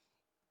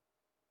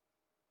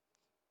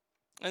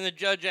 And the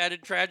judge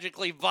added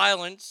tragically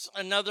violence.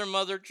 Another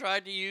mother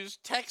tried to use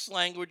text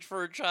language for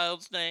her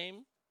child's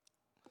name.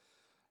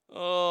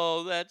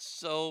 Oh, that's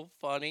so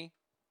funny.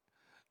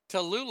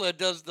 Tallulah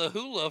Does the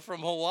Hula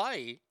from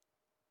Hawaii.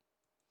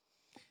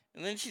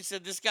 And then she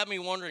said, this got me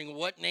wondering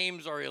what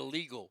names are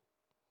illegal.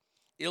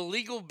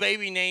 Illegal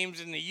baby names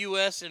in the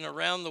U.S. and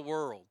around the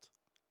world.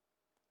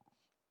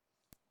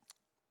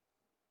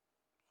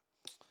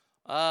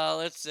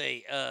 Let's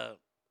see.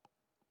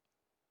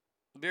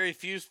 Very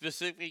few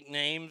specific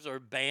names are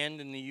banned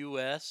in the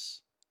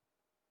U.S.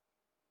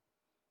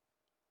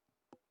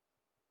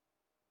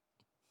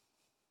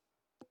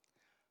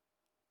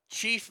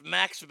 Chief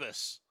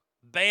Maximus,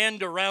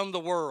 banned around the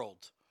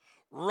world.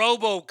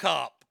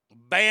 RoboCop,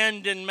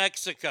 banned in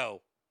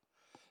Mexico.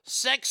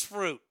 Sex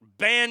Fruit,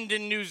 banned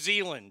in New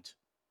Zealand.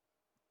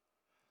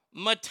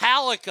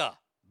 Metallica,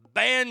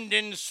 banned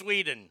in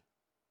Sweden.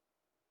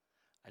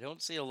 I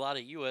don't see a lot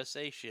of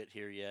USA shit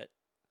here yet.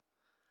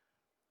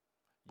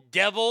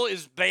 Devil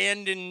is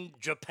banned in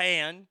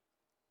Japan.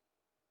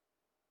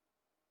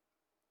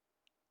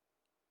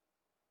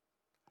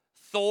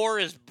 Thor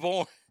is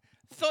born.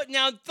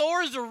 Now,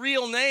 Thor is a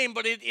real name,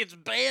 but it's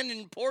banned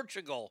in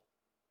Portugal.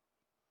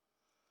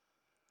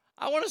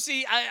 I want to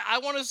see. I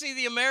want to see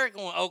the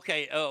American one.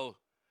 Okay. Oh.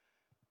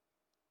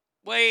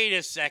 Wait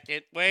a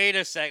second.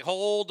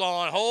 Hold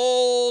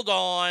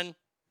on.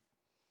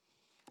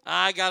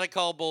 I gotta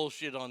call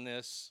bullshit on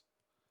this.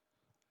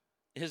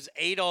 Is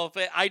Adolf?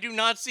 I do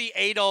not see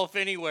Adolf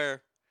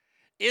anywhere.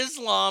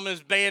 Islam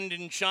is banned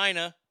in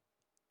China.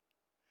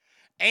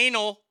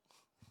 Anal.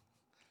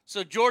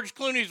 So George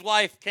Clooney's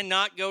wife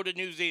cannot go to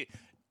New Zealand.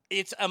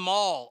 It's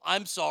Amal.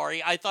 I'm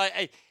sorry. I thought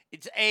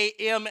it's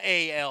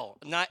A-M-A-L,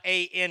 not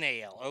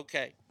A-N-A-L.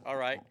 Okay. All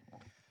right.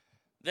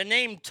 The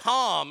name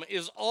Tom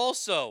is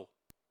also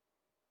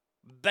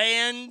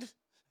banned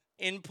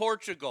in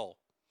Portugal.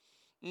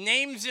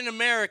 Names in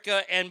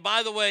America, and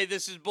by the way,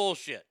 this is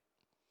bullshit.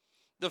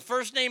 The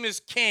first name is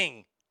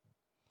King.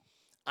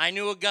 I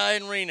knew a guy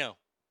in Reno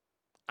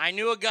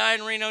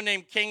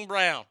named King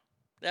Brown.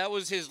 That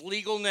was his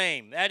legal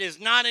name. That is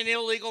not an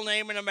illegal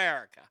name in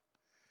America.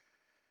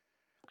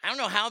 I don't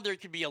know how there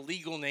could be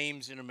illegal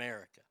names in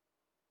America.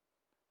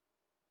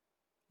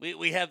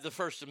 We have the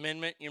First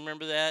Amendment. You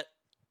remember that?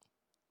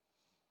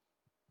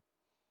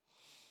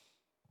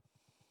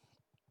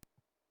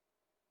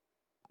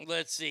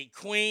 Let's see.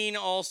 Queen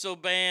also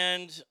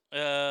banned.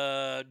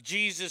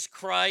 Jesus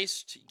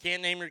Christ. You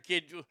can't name your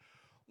kid.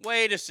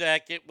 Wait a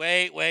second.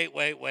 Wait.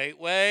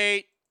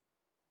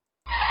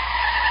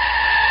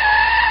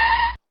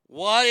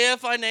 What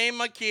if I name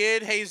my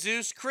kid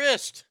Jesus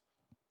Christ?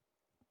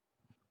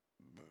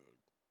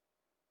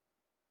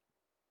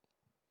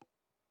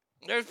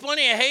 There's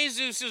plenty of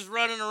Jesuses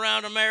running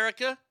around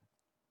America.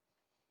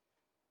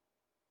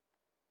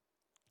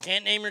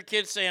 Can't name your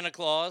kid Santa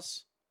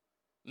Claus.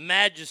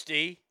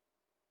 Majesty.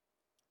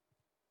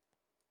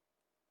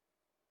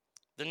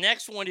 The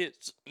next one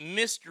is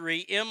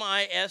Mystery,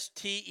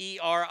 M-I-S-T-E-R-I,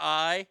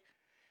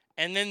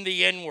 and then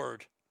the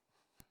N-word.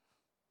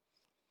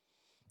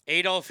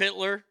 Adolf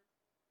Hitler,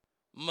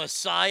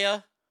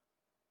 Messiah,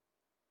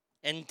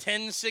 and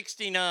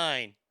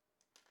 1069.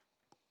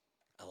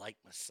 I like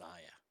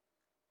Messiah.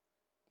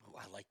 Oh,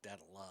 I like that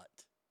a lot.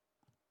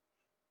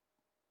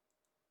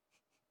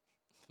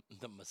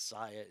 The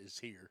Messiah is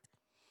here.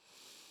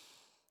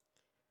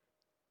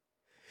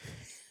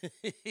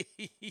 That's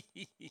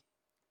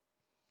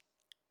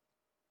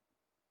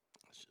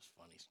just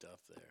funny stuff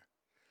there.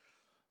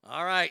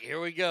 All right,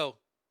 here we go.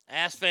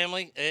 Ask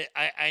family,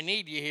 I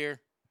need you here.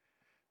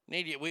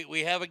 Need you.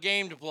 We have a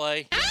game to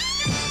play.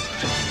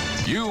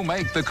 You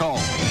make the call.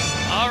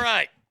 All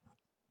right.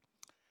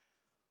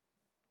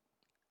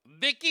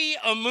 Vicky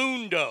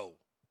Amundo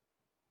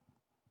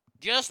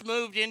just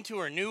moved into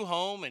her new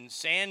home in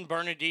San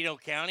Bernardino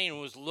County and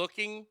was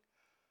looking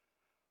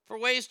for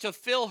ways to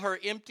fill her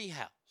empty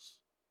house.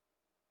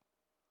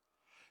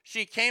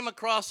 She came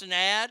across an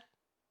ad,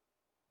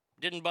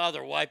 didn't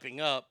bother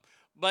wiping up,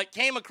 but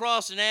came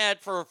across an ad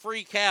for a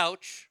free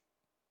couch,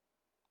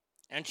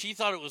 and she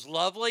thought it was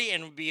lovely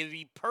and would be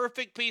the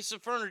perfect piece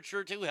of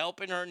furniture to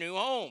help in her new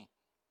home.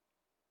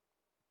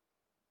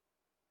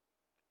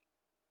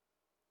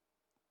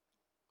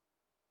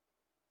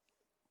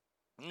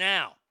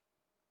 Now,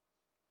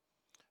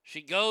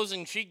 she goes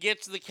and she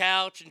gets the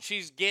couch and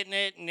she's getting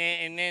it,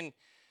 and then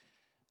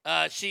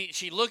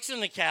she looks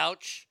in the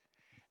couch,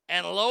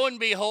 and lo and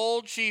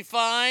behold, she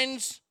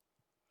finds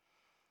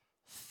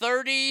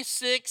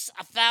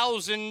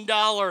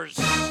 $36,000.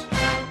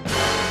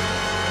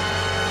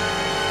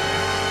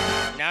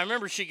 Now,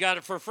 remember, she got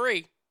it for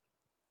free.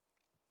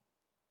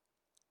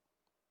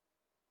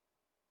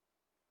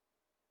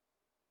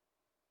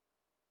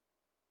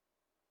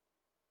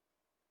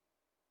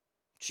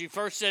 She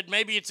first said,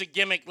 maybe it's a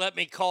gimmick, let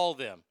me call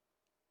them.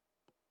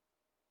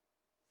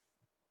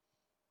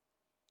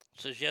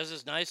 So she has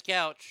this nice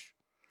couch.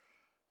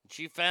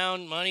 She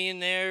found money in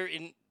there,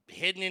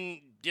 hidden in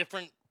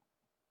different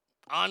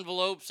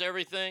envelopes,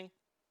 everything.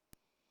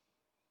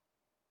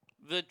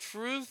 The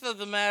truth of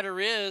the matter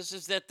is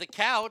that the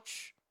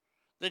couch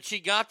that she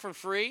got for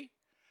free,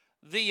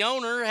 the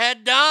owner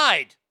had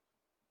died.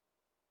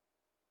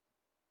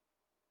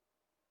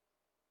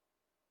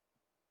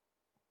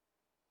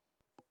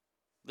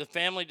 The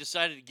family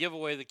decided to give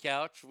away the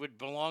couch, which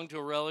belonged to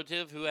a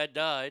relative who had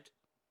died.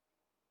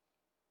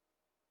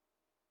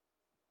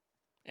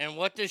 And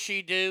what does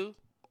she do?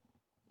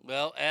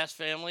 Well, ask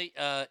family,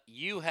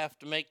 you have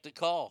to make the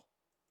call.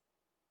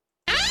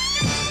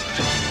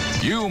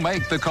 You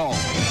make the call.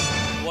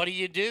 What do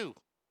you do?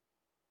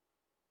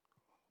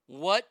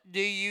 What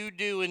do you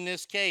do in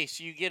this case?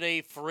 You get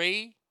a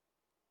free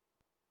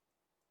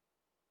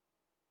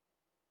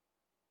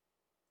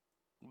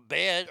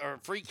bed or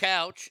free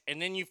couch,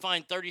 and then you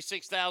find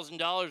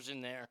 $36,000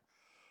 in there.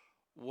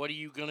 What are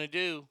you going to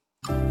do?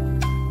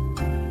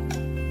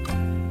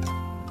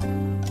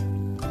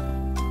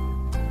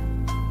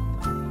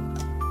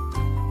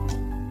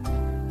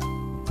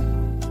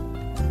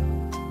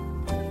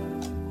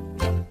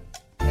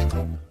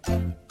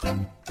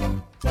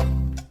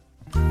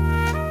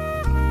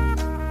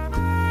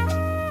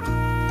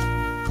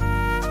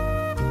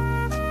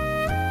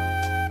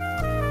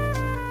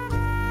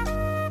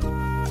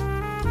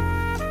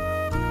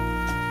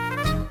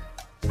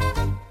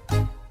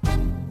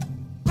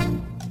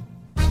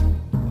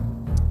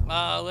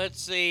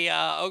 Let's see.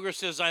 Ogre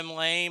says, I'm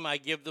lame. I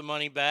give the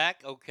money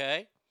back.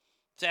 Okay.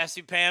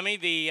 Sassy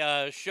Pammy,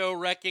 the show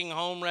wrecking,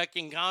 home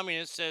wrecking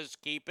communist, says,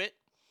 keep it.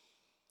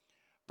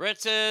 Brett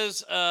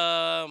says,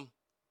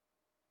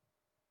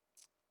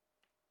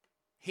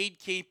 he'd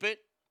keep it.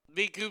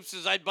 V. Coop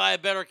says, I'd buy a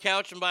better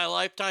couch and buy a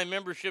lifetime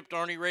membership to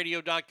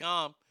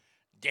ArnieRadio.com.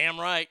 Damn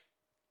right.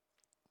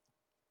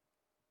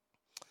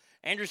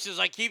 Andrew says,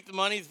 I keep the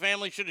money. The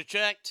family should have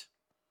checked.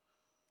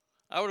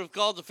 I would have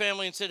called the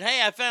family and said,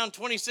 hey, I found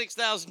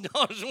 $26,000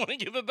 and want to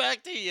give it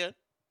back to you.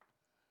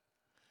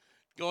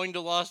 Going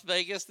to Las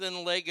Vegas,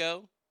 then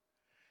Lego.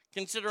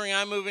 Considering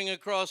I'm moving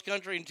across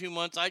country in 2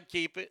 months, I'd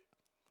keep it.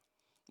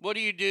 What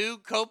do?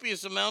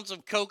 Copious amounts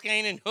of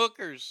cocaine and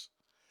hookers.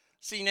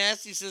 See,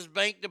 Nasty says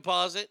bank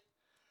deposit.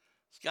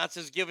 Scott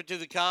says give it to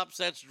the cops.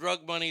 That's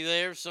drug money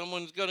there.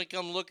 Someone's going to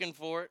come looking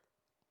for it.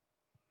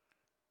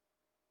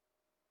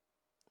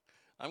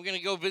 I'm going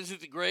to go visit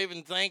the grave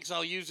and thanks.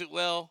 I'll use it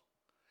well.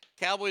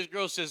 Cowboys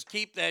Girl says,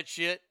 keep that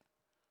shit.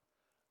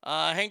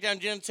 Hangtown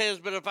Jen says,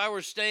 but if I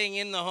were staying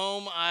in the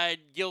home, I'd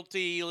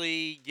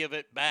guiltily give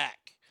it back.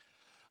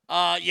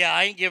 Yeah,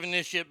 I ain't giving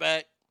this shit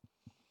back.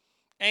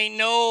 Ain't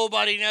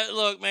nobody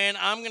look, man,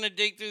 I'm going to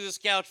dig through this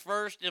couch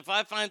first. If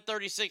I find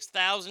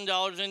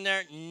 $36,000 in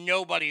there,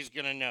 nobody's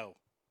going to know.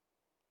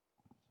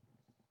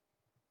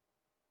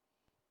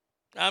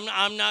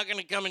 I'm not going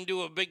to come and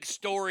do a big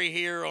story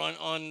here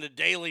on the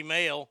Daily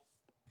Mail.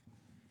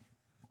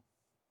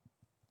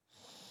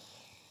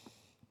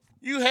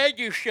 You had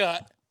your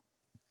shot.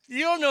 You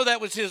don't know that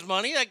was his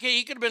money.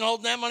 He could have been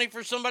holding that money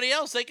for somebody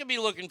else. They could be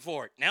looking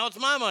for it. Now it's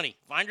my money.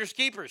 Finders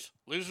keepers.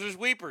 Losers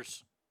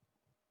weepers.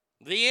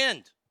 The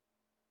end.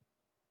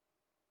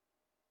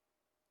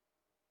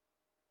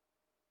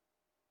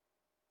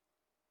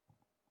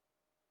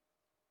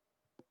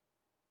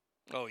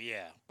 Oh,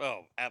 yeah.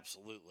 Oh,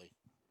 absolutely.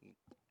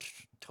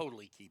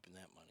 Totally keeping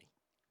that money.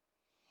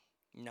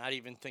 Not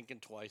even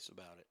thinking twice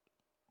about it.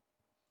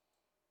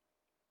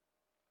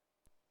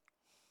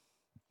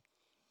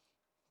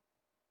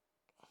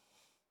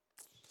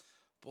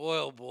 Boy,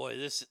 oh boy,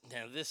 this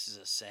is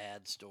a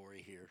sad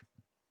story here.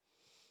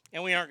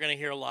 And we aren't going to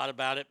hear a lot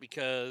about it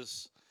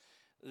because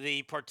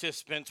the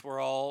participants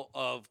were all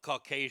of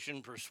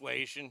Caucasian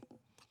persuasion.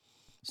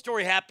 The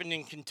story happened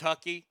in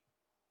Kentucky.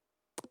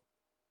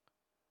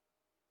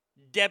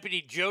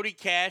 Deputy Jody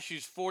Cash,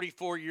 who's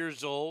 44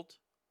 years old,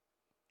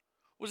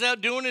 was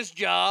out doing his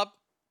job.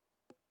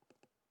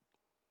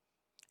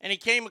 And he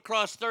came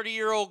across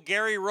 30-year-old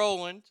Gary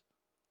Rowland,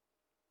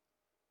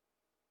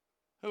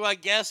 who I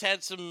guess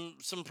had some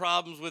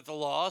problems with the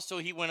law, so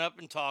he went up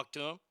and talked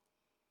to him.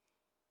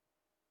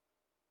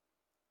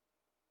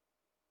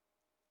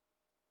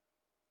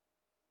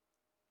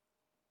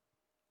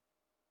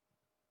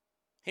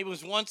 He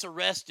was once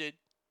arrested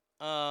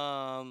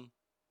for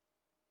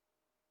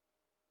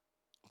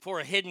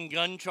a hidden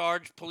gun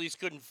charge. Police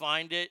couldn't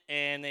find it,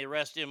 and they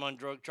arrested him on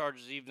drug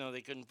charges even though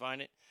they couldn't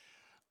find it.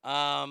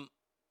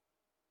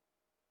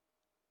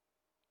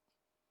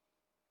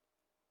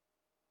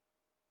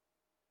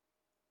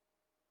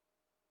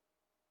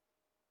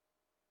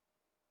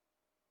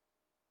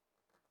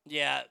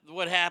 Yeah,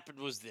 what happened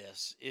was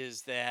this,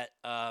 is that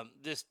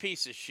this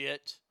piece of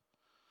shit,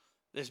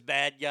 this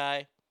bad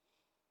guy,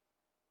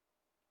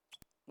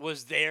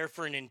 was there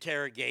for an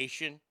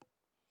interrogation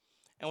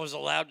and was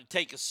allowed to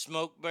take a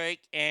smoke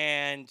break.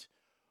 And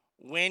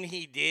when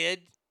he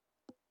did,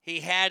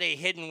 he had a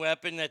hidden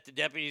weapon that the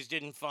deputies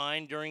didn't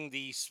find during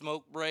the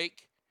smoke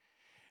break.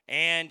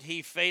 And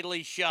he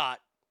fatally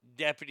shot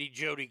Deputy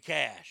Jody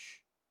Cash.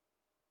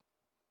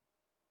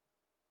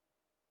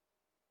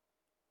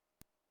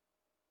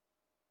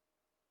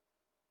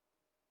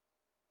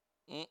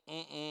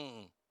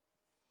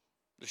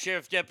 The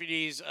sheriff's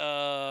deputies,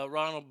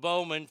 Ronald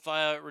Bowman,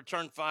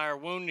 returned fire,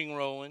 wounding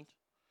Rowland.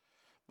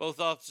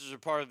 Both officers are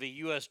part of the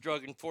U.S.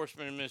 Drug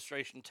Enforcement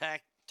Administration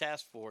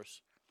task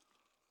force.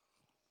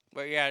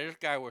 But yeah, this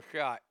guy was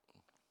shot.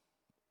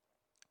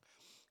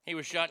 He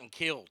was shot and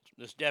killed.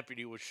 This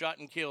deputy was shot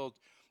and killed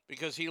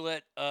because he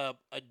let a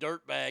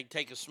dirtbag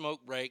take a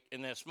smoke break,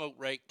 and that smoke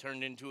break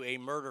turned into a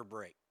murder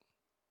break.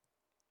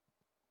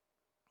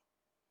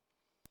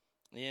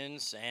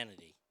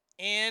 Insanity.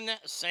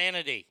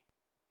 Insanity.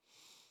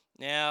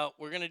 Now,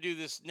 we're going to do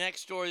this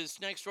next story. This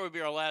next story will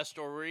be our last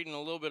story. We're reading a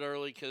little bit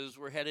early because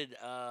we're headed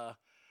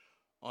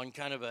on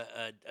kind of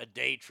a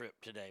day trip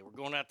today. We're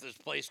going out to this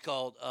place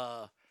called,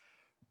 wait,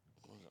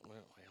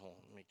 hold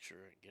on, make sure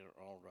I get it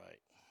all right.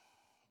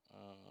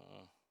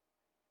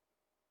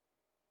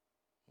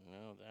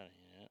 No, that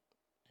ain't it.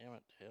 Damn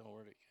it, the hell,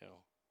 where'd it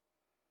go?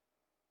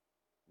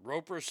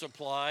 Roper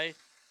Supply.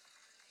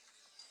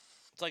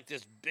 It's like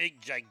this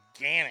big,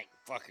 gigantic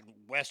fucking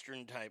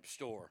Western type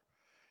store.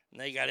 And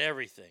they got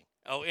everything.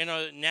 Oh, in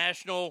a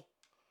National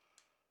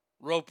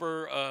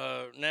Roper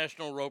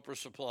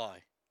Supply.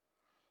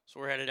 So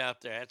we're headed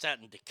out there. That's out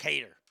in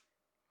Decatur.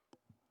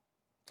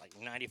 Like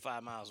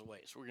 95 miles away.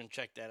 So we're going to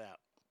check that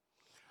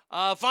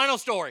out. Final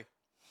story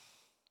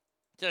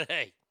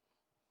today.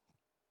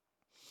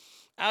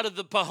 Out of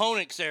the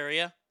Pahonix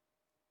area.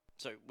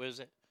 Sorry, what is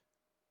it?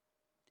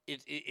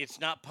 It's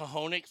not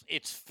Pahonix.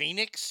 It's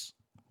Phoenix.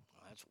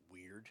 Oh, that's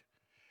weird.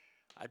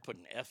 I'd put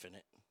an F in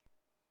it.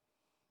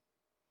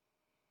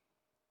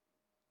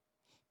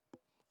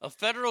 A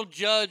federal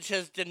judge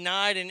has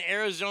denied an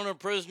Arizona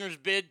prisoner's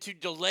bid to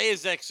delay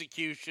his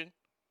execution.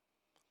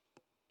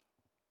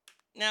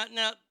 Now,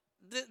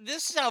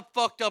 this is how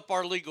fucked up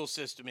our legal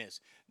system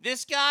is.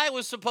 This guy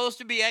was supposed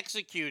to be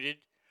executed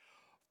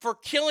for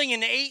killing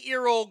an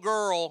 8-year-old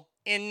girl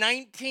in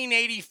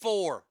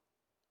 1984.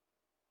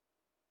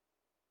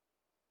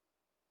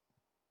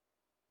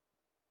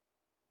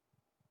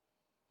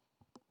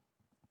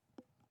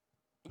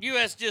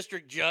 U.S.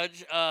 District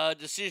Judge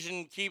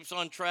decision keeps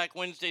on track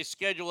Wednesday's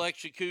scheduled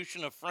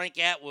execution of Frank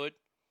Atwood,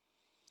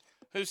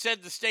 who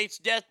said the state's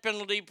death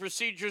penalty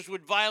procedures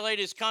would violate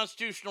his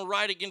constitutional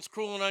right against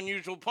cruel and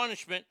unusual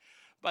punishment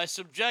by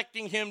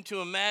subjecting him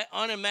to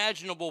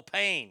unimaginable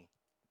pain.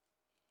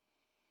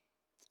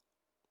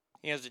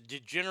 He has a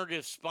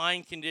degenerative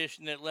spine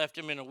condition that left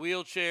him in a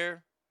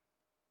wheelchair.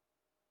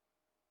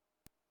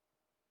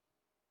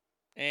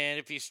 And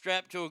if he's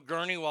strapped to a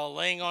gurney while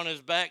laying on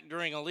his back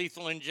during a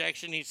lethal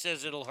injection, he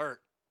says it'll hurt.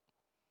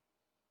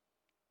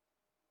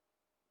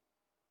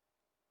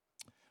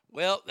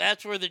 Well,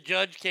 that's where the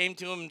judge came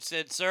to him and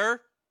said,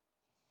 "Sir,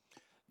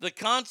 the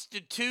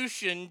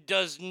Constitution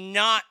does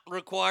not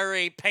require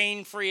a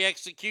pain-free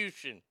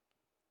execution."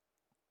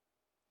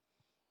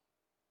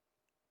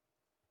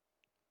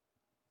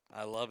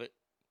 I love it.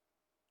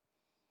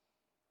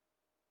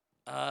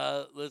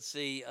 Let's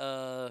see.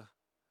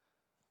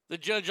 The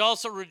judge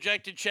also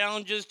rejected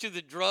challenges to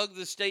the drug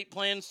the state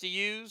plans to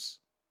use.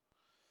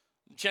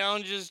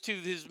 Challenges to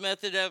his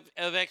method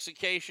of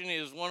execution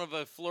is one of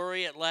a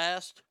flurry at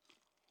last.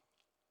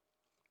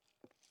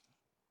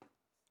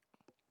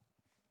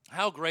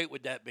 How great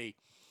would that be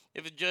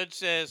if a judge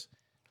says,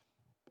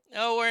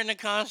 "Oh, we're in the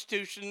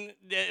Constitution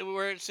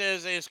where it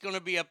says it's going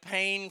to be a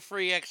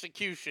pain-free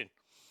execution.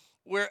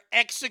 We're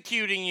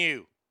executing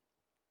you."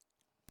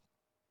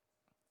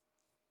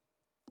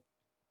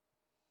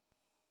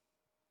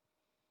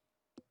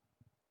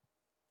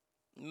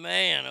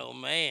 Man, oh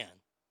man.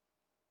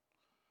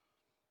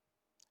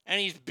 And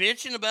he's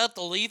bitching about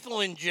the lethal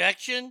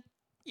injection?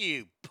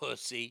 You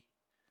pussy.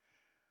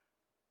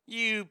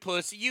 You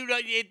pussy.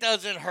 It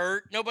doesn't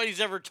hurt. Nobody's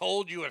ever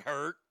told you it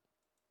hurt.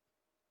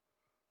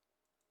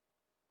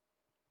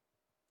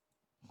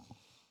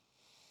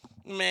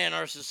 Man,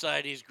 our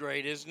society's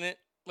great, isn't it?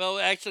 Well,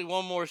 actually,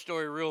 one more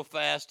story real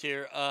fast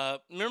here.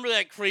 Remember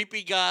that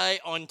creepy guy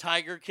on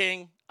Tiger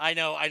King? I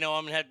know, I'm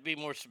going to have to be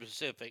more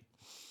specific.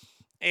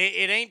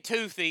 It ain't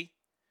Toothy.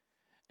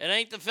 It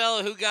ain't the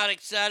fella who got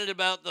excited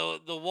about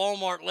the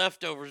Walmart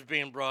leftovers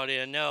being brought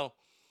in. No.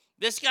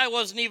 This guy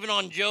wasn't even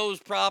on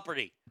Joe's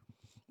property.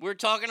 We're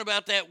talking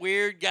about that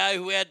weird guy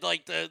who had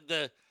like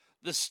the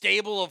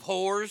stable of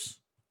whores.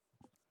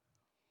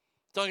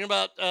 Talking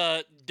about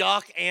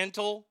Doc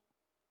Antle.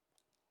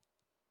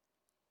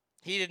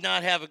 He did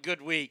not have a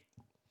good week.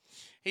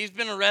 He's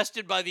been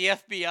arrested by the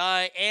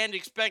FBI and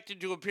expected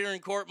to appear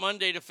in court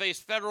Monday to face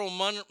federal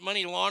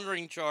money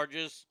laundering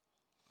charges.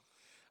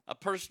 A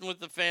person with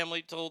the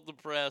family told the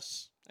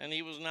press, and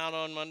he was not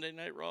on Monday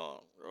Night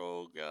Raw.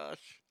 Oh,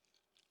 gosh.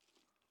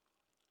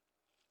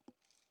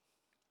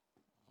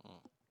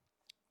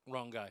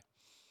 Wrong guy.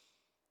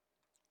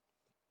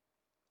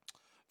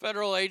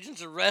 Federal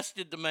agents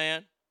arrested the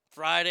man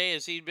Friday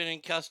as he'd been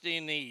in custody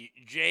in the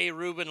J.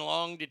 Reuben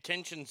Long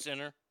Detention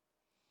Center.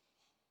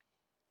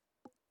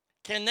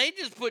 Can they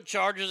just put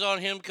charges on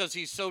him because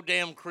he's so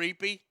damn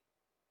creepy?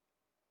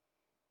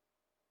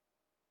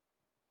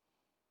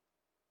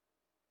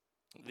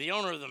 The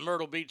owner of the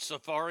Myrtle Beach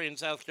Safari in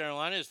South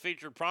Carolina is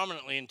featured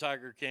prominently in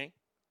Tiger King.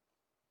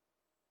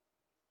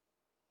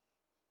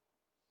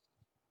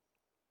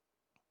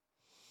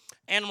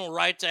 Animal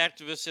rights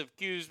activists have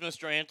accused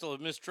Mr. Antle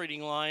of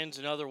mistreating lions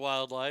and other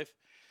wildlife.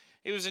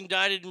 He was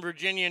indicted in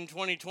Virginia in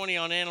 2020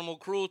 on animal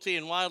cruelty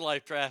and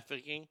wildlife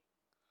trafficking.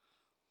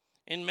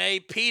 In May,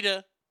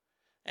 PETA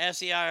asked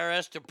the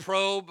IRS to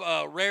probe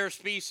a rare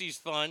species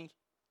fund.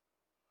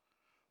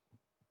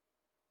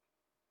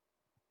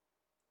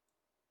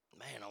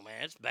 Man, oh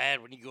man, it's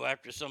bad when you go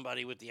after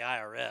somebody with the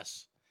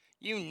IRS.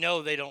 You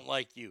know they don't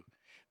like you.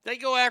 If they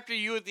go after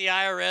you with the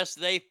IRS,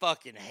 they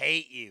fucking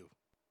hate you.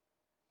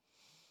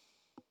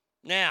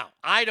 Now,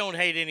 I don't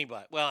hate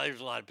anybody. Well,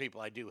 there's a lot of people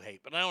I do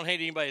hate, but I don't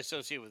hate anybody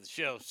associated with the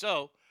show.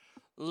 So,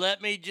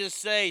 let me just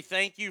say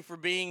thank you for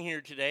being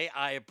here today.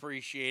 I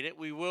appreciate it.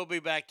 We will be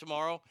back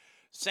tomorrow.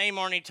 Same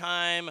Arnie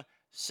time,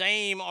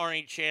 same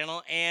Arnie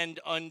channel. And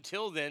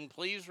until then,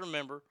 please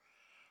remember,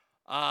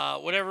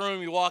 whatever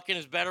room you walk in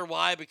is better.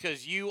 Why?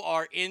 Because you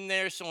are in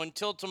there. So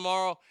until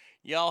tomorrow,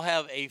 y'all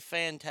have a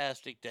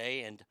fantastic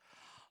day. And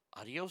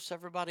adios,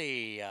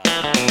 everybody.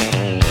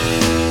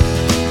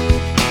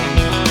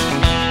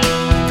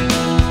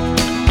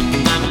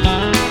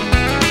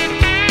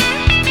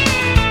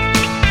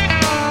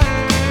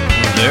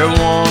 There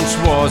once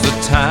was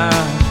a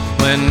time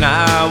when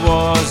I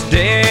was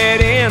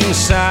dead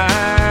inside.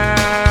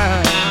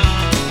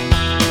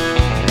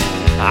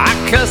 I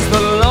cussed the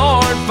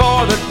Lord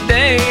for the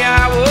day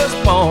I was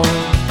born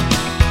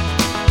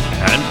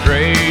and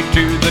prayed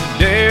to the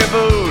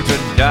devil to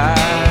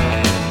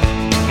die.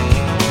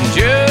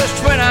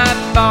 Just when I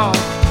thought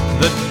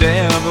the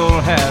devil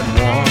had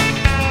won,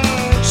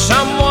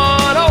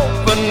 someone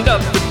opened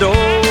up the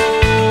door.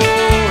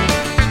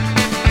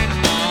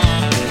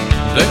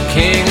 The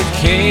King of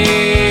Kings,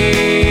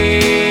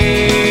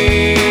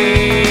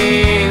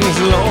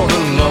 Lord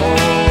of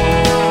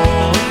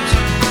Lords.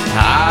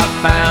 I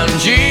found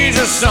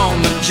Jesus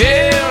on the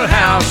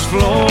jailhouse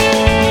floor.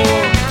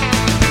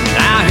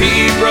 Now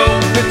he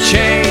broke the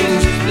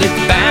chains that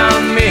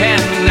bound me,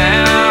 and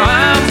now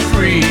I'm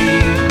free.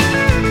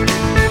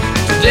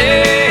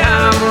 Today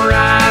I'm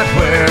right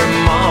where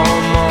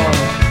Mama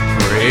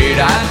prayed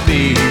I'd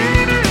be.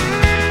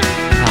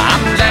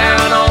 I'm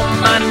down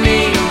on my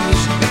knees.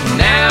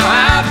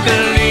 I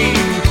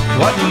believe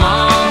what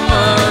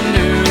Mama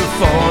knew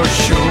for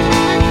sure.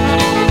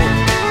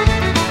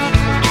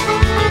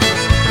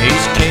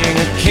 He's King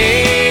of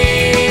Kings,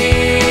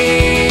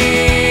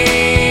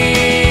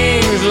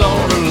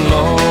 Lord of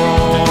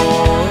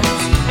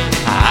Lords.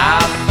 I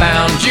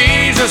found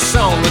Jesus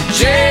on the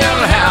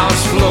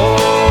jailhouse floor.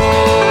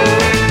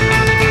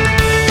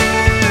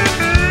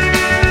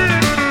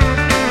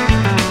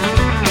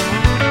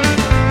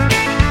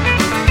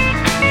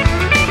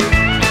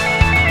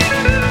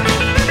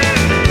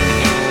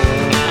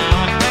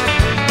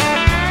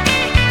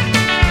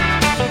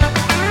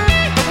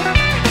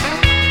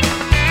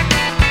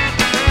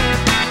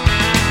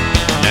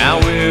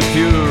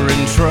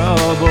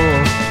 Trouble,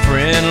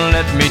 friend,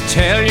 let me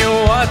tell you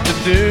what to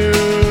do.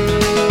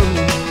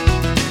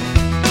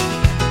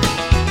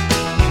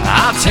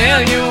 I'll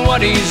tell you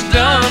what he's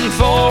done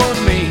for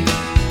me,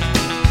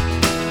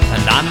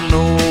 and I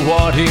know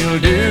what he'll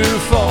do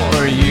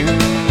for you.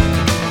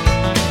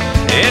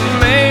 It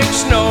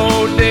makes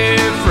no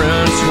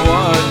difference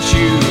what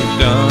you've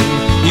done.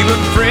 You a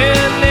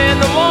friend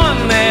and the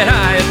one that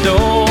I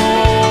adore.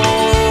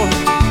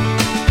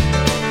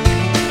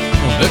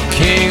 The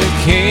King of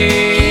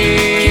Kings,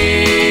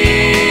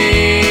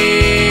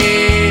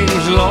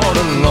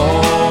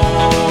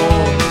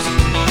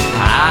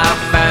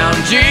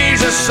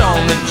 Jesus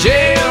on the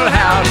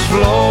jailhouse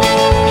floor.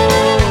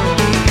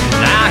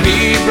 Now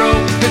he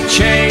broke the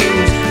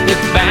chains that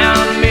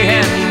bound me,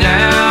 and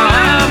now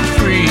I'm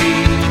free.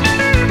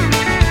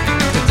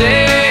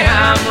 Today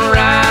I'm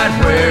right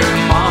where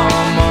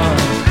Mama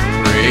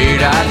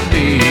prayed I'd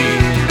be.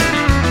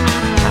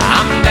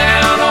 I'm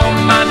down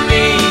on my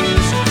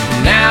knees.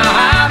 Now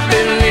I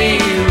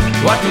believe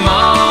what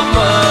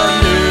Mama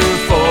knew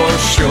for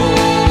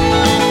sure.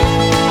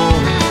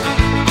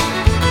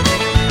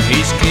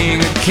 King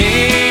of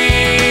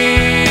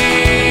Kings.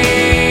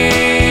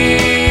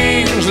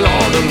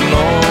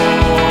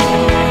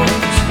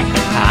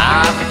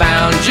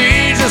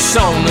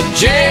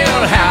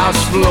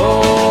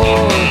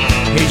 floor.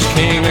 He's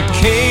King of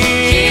Kings,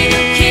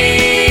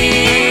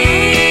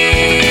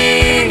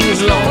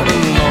 Lord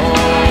of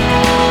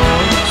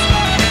Lords.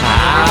 I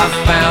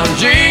found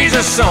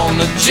Jesus on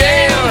the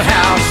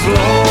jailhouse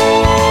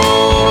floor.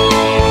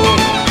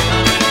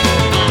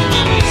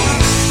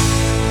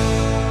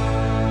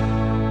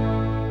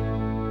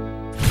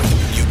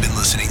 You've been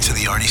listening to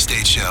The Arnie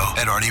State Show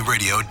at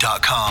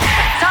ArnieRadio.com.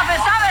 Stop it,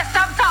 stop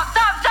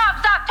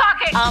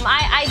talking.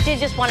 I did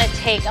just want to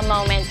take a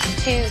moment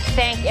to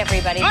thank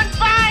everybody.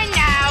 Goodbye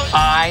now.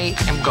 I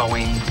am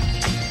going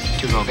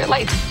to go get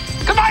laid.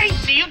 Goodbye.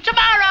 See you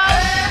tomorrow.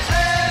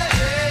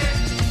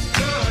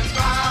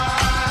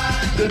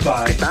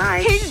 Goodbye.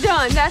 Bye. He's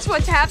done. That's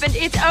what's happened.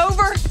 It's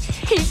over.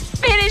 He's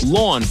finished.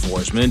 Law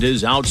enforcement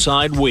is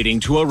outside waiting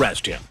to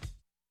arrest him.